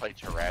Mercy, another. you play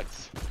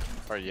Tourette's.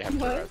 Or you have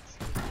Tourette's.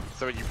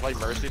 So you play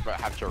Mercy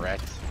but have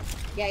Tourette's.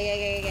 Yeah.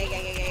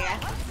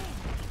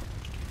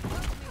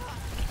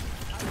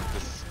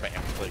 Just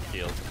spam click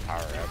heals and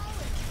power up.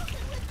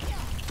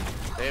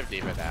 They have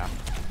Demon now.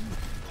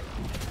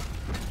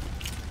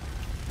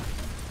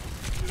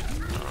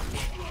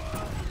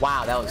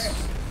 Wow, that was...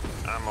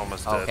 I'm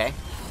almost dead. Okay.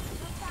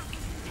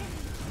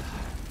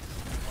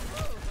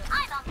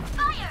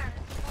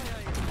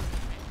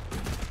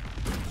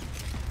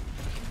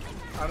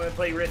 I'm gonna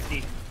play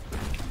risky.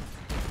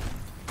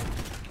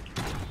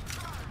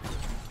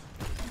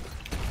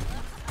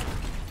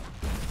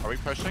 Are we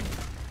pushing?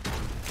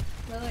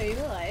 Well, are you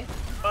alive?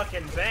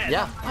 Fucking bad.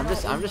 Yeah, I'm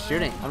just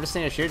shooting. I'm just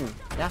sitting here shooting.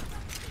 Yeah.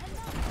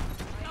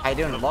 How you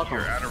doing? Welcome.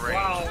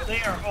 Wow,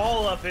 they are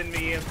all up in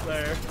me in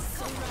there.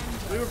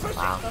 We were pushing.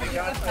 Wow. Thank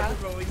God, I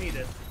did what we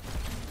needed.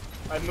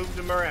 I moved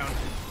them around.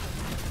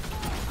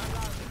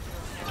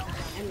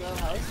 I'm low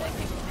health, so I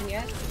can't go in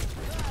yet.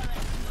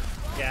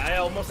 Yeah, I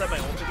almost had my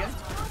ult again.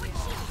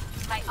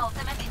 My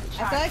ultimate is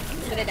I feel like,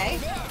 did I die?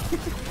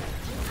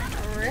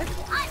 Rip.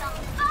 I'm on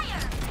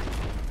fire!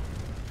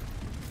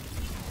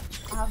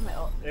 I'll have my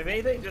ult. If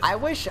anything, just I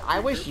wish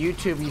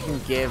YouTube you can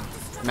give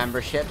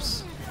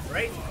memberships.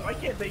 right? Why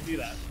can't they do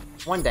that?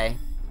 One day.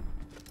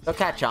 They'll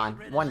catch on.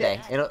 One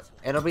day.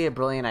 It'll be a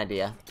brilliant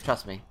idea.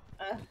 Trust me.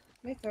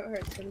 My throat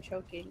hurts from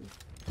choking.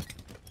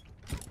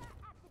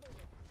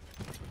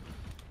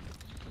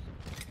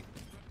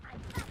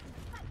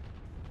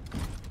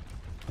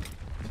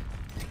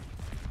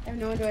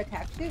 no one to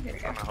attack you. Here we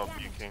go. I'm trying to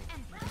help you, King.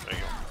 There you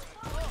go.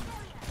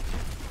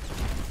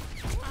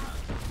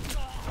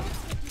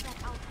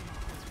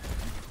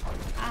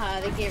 Ah,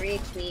 they can't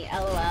reach me.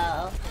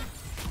 LOL.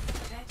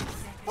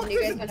 And you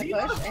guys wanna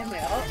push? I have my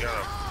ult.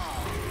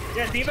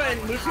 Yeah, D.Va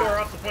and Lucio are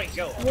off the point.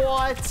 Go.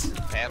 What?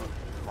 And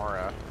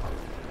Mora.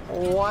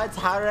 What?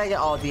 How did I get?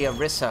 Oh, the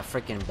Orisa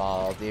freaking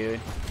ball, dude.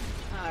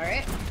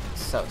 Alright.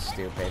 So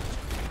stupid.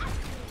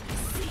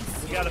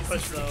 We gotta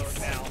push though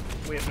now.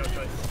 We have no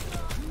choice.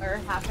 Or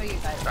half of you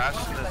guys.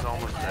 Bastion is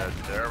almost dead.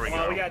 There we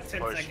Well, go. we got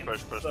 10 push, seconds,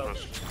 push, push, so-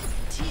 push.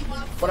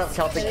 What up,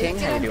 Celtic King?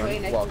 How you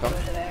doing? Welcome.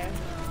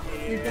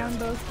 You're down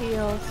both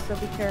heels, so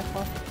be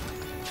careful.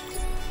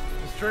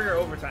 Just trigger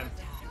overtime.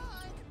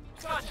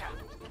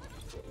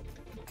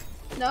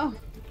 No.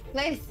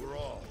 Place.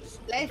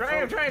 Place.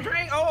 I'm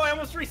trying. Oh, I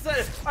almost reset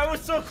it. I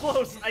was so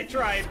close. I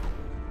tried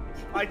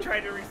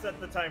to reset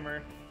the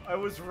timer. I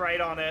was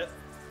right on it,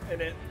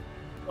 and it,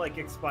 like,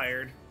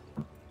 expired.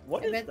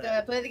 What is I bet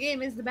that? the play of the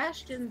game is the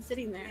Bastion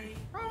sitting there.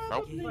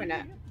 Nope. Or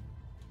not.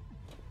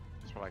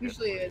 That's what I get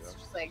Usually for you, it's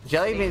just like...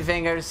 Jelly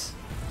fingers.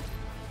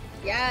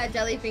 Yeah,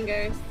 jelly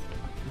fingers.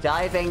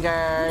 Jelly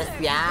fingers.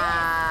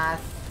 Yes.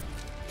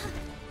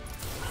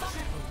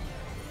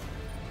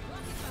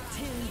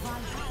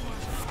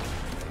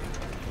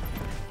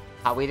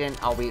 Oh, we didn't.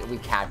 Oh, we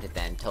capped it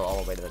then till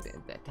all the way to the.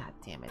 God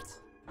damn it.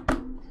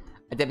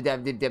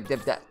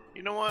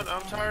 You know what?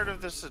 I'm tired of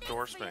this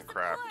endorsement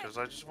crap because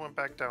I just went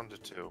back down to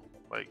 2.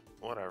 Like,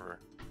 whatever.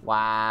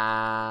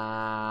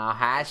 Wow.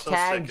 so sick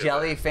Hashtag of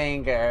jelly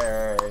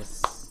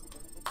fingers.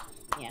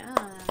 Yeah.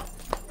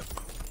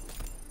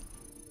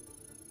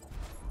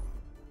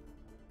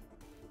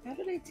 How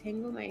did I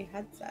tangle my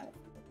headset?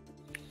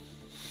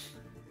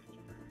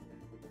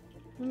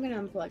 I'm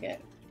gonna unplug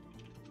it.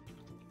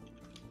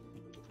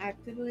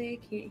 Actively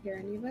can't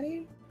hear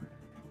anybody.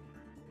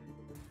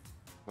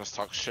 Let's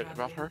talk shit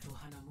about her.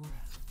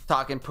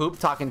 Talking poop,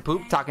 talking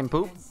poop, talking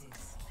poop.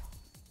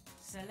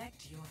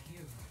 Select your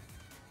hero.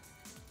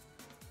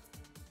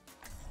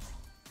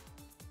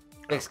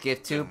 Fix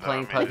gift tube,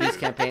 playing puppies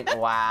campaign.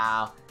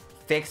 Wow.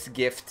 Fix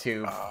gift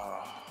tube.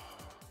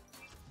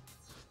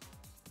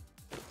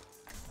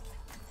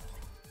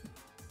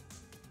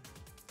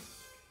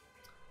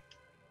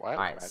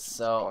 Alright,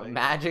 so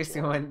Magic's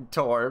going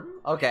Torb.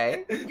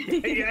 Okay.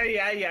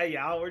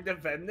 yeah. We're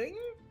defending.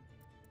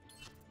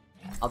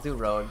 I'll do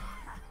Road.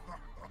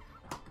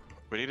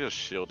 We need a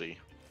shieldy.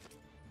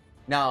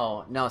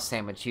 No,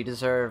 Sandwich. You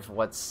deserve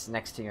what's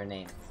next to your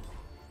name.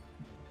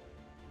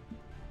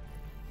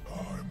 I'm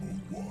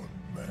a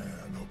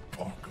one-man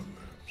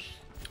apocalypse.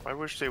 I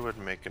wish they would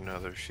make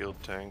another shield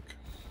tank.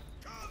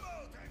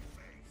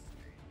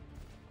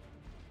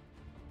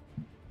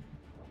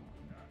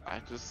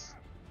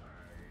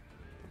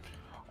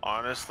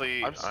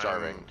 Honestly, I'm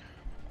starving.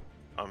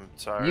 I'm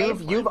sorry.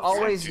 You've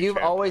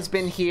always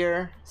been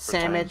here,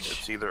 Sandwich.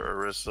 It's either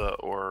Orisa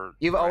or.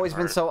 You've always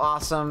been Reinhardt. so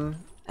awesome,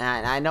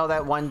 and I know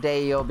that one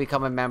day you'll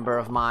become a member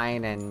of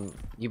mine, and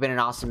you've been an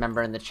awesome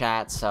member in the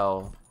chat,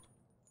 so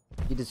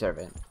you deserve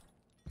it.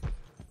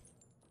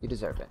 You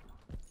deserve it.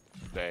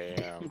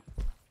 Damn.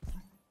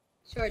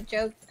 Short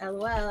jokes,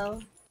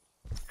 LOL.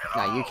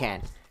 No, you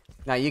can't.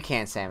 No, you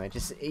can't, Sandwich.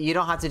 Just you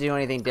don't have to do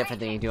anything different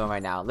than you're doing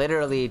right now.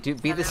 Literally,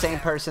 be the same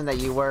person that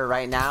you were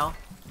right now,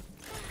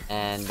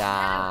 and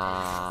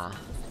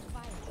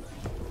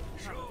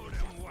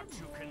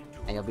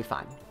you'll be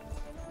fine.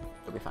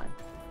 You'll be fine.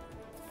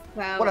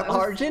 Wow. What up, I was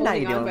Arjun? How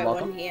you holding on doing? by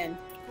Welcome. one hand.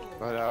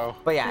 I know.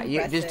 But yeah,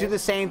 you just do the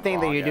same thing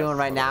that Oh, you're yes, doing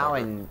right now,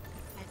 whatever. and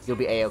you'll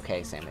be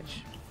a-okay,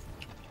 Sandwich.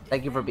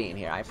 Thank you for being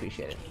here. I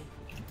appreciate it.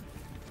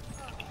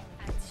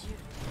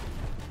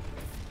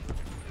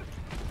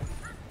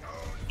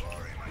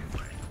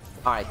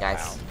 All right,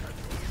 guys.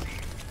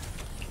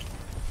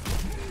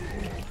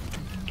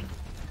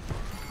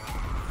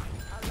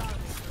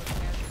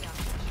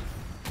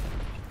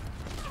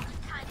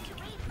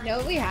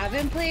 No, we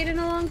haven't played in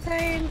a long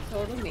time.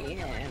 Total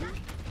mayhem.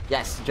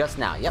 Yes, just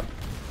now. Yep.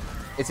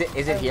 Is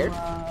it here?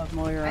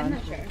 I'm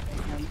not sure.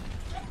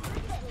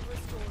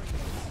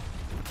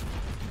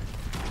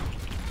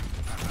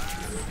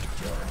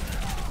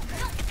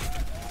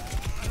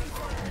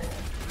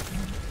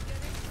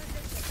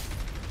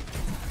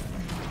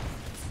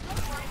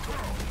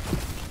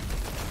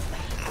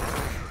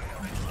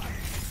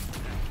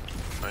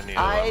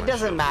 It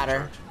doesn't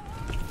matter.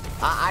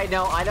 I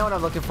know what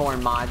I'm looking for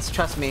in mods.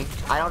 Trust me.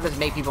 I don't just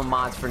make people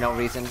mods for no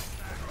reason.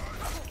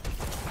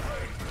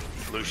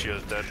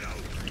 Lucio's dead.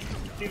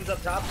 Team's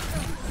up top.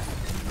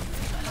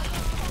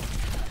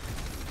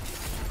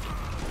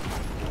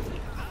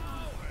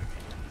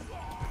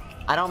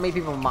 I don't make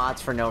people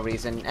mods for no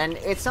reason, and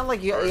it's not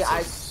like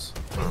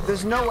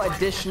there's no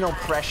additional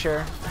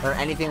pressure or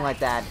anything like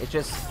that. It's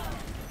just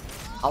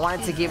I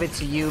wanted to give it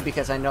to you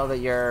because I know that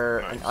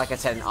you're, like I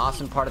said, an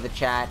awesome part of the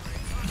chat.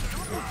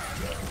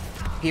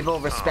 People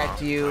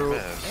respect you,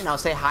 you know,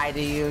 say hi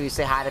to you. You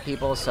say hi to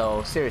people.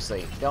 So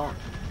seriously, don't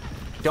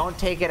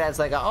take it as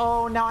like,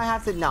 oh, now I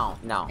have to. No,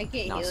 I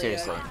can't no, heal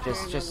seriously, you.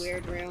 just You're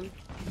in a weird room.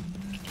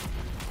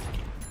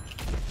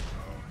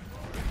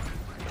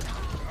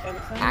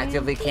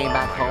 Actively came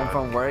back home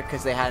from work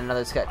because they had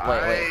another schedule.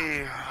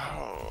 Wait.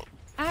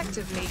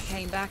 Actively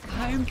came back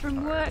home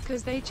from work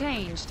because they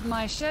changed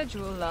my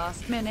schedule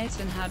last minute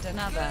and had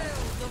another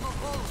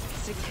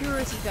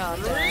security guard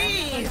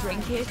there.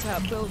 Drink it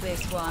up, will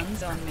this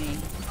one's on me.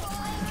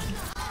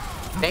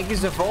 Thank you,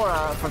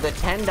 Sephora, for the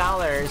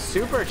 $10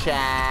 super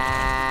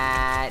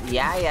chat.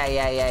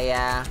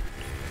 Yeah.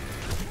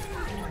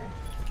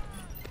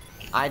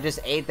 I just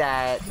ate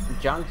that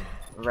junk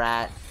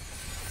rat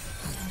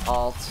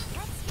alt.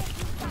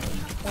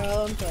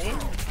 Oh, I'm playing.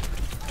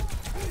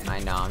 I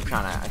know. I'm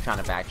trying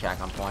to backtrack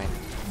on point.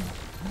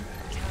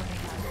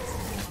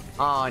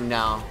 Oh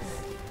no.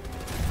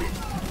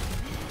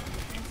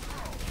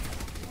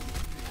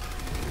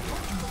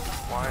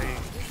 Why?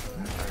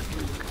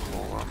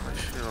 Hold on my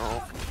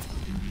show.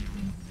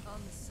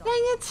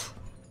 Dang it!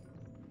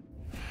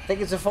 Thank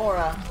you,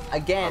 Sephora,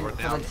 again for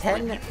the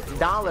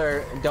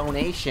 $10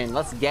 donation.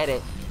 Let's get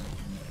it.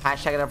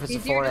 Hashtag it up for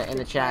Sephora in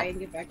the chat. And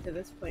get back to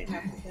this point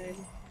half the time.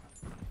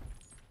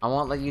 I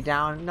won't let you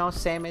down. No,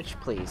 Sandwich,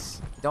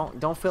 please.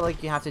 Don't feel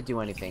like you have to do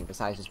anything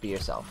besides just be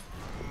yourself.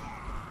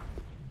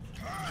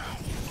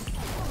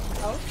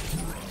 Oh.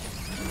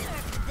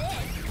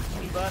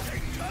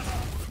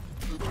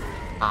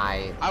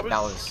 I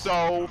was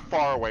so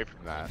far away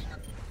from that.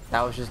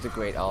 That was just a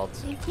great ult.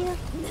 Thank you.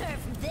 Nerf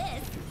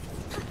this.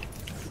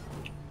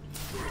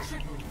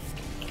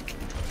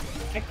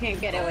 I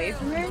can't get away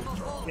from her.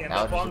 Damn,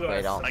 That was just a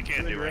great ult. I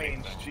can't do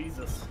range. anything.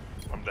 Jesus.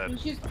 I'm dead.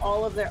 It's just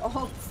all of their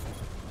ults.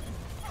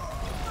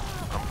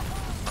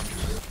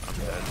 I'm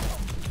dead.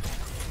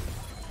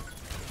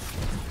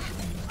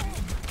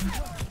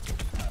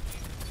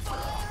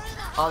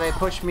 Oh, they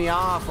pushed me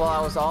off while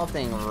I was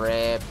ulting.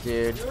 Rip,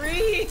 dude.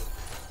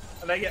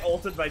 And I get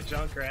ulted by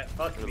Junkrat.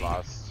 Fuck We me.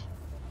 lost.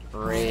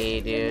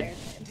 Dude.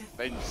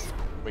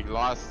 We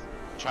lost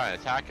trying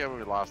to attack him,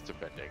 we lost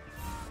defending.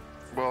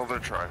 Well, they're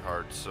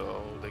tryhards,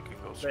 so they can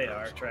go They straight.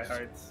 are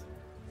tryhards.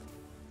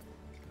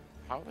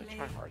 How are they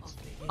tryhards?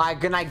 Alright,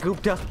 good night,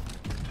 Gupta.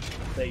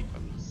 They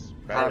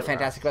Have a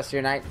fantastic rest of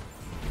your night.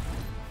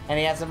 And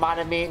he hasn't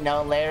modded me?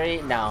 No,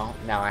 Larry? No,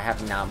 I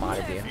have not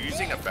modded you.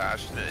 Using a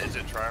Bastion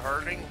isn't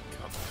tryharding?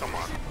 Come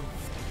on.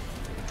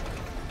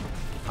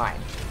 Alright.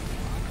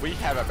 We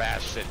have a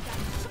Bastion.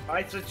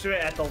 I switched to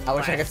it at the I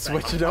wish I could last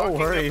switch second. it, no Talking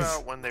worries.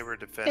 about when they were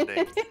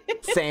defending.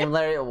 Same,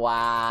 Larry.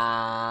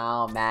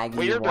 Wow, Maggie.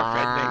 We are defending.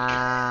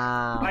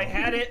 Wow. I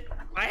had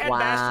Wow.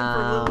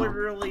 Bastion for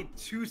literally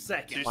 2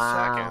 seconds. 2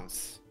 Wow.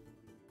 seconds.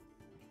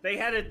 They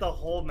had it the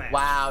whole match.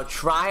 Wow,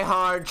 try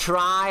hard,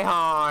 try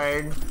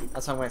hard.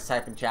 That's what I'm going to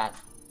type in chat.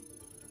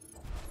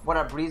 What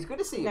up, Breeze? Good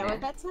to see Is you, that man.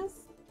 what that says?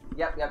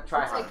 Yep,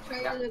 try It's hard. like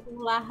try Yep. to look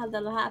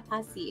la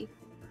passy.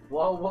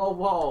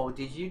 Whoa.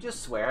 Did you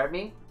just swear at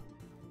me?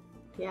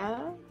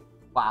 Yeah?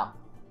 Wow.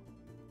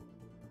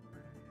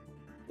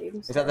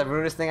 Is that the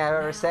rudest thing I've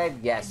ever said?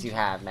 Yes, you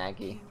have,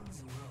 Maggie.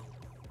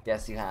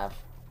 Yes, you have.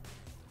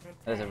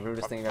 That is the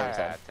rudest thing you've ever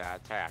said.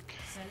 Attack.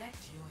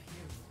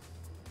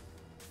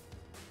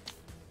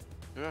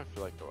 Who do I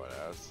feel like going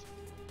as?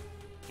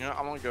 You know,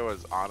 I'm gonna go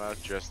as Anna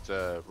just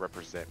to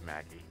represent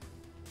Maggie.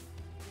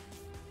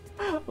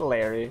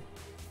 Larry.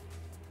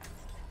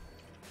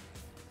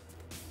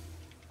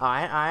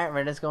 Alright,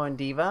 Rena's going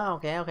Diva.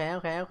 Okay.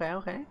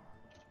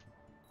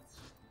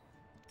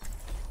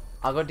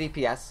 I'll go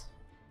DPS.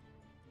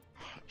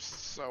 I'm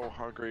so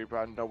hungry, but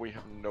I know we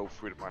have no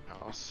food in my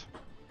house.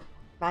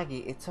 Maggie,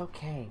 it's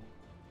okay.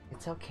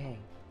 It's okay.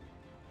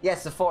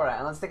 Yes, Sephora,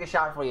 and let's take a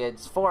shot for you.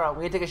 Sephora,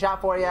 we can take a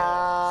shot for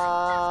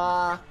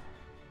ya.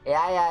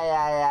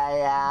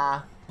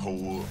 Yeah.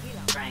 Pull up.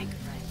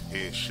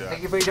 Headshot.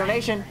 Thank you for your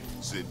donation.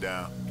 Sit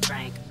down.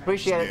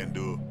 Appreciate it. Stand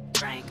up.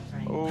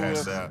 Oh,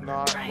 Pass that's out.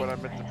 not what I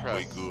meant to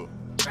press. Wake up.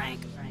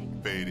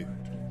 Fade it.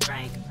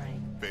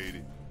 Fade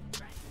it.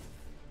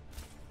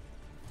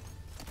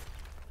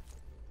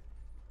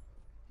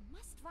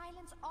 Must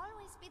violence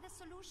always be the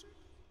solution?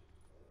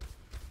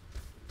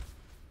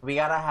 We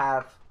gotta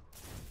have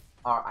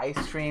our ice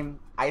cream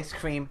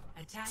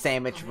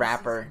sandwich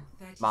wrapper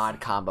mod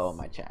combo in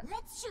my chat.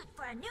 Let's shoot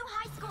for a new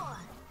high score.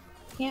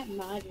 You can't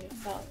mod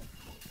yourself.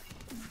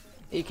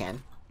 You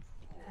can.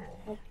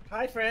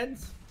 Hi,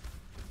 friends.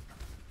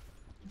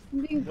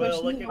 I'm being Well,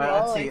 pushed look in the at me. wall,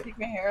 Let's like see. take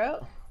my hair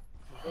out.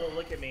 Oh,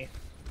 look at me.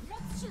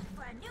 Let's shoot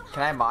for a new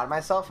Can I mod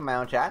myself in my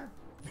own chat?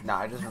 No,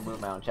 I just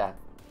removed my own chat.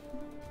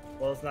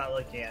 Well, it's not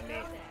looking at me.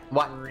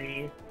 What?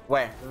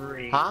 Where?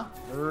 Three. Huh?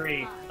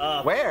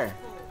 Up. Where?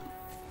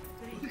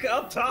 Look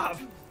up top.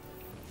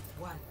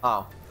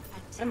 Oh.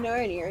 I'm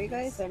nowhere near you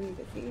guys. I'm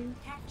busy.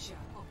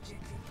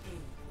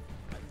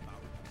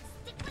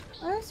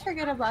 I always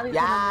forget about it.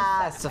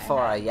 Yes,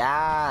 Sephora,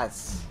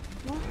 yes.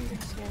 I don't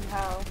understand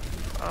how.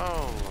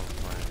 Oh,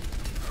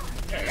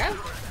 There we go.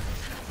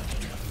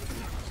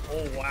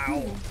 Oh,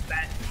 wow.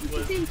 That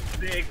was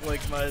big,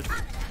 Ligmas.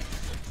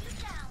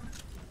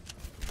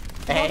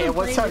 Hey,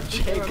 what's up,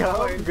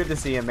 Jacob? Good to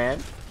see you,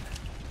 man.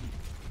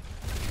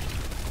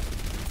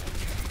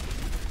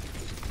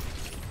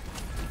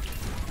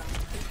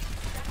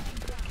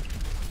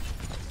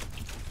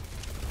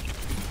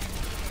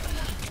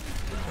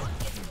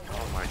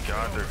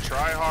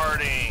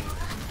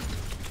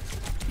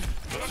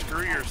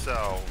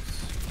 yourselves.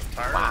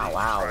 Tired Wow, of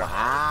wow, these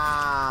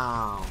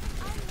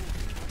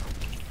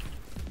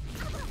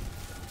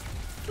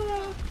wow.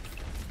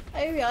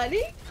 Are you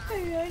ready? Are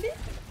you ready?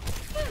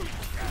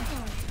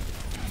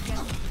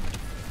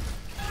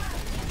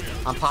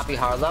 I'm Poppy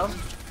Harlow.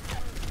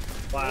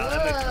 Wow,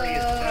 that McCree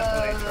is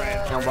definitely trying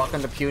hard. And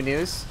welcome to Pew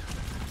News.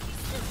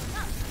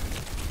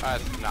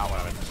 That's not what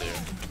I meant to do.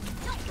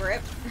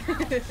 Rip.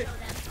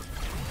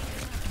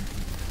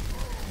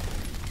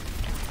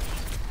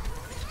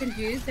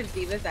 Confused if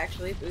Diva's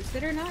actually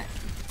boosted or not.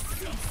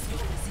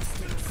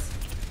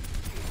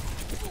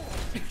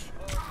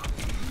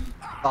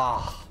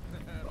 Oh.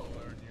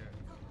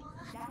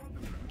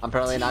 I'm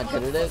apparently not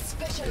good at it.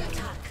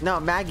 No,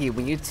 Maggie,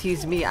 when you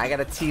tease me, I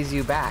gotta tease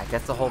you back.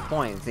 That's the whole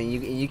point. And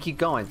you keep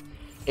going.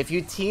 If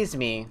you tease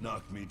me,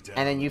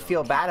 and then you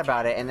feel bad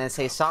about it, and then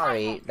say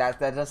sorry, that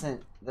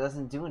doesn't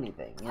do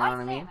anything. You know what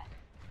I mean?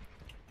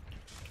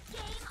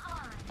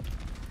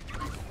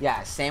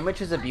 Yeah,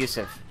 sandwich is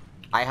abusive.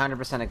 I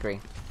 100% agree.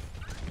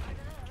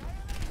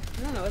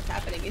 I don't know what's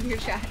happening in your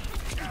chat.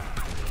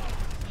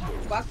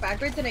 Walk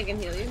backwards and I can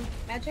heal you.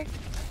 Magic?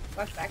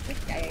 Walk backwards?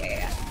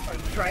 Yeah.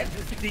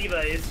 This Diva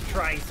is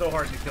trying so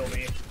hard to kill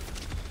me.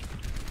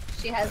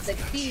 She has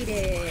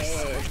succeeded.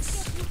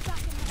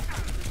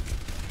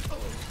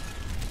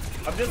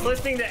 I'm just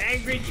listening to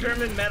angry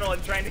German metal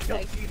and trying to kill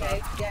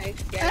Diva.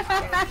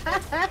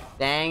 Yikes.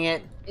 Dang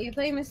it. Are you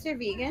playing Mr.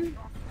 Vegan?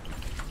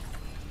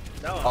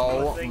 No, I'm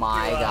Oh listening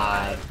my to,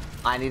 god.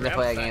 I need to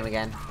play that game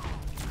again.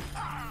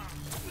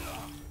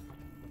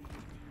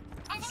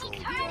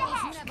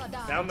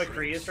 Now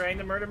McCree is trying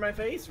to murder my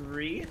face?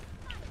 Re?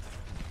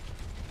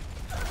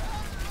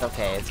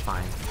 Okay, it's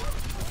fine.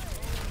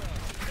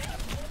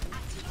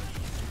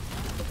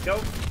 Let's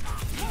go.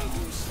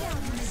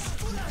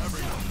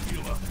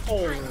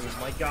 Oh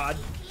my god.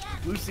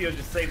 Lucio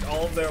just saved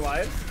all of their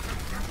lives?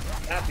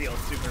 That feels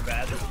super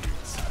bad.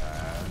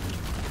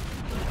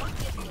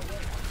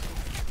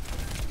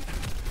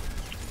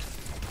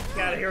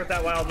 Get out of here with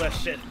that Wild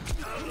West shit.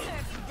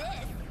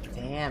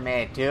 Damn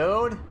it,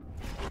 dude.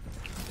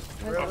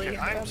 Okay,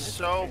 I'm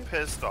so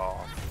pissed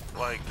off.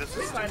 Like, this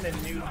is... Find a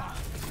new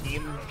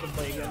team to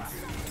play against.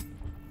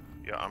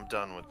 Yeah, I'm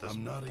done with this.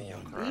 I'm not a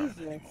young man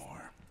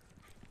anymore.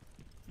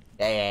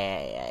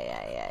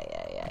 Yeah.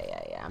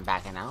 I'm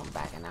backing out.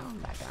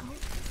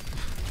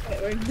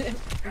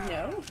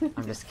 No.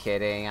 I'm just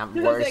kidding. I'm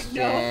I was like,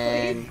 no,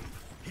 Wurstion.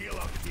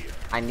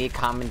 I need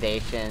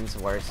commendations,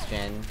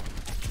 Wurstion.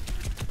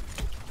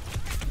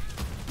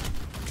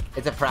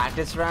 It's a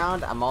practice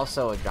round. I'm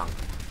also a drunk.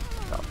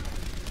 So.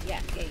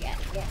 Yeah.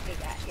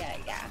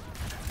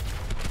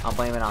 I'll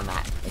blame it on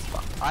that as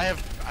well. I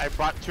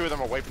brought two of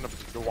them away from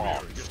the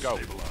wall. Just go.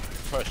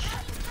 Push.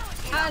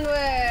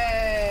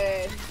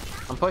 Onward!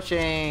 I'm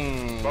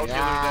pushing. Both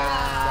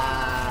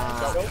Yeah.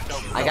 Go.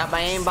 I got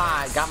my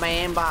aimbot.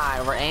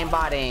 We're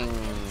aimbotting.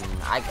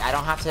 I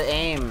don't have to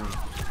aim.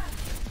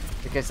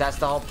 Because that's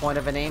the whole point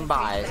of an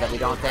aimbot, is that we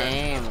don't have to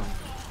aim.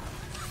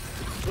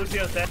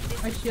 Lucio's dead.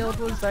 My shield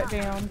was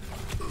down.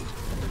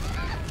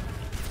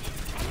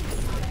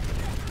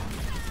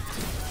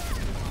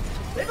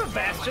 They have a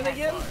Bastion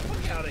again?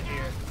 Get out of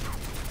here.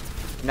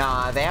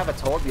 Nah, they have a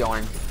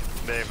Torbjorn.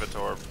 They have a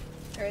Torb.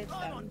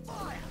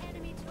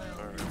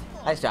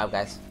 Nice job,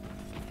 guys.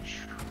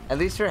 At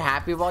least you're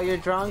happy while you're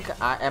drunk.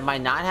 Am I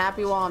not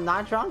happy while I'm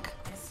not drunk?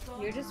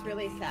 You're just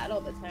really sad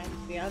all the time,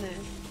 to be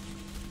honest.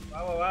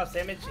 Wow,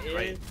 Sandwich is...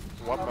 Wait,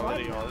 what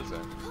millennial is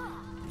it?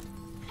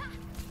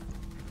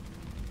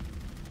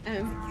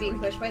 I'm being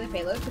pushed by the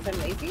payload because I'm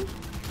lazy.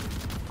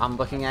 I'm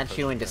looking at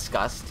you in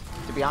disgust,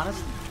 to be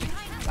honest.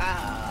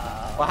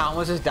 Wow. Wow, I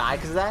almost just died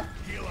because of that?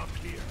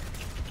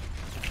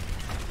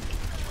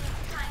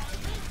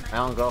 My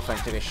own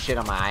girlfriend took a shit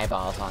on my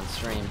eyeballs on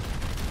stream.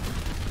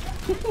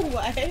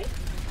 What?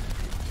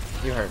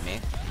 You heard me.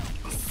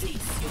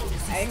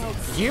 I hope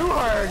You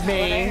heard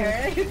me! what I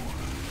heard.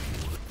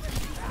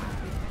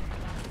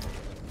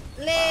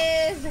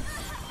 Liz!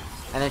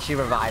 And then she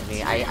revived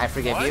me. I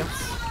forgive you.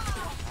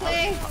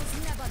 Liz!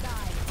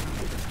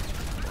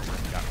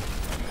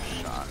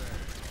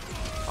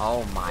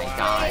 Oh my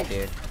god,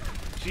 dude.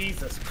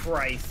 Jesus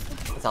Christ.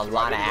 It's a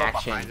lot of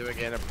action. Behind him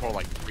again and pull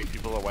like 3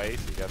 people away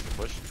so you guys can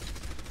push.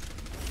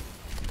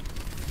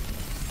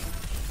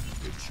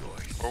 Good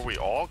choice. Or we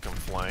all can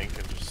flank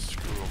and just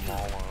screw them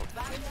all up.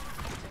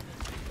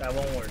 That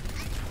won't work.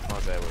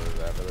 Would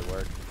that really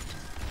work?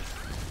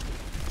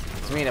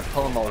 It's me to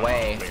pull him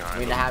away. I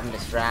mean to have him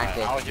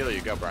distracted. I'll heal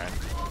you. Go, Brian.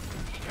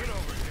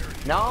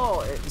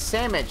 No,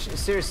 Sandwich,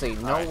 seriously,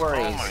 no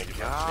worries. Oh my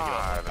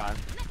god.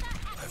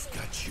 I've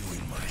got you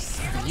in my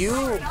sight.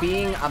 You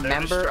being a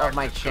member of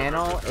my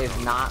channel is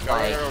not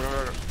like...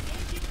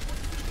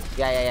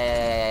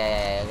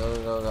 Yeah. Go.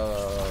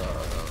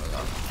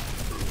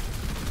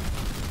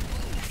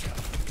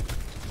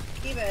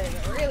 Even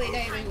really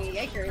diving me,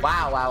 yikers.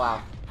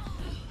 Wow.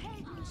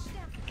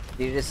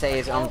 Did you just say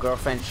his own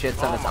girlfriend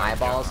shits on his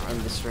eyeballs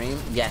in the stream?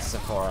 Yes,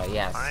 Sephora,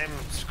 yes. I'm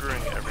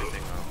screwing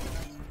everything up.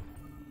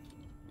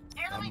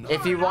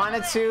 If you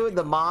wanted to,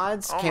 the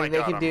mods can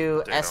they can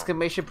do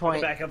exclamation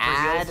point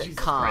add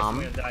com.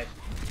 With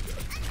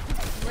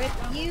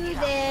you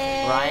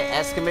there. Right,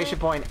 exclamation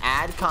point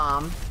add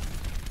com.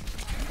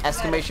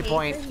 Exclamation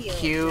point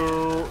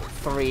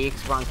Q3,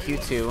 because we're on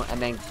Q2,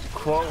 and then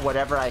quote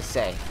whatever I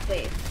say.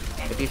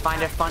 If you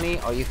find it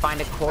funny or you find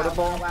it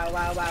quotable,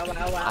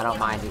 I don't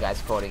mind you guys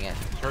quoting it.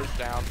 Turret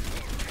down.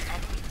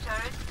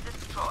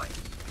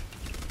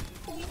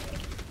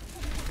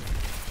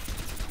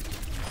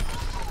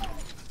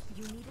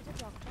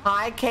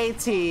 Hi,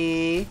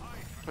 KT.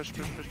 Push.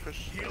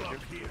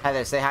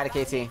 Heather, say hi to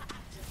KT.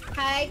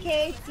 Hi,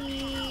 KT.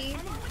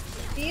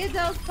 Be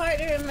adult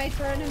partner in my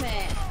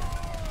tournament.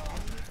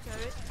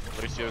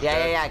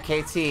 Yeah,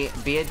 KT.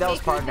 Be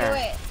adult's partner.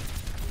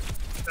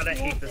 God, I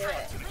hate this.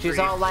 She's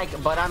all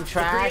like, but I'm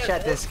trash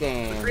at this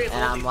game.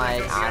 And I'm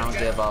like, I don't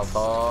give a fuck.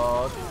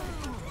 Oh,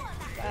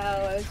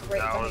 I was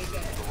right behind you.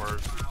 The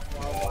worst.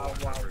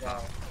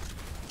 Wow.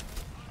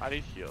 I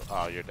need heal.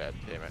 Oh, you're dead.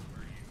 Damn it.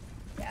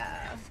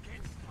 Yeah.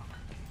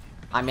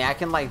 I mean, I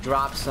can like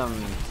drop some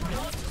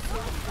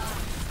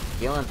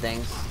healing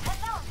things.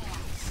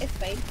 It's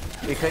fine.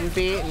 We couldn't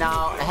be.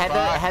 No,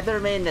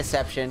 Heather made an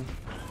exception.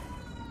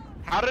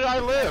 How did I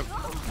live?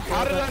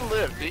 How did I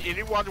live? Did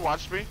anyone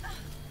watch me?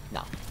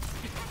 No.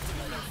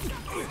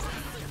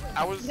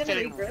 I was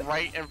sitting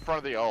right in front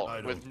of the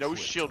ult with no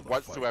shield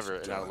whatsoever,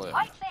 and I lived.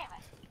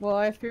 Well,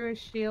 I threw a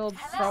shield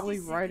probably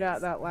right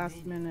at that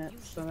last minute,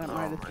 so that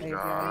might have saved you.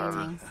 I don't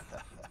know.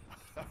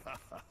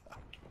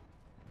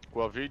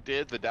 Well, if you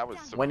did, then that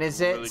was. When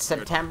is it? Really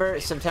September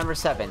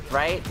 7th,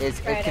 right?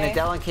 Can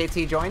Adele and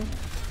KT join?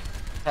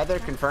 Heather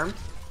confirmed.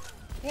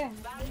 Yeah.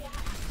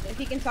 If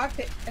he can talk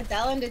to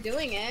Adele into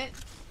doing it,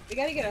 we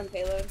gotta get on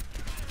payload.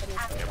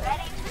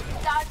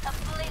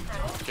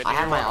 I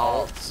have my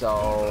ult,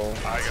 so.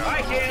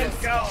 I can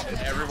go.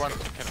 Everyone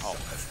can ult.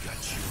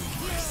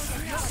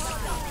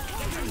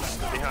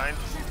 Behind.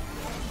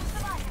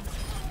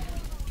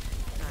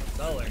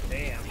 Solar,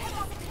 damn.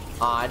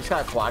 I just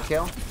got a quad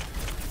kill.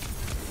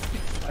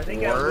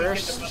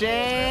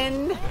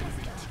 Wurstion.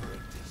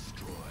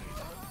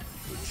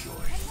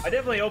 I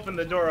definitely opened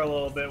the door a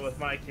little bit with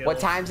my kill. What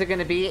time's it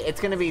gonna be?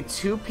 It's gonna be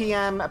 2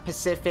 p.m.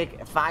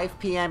 Pacific, 5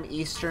 p.m.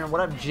 Eastern.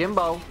 What up,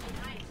 Jimbo?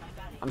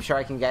 I'm sure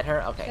I can get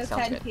her. Okay, So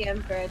sounds 10 good.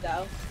 p.m. for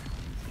Adele.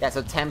 Yeah,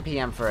 so 10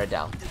 p.m. for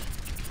Adele.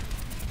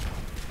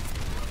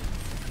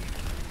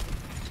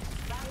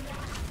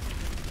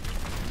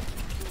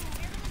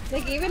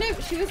 Like, even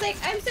if she was like,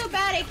 I'm so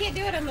bad, I can't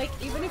do it. I'm like,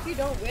 even if you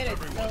don't win,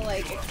 it's still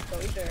like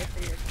exposure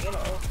for your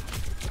channel.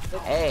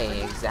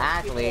 Hey,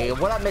 exactly.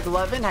 What up,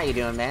 McLovin? How you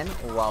doing, man?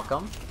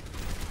 Welcome.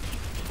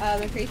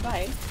 McCree's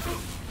behind.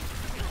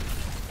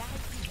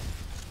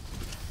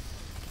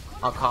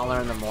 I'll call her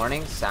in the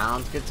morning.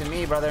 Sounds good to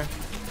me, brother.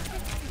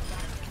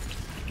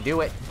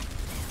 Do it.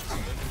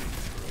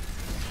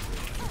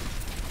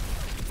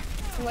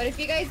 What if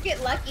you guys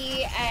get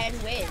lucky and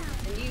win?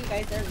 And you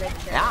guys are rich.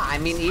 Yeah, I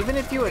mean, even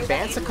if you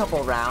advance a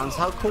couple rounds,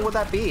 how cool would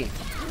that be?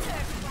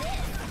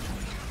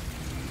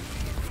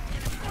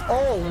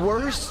 Oh,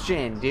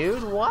 Wurstion,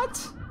 dude. What?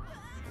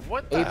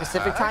 What the 8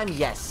 Pacific heck? time?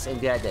 Yes,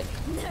 indeed I did.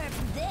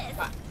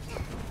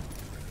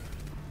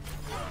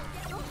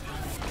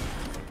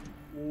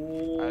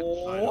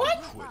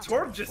 What?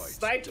 Torb just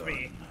sniped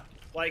me.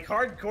 Like,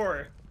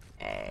 hardcore.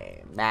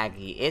 Hey,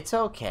 Maggie, it's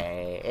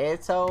okay.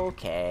 It's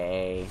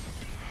okay.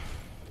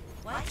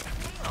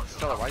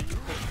 Stella, why you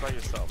push by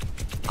yourself?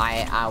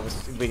 I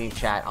was reading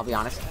chat, I'll be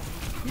honest.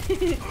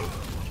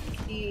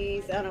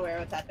 He's unaware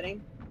what's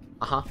happening.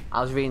 Uh-huh.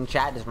 I was reading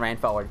chat, just ran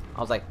forward. I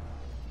was like,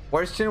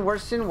 Wurstion. I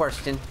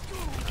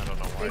don't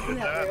know why I did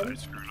that. I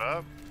screwed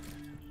up.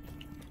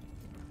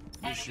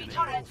 Mission ain't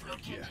over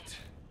yet.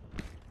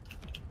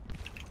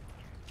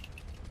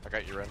 I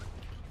got you in.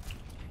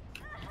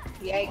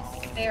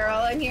 Yikes. They're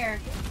all in here.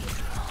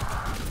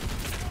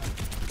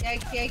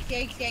 Yikes.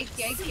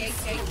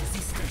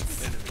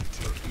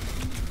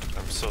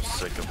 I'm so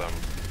sick of them.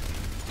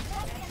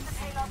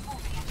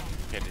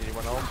 Can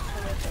anyone else?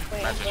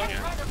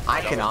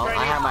 I can all.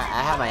 I have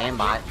my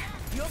aimbot.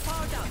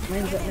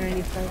 Mine's at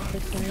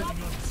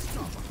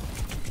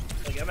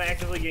 95%. Like, I'm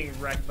actively getting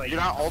wrecked by you.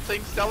 You're not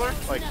ulting, Stellar?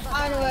 Like,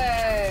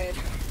 Onward.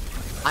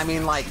 I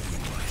mean, like,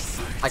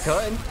 I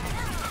could.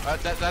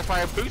 that's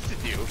why I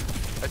boosted you.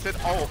 I said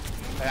ult,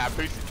 and I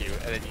boosted you,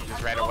 and then you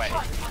just ran away.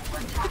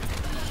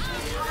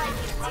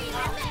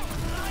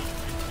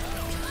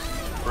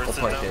 We'll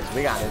push this.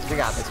 We got this.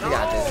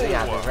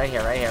 Right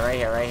here. Right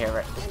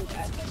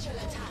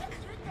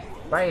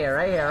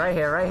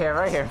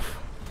here.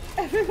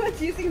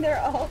 Everyone's using their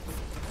ult.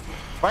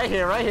 Right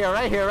here.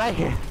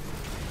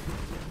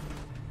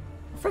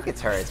 Freaking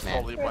turrets, man.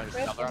 Totally blame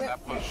Stellar on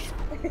that push.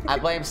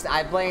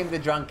 I blame the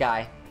drunk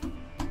guy.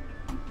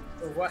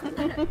 For what?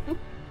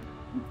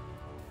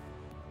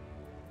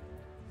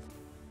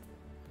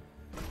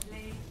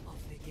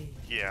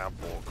 Yeah,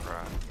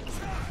 bullcrap.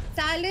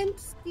 Silent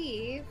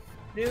Steve.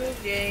 New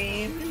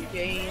game.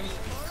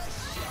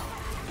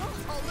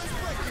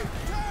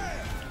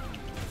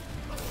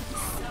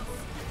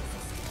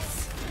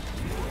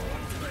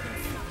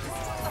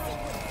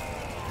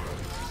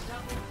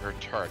 Your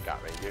turret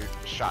got me. Your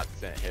shots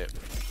didn't hit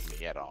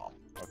me at all.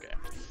 Okay.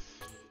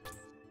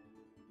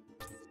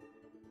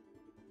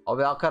 Are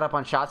we all caught up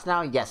on shots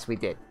now? Yes, we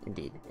did.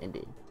 Indeed,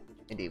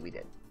 we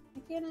did. I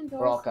can't endorse.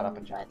 We're all caught up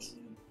on shots.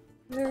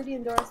 We already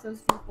endorsed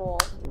those people.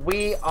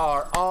 We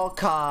are all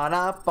caught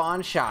up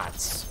on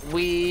shots.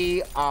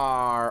 We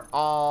are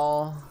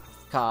all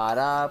caught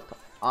up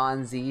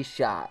on the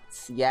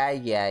shots.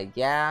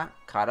 Yeah.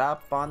 Caught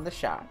up on the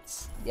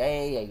shots.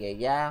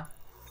 Yeah.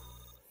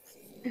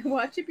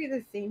 Watch it be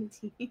the same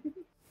team.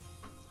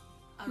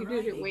 You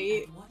didn't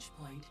wait.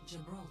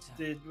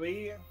 Did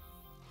we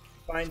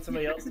find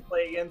somebody else to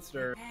play against,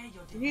 or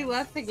He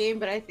left the game,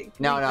 but I think.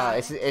 No,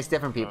 it's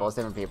different people. It's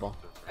different people.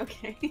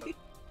 Okay.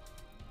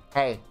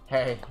 Hey.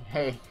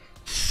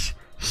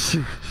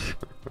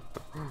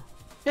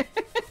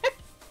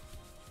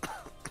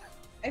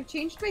 I've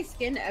changed my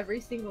skin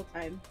every single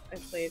time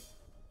I've played.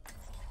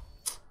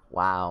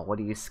 Wow, what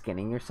are you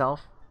skinning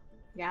yourself?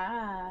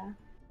 Yeah.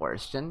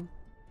 Wurstion?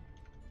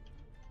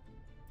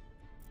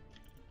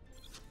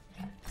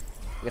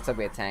 Looks like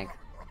we a tank.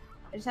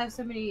 I just have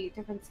so many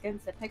different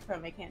skins to pick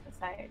from. I can't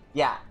decide.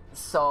 Yeah.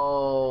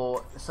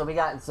 So we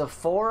got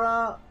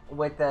Zephora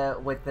with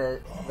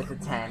the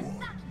 10.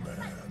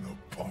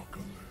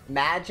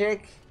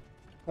 Magic,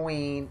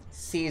 Queen,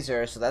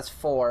 Caesar. So that's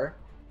 4,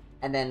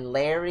 and then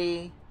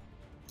Larry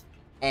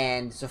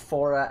and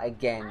Zephora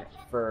again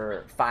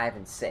for 5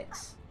 and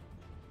 6.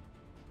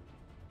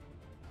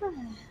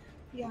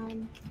 Yeah.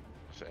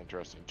 It's an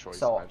interesting choice.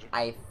 So Magic.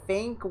 I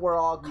think we're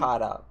all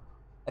caught up.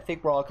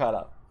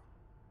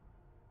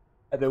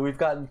 And then we've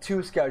gotten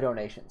 2 Scout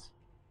donations.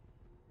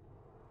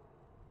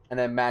 And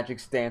then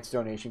Magic's dance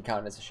donation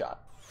counted as a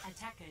shot.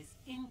 Attackers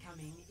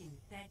incoming in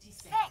 30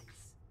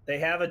 seconds. they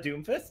have a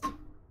Doomfist?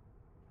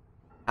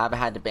 Haven't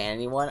had to ban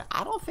anyone.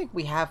 I don't think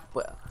we have.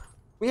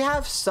 We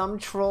have some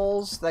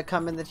trolls that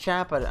come in the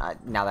chat,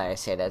 but now that I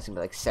say that, it's gonna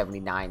be like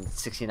 79,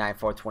 69,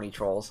 420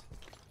 trolls.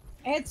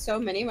 I had so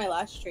many my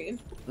last stream.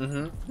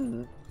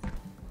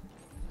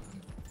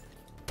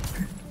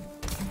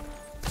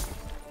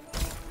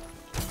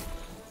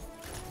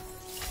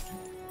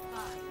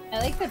 I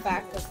like the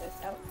back of this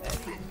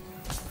outfit.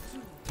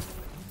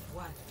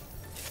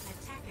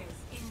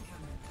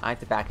 I like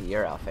the back of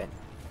your outfit.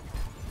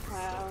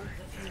 Wow.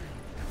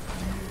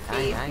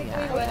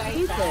 Yeah. What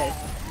I said.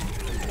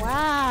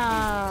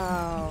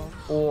 Wow.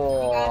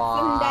 Oh. Got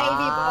some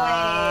divey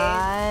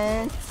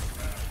boys.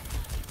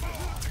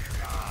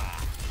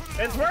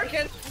 It's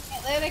working!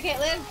 I can't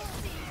live.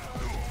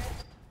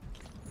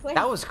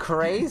 That was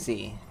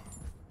crazy.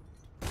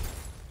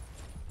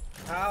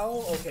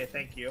 How? Okay,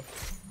 thank you.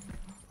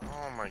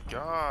 Oh my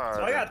god.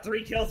 So I got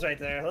 3 kills right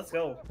there. Let's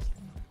go.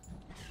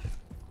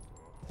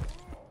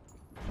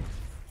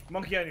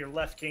 Monkey on your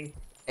left, King.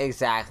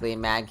 Exactly,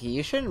 Maggie.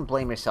 You shouldn't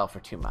blame yourself for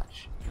too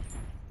much.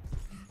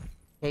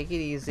 Take it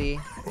easy.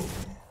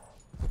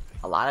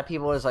 A lot of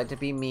people just like to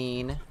be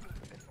mean.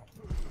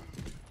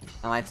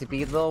 I like to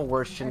be little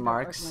Wurstion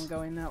marks.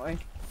 Going that way.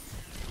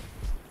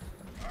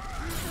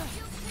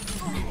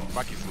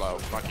 Monkey's low.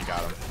 Monkey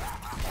got him.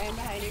 I am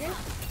behind you.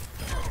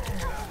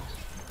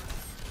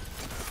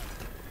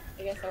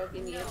 I guess that would be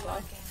me as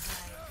well.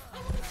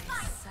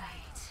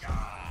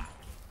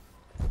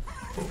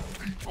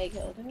 I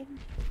killed him.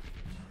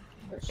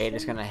 Hey,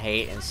 just gonna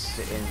hate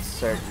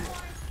insert.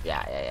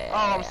 Yeah.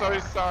 Oh, I'm so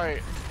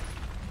sorry.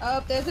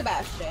 Oh, there's a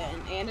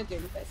Bastion and a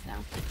Doomfist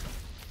now.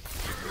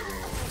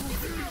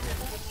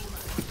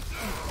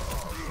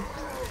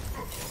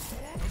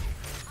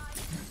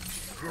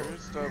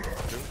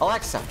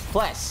 Alexa,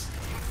 bless.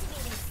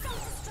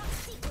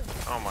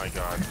 Oh my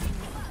god.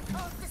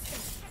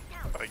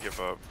 I give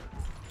up.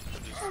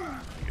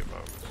 I give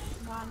up.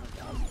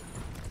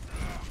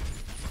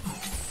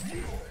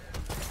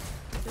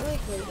 Feel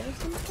like wait or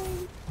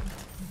something?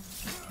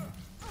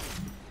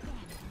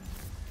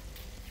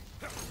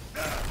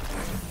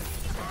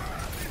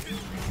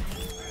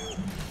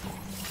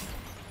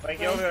 Like,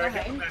 get over there, I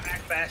got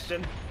back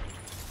Bastion.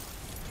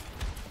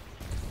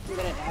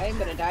 I'm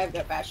gonna die. I've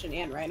got Bastion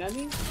and Ryan on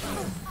me.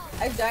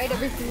 I've died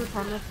every single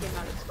time this came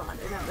out of spawn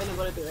and not been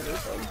able to do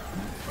anything.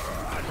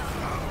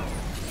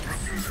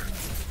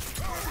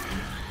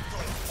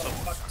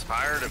 I'm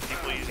tired of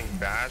people using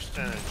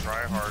Bastion and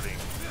tryharding.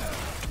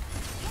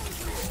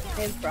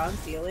 I have bronze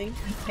ceiling.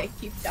 I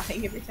keep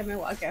dying every time I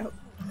walk out.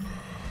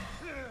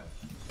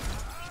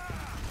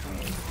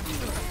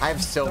 I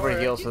have silver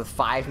heals with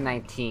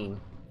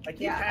 519. I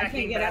keep I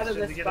can't get out of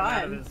this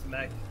spawn.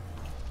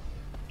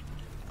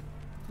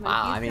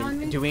 Wow, I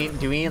mean, do we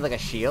need like a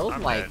shield?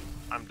 I'm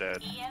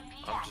dead.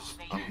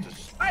 I'm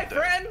just. Hi,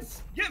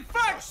 friends! Get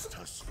fucked!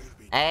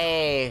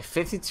 Hey,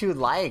 52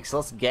 likes.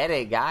 Let's get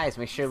it, guys.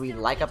 Make sure we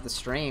like up the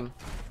stream.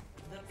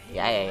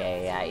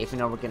 Yeah. Even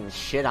though we're getting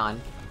shit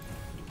on.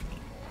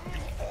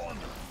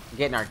 We're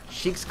getting our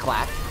cheeks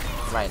clapped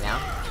right now.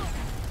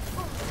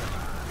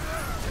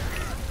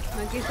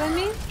 Monkey's on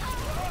me?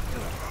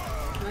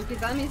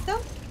 Monkey's on me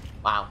still?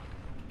 Wow.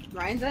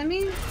 Ryan's on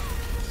me?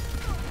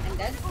 I'm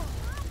dead.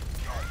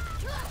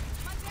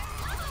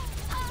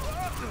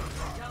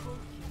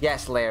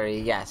 Yes, Larry.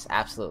 Yes,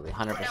 absolutely,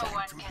 100%. No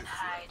one can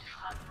hide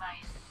from my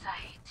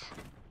sight.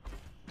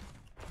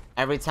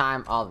 Every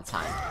time, all the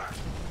time.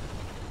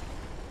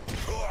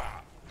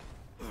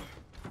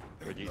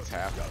 We need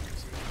tap.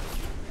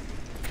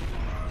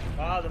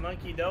 Oh, the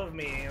monkey dove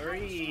me.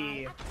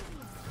 Hurry.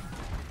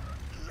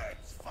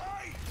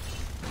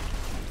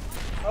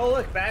 Oh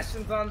look,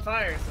 Bastion's on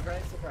fire.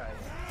 Surprise, surprise.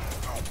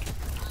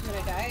 I'm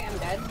gonna die. I'm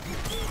dead.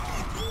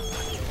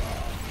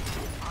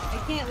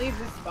 I can't leave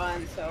the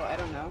spawn, so I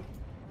don't know.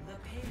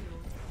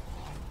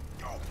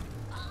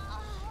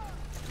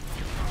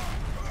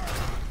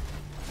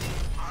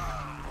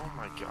 Oh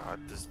my god,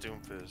 this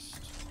Doomfist.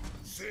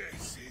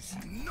 This is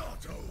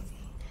not over.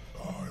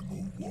 I'm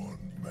a one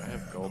man. I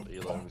have gold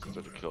eloms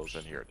instead of kills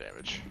and hero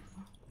damage.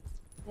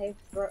 I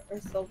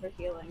have silver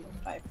healing with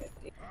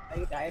 550.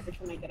 I die every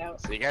time I get out.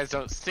 So you guys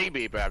don't see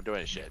me, but I'm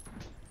doing shit.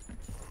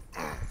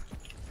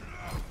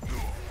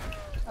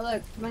 Oh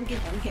look, monkey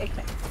monkey.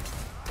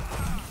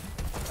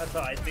 That's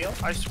how I feel.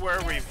 I swear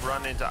we've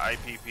run into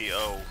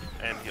IPPO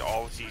and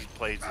all he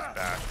plays is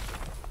back.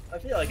 I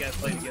feel like I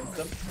played against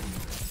him.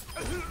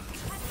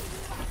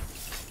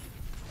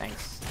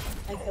 Thanks.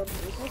 I killed the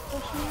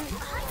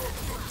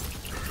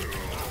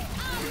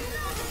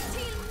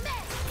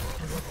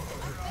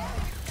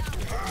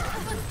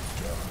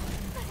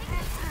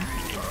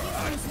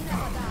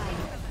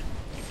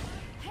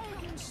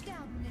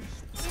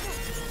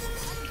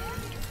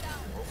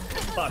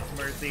Fuck,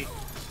 Mercy.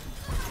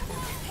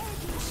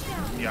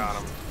 Got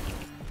him.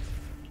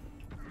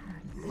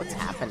 What's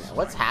happening?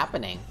 What's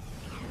happening?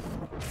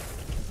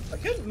 I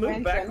couldn't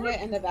move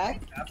backwards. in the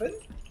back. What happened?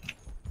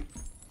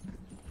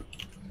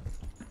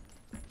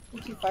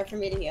 You're too far for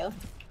me to heal.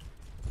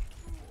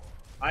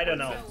 I don't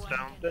know.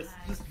 This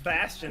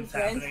Bastion's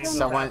happening.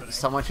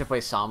 Someone should play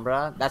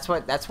Sombra. That's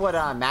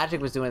what Magic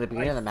was doing at the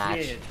beginning of the match.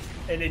 Did,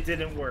 and it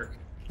didn't work.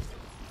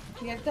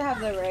 You have to have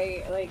the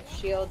right like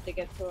shield to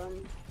get to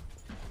him.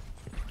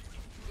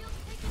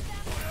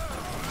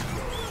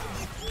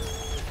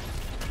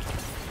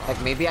 Like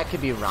maybe I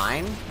could be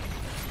Ryan.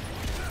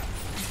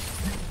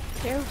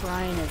 There,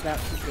 Ryan is out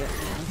to get me.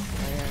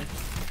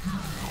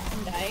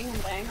 I'm dying.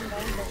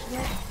 Pushing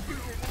it.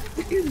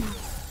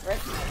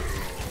 Rip.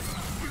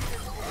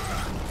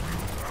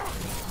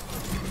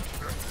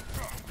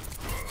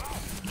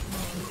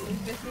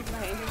 This is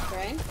behind us,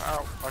 Ryan.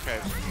 Oh, okay.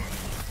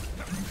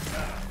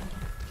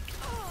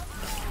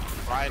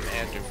 Ryan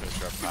and Doomfist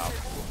are up now.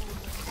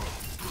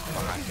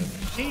 Behind him.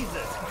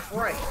 Jesus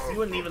Christ, you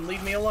wouldn't even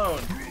leave me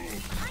alone.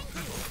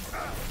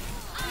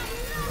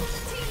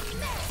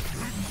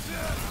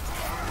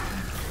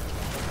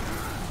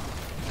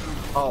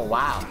 Oh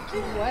wow.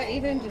 What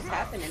even just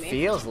happened to me?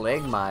 Feels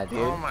Ligma, dude.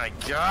 Oh my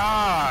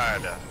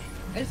god.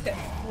 I just got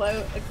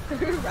float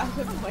through around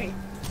the point.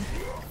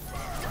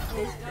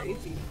 It was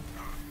crazy.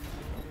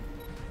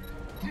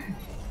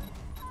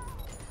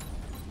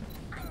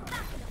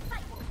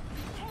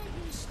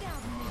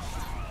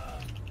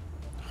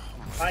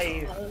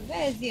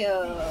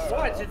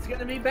 Watch, it's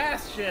gonna be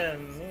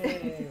Bastion.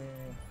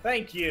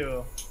 Thank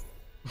you.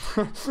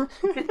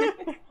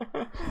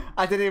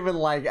 I didn't even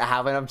like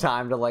have enough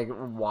time to like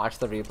watch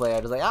the replay. I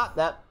was like, ah,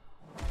 that.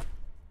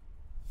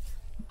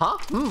 Huh?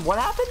 What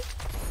happened?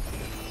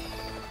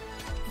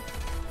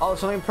 Oh,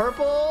 something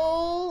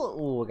purple.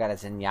 Ooh, I got a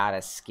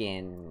Zenyatta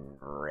skin.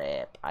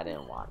 Rip. I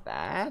didn't want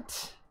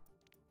that.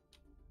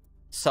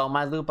 So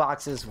my loot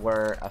boxes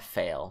were a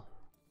fail.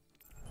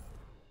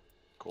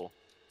 Cool.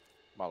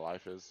 My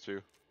life is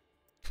too.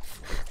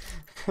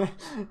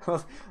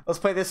 Let's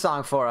play this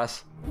song for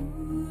us.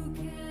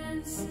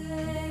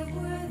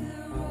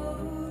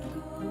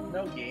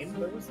 No game.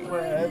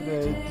 Where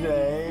the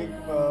day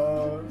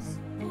goes,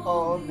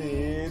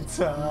 only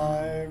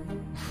time.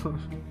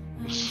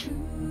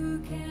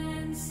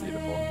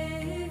 Beautiful.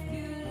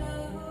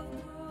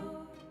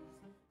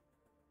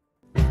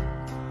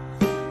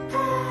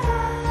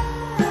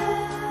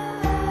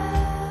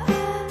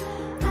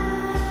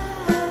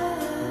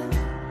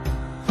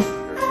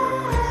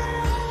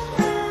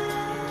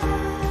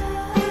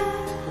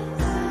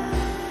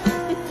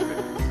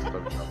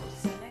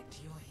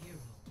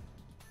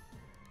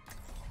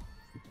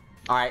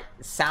 Alright,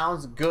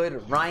 sounds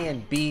good.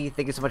 Ryan B,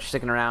 thank you so much for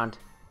sticking around.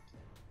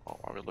 Oh,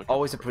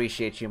 always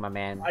appreciate you, my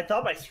man. I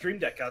thought my stream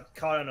deck got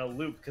caught on a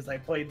loop because I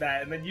played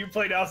that, and then you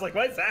played it. I was like,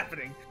 what's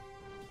happening?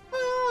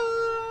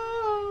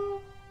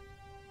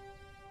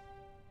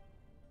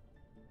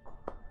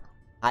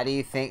 How do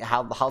you think,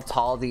 how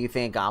tall do you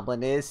think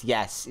Goblin is?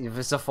 Yes,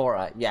 for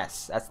Sephora,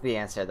 yes. That's the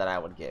answer that I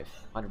would give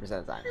 100%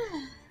 of the time.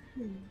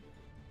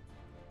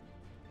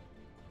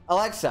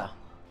 Alexa.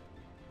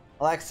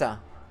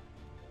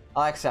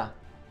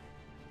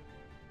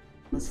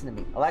 Listen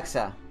to me.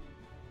 Alexa,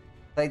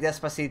 play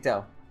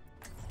Despacito.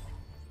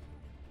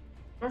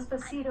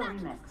 Despacito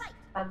Remix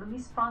by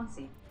Luis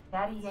Fonsi,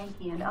 Daddy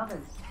Yankee, and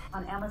others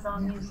on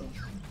Amazon Music.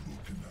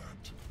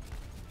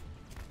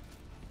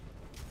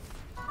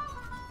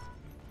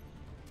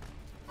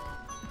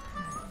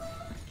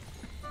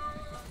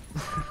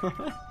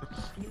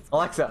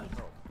 Alexa,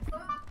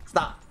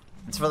 stop.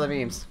 It's for the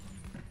memes.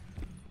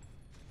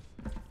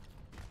 If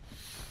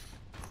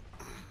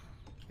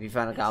you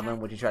found a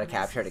goblin, would you try to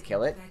capture it to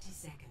kill it?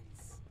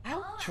 I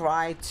would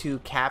try to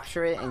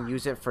capture it and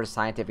use it for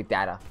scientific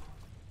data.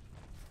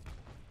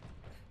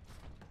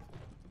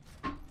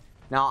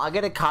 Now, I'll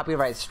get a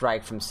copyright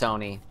strike from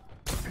Sony.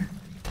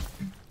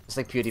 Just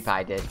like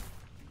PewDiePie did.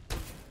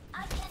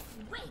 I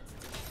can't wait.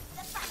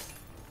 The fight.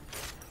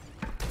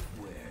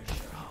 Where's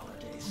your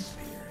holiday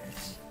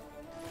spirit?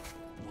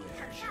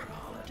 Where's your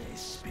holiday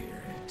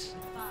spirit?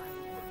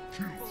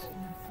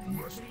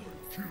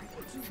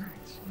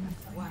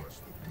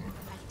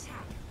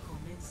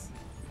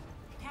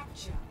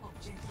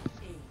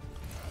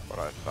 What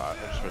I thought. I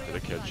just went to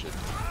the kitchen,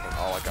 and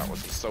all I got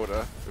was a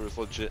soda. There was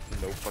legit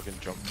no fucking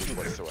junk food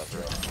whatsoever.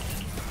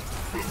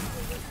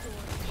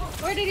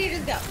 Where did he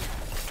just go?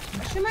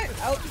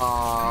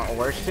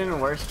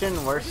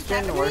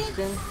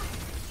 Wurstion.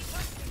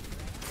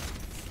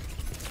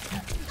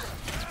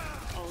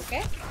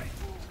 Okay.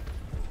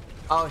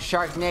 Oh,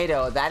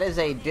 Sharknado. That is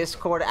a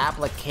Discord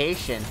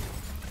application.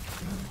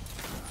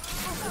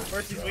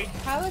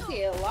 How is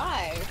he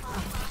alive?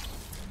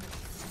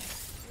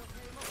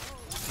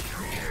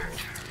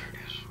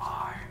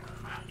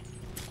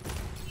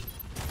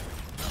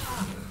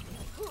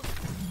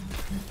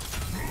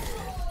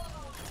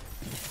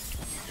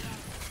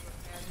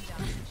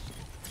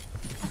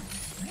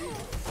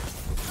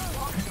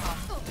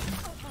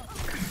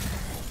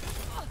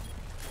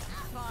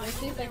 This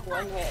seems like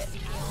one hit.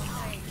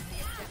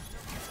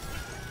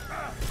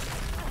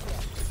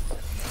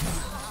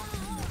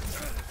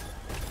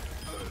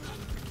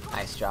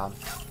 Nice job.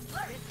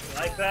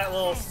 Like that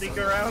little sneak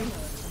around?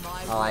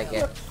 I like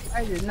it.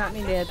 I did not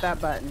mean to hit that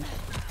button.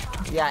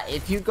 Yeah,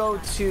 if you go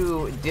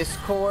to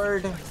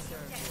Discord,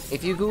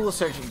 if you Google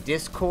search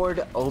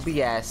Discord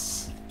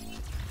OBS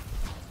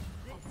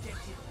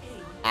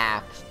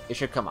app, it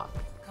should come up.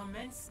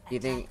 You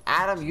think,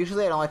 Adam,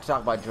 usually I don't like to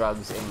talk about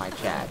drugs in my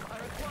chat.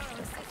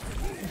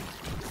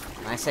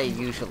 And I say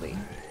usually.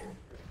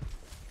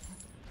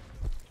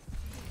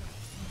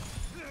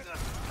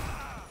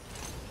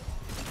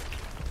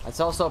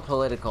 It's also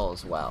political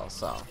as well,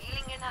 so.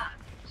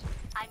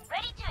 I'm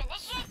ready to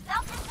initiate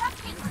self-destruct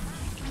sequence.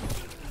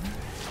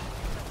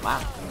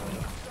 Wow.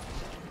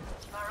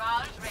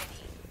 Barrage ready.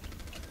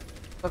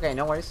 Okay,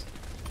 no worries.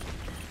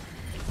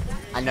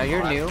 I know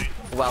you're new.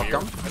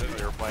 Welcome. I didn't know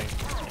you were playing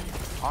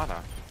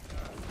Ana.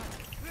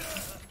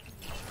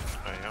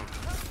 I am.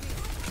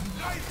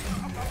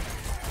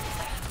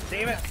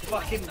 Damn it,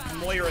 fucking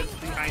Moira's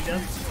behind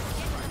us.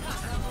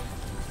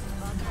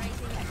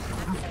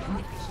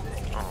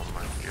 Oh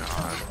my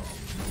god.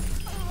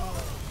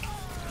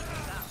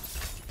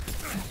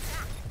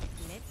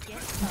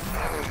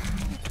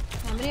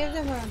 How many of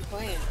them are on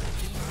point?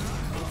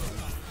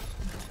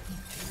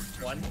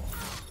 One.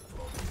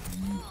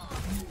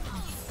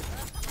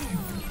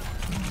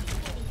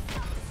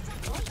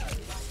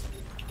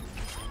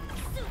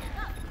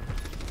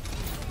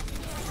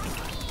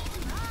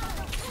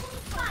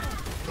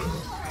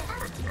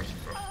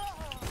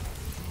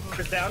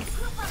 Chris down.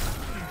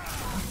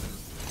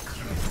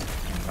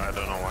 I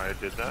don't know why I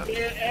did that.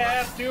 Get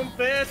ass,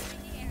 Doomfist!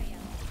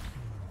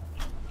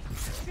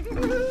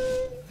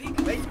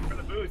 Thank you for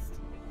the boost.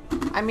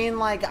 I mean,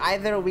 like,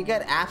 either we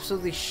get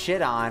absolutely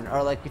shit on,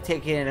 or like we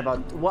take it in about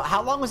what?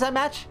 How long was that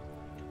match?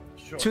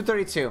 Sure.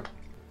 232.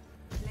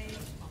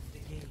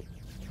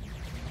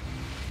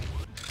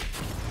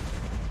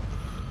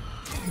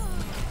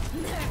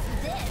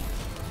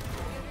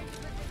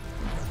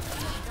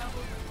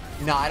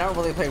 No, I don't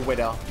really play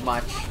Widow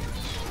much.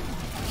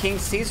 King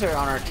Caesar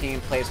on our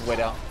team plays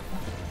Widow.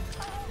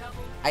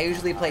 I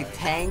usually play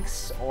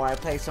tanks, or I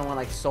play someone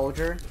like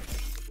Soldier.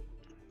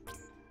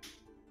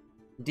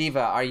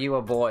 Diva, are you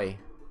a boy?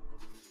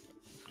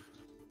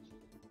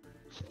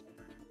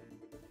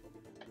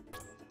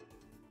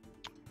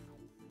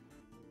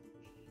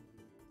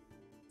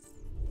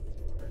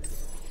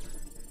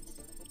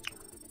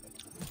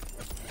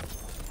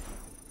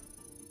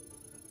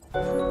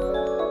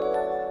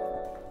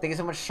 Thank you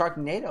so much,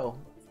 Sharknado.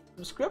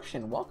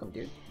 Subscription, welcome,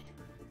 dude.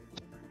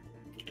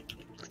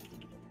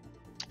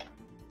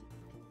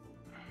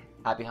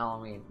 Happy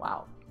Halloween!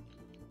 Wow,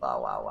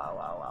 wow, wow, wow,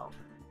 wow, wow.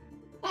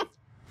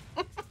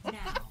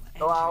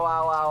 Wow,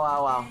 wow, wow,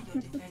 wow, wow.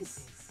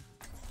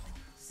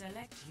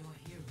 Select your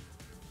hero.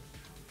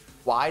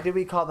 Why do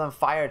we call them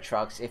fire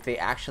trucks if they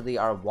actually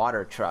are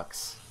water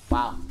trucks?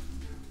 Wow.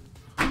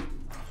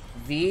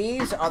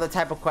 These are the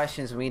type of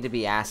questions we need to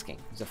be asking,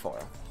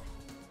 Zephora.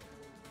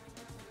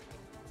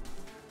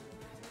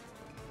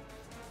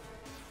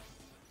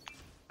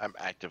 I'm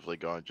actively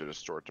going to the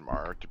store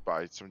tomorrow to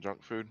buy some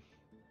junk food.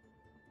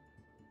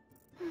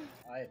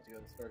 I have to go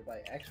to the store to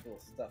buy actual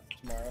stuff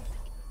tomorrow.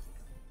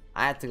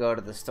 I have to go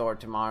to the store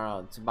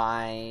tomorrow to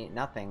buy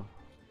nothing.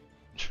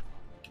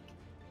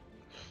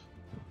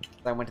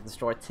 I went to the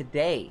store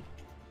today.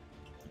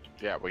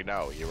 Yeah, we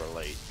know you were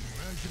late.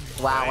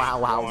 Wow, wow,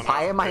 wow.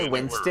 Why am I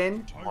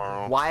Winston?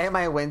 Why am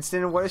I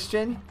Winston,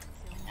 Wurstion?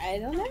 I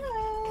don't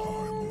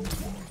know.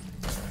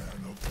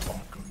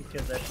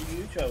 Because that's who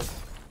you chose.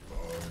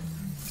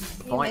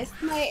 You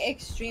missed my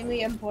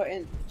extremely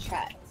important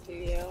chat to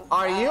you.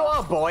 Are you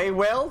a boy,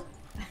 Will?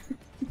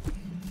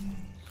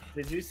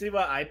 Did you see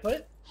what I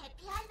put?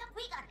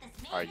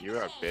 Are you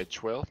a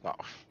bitch, Will? No.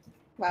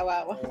 Wow,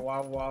 wow.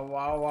 Wow, wow,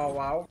 wow, wow,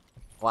 wow.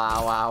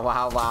 Wow, wow,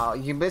 wow, wow.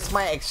 You missed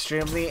my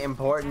extremely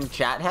important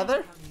chat,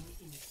 Heather?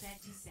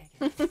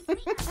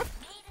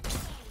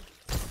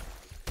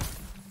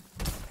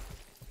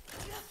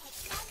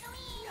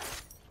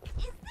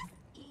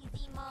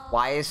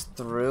 Why is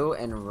through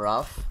and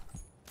rough?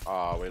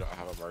 Oh, we don't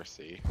have a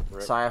mercy.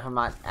 Rip. Sorry if I'm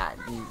not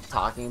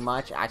talking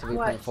much. Actively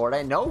playing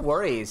Fortnite. No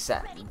worries,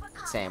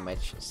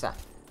 sandwich.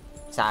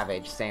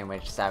 Savage,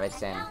 sandwich, savage,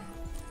 Sam.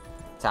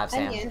 Sav,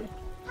 Sam. Onion.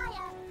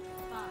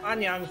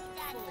 Onion.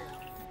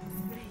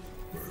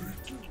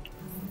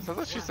 Sounds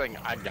like she's saying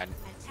onion.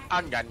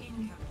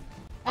 Onion.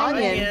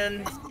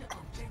 Onion.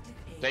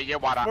 Do you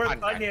want an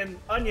onion? Onion.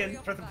 Onion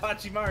for the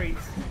Pachimaris.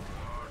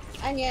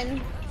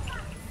 Onion.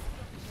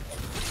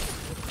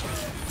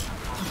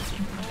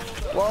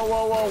 Whoa,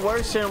 whoa, whoa,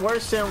 Wurstion.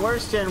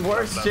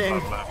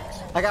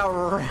 I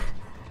got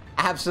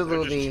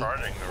absolutely. They're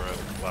just charging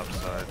the left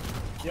side.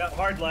 Yeah,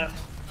 hard left.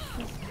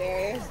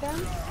 Barriers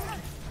down.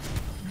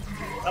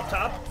 Up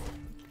top.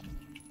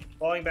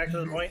 Falling back to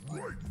the point.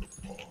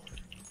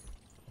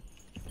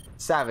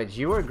 Savage,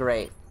 you were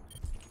great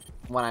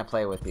when I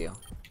play with you.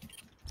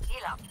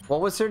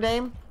 What was her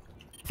name?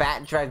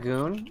 Fat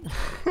Dragoon?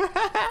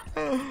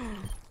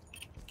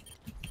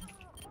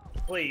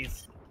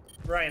 Please.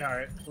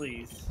 Reinhardt,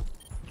 please.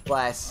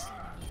 Bless.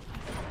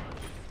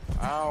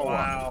 Oh.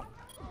 Wow.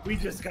 We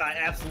just got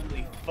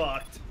absolutely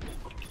fucked.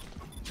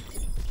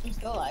 I'm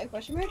still alive,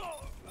 question mark?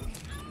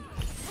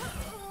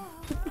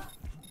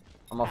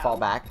 I'm gonna fall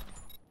back.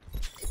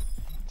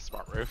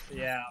 Smart roof.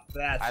 Yeah,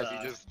 that's As you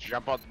just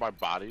jump onto my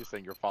body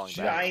saying you're falling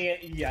back.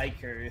 giant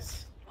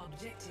yikers.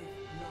 Objective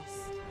lost.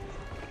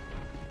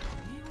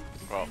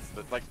 Well,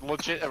 like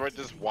legit, everyone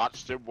just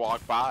watched him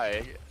walk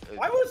by.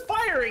 I was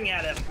firing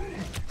at him!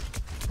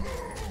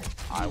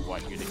 I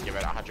want you to give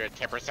it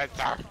 110%,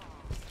 sir.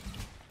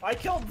 I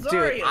killed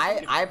Zarya! Dude,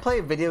 I play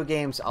video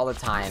games all the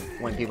time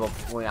when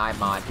I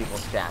mod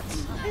people's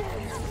chats.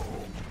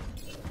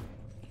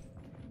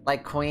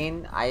 Like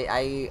Queen,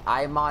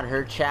 I mod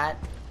her chat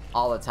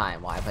all the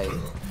time while I play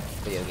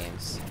video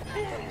games.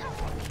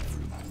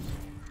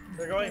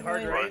 They're going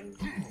hard right?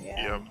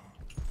 Yep.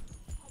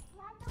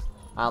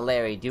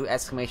 Larry, do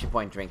exclamation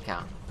point drink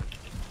count.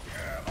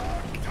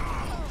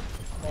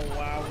 Oh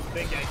wow,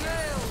 big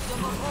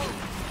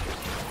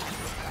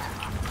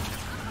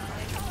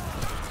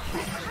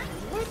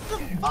What the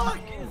fuck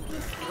is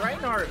this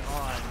Reinhardt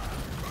on?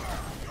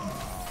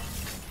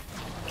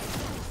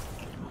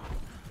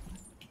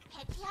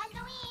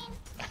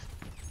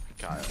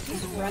 Kyle.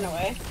 Just run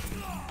away.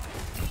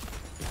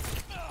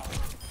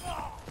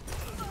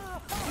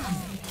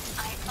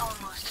 I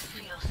almost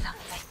feel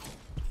something.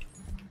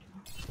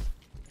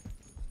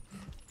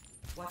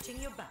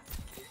 Watching your back.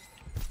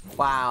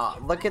 Wow,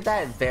 look at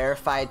that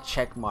verified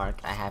check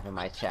mark I have in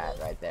my chat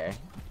right there.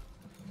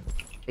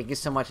 Thank you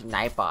so much,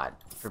 Nightbot,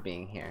 for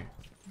being here.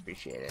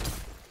 Appreciate it.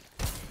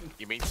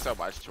 You mean so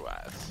much to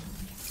us.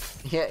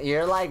 Yeah,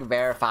 you're like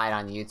verified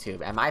on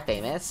YouTube. Am I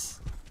famous?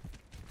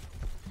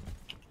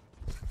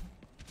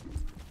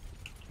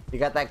 You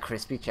got that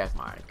crispy check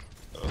mark.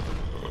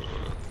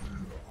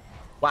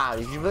 Wow,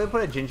 did you really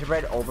put a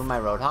gingerbread over my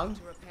roadhog?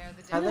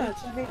 No,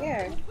 it's over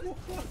here.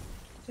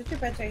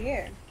 Gingerbread's right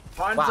here.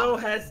 Hanzo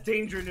has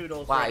danger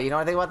noodles. Wow, right? you know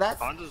anything about that?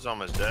 Hanzo's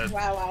almost dead.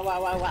 Wow, wow,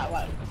 wow, wow, wow,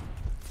 wow.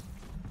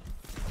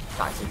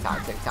 Toxic,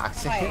 toxic,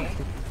 toxic. Why?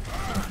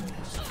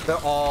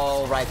 They're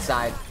all right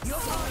side. Go.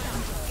 Of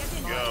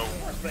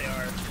course they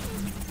are.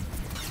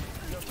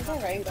 Where's my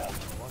rainbow?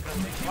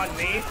 On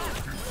me?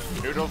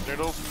 Noodles,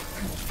 noodles.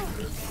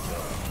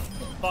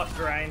 Fuck,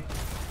 Ryan.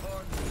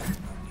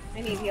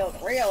 I need healed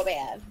real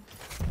bad.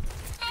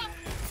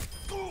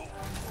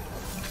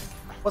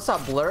 What's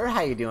up, Blur?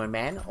 How you doing,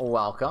 man?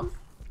 Welcome.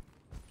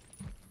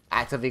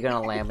 Actively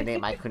gonna laminate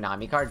my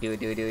Konami card. Do it.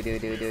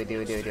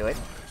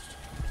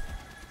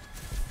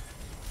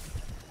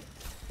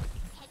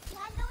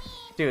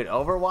 Dude,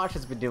 Overwatch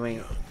has been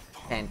doing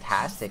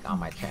fantastic on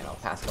my channel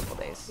past couple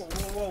days.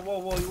 Whoa,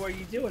 what are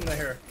you doing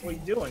there? What are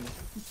you doing?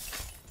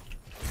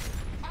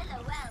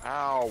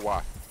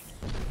 Ow.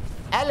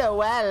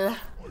 LOL.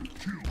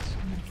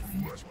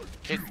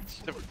 Can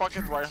the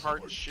fucking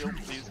Reinhardt shield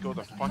please go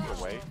the fuck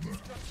away?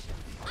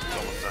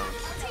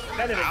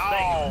 Kind of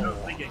Ow!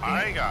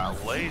 I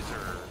got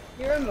laser.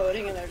 You're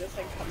emoting and they're just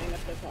like coming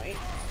up the point.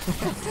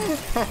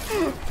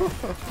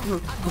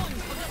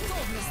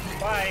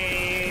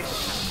 Bye!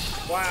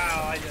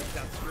 Wow, I just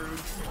got screwed.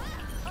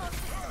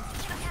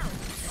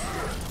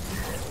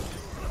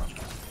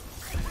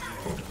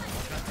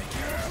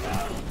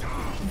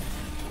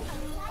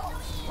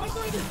 Am I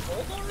going to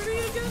ult already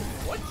again?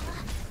 What?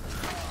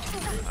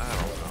 I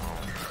don't know.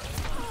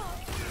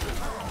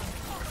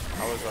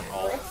 I was on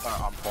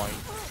on point.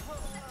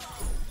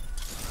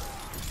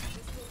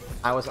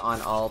 I was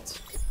on alt.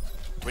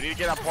 We need to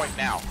get on point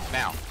now.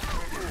 Now.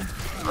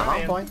 I'm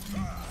on point.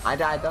 I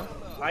died though.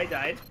 I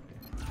died.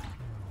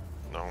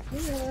 No.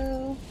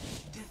 Hello.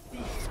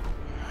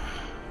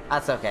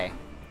 That's okay.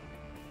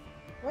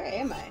 Where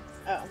am I?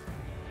 Oh.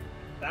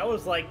 That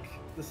was like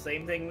the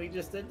same thing we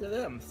just did to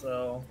them,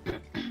 so.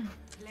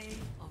 Play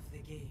of the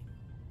game.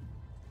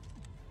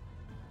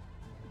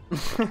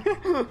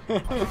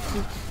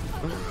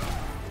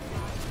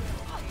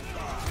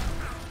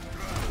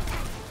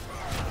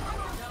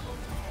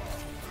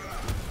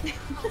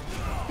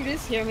 You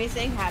just hear me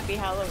saying Happy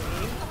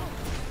Halloween.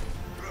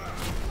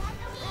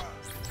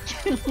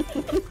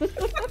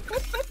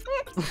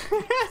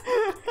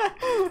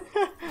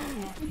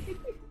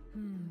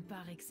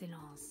 Par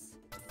excellence.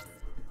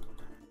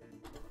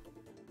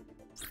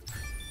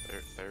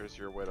 There's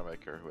your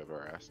Widowmaker,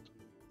 whoever asked.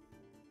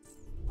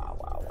 Wow,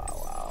 wow, wow,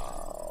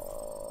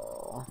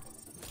 wow.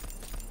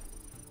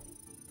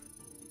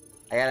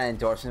 I got an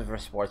endorsement for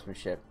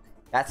sportsmanship.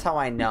 That's how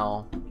I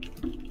know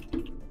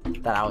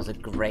that I was a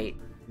great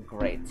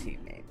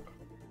teammate.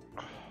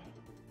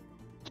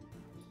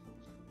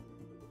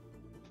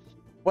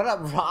 What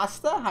up,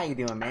 Rasta? How you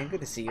doing, man?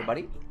 Good to see you,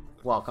 buddy.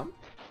 Welcome.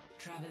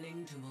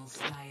 Traveling to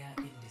Volskaya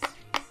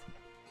Industries.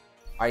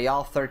 Are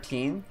y'all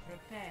 13?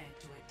 Prepare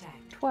to attack.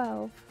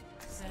 12.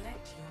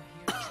 Select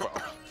your hero.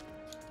 12.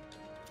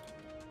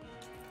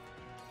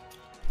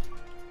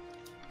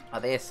 Are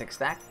they a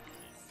 6-stack?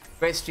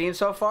 Great stream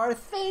so far.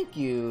 Thank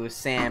you,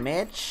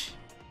 Samich.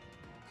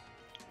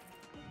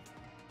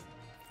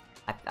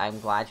 I'm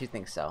glad you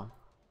think so.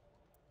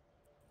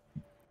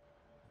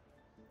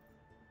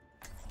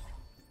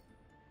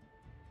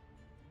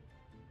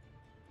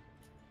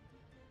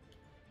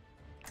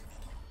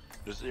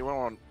 Does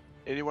anyone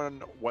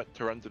want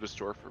to run to the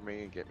store for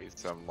me and get me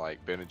some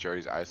like Ben and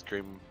Jerry's ice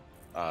cream,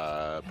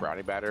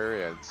 brownie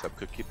batter, and some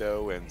cookie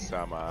dough, and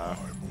some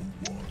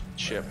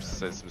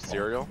chips and some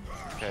cereal?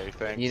 Okay,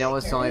 thanks. You know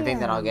what's the only thing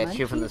that I'll get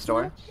you from the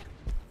store?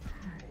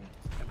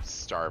 I'm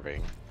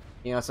starving.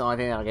 You know what's the only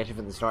thing that I'll get you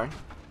from the store?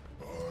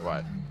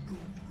 What?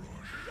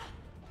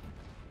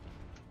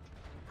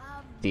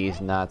 These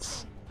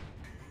nuts.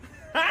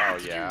 Oh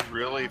yeah. You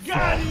really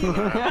fall for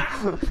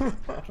that.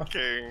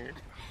 Okay.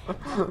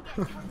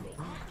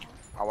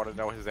 I want to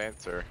know his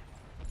answer.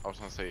 I was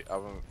gonna say, I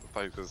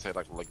thought he was gonna say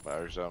like Ligma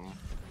or something.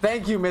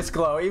 Thank you, Miss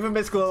Glow. Even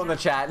Miss Glow in the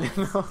chat.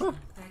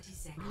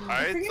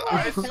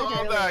 I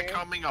saw that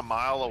coming a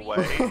mile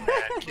away, and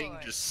King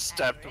just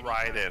stepped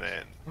right in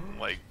it.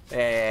 Like,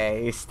 yeah,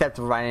 he stepped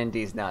right in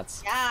these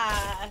nuts.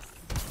 Yes.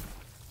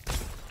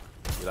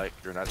 You like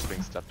your nuts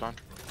being stepped on?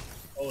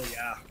 Oh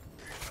yeah.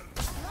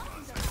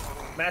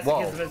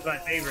 Masochism is my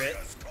favorite.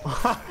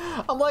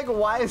 I'm like,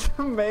 why is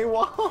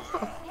Maywall?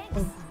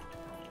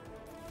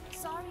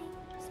 Sorry.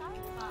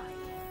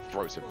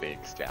 Throws a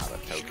big stab at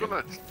he's Token.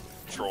 gonna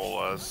troll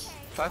us.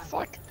 That's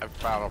like a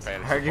Final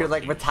Fantasy. Heard you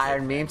like 14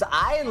 retired shit. memes.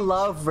 I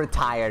love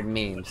retired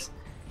memes.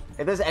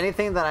 If there's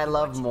anything that I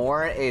love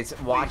more, is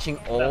watching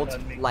old,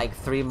 like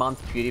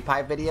 3-month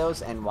PewDiePie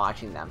videos and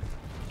watching them.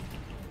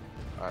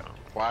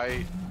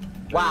 Why?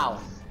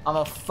 Wow, I'm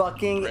a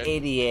fucking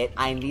idiot.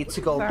 I need to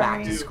go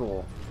back to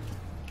school.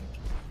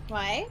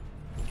 Why?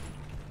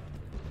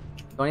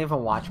 Don't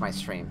even watch my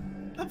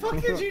stream. The fuck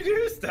did you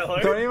do,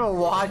 Stellar? Don't even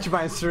watch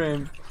my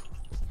stream.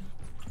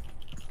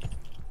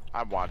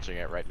 I'm watching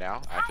it right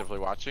now. Actively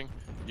watching.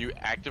 You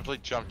actively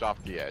jumped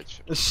off the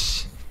edge.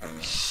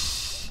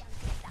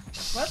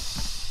 What?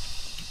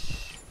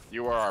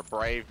 You are a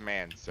brave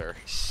man, sir.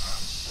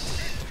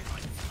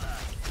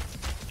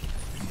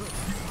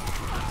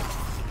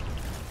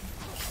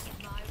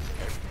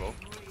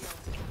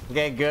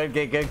 Get good,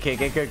 kid.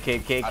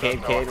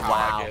 Wow.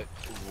 Wow. I get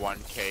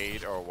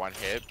 1K'd or 1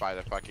 hit by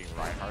the fucking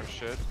Reinhardt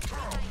shit.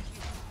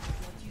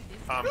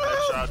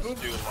 Headshots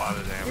do a lot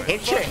of damage.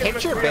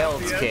 Hit your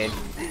builds, kid.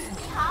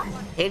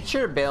 Hit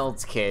your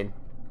builds, kid.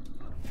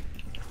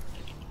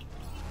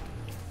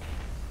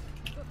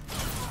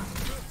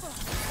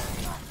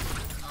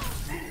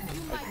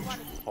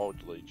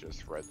 Totally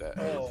just read that.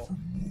 Oh.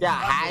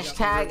 Yeah,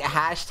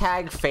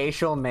 hashtag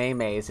facial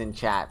maymays in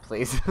chat,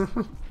 please.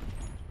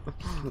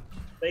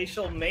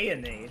 Facial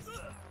mayonnaise.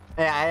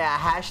 Yeah,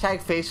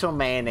 hashtag facial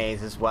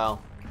mayonnaise as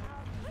well.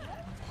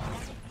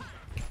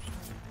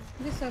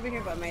 I'm just over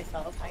here by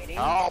myself hiding.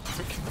 Oh.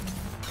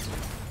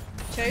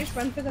 Should I just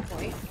run for the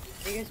point?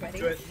 Are you guys ready?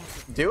 Do it.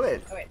 Do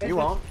it. Oh, wait, You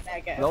won't.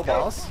 Okay. No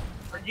balls.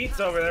 Geek's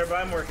over there, but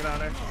I'm working on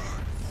her.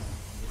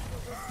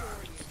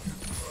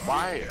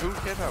 Why? Who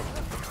hit him?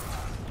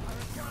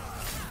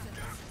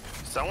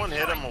 Someone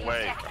hit him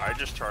awake. I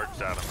just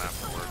charged at him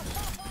afterwards.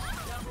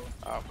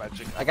 Oh,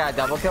 magic. I got a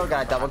double kill.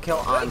 Got a double kill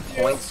on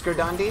point,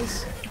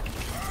 Skurdundis.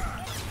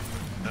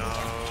 No.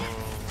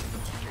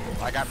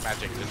 I got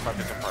magic. Just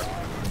focus apart.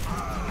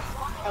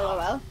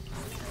 LOL.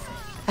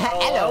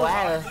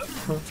 LOL.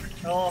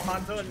 Oh,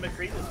 Hanzo and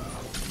McCree just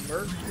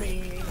murked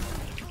me.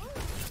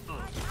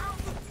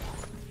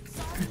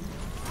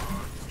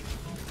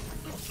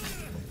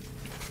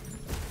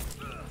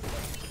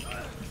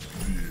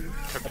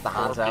 Took the 4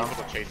 Hanzo.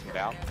 people to chase him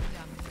down.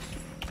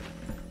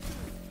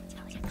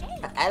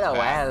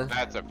 LOL.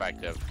 That's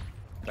effective.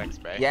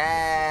 Thanks, May.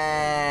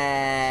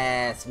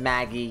 Yes,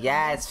 Maggie.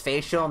 Yes,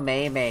 facial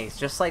May.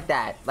 Just like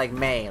that. Like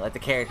May, like the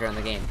character in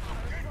the game.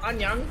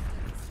 Anyang.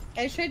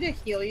 I tried to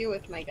heal you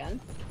with my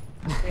gun.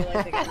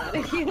 Realizing I'm not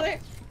a healer.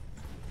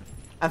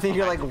 I think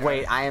you're like,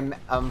 wait, I am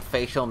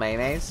facial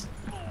Maymays?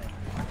 I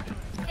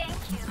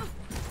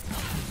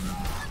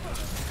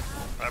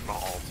have my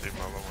ult too, by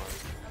the way.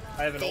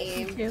 I have an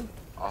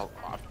ult. All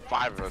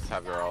 5 of us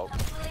have their ult.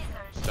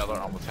 Stellar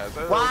almost has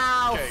it.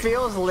 Wow, Okay.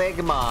 feels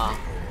Ligma.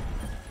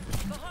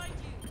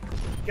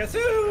 Guess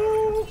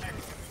who?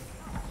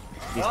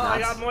 He's I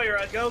nuts. got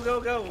Moira. Go.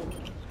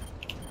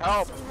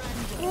 Help!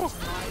 Woo.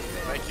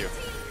 Thank you.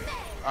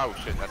 Oh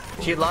shit, that's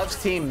cool. She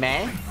loves Team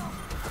May.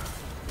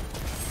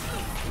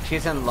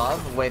 She's in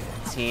love with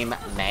Team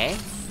May.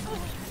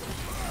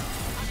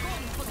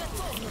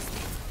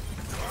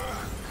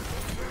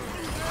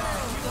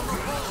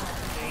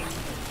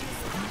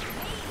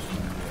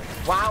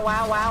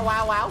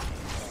 Wow.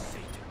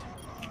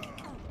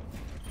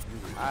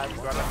 I'm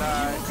gonna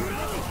die.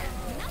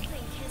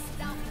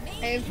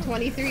 I have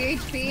 23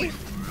 HP.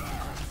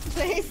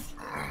 Please.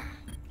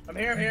 I'm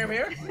here.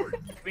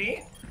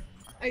 Me?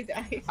 I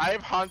died. I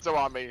have Hanzo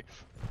on me.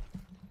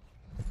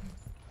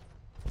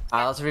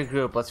 Let's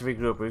regroup. Oh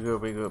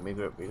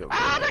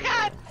my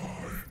god!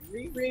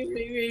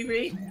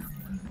 Re.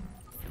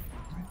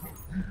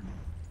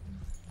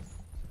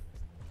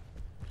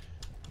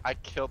 I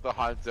killed the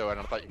Hanzo and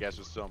I thought you guys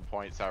were still on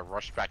point, so I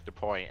rushed back to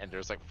point and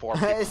there's like 4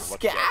 people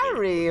looking at me.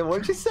 Scary.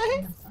 What'd you say?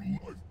 I've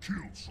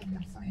killed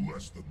someone for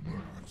less than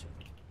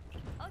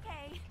that.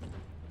 Okay.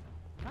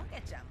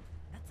 Rocket jump.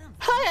 That sounds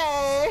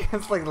Hey!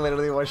 That's like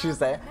literally what she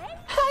said.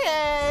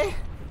 Hey!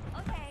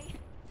 okay.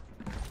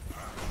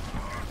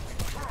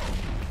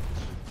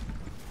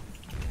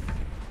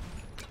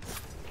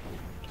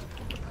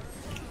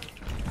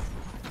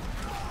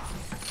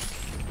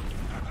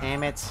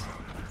 Damn it.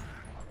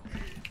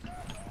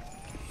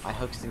 My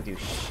hooks didn't do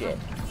shit.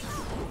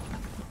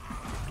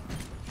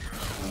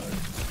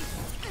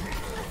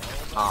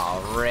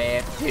 Oh,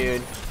 rip,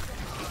 dude.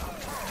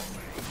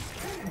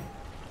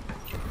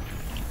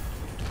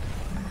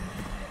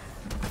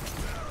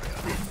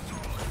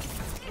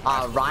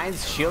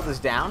 Ryan's shield is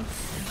down.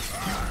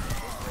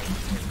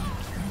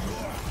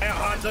 Hey,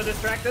 Hanzo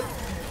distracted.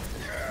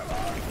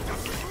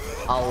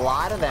 A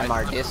lot of them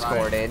are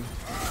discorded.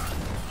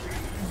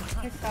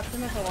 I stopped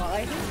him with a wall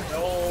ID.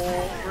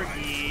 No,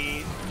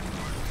 Ricky.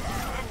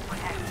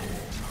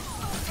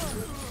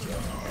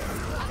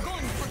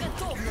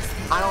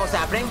 I don't know what's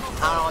happening.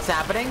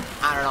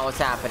 I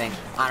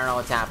don't know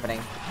what's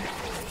happening.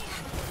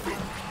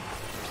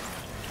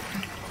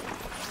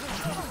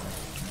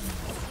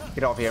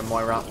 Get over here,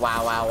 Moira.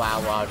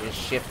 Wow. Just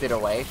shifted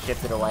away.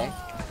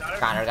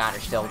 Got her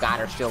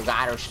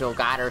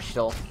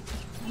still.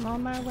 I'm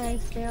on my way,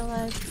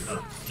 Stella.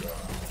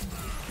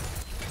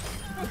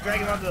 Drag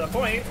him onto the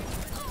point.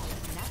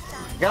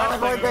 Get off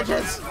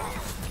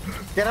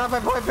my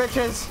point,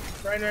 bitches!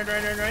 Run.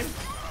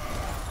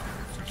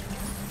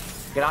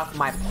 Get off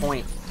my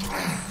point.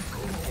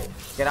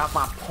 Get off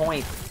my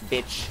point,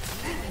 bitch.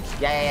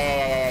 Yeah.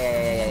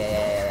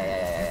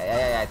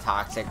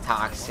 Toxic.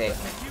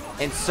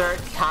 Insert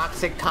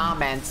toxic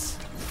comments.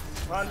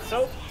 Come on,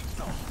 soap.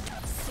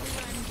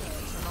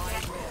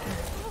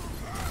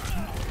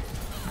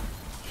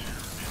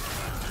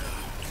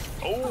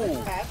 Oh!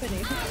 What's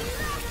happening?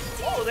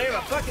 Oh, they have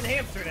a fucking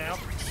hamster now.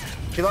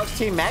 She loves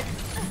Team Mech.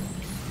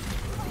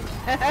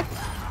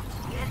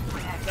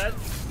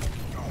 That's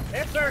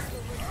hamster.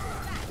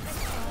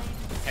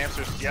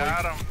 Hamster's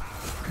Got him.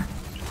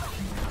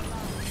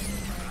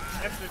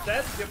 Hamster's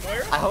dead. Get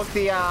Moira. I hope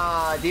the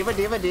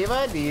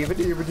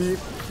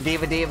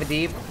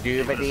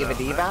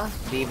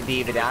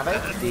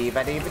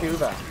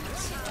diva.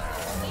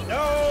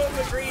 No,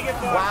 McCree gets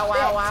off.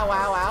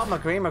 Wow.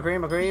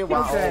 McCree.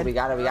 Wow, good. we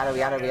got it.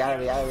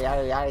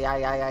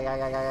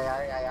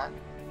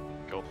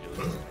 Gold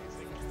healer is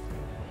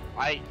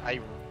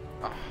amazing.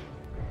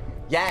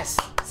 Yes,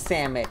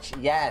 Sandwich.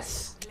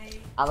 Yes.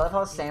 I love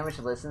how Sandwich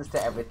listens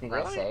to everything I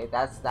Really? say.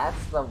 That's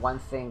the one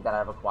thing that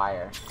I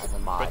require as a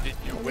mod. But did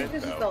you I win think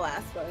this is the though?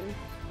 last one.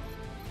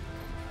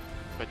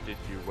 But did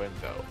you win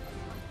though?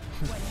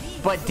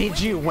 But did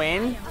you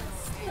win?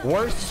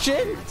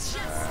 Wurstion?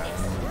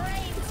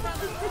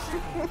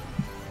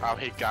 Oh,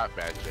 he got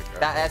magic.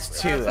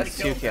 That's two. That's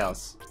 2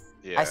 kills.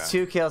 Yeah. That's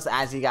 2 kills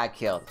as he got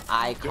killed.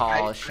 I Dude,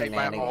 call my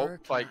shenanigans.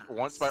 ult, like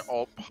once my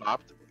ult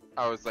popped,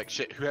 I was like,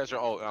 "Shit, who has your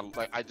ult?" And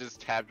I just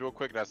tabbed real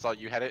quick and I saw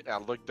you had it, and I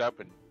looked up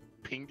and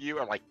pinged you.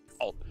 I'm like,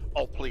 "Ult,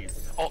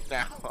 please, ult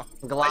now."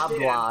 Glob.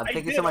 I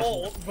Thank you did so much.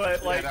 ult,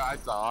 but like, Yeah, no, I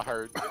saw, I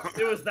heard.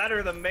 it was that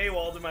or the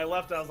Maywall to my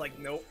left. I was like,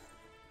 nope.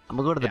 I'm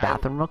gonna go to the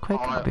bathroom real quick.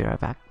 I'll be right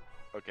back.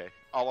 Okay,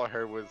 all I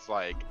heard was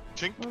like,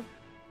 "Chink,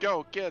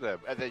 go get him,"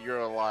 and then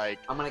you're like,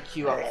 I'm gonna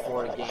queue up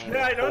for a game.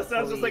 Yeah, I noticed.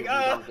 I was just like,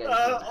 ult.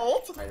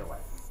 Right away.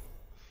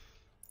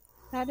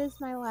 That is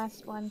my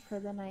last one for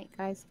the night,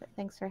 guys, but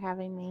thanks for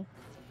having me.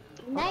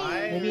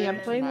 Nice. Maybe I'm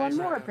playing one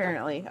more,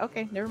 apparently.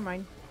 Okay, never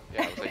mind.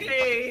 Yeah, I was like,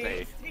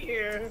 Hey,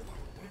 here.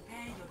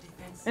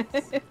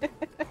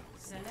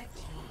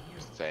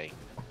 Just saying.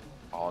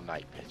 All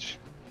night, bitch.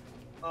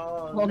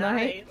 All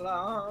night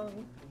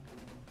long.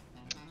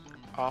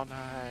 All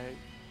night.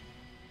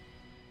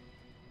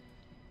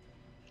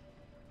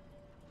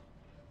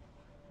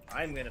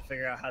 I'm gonna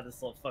figure out how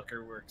this little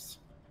fucker works.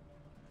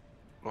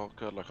 Well,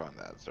 good luck on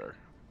that, sir.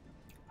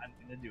 I'm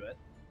gonna do it.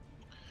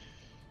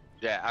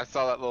 Yeah, I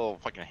saw that little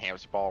fucking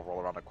hamster ball roll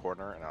around the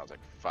corner, and I was like,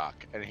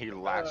 fuck. And he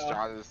latched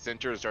on to the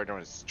center and started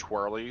doing his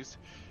twirlies.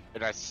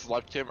 And I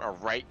slept him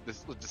right the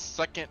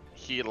second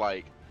he,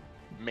 like,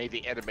 made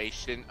the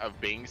animation of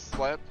being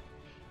slept,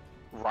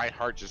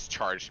 Reinhardt just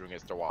charged him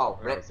against the wall.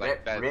 Oh, rip.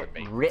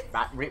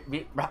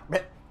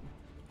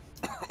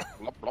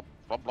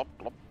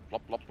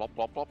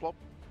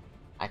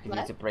 I can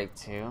use a break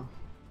too.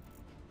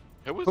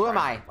 Who am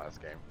I?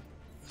 Last game.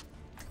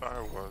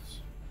 I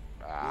was.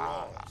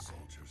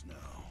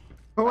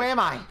 Who am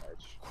I?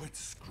 Quit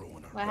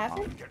screwing around. What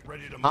happened? Get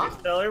ready to Huh? move.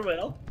 Stellar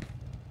Will.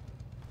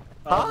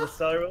 Huh? The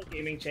Stellar Will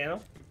gaming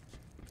channel.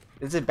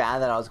 Is it bad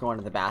that I was going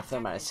to the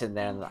bathroom and I was sitting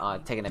there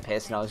and taking a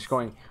piss and I was just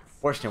going,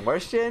 Wurstion.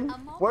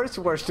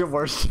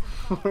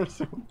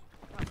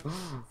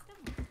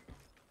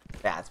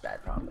 Yeah, it's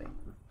bad probably.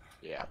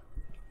 Yeah.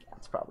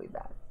 That's probably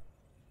bad.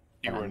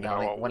 You were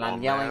When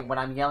I'm yelling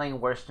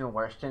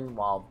Wurstion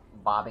while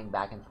bobbing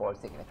back and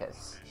forth taking a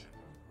piss.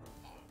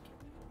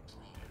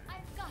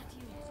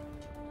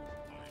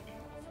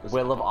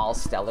 Will of all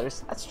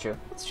stellars. That's true.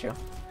 That's true.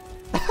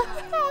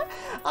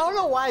 I don't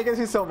know why it gets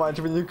me so much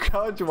when you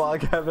crouch while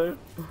together.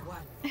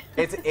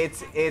 It's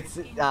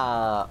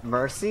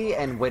Mercy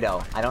and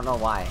Widow. I don't know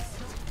why.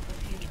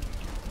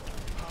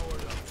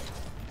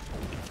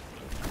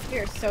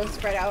 You're so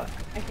spread out.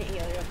 I can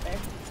heal you up there.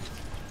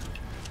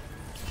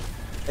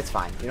 It's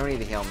fine. You don't need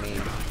to heal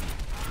me.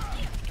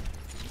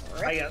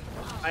 I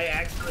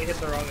actually hit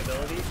the wrong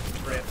ability.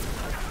 Rip.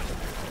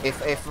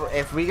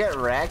 If we get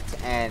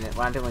wrecked and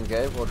we're not doing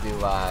good, we'll do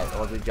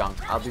junk.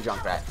 I'll do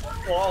junk rat.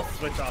 Well, I'll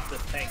switch off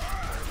this tank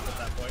first at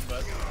that point,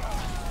 but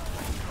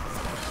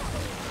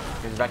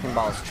His wrecking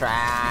ball's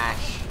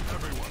trash.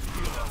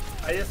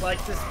 I just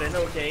like to spin.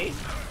 Okay.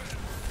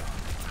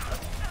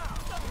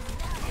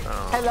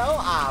 Hello,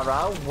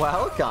 Ara.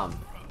 Welcome.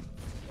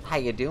 How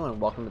you doing?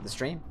 Welcome to the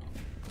stream.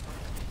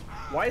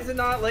 Why is it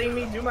not letting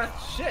me do my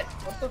shit?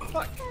 What the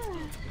fuck?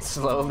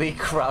 Slowly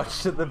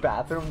crouch to the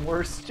bathroom,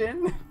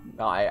 Wurstion.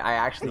 No, I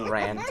actually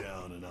ran.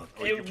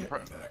 Were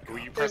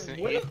you pressing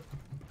E?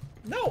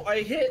 No,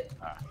 I hit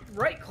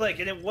right click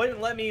and it wouldn't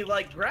let me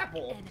like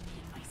grapple.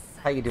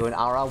 How you doing,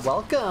 Ara?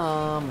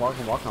 Welcome.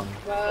 Welcome. Whoa.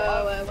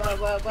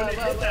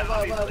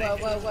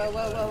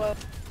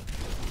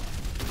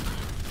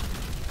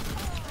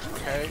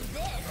 Okay.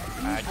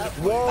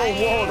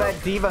 Whoa, that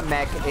diva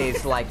mech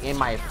is like in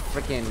my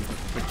freaking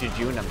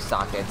jejunum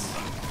sockets.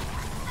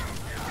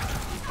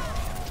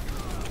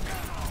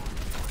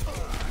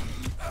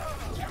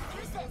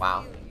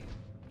 Wow.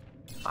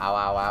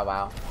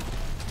 Wow.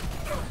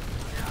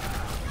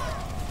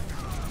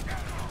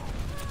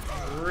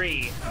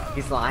 3.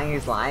 He's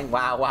lying.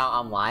 Wow,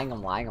 I'm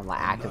lying,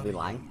 actively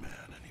lying.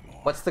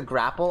 What's the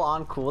grapple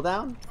on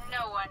cooldown?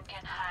 No one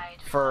can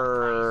hide.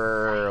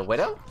 For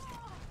Widow?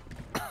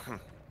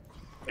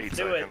 8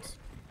 Do it. seconds.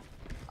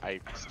 I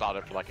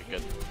started for like a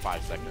good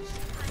 5 seconds.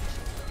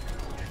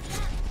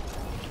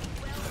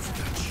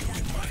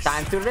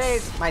 Time to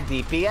raise my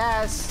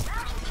DPS.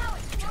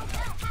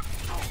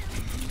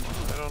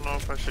 I don't know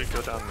if I should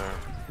go down there.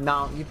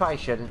 No, you probably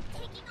shouldn't.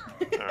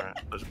 Alright,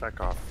 let's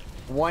back off.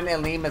 One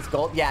Elim is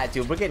gold. Yeah,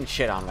 dude, we're getting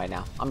shit on right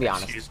now. I'm be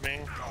honest. Excuse me?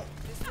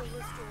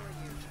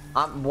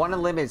 One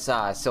Elim is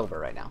silver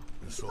right now.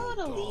 Not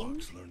Alim.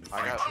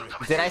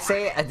 Did I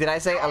say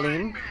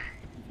Elim?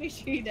 You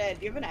sure you did.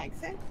 Do you have an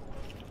accent?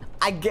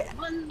 I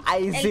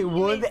say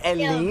one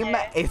Elim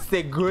is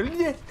the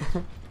good.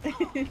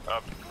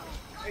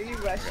 Are you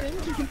Russian?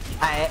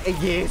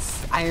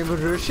 Yes, I am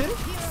Russian.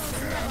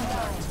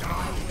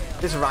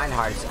 This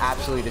Reinhardt is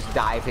absolutely just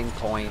diving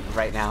point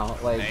right now,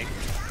 like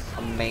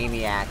a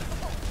maniac,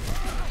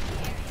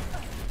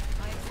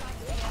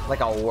 like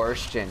a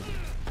Wurstion.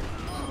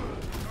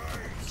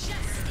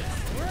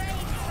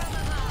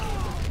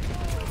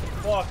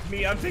 Fuck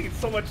me, I'm taking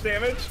so much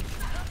damage.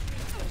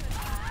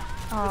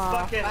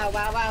 Fucking...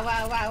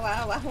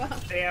 Wow.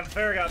 Damn,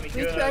 Fair got me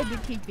We good. tried to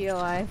keep you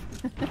alive.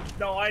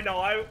 No, I know.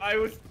 I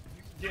was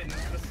getting.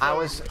 I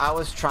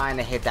was trying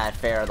to hit that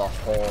Fair the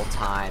whole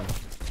time.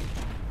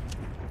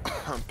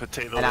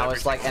 Potato. And I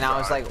was like,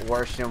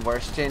 Wurstion.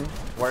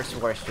 Worst.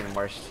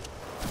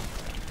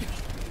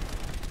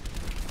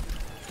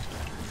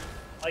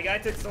 Like I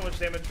took so much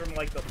damage from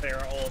like the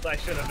Fair ult. I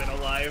should have been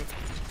alive.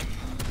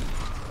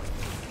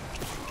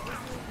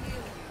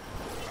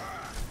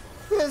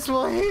 This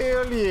will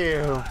heal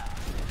you.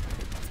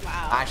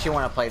 Wow. I actually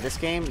want to play this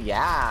game.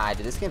 Yeah,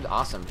 dude, this game's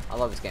awesome. I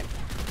love this game.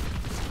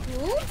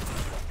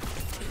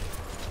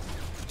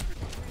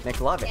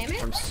 McLovin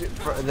from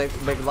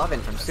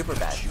McLovin from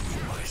Superbad.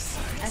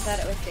 I thought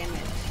it was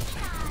damage.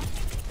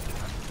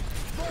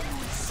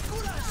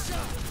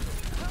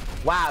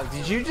 Wow,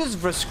 did you just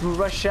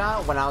Vrskura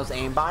shot when I was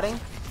aimbotting?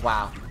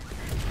 Wow.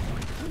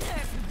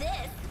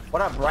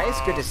 What up, Bryce?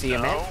 Good to see you,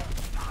 man.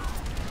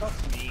 Fuck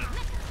me.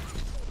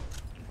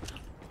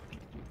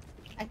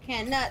 I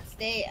cannot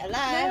stay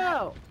alive.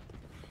 No.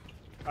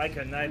 I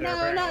couldn't either. No,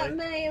 apparently. not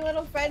my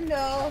little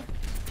friendo.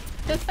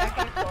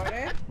 Second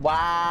quarter.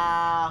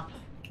 Wow.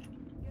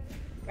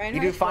 Reinhardt's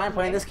You do fine one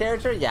playing way. this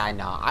character? Yeah, I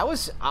know.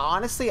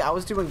 Honestly, I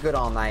was doing good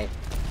all night.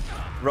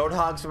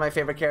 Roadhog's my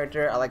favorite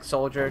character. I like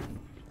Soldier.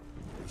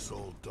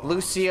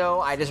 Lucio,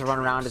 I just run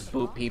around as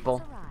boot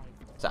people.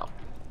 So.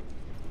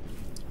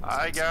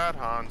 I got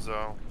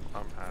Hanzo.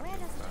 I'm happy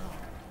with that.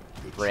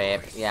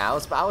 Rip. Yeah, I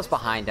was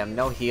behind him.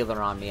 No healer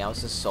on me. I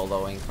was just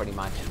soloing pretty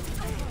much.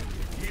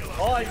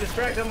 Oh, I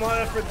distracted him long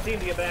enough for the team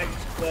to get back.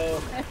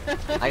 So.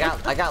 I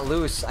got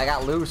loose. I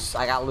got loose.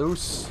 Are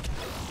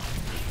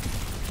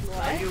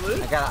you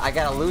loose? I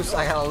got a loose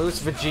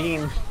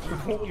vagine.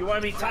 You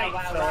want me tight?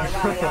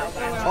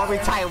 Want me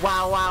tight?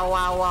 Wow.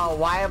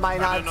 Why am I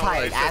not don't know why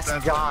I tight? said Ask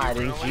that's God what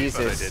you and really, but I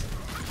Jesus. did.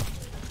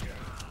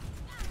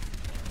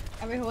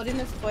 Are we holding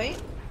this point?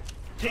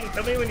 King,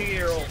 tell me when you get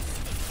your ult.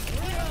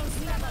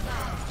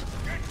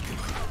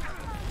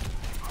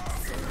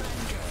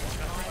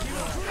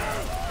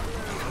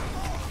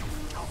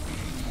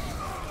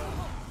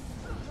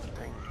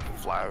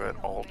 Flavet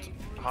alt.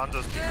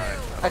 Hanzo's behind.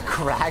 A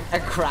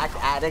cracked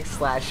addict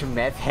 /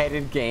 meth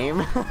headed game.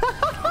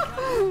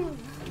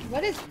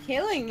 What is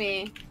killing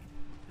me?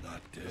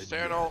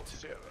 Stand alt.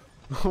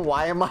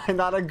 Why am I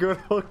not a good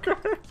hooker?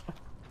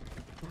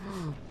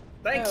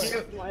 Thank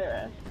you.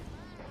 Moira.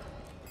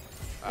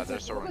 They're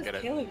so What we're was good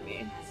at killing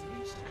me?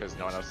 because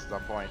no one else is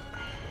on point.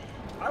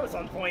 I was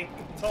on point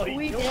until he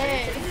We killed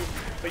did. me,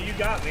 but you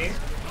got me.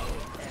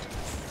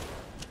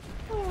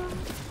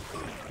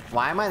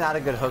 Why am I not a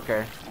good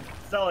hooker?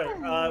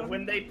 Stellar,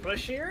 when they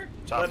push here,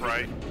 Top let me,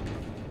 right.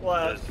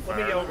 Well, There's let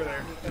me get fire. over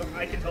there.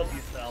 I can help you,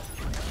 Stel.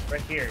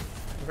 Right here.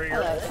 For your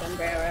Hello,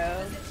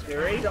 sombrero.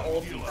 You're ready to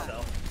ult me,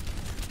 Stel.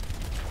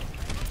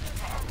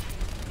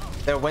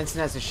 Their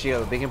Winston has a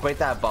shield. We can break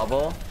that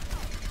bubble.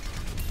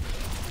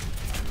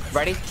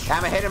 Ready?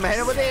 I'm gonna hit him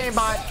with the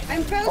aimbot.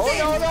 I'm frozen.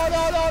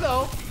 Oh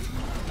no.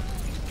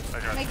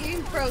 My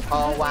game froze.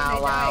 Oh completely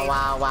and I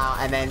died. wow.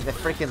 And then the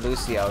freaking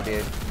Lucio,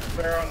 dude.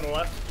 Bear on the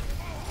left.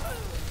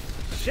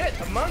 Shit,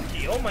 a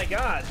monkey! Oh my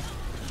god!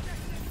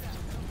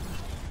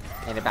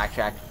 And a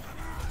backtrack.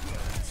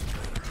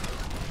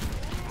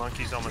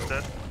 Monkey's almost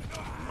dead.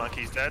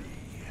 Monkey's dead.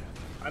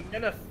 I'm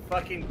gonna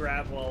fucking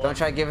grab wall. Don't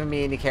try giving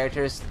me any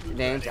characters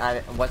names.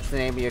 What's the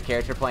name of your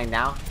character playing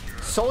now?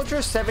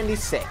 Soldier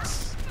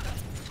 76.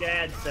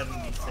 Dad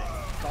 76.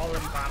 Call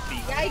him Poppy.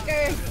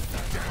 Yikers!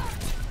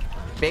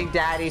 Big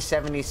Daddy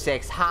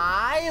 76.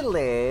 Hi,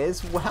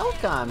 Liz.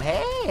 Welcome.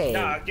 Hey.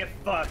 Nah, get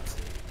fucked.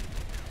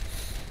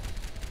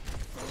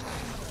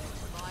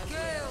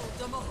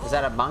 Is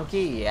that a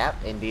monkey?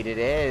 Yep, indeed it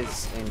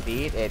is.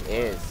 Indeed it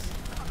is.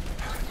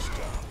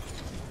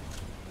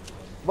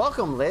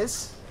 Welcome,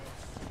 Liz.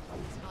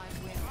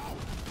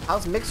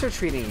 How's Mixer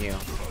treating you?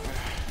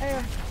 I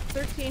have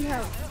 13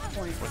 health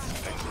points.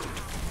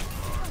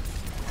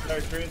 Our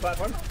streaming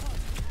platform?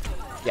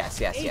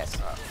 Yes.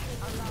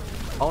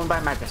 Owned by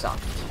Microsoft.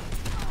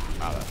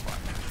 Oh, that's fine.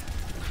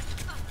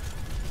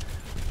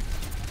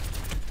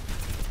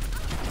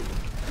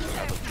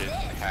 I legit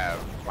have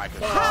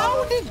Microsoft.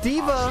 How did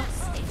Diva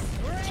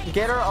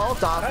get her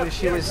ult off when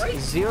she was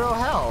 0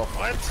 health?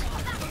 What?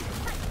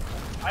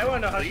 I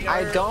wanna know how you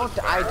I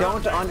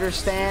don't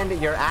understand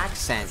your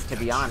accent, to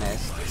be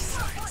honest.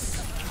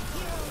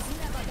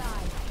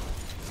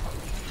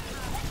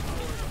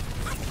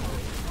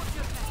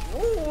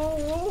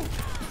 Ooh.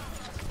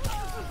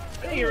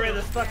 I need to get rid of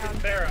this fucking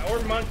Farah or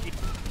monkey.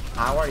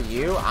 How are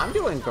you? I'm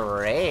doing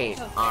great,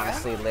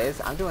 honestly,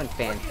 Liz. I'm doing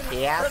There's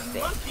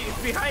fantastic. monkeys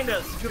behind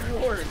us. Good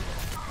lord.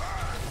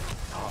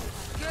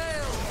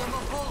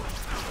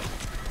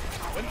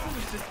 Winston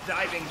is just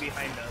diving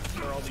behind us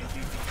for all these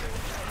people.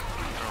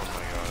 Oh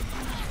my god.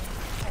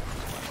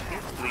 Can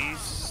you please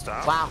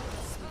stop? Wow.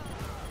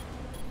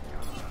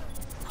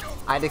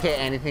 I didn't care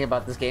anything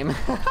about this game.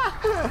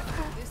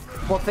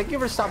 Well, thank you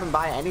for stopping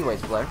by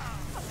anyways, Blair.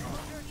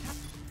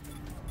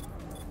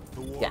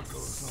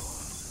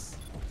 Yes.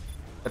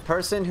 The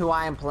person who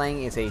I am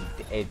playing is a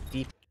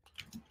deep...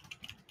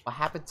 What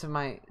happened to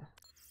my...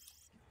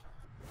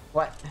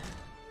 What?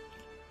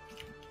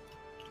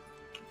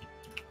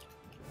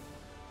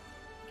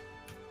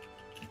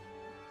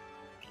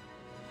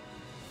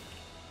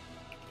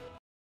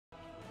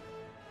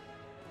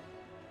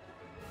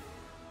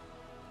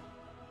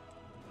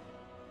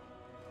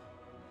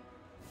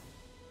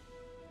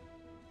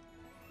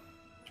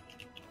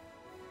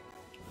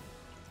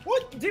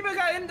 What? Diva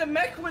got into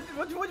mech with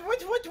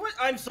what?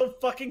 I'm so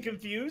fucking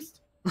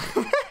confused.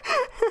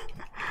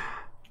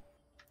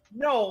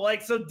 No,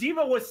 like, so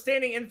Diva was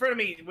standing in front of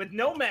me with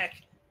no mech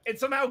and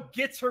somehow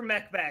gets her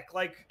mech back,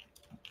 like,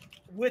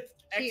 with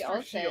She extra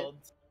ulted.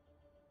 shields.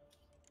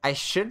 I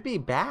should be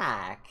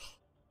back.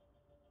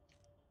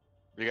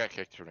 We got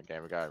kicked from the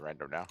game. We got a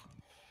random now.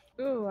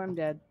 Ooh, I'm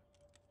dead.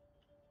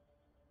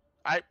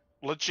 I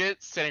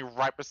legit sitting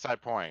right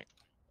beside point.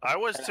 I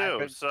was And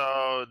too.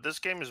 So this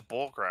game is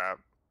bullcrap.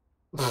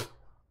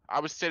 I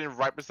was sitting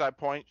right beside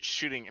point,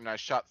 shooting, and I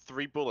shot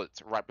 3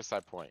 bullets right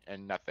beside point,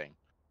 and nothing.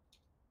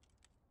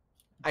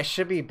 I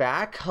should be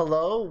back.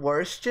 Hello,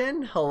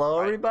 Wurstion. Hello,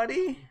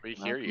 everybody. We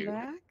hear you.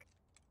 Back.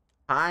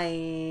 Hi.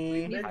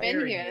 You've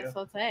been here this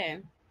whole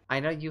time. I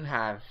know you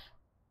have.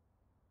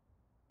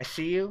 I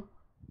see you.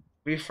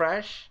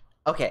 Refresh.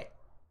 Okay.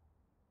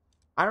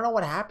 I don't know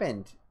what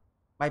happened.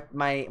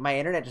 My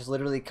internet just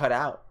literally cut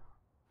out.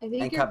 I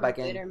think and you're cut back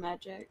the in. leader,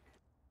 Magic.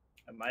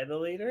 Am I the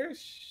leader?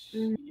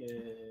 Mhm.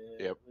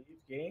 Yep.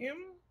 Leave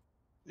game?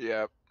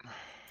 Yep.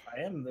 I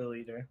am the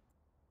leader.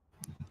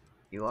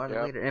 You are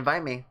the leader.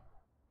 Invite me.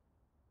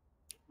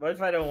 What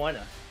if I don't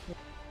wanna?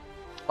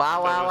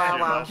 Wow, wow, wow,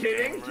 wow.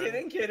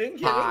 Kidding.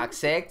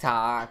 Toxic.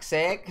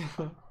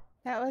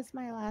 That was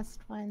my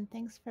last one.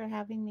 Thanks for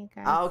having me,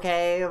 guys.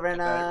 Okay,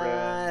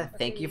 Rena.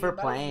 Thank you for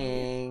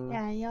playing.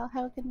 Yeah, y'all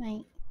have a good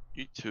night.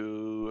 You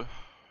too.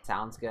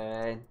 Sounds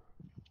good.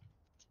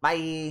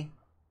 Bye.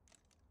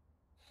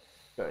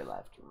 Go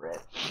left.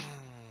 Rip.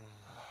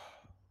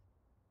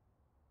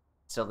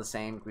 Still the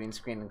same. Green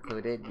screen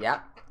included.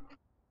 Yep.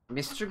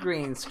 Mr.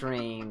 Green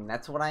Screen.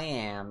 That's what I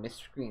am.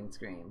 Mr. Green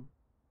Screen.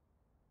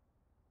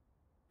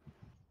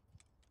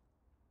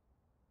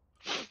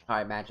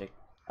 Alright, Magic.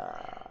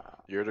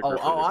 You're the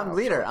I'm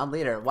leader. I'm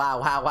leader.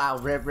 Wow.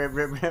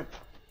 Rip.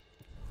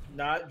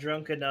 Not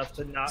drunk enough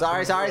to not.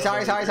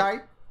 Sorry.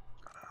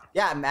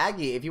 Yeah,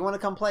 Maggie, if you want to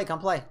come play, come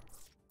play.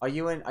 Are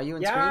you in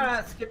screen? Yeah,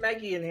 let's get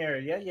Maggie in here.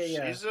 Yeah.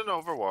 She's in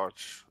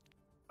Overwatch.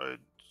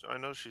 I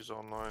know she's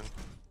online.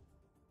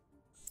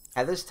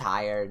 Heather's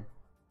tired.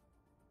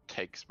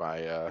 Takes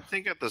my I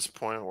think at this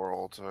point we're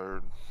all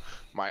tired.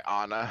 my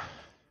Anna.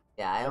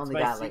 Yeah, I That's only my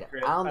got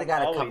secret. I only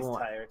got a I'm couple always more.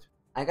 tired.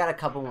 I got a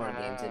couple more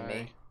games in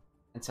me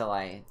until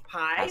I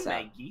Hi, pass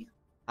out. Maggie.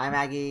 Hi,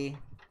 Maggie.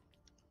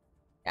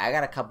 Yeah, I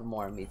got a couple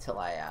more in me till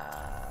I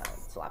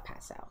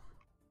pass out.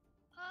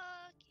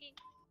 Okay.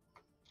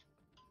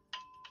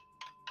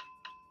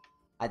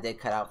 I did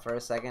cut out for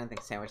a second. I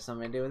think Sandwich had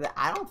something to do with it.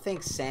 I don't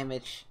think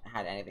Sandwich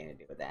had anything to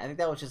do with that. I think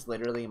that was just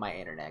literally my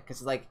internet,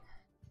 because like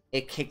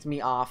it kicked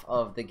me off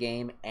of the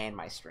game and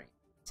my stream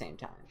at the same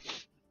time.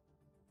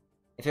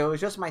 If it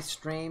was just my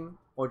stream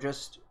or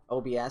just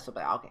OBS, I'd be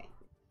like, okay.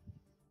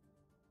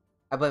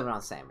 I blame it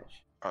on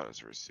Sandwich. Oh,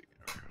 that's a receipt.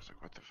 Okay, I was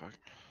like, what the fuck?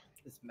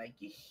 Is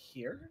Maggie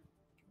here?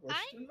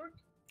 Hi.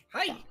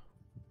 Hi.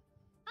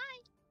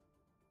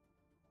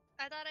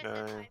 I thought I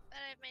said hi, but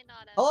I may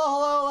not have.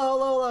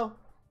 Hello.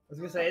 I was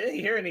gonna say I didn't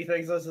hear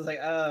anything, so I was just like,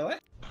 what?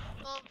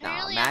 Well,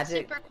 apparently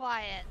Magic- I'm super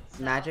quiet.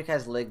 So. Magic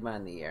has Ligma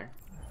in the ear.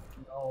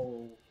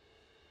 No.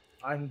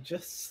 I'm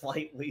just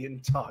slightly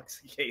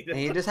intoxicated. And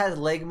he just has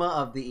Ligma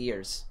of the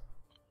ears.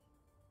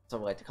 That's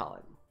what we like to call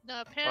it.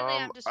 No, apparently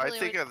I'm just really I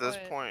think at this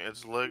quiet. point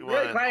it's Ligma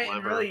really and quiet and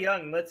liver. really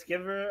young. Let's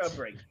give her a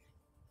break.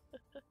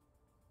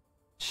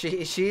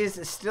 She is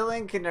still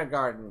in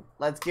kindergarten.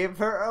 Let's give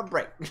her a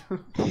break.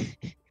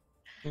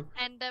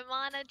 And I'm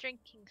on a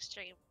drinking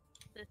stream.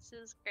 This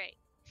is great.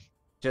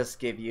 Just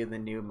give you the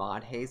new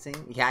mod hazing.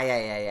 Yeah.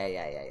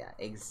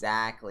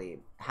 Exactly.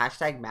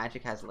 Hashtag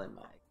Magic has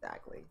Ligma.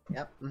 Exactly.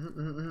 Yep.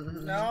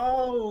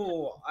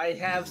 No, I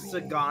have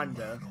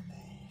Saganda.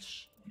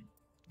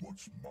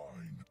 What's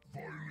mine?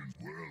 Violent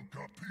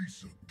welcome.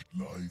 Piece of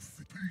life.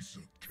 Piece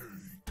of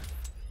cake.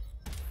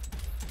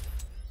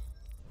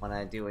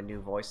 Wanna do a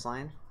new voice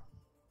line?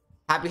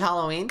 Happy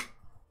Halloween.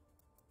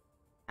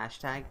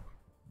 Hashtag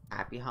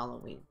Happy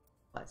Halloween.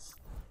 Plus.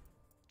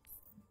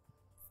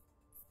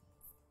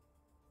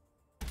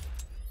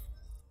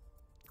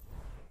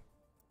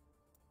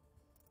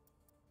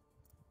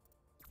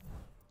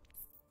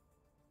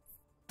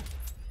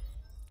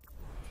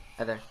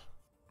 Heather,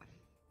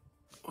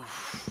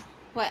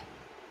 What?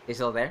 you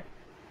still there?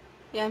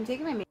 Yeah, I'm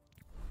taking my makeup.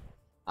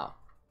 Oh.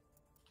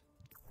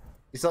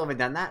 You still haven't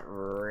done that?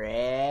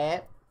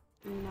 Rip.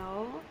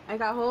 No, I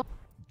got home.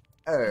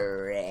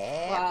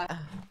 Rip. Wow.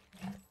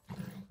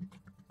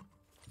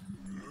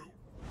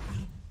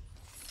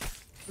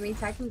 I mean,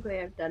 technically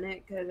I've done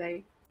it because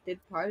I did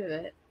part of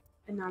it,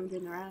 and now I'm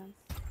doing the rest.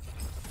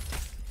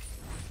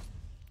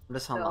 I'm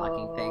just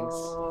unlocking things.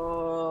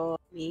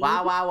 Me?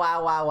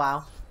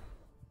 Wow.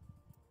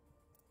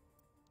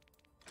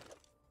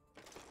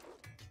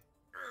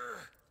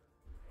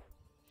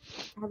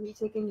 Have you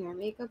taken your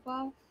makeup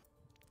off?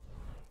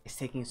 It's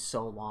taking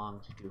so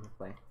long to do the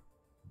play.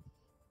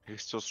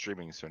 He's still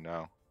streaming, so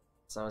no.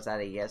 So is that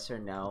a yes or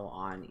no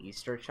on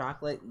Easter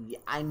chocolate?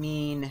 I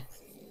mean,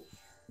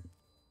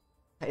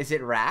 is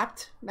it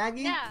wrapped,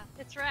 Maggie? Yeah,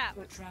 it's wrapped.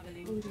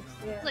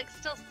 It's like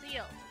still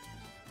sealed.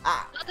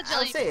 Not the I'll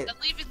jelly say beans. it.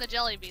 I'm leaving the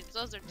jelly beans.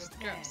 Those are just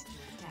gross.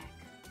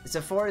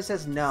 Sephora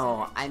says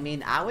no. I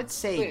mean, I would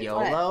say Wait,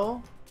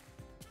 YOLO.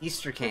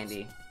 Easter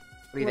candy.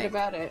 What do you What think?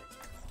 about it?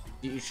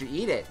 You should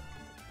eat it.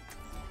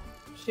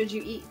 Should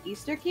you eat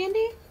Easter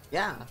candy?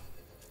 Yeah.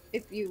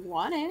 If you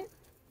want it.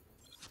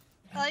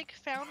 I like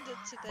found it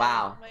today.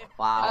 Wow. Oh,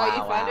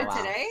 you found it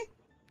wow.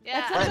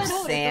 Yeah. That's what What, I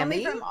told Sammy?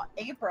 It's only from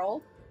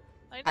April.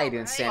 How you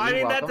doing, Sammy? I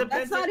mean, that Welcome.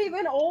 depends. That's not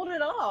even old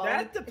at all.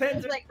 That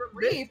depends. It's like on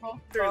free this April.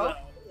 Easter, though.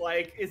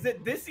 Like, is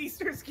it this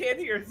Easter's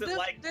candy or is it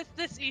like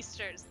this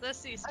Easter's?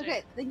 This Easter.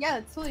 Okay, then yeah,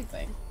 it's totally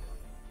fine.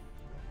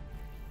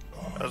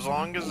 As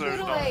long as You there's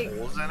go no to, like-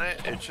 holes in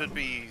it, it should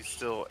be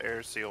still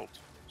air sealed.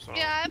 So.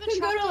 Yeah, I have You a can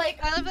go to, chocolate.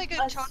 like, I have like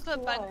a a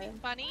chocolate store.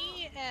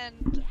 bunny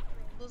and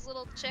this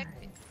little chick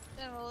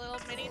and a little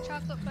mini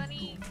chocolate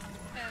bunny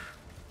and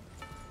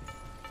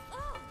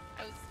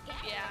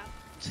yeah.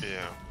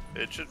 Yeah,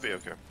 it should be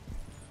okay.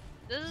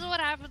 This is what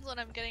happens when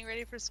I'm getting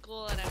ready for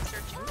school and I'm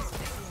searching for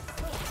things.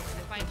 I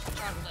find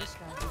chocolate.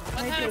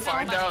 One time You I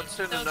find found out bunny.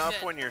 soon No enough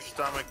good. when your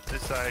stomach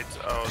decides,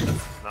 oh, this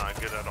is not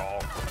good at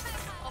all.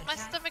 Well, my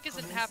stomach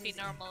isn't happy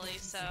normally,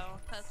 so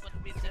that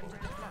wouldn't be different.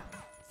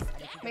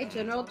 My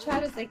general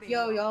chat is like,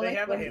 yo, y'all They like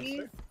have a Wendy's?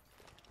 hamster.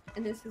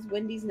 And this is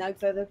Wendy's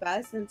nugs are the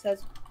best, and it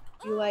says,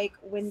 you like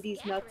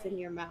Wendy's nuts in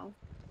your mouth.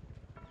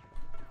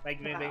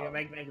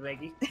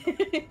 Maggie?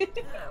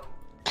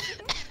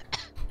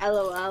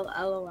 LOL,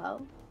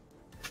 LOL.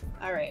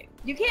 Alright.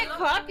 You can't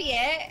copy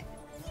it!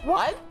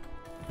 What?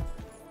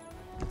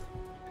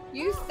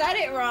 You said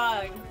it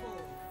wrong!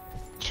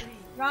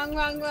 Wrong,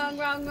 wrong, wrong,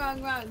 wrong,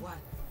 wrong, wrong.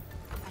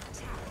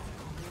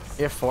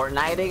 You're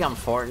Fortniting, I'm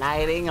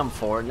Fortniting, I'm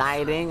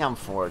Fortniting, I'm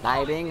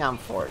Fortniting, I'm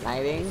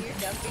Fortniting. You're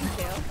jumping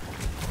too.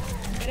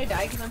 I'm gonna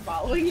die because I'm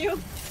following you.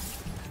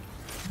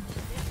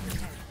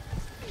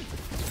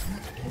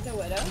 Is a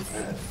widow?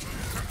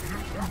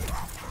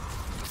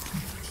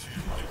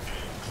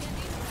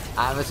 I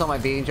haven't told my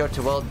beating joke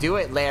to Will. Do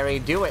it, Larry,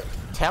 do it.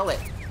 Tell it.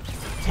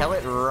 Tell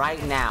it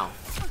right now.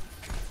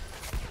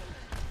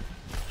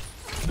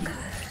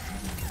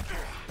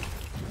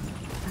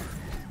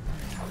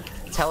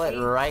 Tell it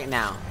right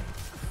now.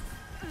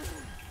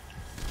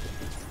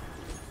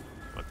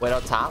 Widow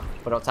top,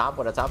 widow top,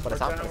 widow top, widow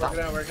top, widow top.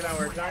 Work it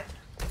out.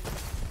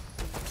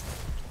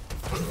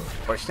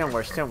 Wurstion.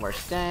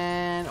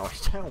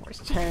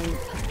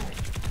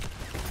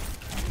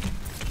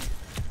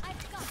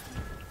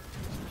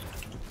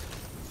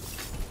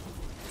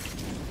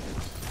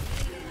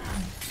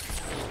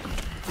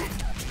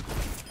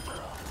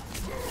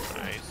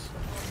 Nice.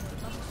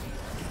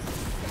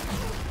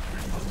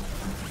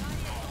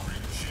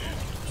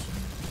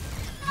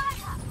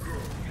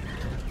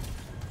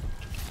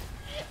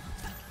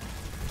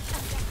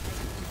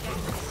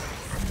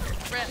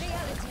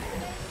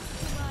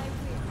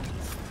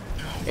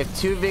 If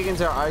two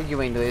vegans are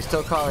arguing, do they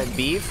still call it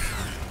beef?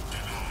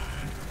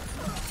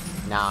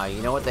 No,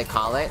 you know what they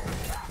call it?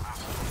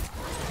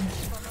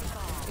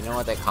 You know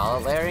what they call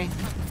it, Larry?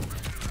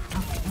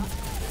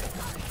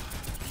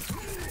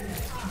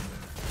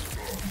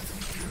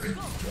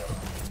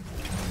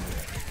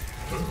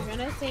 I'm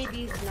gonna say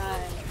these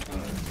nuts.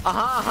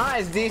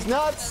 It's these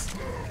nuts!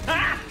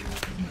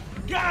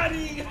 Got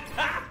him!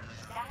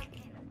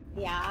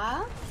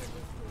 Yeah?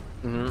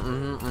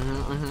 I'm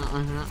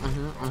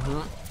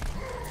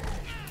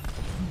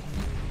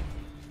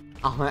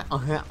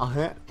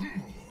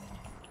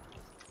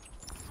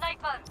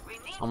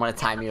gonna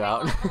time you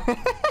out.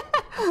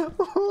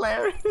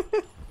 Larry.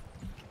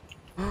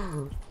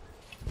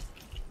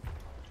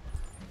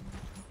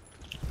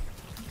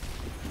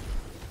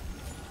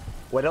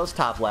 Widow's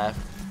top left.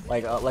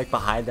 Like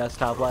behind us,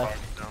 top left.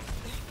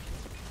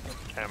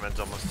 Hammond's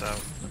almost out.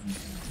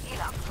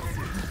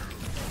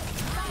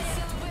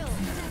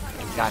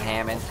 Got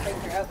Hammond.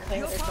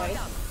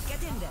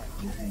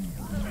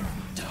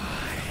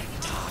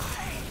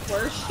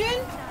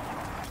 Wurstion?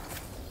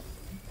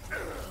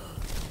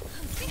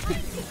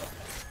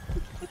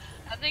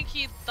 I think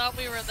he thought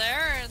we were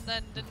there and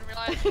then didn't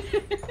realize.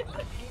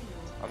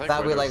 I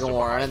thought we like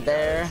weren't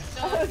there.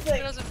 No,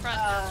 he was in front.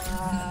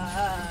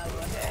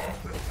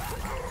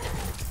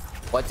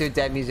 What do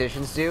dead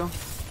musicians do?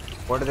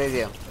 What do they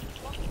do?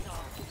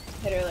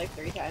 Hit her like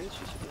 3 times,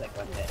 she should be like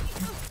 1 hit.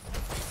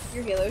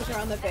 Your healers are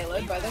on the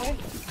payload, by the way.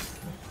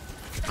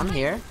 I'm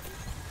here.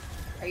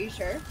 Are you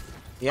sure?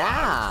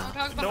 Yeah.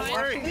 Don't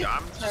worry,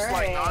 I'm just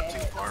like not too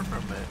far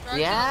from it.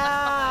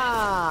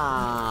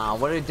 Yeah.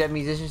 What do dead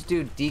musicians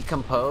do?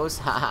 Decompose.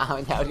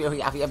 Roadhog's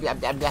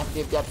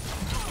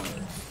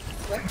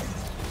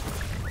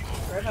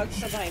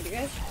still behind you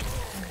guys.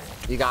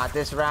 You got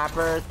this,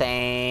 rapper.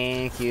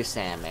 Thank you,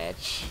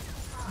 Sandwich.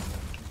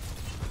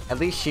 At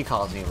least she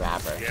calls me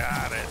rapper.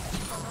 Got it.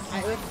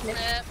 I would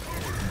snip.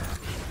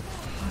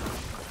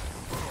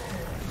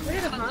 Where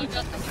are the Haunts?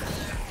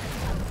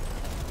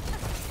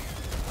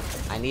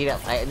 I need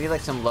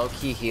like some low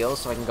key heals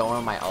so I can go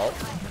in my ult.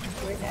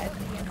 We're dead.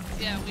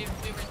 Yeah, we were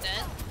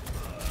dead.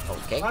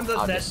 Okay. Hanzo's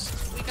I'll dead. just,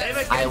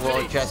 David, I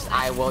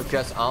will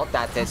just ult.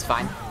 That is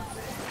fine.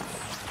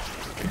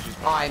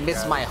 Oh, I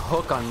missed my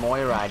hook on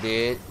Moira,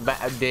 dude.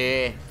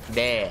 Bruh.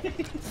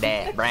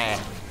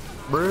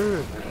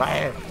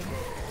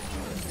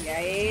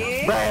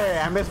 Yikes.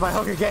 Bruh, I missed my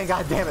hook again.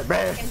 God damn it,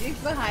 bruh. Kendrick's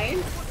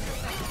behind.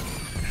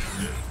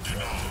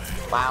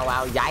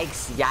 Wow,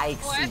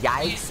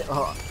 yikes.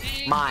 Oh,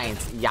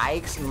 mines,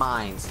 yikes,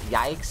 mines.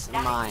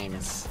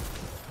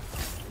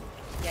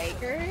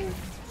 Yikers.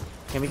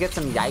 Can we get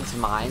some yikes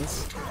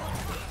mines?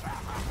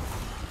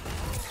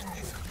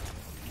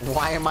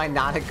 Why am I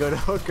not a good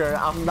hooker?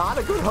 I'm not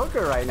a good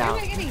hooker right now.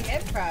 Where am I getting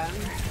hit from?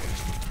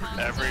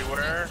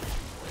 Everywhere.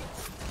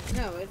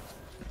 No, it's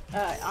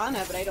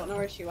Anna, but I don't know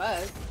where she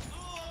was.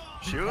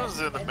 She was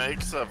in the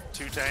mix of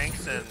 2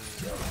 tanks and,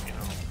 you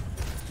know.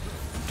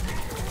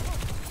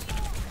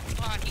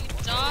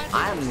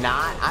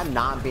 I'm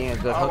not being a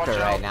good hooker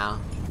right now.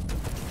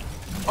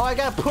 Oh, I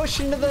got pushed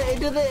into the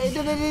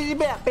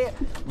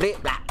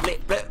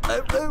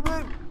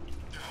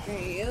Are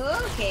you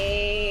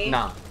okay?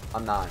 No,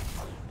 I'm not.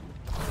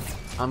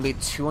 I'm gonna be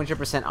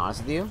 200%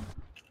 honest with you.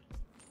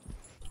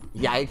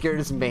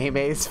 Yikers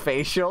Maymay's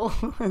facial.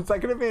 Is that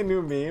gonna be a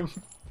new meme?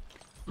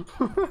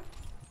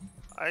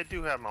 I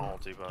do have my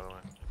ulti, by the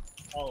way.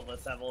 All of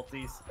us have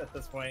ultis at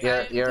this point.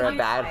 You're a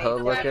bad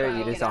hood looker.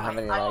 You just don't have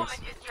any legs.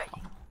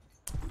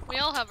 We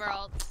all have our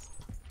ults.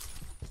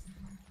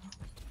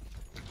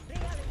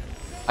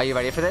 Are you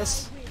ready for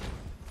this?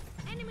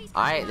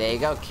 Alright, there you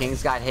go.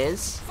 King's got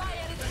his.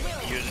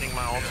 Using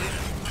my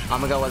ulti. I'm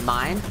gonna go with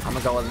mine.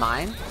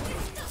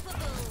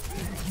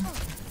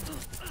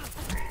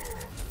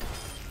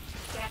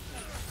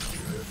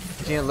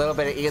 Need a little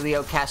bit of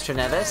Elio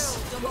Castroneves.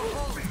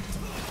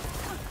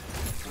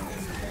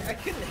 I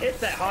couldn't hit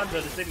that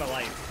Hanzo to save my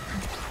life.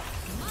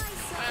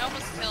 I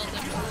almost killed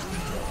him.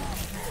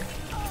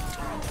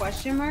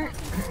 Question mark?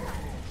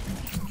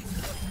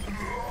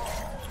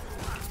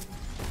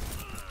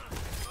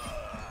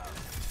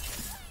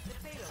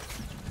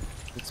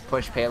 Let's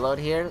push payload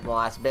here, the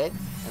last bit,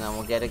 and then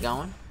we'll get it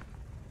going.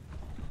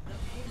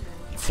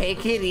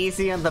 Take it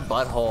easy on the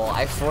butthole.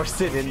 I forced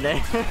it in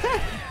there.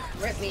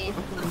 Rip me.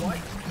 What?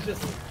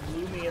 Just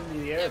blew me into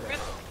the air.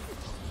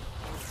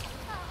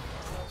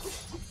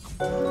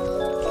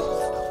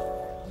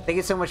 Thank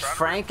you so much,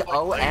 Frank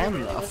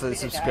OM, for the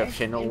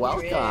subscription.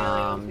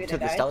 Welcome to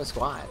the Stellar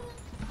Squad.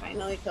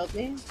 Finally killed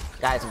me.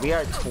 Guys, we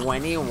are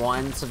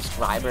 21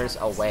 subscribers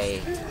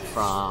away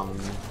from...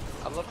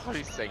 I love how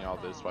he's saying all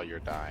this while you're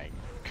dying.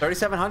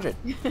 3,700.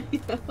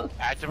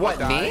 Actively What,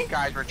 dying, me?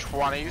 guys, we're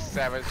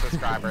 27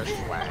 subscribers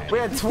away. We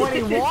had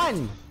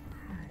 21!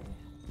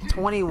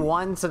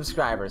 21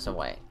 subscribers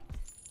away.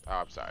 Oh,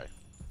 I'm sorry.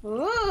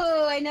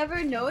 Ooh, I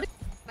never noticed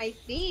my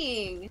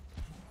thing.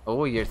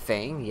 Oh, your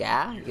thing?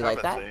 Yeah? You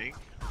like that?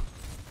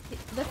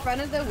 The front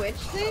of the witch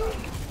thing?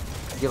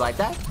 You like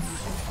that?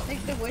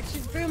 Like the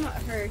witch's broom,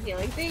 her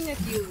healing thing,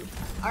 if you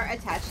are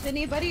attached to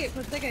anybody, it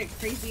puts like a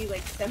crazy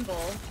like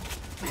symbol.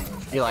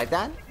 You like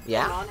that?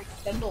 Yeah? Demonic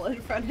symbol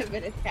in front of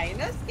it. It's kind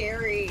of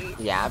scary.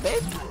 Yeah,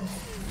 babe?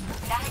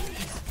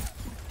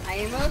 I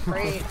am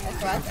afraid.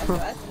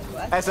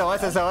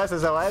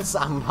 SOS.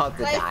 I'm about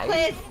to die.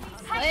 Please.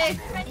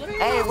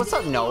 Hey, what's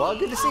up, Noah?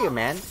 Good to see you,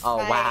 man. Oh,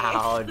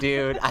 wow,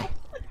 dude. I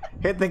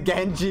hit the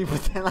Genji,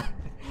 but then I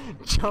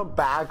jump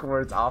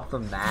backwards off the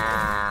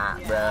map,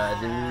 bruh,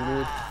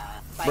 dude.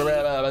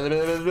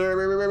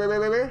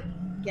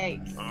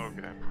 Yikes.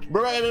 Okay.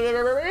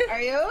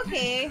 Are you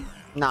okay?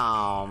 No,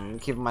 I'm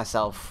keeping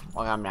myself.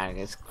 Well, I'm not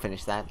gonna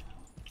finish that.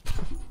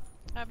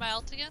 I have my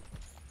ult again?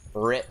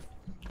 Rip.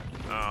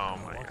 Oh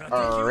my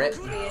god. Rip.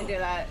 We didn't do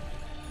that.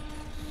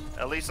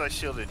 At least I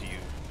shielded you,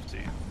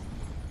 see,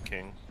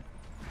 King.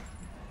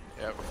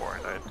 Yeah, before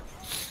I died.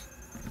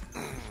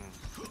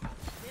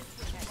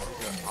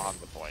 On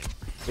the point.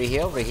 We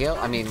heal.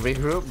 I mean,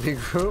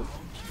 regroup.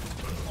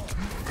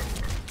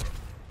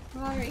 Oh,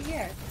 right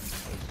here.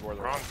 We're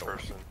the wrong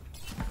person.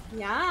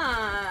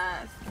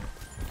 Yes.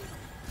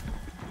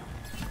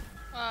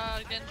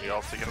 Again. We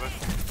all together?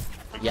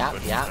 Yeah.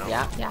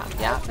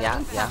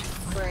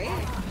 Great.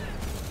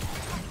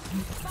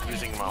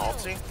 Using my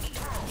ulti?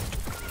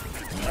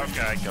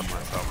 Okay, I killed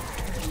myself.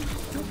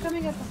 Who's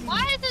coming up?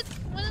 Why is it?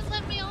 Wouldn't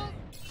let me ult?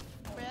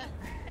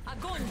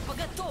 Огонь по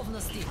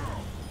готовности.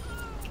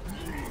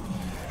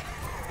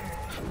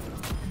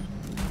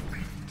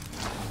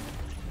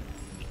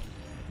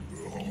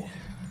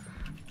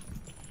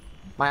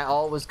 My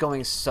ult was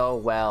going so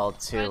well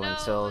too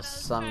until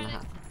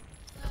somehow.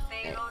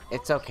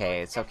 It's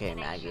okay,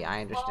 Maggie.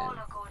 I understand.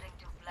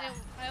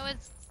 I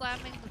was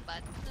slamming the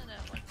button and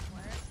it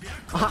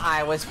wouldn't work.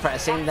 I was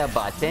pressing the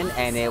button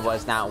and it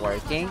was not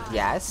working.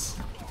 Yes.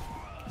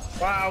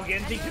 Wow,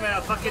 Genji came out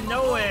of fucking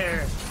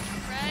nowhere.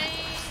 Right.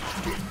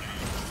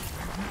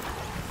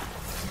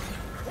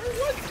 Where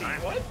was he?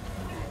 What?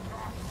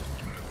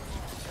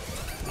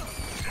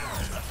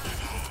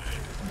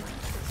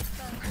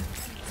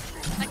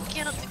 I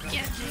killed the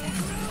Genji.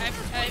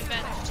 I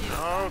managed to.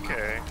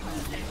 Okay.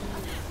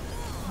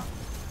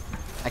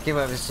 I can't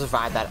believe I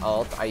survived that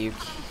ult. Are you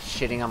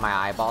shitting on my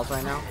eyeballs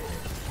right now?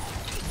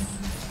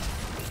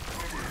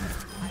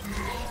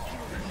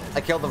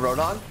 I killed the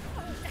Roadhog.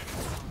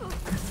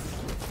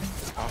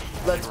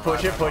 Let's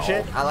push it.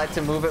 I like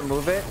to move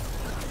it.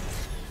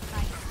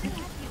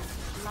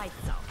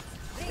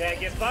 Yeah,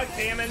 get fucked,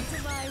 Hammond.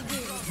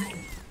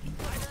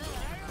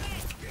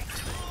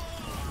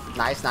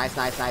 Nice.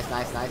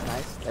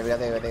 There we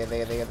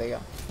go.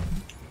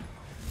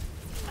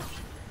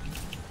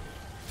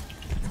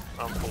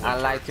 I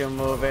like to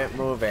move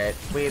it.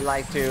 We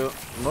like to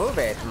move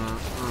it.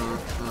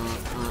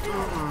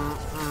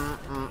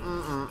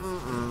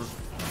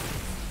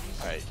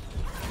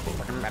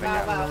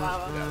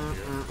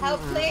 Help,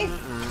 please.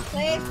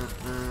 Please.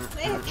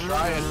 Please. I'm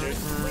trying, dude.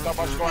 So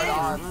much going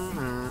on.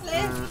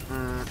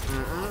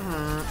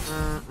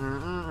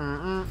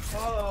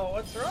 Oh,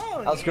 what's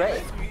wrong? That was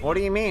great. What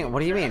do you mean? What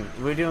do you mean?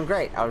 We're doing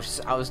great. I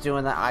was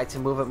doing the I to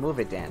move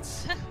it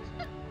dance.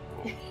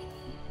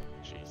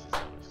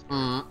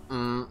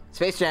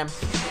 Space Jam.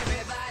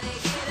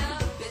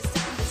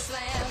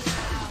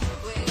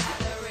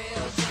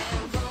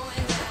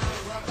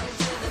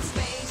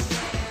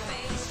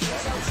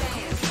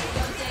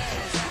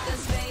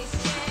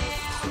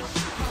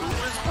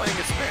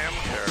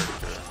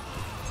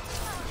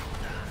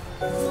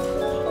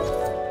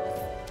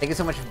 Thank you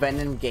so much,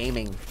 Venom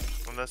Gaming.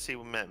 Unless he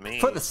meant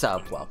me. For the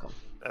sub, welcome.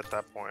 At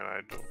that point,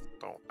 I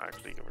don't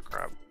actually give a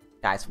crap.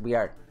 Guys, we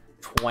are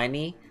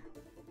 20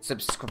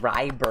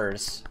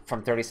 subscribers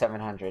from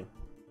 3,700.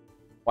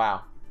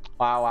 Wow.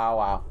 Wow, wow,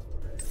 wow.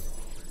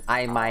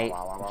 I might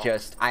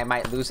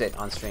lose it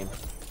on stream.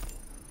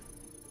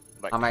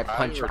 Like, I might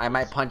punch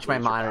my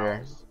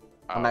monitor.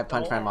 I might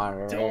punch my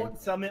monitor.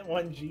 Don't summit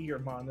 1G your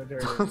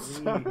monitor.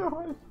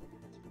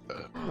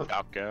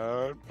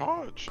 Shotgun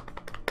punch.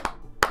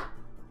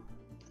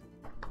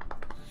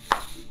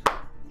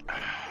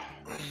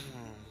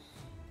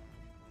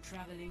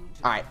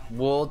 Alright,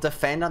 we'll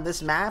defend on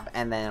this map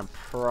and then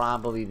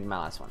probably be my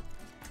last one.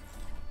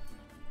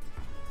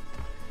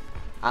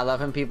 I love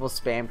when people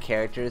spam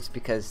characters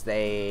because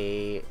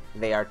they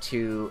are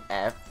too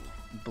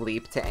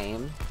bleep to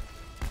aim.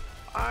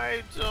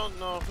 I don't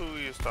know who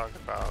he's talking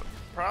about.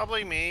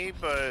 Probably me,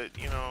 but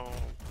you know,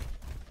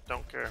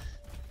 don't care.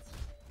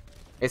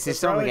 Is he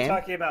still in the game?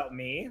 Talking about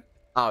me?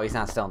 Oh, he's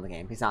not still in the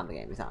game. He's not in the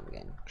game. He's not in the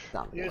game. He's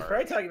not in the game. He was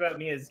probably talking about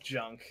me as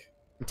junk.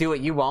 Do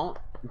it, you won't.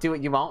 Do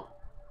it, you won't.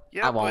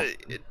 Yeah, I won't.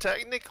 but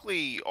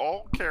technically,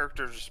 all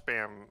characters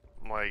spam,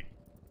 like,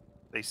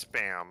 they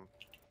spam.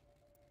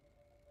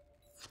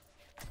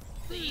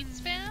 They eat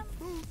spam?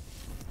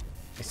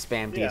 I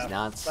spam these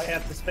nuts. I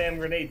have to spam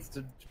grenades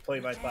to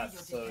play my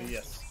class, so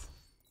yes.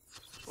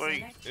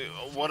 Wait,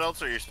 what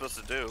else are you supposed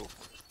to do?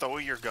 Throw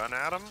your gun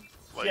at them?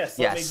 Like, Yes,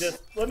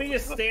 let me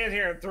just stand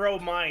here and throw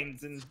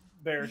mines and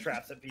bear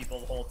traps at people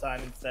the whole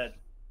time instead.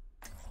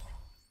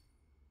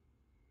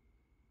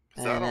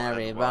 And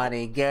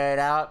everybody get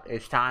up.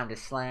 It's time to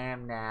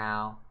slam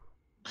now.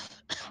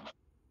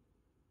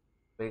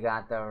 We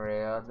got the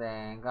real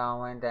thing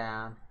going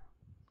down.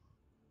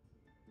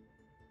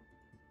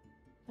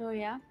 Oh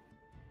yeah?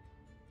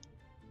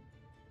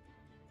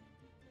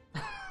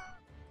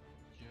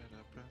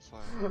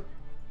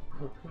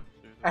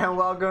 And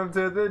welcome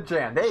to the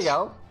jam. There you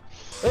go.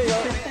 There you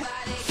go.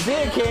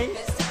 Sing it, King.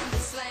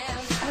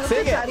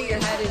 Sing it. Out of your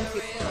head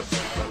into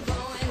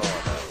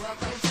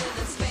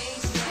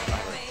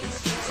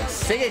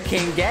Sing it,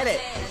 King. Get it.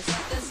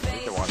 You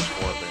can watch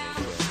 4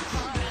 things.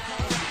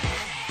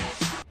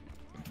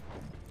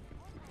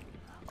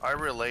 I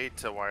relate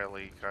to Wile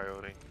E.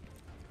 Coyote.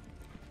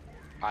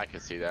 I can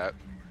see that.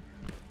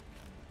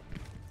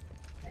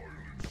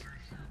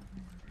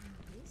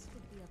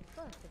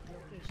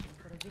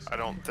 I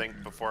don't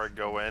think before I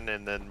go in,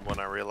 and then when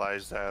I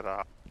realize that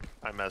I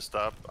messed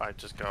up, I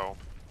just go.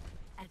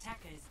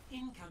 Attackers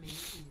incoming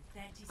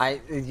in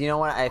 30 you know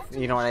what I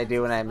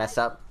do when I mess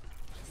up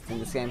in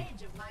this game?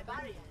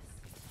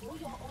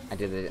 I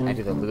do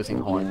the losing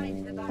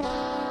horn. The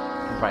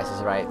Price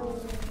is Right.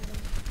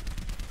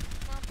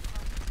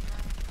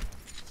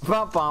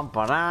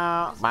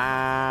 Wow.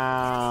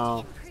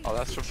 Oh,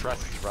 that's from Price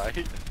is Right?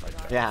 Okay.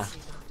 Yeah.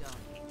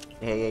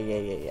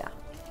 Yeah.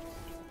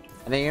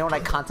 And then you know when I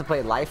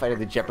contemplate life, I do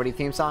the Jeopardy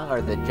theme song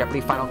or the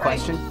Jeopardy final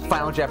question,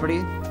 Final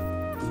Jeopardy.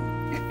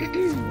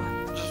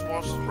 Just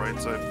watch the right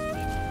side.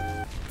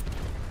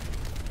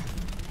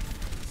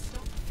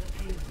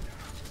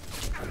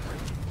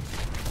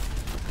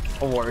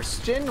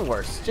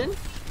 Wurstion.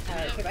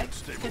 okay, bye.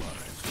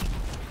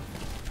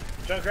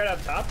 Junk right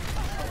up top.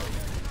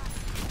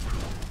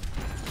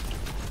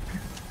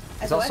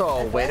 There's also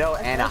a Widow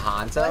and a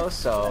Hanzo,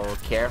 so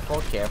careful,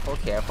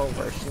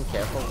 Wurstion,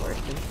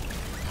 Wurstion.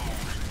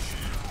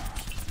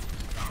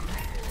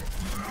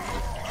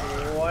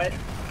 What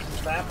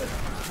happened?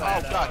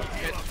 Oh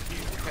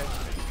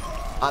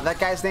god. That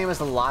guy's name is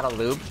a lot of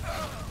lube.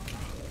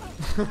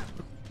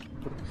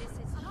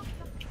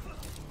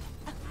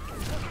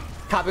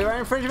 Copyright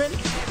infringement? You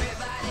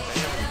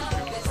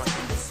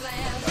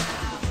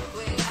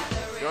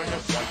only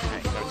have 1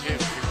 tank, no 2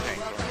 tanks.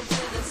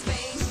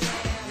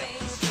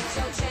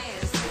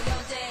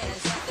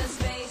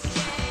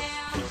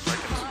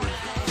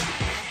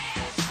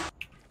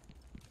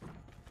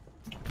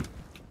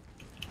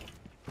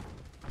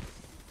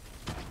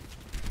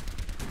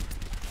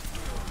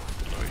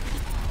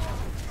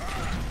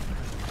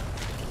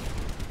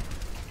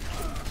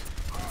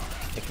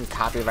 They can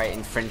copyright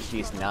infringe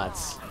these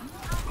nuts.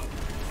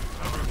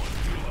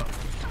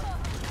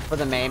 For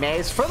the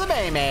Maymays,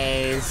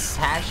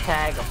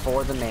 Hashtag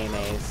for the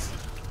Maymays.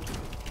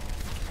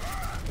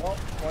 Well,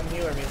 one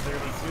healer means they're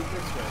gonna be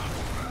super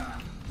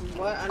switch.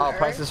 What on Oh, earth?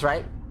 Price is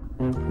Right?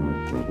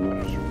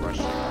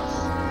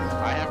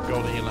 I have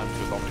gold healing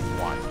with only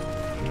 1.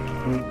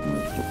 Fucking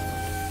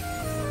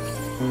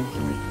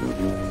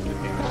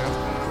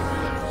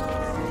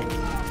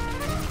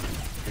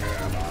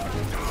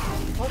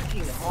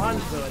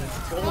Hanzo and his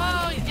gold.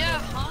 Oh yeah,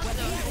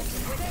 Hanzo.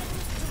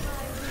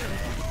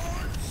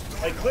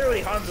 Like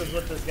clearly Hanzo's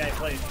what this guy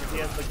plays because he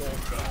has the gold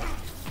spell.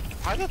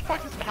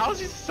 How is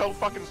he so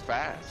fucking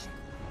fast?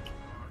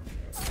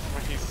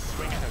 Like he's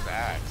swinging his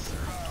axe.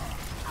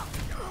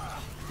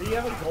 Do you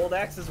have a gold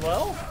axe as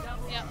well?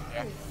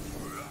 Yeah.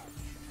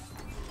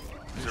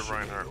 He's a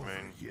Reinhardt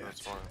main.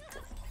 That's fine.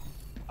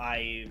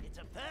 I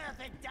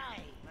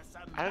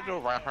didn't know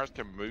Reinhardts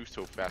can move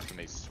so fast when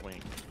they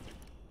swing.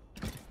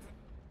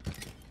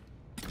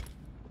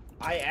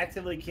 I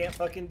actively can't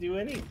fucking do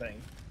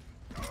anything.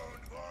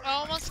 I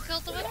almost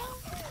killed the widow.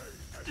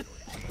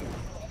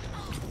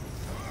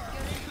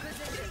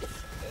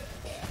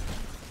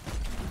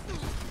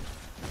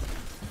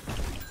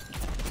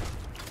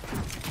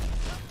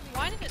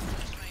 Why did it touch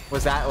me?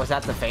 Was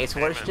that the face,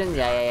 Wurstion?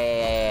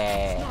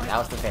 Yeah. That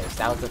was the face.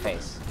 That was the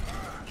face.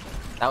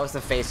 That was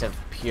the face of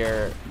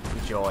pure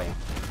joy.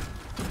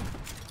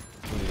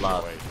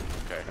 Love.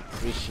 Okay.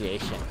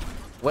 Appreciation.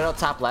 Widow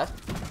top left.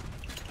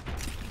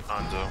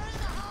 Hanzo.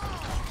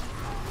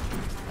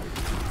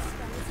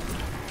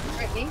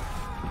 Right, me?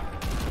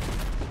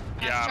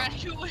 I was trying to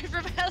get away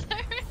from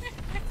Heather.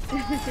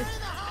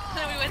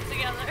 Then we went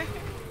together.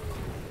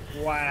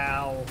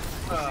 Wow.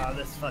 Oh,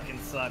 this fucking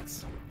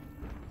sucks.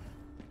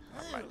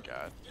 Oh my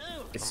god.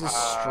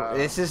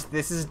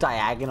 This is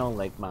diagonal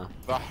Ligma.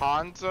 The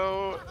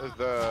Hanzo,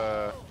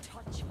 the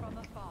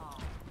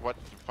what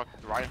the fuck,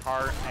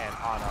 Reinhardt and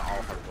Ana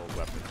all have gold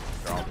weapons.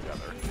 They're all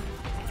together.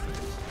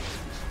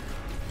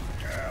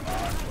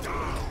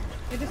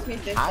 It just made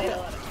this say a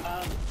lot of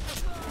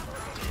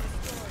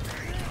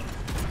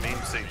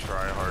Means they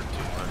try hard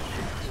too much.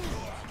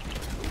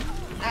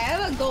 I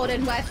have a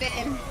golden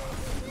weapon.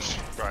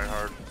 Try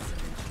hard.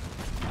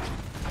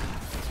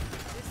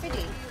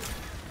 Pretty.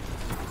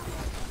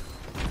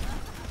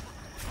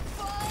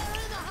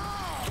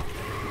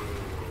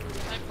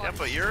 Yeah,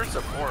 but you're a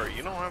support.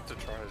 You don't have to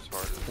try as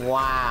hard as they.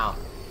 Wow.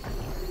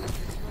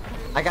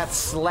 I got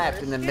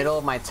slept in the middle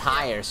of my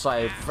tire, so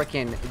I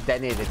freaking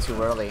detonated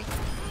too early.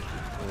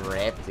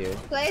 Rip, dude.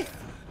 Place.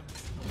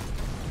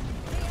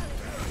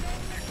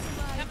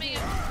 Coming in.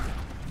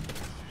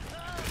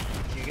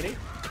 Giggity.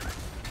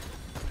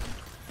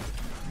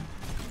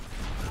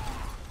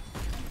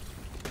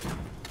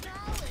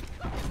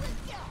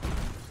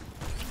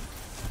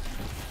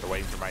 They're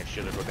waiting for my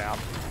shit to go down.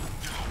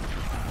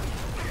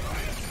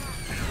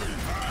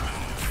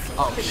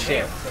 Oh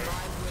shit.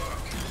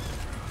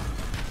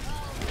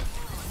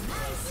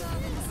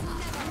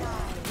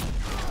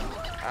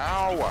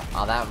 Ow!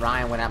 Oh, that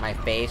Ryan went at my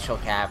facial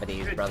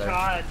cavities, Good brother.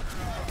 God.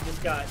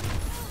 Just got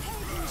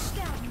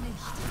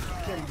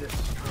fucking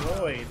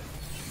destroyed.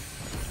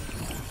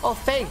 Oh,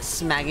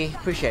 thanks, Maggie.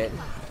 Appreciate it.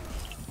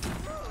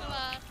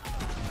 Oh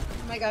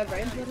my god,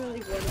 Brian's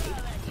literally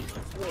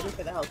waiting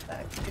for the health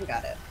pack. You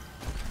got it.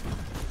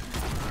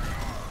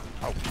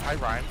 Oh, hi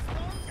Ryan.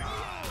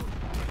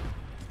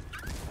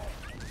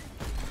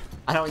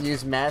 I don't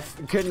use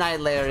meth. Good night,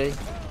 Larry.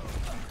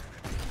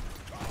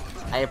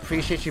 I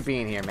appreciate you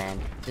being here, man.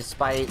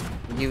 Despite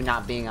you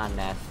not being on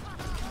meth.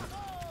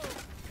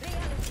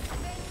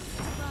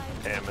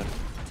 Hammond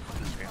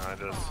is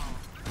behind us.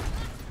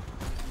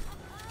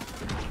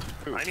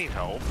 I need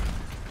help.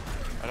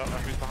 I don't know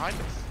who's behind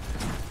us.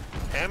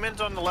 Hammond's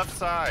on the left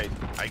side.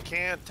 I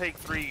can't take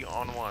 3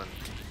 on 1.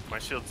 My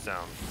shield's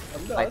down.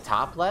 Like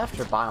top left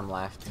or bottom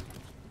left?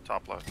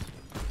 Top left.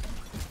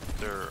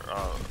 They're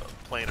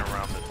playing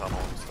around the tunnel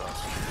and stuff.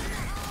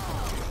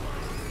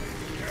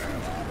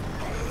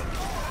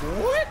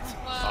 What?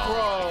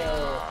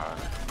 Oh,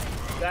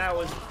 Bro. That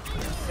was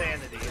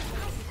insanity.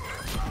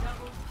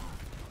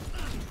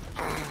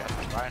 Got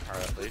the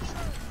Reinhardt at least.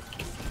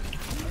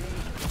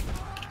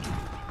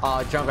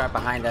 Oh, Junkrat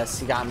behind us.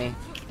 He got me.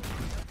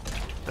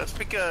 That's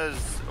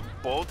because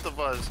both of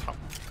us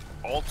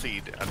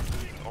ultied at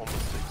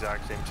almost the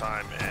exact same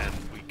time and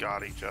we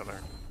got each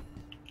other.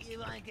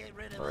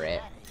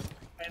 Rip.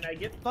 And I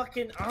get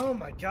fucking. Oh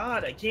my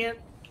god, I can't.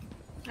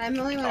 I'm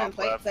the only one on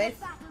point. Place.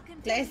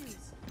 Place.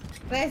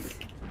 Place.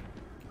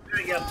 I'm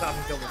gonna get up top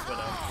and kill this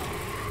widow.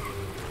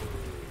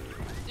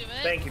 Do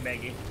it. Thank you,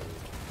 Maggie.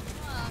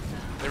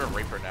 They're a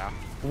Reaper now.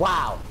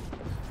 Wow.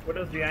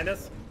 Widow's behind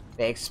us.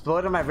 They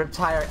exploded my rip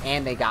tire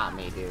and they got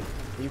me, dude.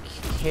 Are you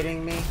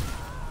kidding me?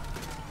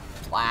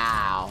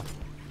 Wow.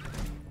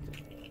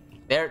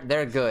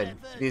 They're good.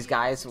 These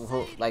guys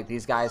who like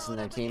these guys in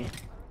their team.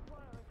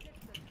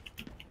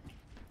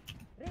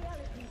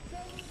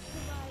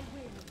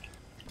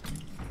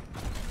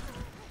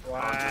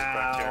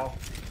 Wow.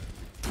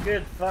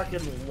 Good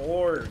fucking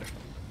lord.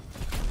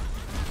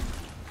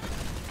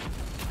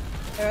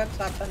 They're up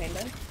top behind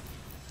us.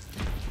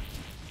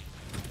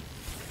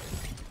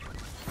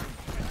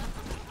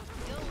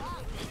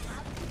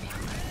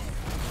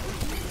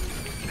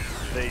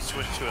 They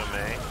switched to a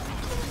May.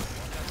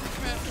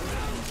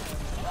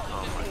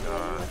 Oh my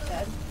god.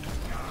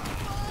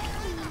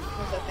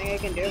 the thing I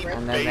can do, right?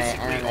 And then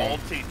Basically,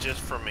 ulti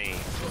just for me.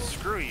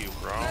 Screw you,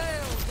 bro.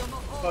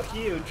 Fuck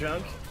you,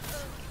 junk.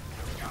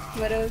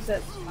 Widow's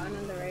at spawn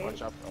on the right.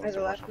 Watch out. Or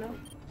the left, no?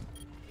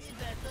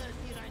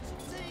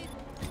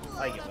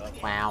 I give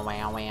up. Wow,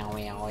 wow, wow,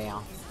 wow,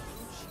 wow.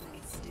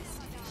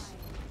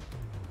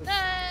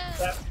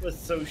 That was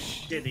so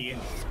shitty.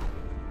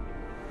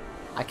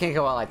 I can't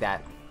go out like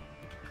that.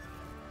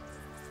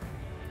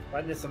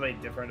 Find this somebody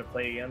different to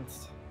play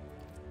against.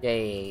 Yeah.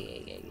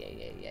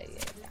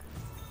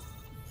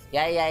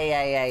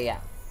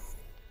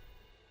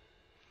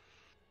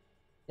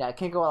 Yeah, I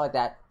can't go out like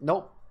that.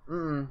 Nope.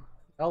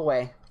 No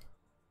way.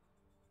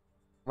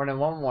 More than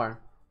one more.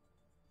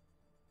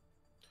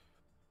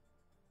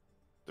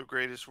 The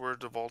greatest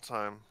words of all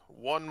time.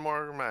 One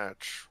more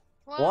match.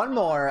 One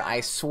more,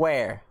 I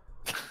swear.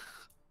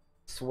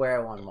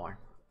 Swear one more.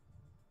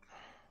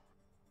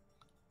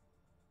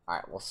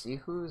 Alright, we'll see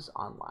who's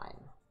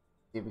online.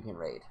 See if we can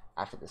raid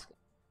after this game.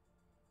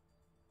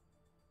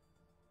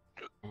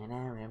 And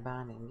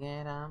everybody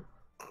get up.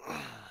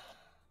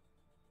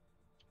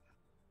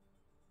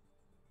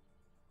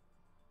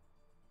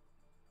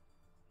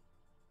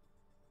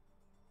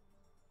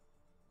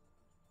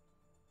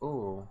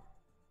 Ooh.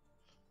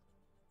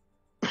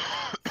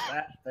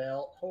 That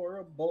felt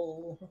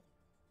horrible.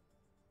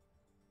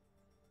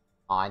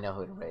 Oh, I know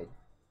who to raid.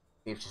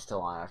 See if she's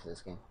still on after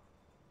this game.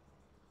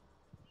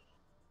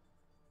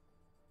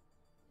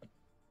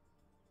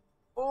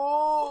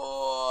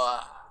 Oh,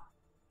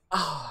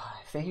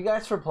 thank you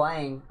guys for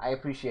playing. I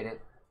appreciate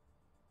it.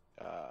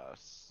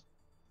 Yes.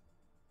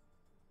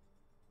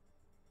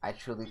 I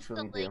truly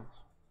do.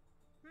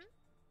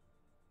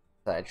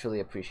 I truly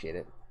appreciate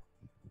it.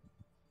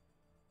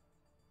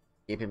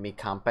 Keeping me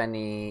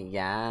company,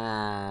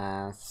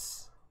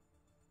 yes.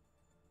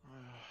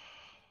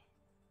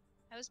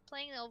 I was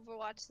playing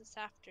Overwatch this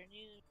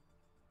afternoon.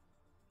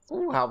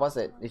 Ooh, how was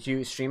it? Did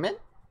you stream it?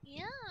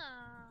 Yeah.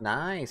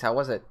 Nice. How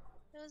was it?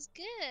 It was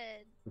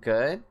good.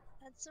 Good?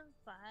 Had some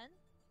fun.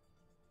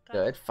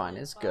 Good. Fun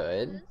is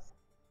good.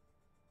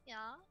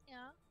 Yeah.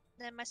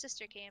 Then my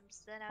sister came,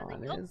 so then I was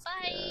Fun like, oh, is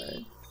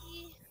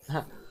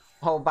bye.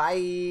 Oh, bye.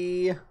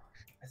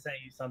 I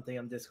sent you something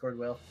on Discord,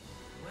 Will.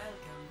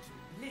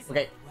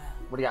 Okay,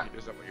 what do you got? You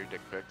do some of your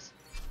dick pics.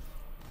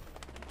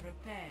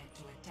 Prepare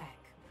to attack.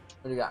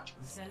 What do you got?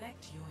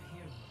 Select your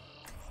hero.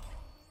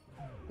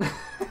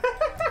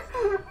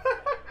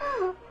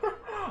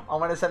 I'm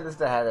gonna send this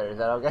to Heather, is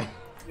that okay?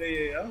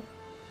 Yeah.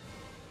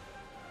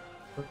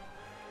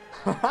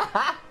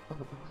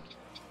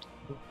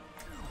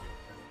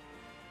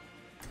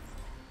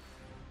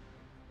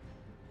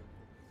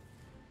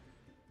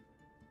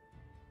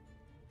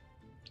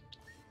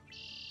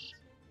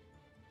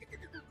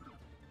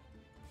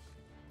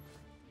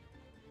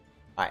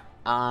 Alright,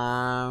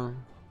 I'll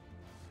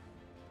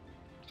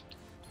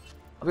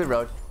be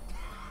road.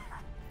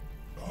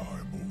 I'm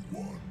a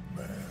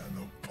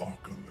one-man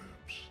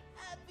apocalypse.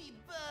 Happy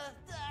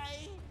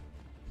birthday!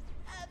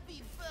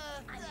 Happy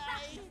birthday! I'm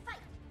back to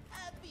fight!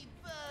 Happy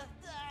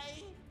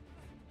birthday!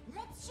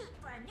 Let's shoot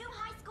for a new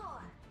high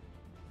score!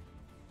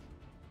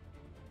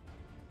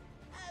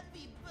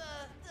 Happy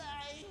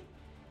birthday!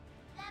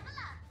 Level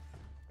up!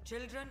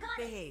 Children, Got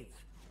it. behave.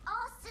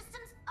 All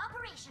systems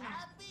operational.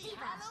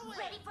 Diva,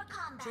 ready for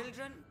combat.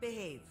 Children,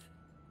 behave.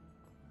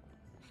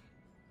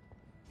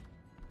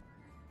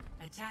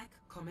 Attack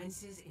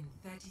commences in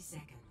 30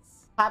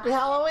 seconds. Happy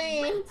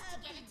Halloween! Let's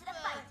get into the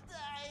fight.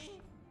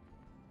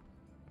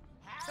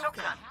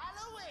 Happy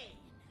Halloween!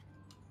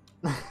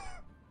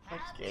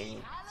 Okay.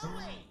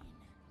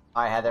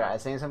 Alright, Heather, I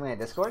sent you something on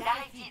Discord?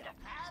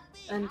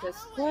 On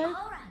Discord?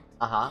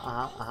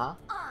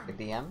 The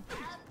DM?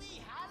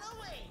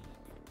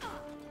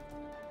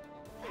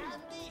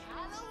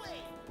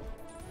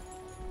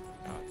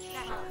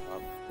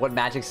 What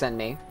Magic sent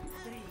me?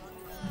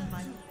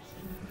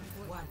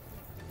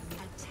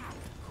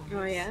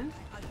 Oh yeah?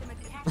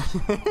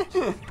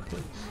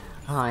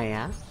 Oh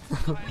yeah?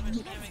 I'm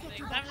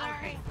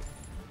sorry.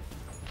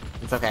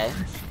 It's okay.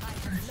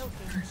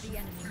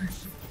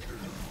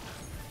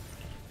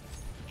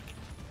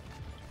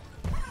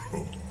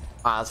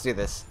 Let's do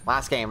this.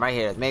 Last game, right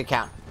here. Make it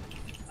count.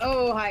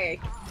 Oh, hi.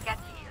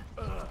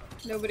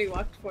 Nobody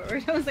walked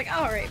forward. I was like,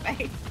 alright,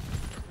 bye.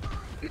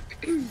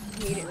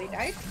 Immediately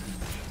died.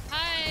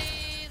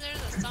 Hi,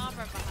 there's a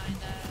Sombra behind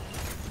us.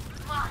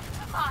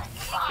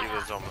 He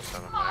was almost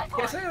on a map.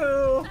 Guess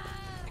who?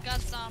 I got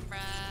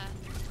Sombra.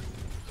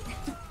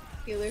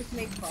 Healers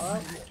make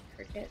fallout with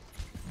cricket.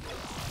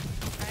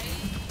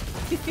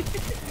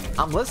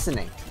 I'm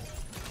listening.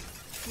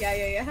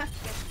 Yeah.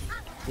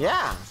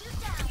 Yeah.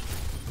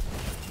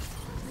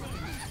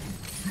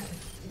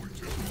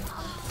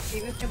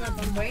 Even come up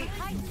on white.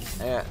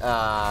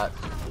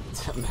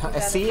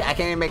 See, I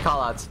can't even make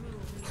callouts.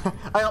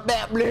 I got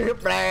that blue.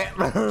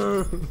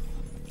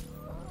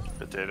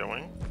 Potato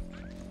wing.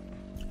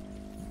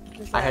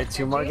 I heard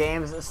 2 more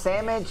games.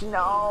 Sandwich, no.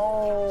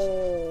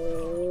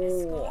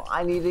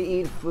 I need to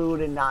eat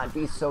food and not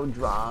be so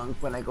drunk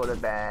when I go to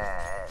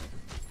bed.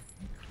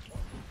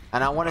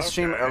 And I want to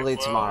stream early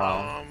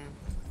tomorrow.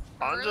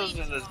 Hanzo's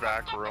in this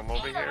back room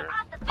over here.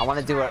 I want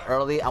to do it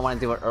early. I want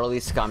to do an early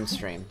scum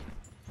stream.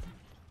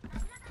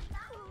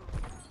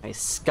 I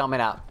scum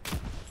it up.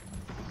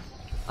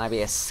 I'll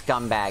be a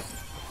scumbag.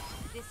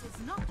 This is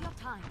not your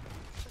time.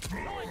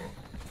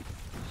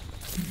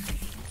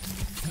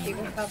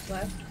 Even top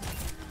left.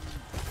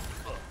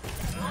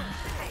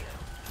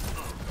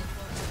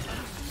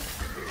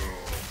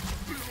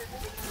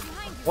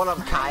 What up,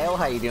 Kyle?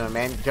 How you doing,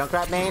 man?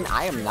 Junkrat main?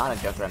 I am not a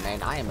Junkrat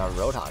main. I am a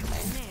Roadhog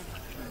main.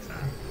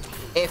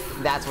 If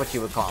that's what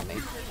you would call me.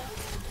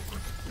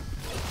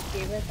 I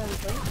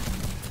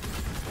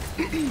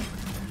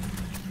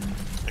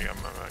got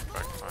my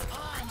backpack fine.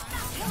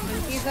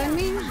 He's on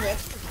me. Rip.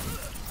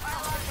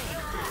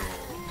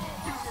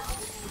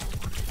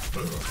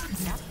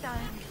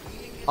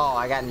 Oh,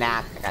 I got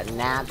napped. I got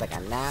napped. I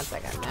got napped. I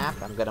got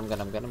napped. I'm good. I'm good.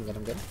 I'm good. I'm good.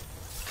 I'm good.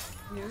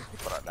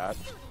 What I not?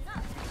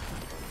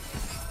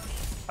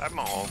 I have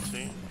my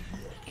ulti.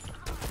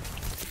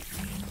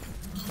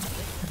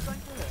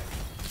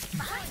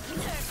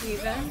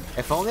 Even.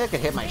 If only I could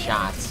hit my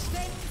shots.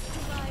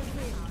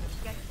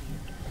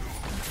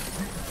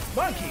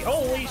 Monkey,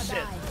 holy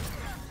shit!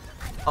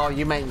 Oh,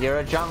 you meant you're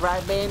a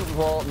Junkrat main?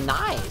 Well,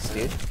 nice,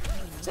 dude.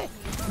 Sick.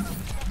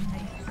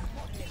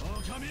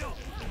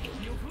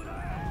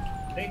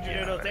 Danger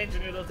noodles, danger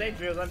noodles,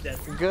 danger noodles, I'm dead.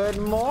 Good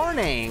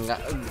morning,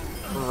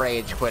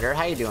 Rage Quitter.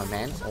 How you doing,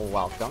 man?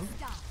 Welcome.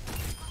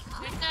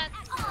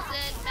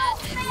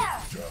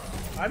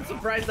 I'm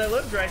surprised I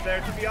lived right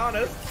there, to be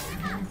honest.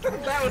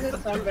 That was There's a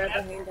Sombra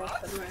behind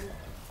us somewhere.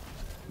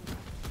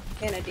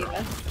 And a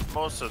diva.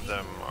 Most of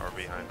them are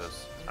behind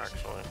us,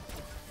 actually.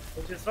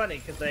 Which is funny,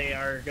 because they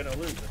are gonna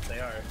lose if they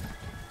are.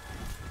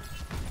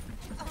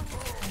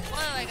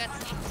 Whoa, I got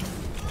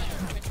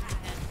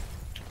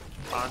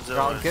sneaked. You're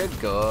all good,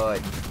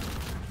 good.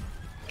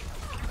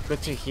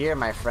 Good to hear,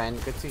 my friend.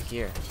 Good to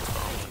hear.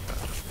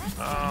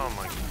 Oh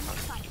my god.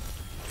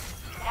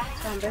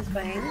 Sombra's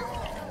behind.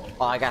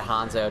 Oh, I got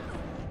Hanzo.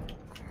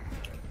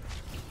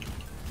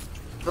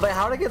 But like,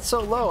 how did I get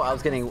so low?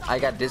 I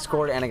got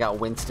Discord and I got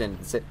Winston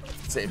at the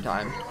same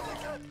time.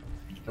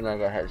 And then I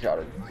got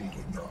headshotted.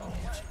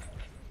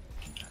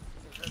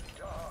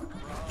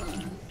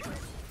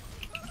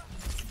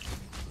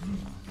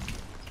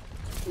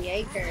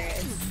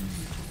 Yikers.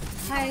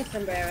 Hi,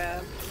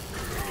 Sombrero.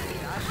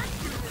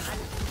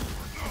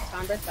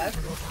 Sombra sucks.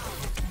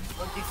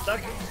 Monkey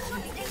stuck.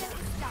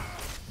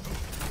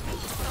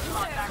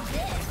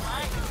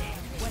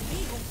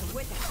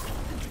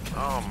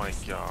 Oh my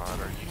god,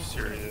 are you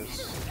serious?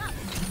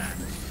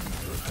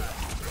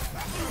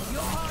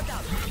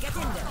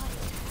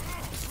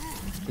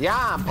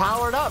 Yeah, I'm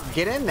powered up.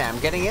 Get in there. I'm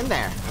getting in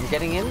there. I'm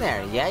getting in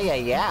there. Yeah, yeah,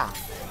 yeah.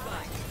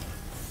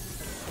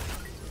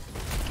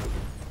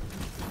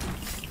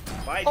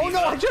 Bye, Oh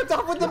no, I jumped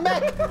off with the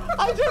mech!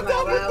 I jumped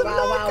off with the mech!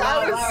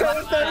 I was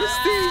so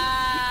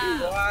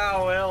thirsty!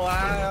 Wow, well,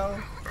 wow.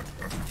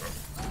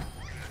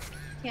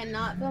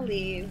 Cannot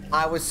believe.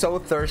 I was so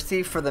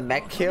thirsty for the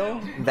mech kill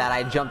that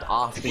I jumped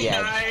off the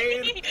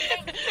edge.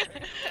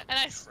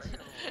 And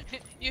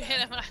you hit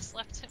him and I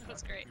slept. It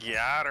was great.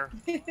 Got her.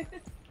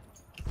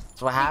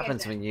 That's what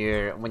happens when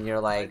you're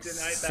like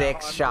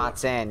 6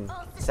 shots in,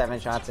 7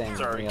 shots in,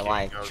 Sorry, and you're King,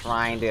 like I was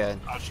trying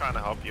to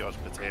help you. I was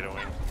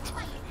potatoing.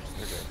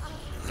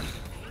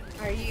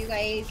 Are you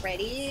guys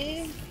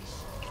ready?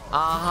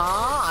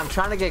 I'm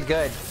trying to get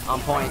good on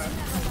point.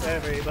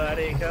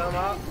 Everybody come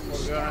up.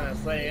 We're gonna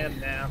play him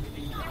now.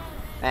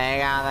 They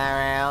got the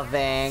real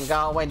thing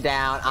going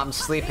down. I'm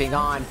sleeping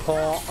on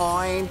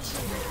point.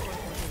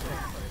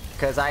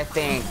 Cause I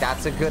think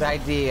that's a good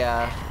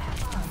idea.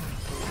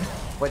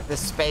 With the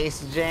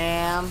Space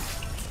Jam.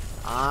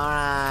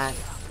 Alright.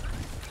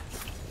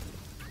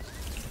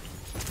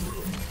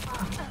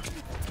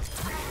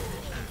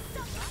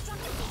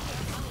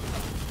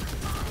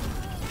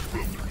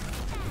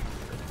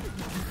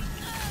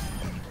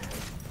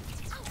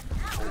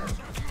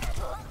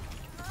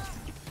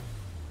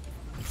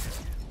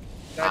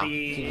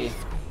 Buddy.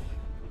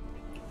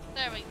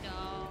 There we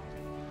go.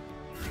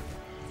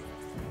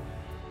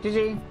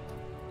 GG.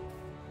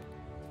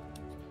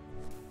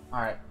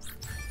 Alright.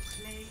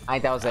 I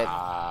think that was it.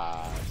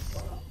 I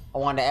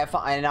wanted to F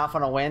enough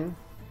on a win.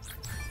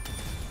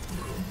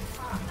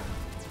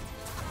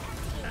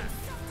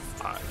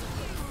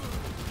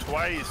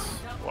 Twice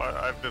while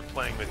I've been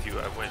playing with you,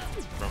 I went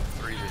from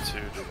 3 to 2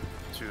 to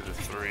 2 to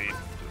 3.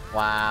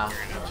 Wow.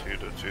 3 to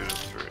 2 to 2 to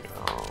 3.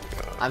 Oh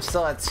god. I'm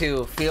still at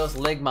 2. Feels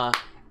Ligma.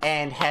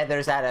 And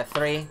Heather's at a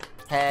 3.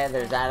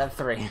 Heather's at a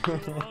 3.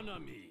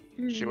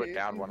 She went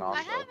down one also.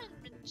 I haven't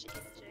been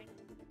changing,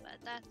 but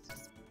that's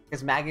just...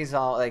 Because Maggie's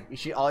all like,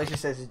 all she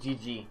says is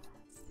GG.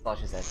 That's all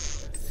she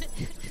says.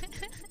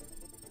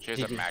 She has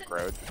a Mac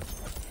Road.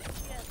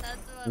 Yeah, that's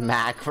what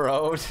Mac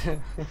Road.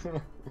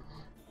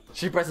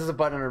 She presses a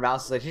button on her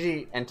mouse, like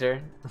GG,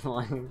 enter.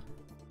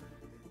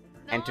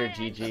 Enter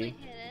GG.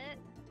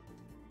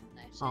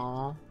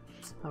 Aww,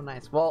 how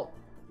nice. Well,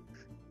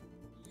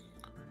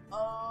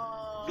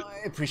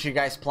 I appreciate you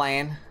guys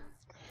playing.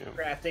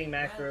 Crafting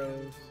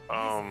macros.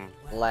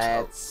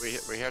 Let's.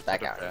 We have to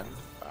defend.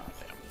 Oh,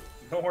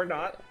 damn. No, we're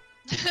not.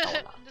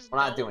 We're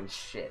not doing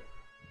shit.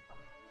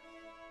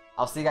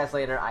 I'll see you guys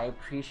later. I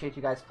appreciate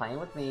you guys playing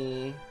with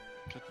me.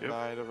 Good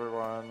night,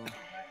 everyone.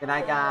 Good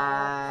night,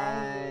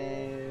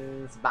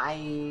 guys.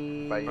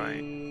 Bye.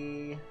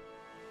 Bye.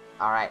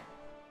 Alright.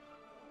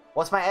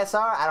 What's my SR?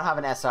 I don't have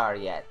an SR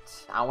yet.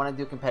 I want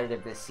to do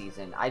competitive this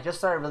season. I just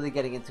started really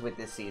getting into it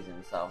this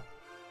season, so.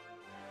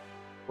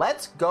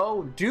 Let's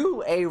go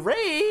do a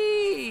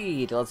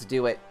raid! Let's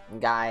do it,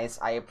 guys.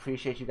 I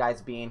appreciate you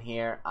guys being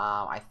here.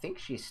 I think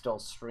she's still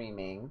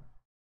streaming.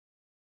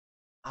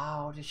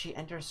 Oh, did she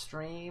end her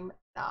stream?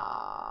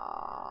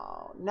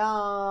 No.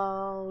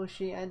 No,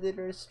 she ended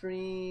her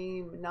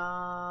stream.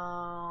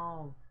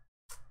 No.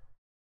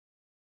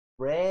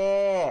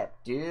 Rip,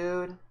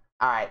 dude.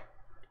 Alright.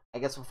 I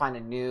guess we'll find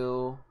a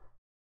new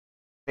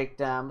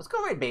victim. Let's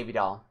go raid Baby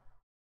Doll.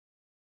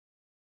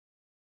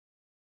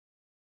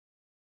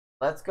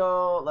 Let's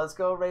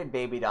go raid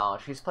Baby Doll.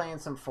 She's playing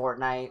some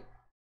Fortnite.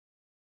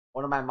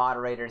 One of my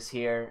moderators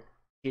here.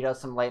 She does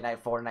some late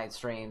night Fortnite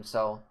streams,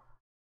 so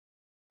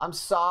I'm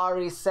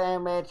sorry,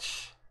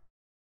 Sandwich.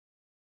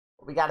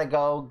 We gotta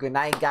go. Good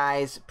night,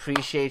 guys.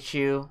 Appreciate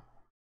you.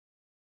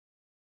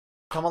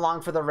 Come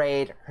along for the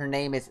raid. Her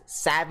name is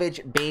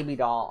Savage Baby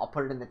Doll. I'll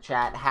put it in the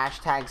chat.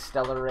 Hashtag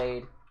Stellar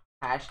Raid.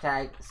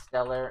 Hashtag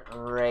Stellar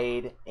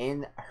Raid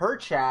in her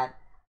chat.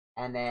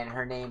 And then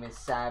her name is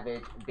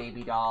Savage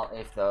Baby Doll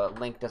if the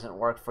link doesn't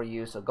work for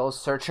you. So go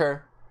search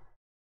her.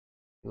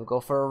 We'll go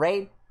for a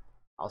raid.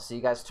 I'll see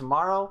you guys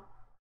tomorrow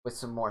with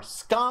some more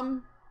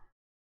scum.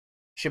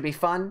 Should be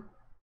fun.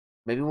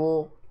 Maybe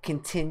we'll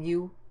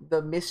continue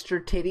the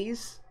Mr.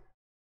 Titties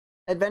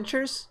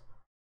adventures.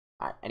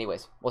 Alright,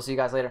 anyways, we'll see you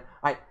guys later.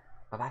 Alright,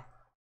 bye-bye.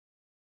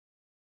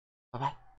 Bye-bye.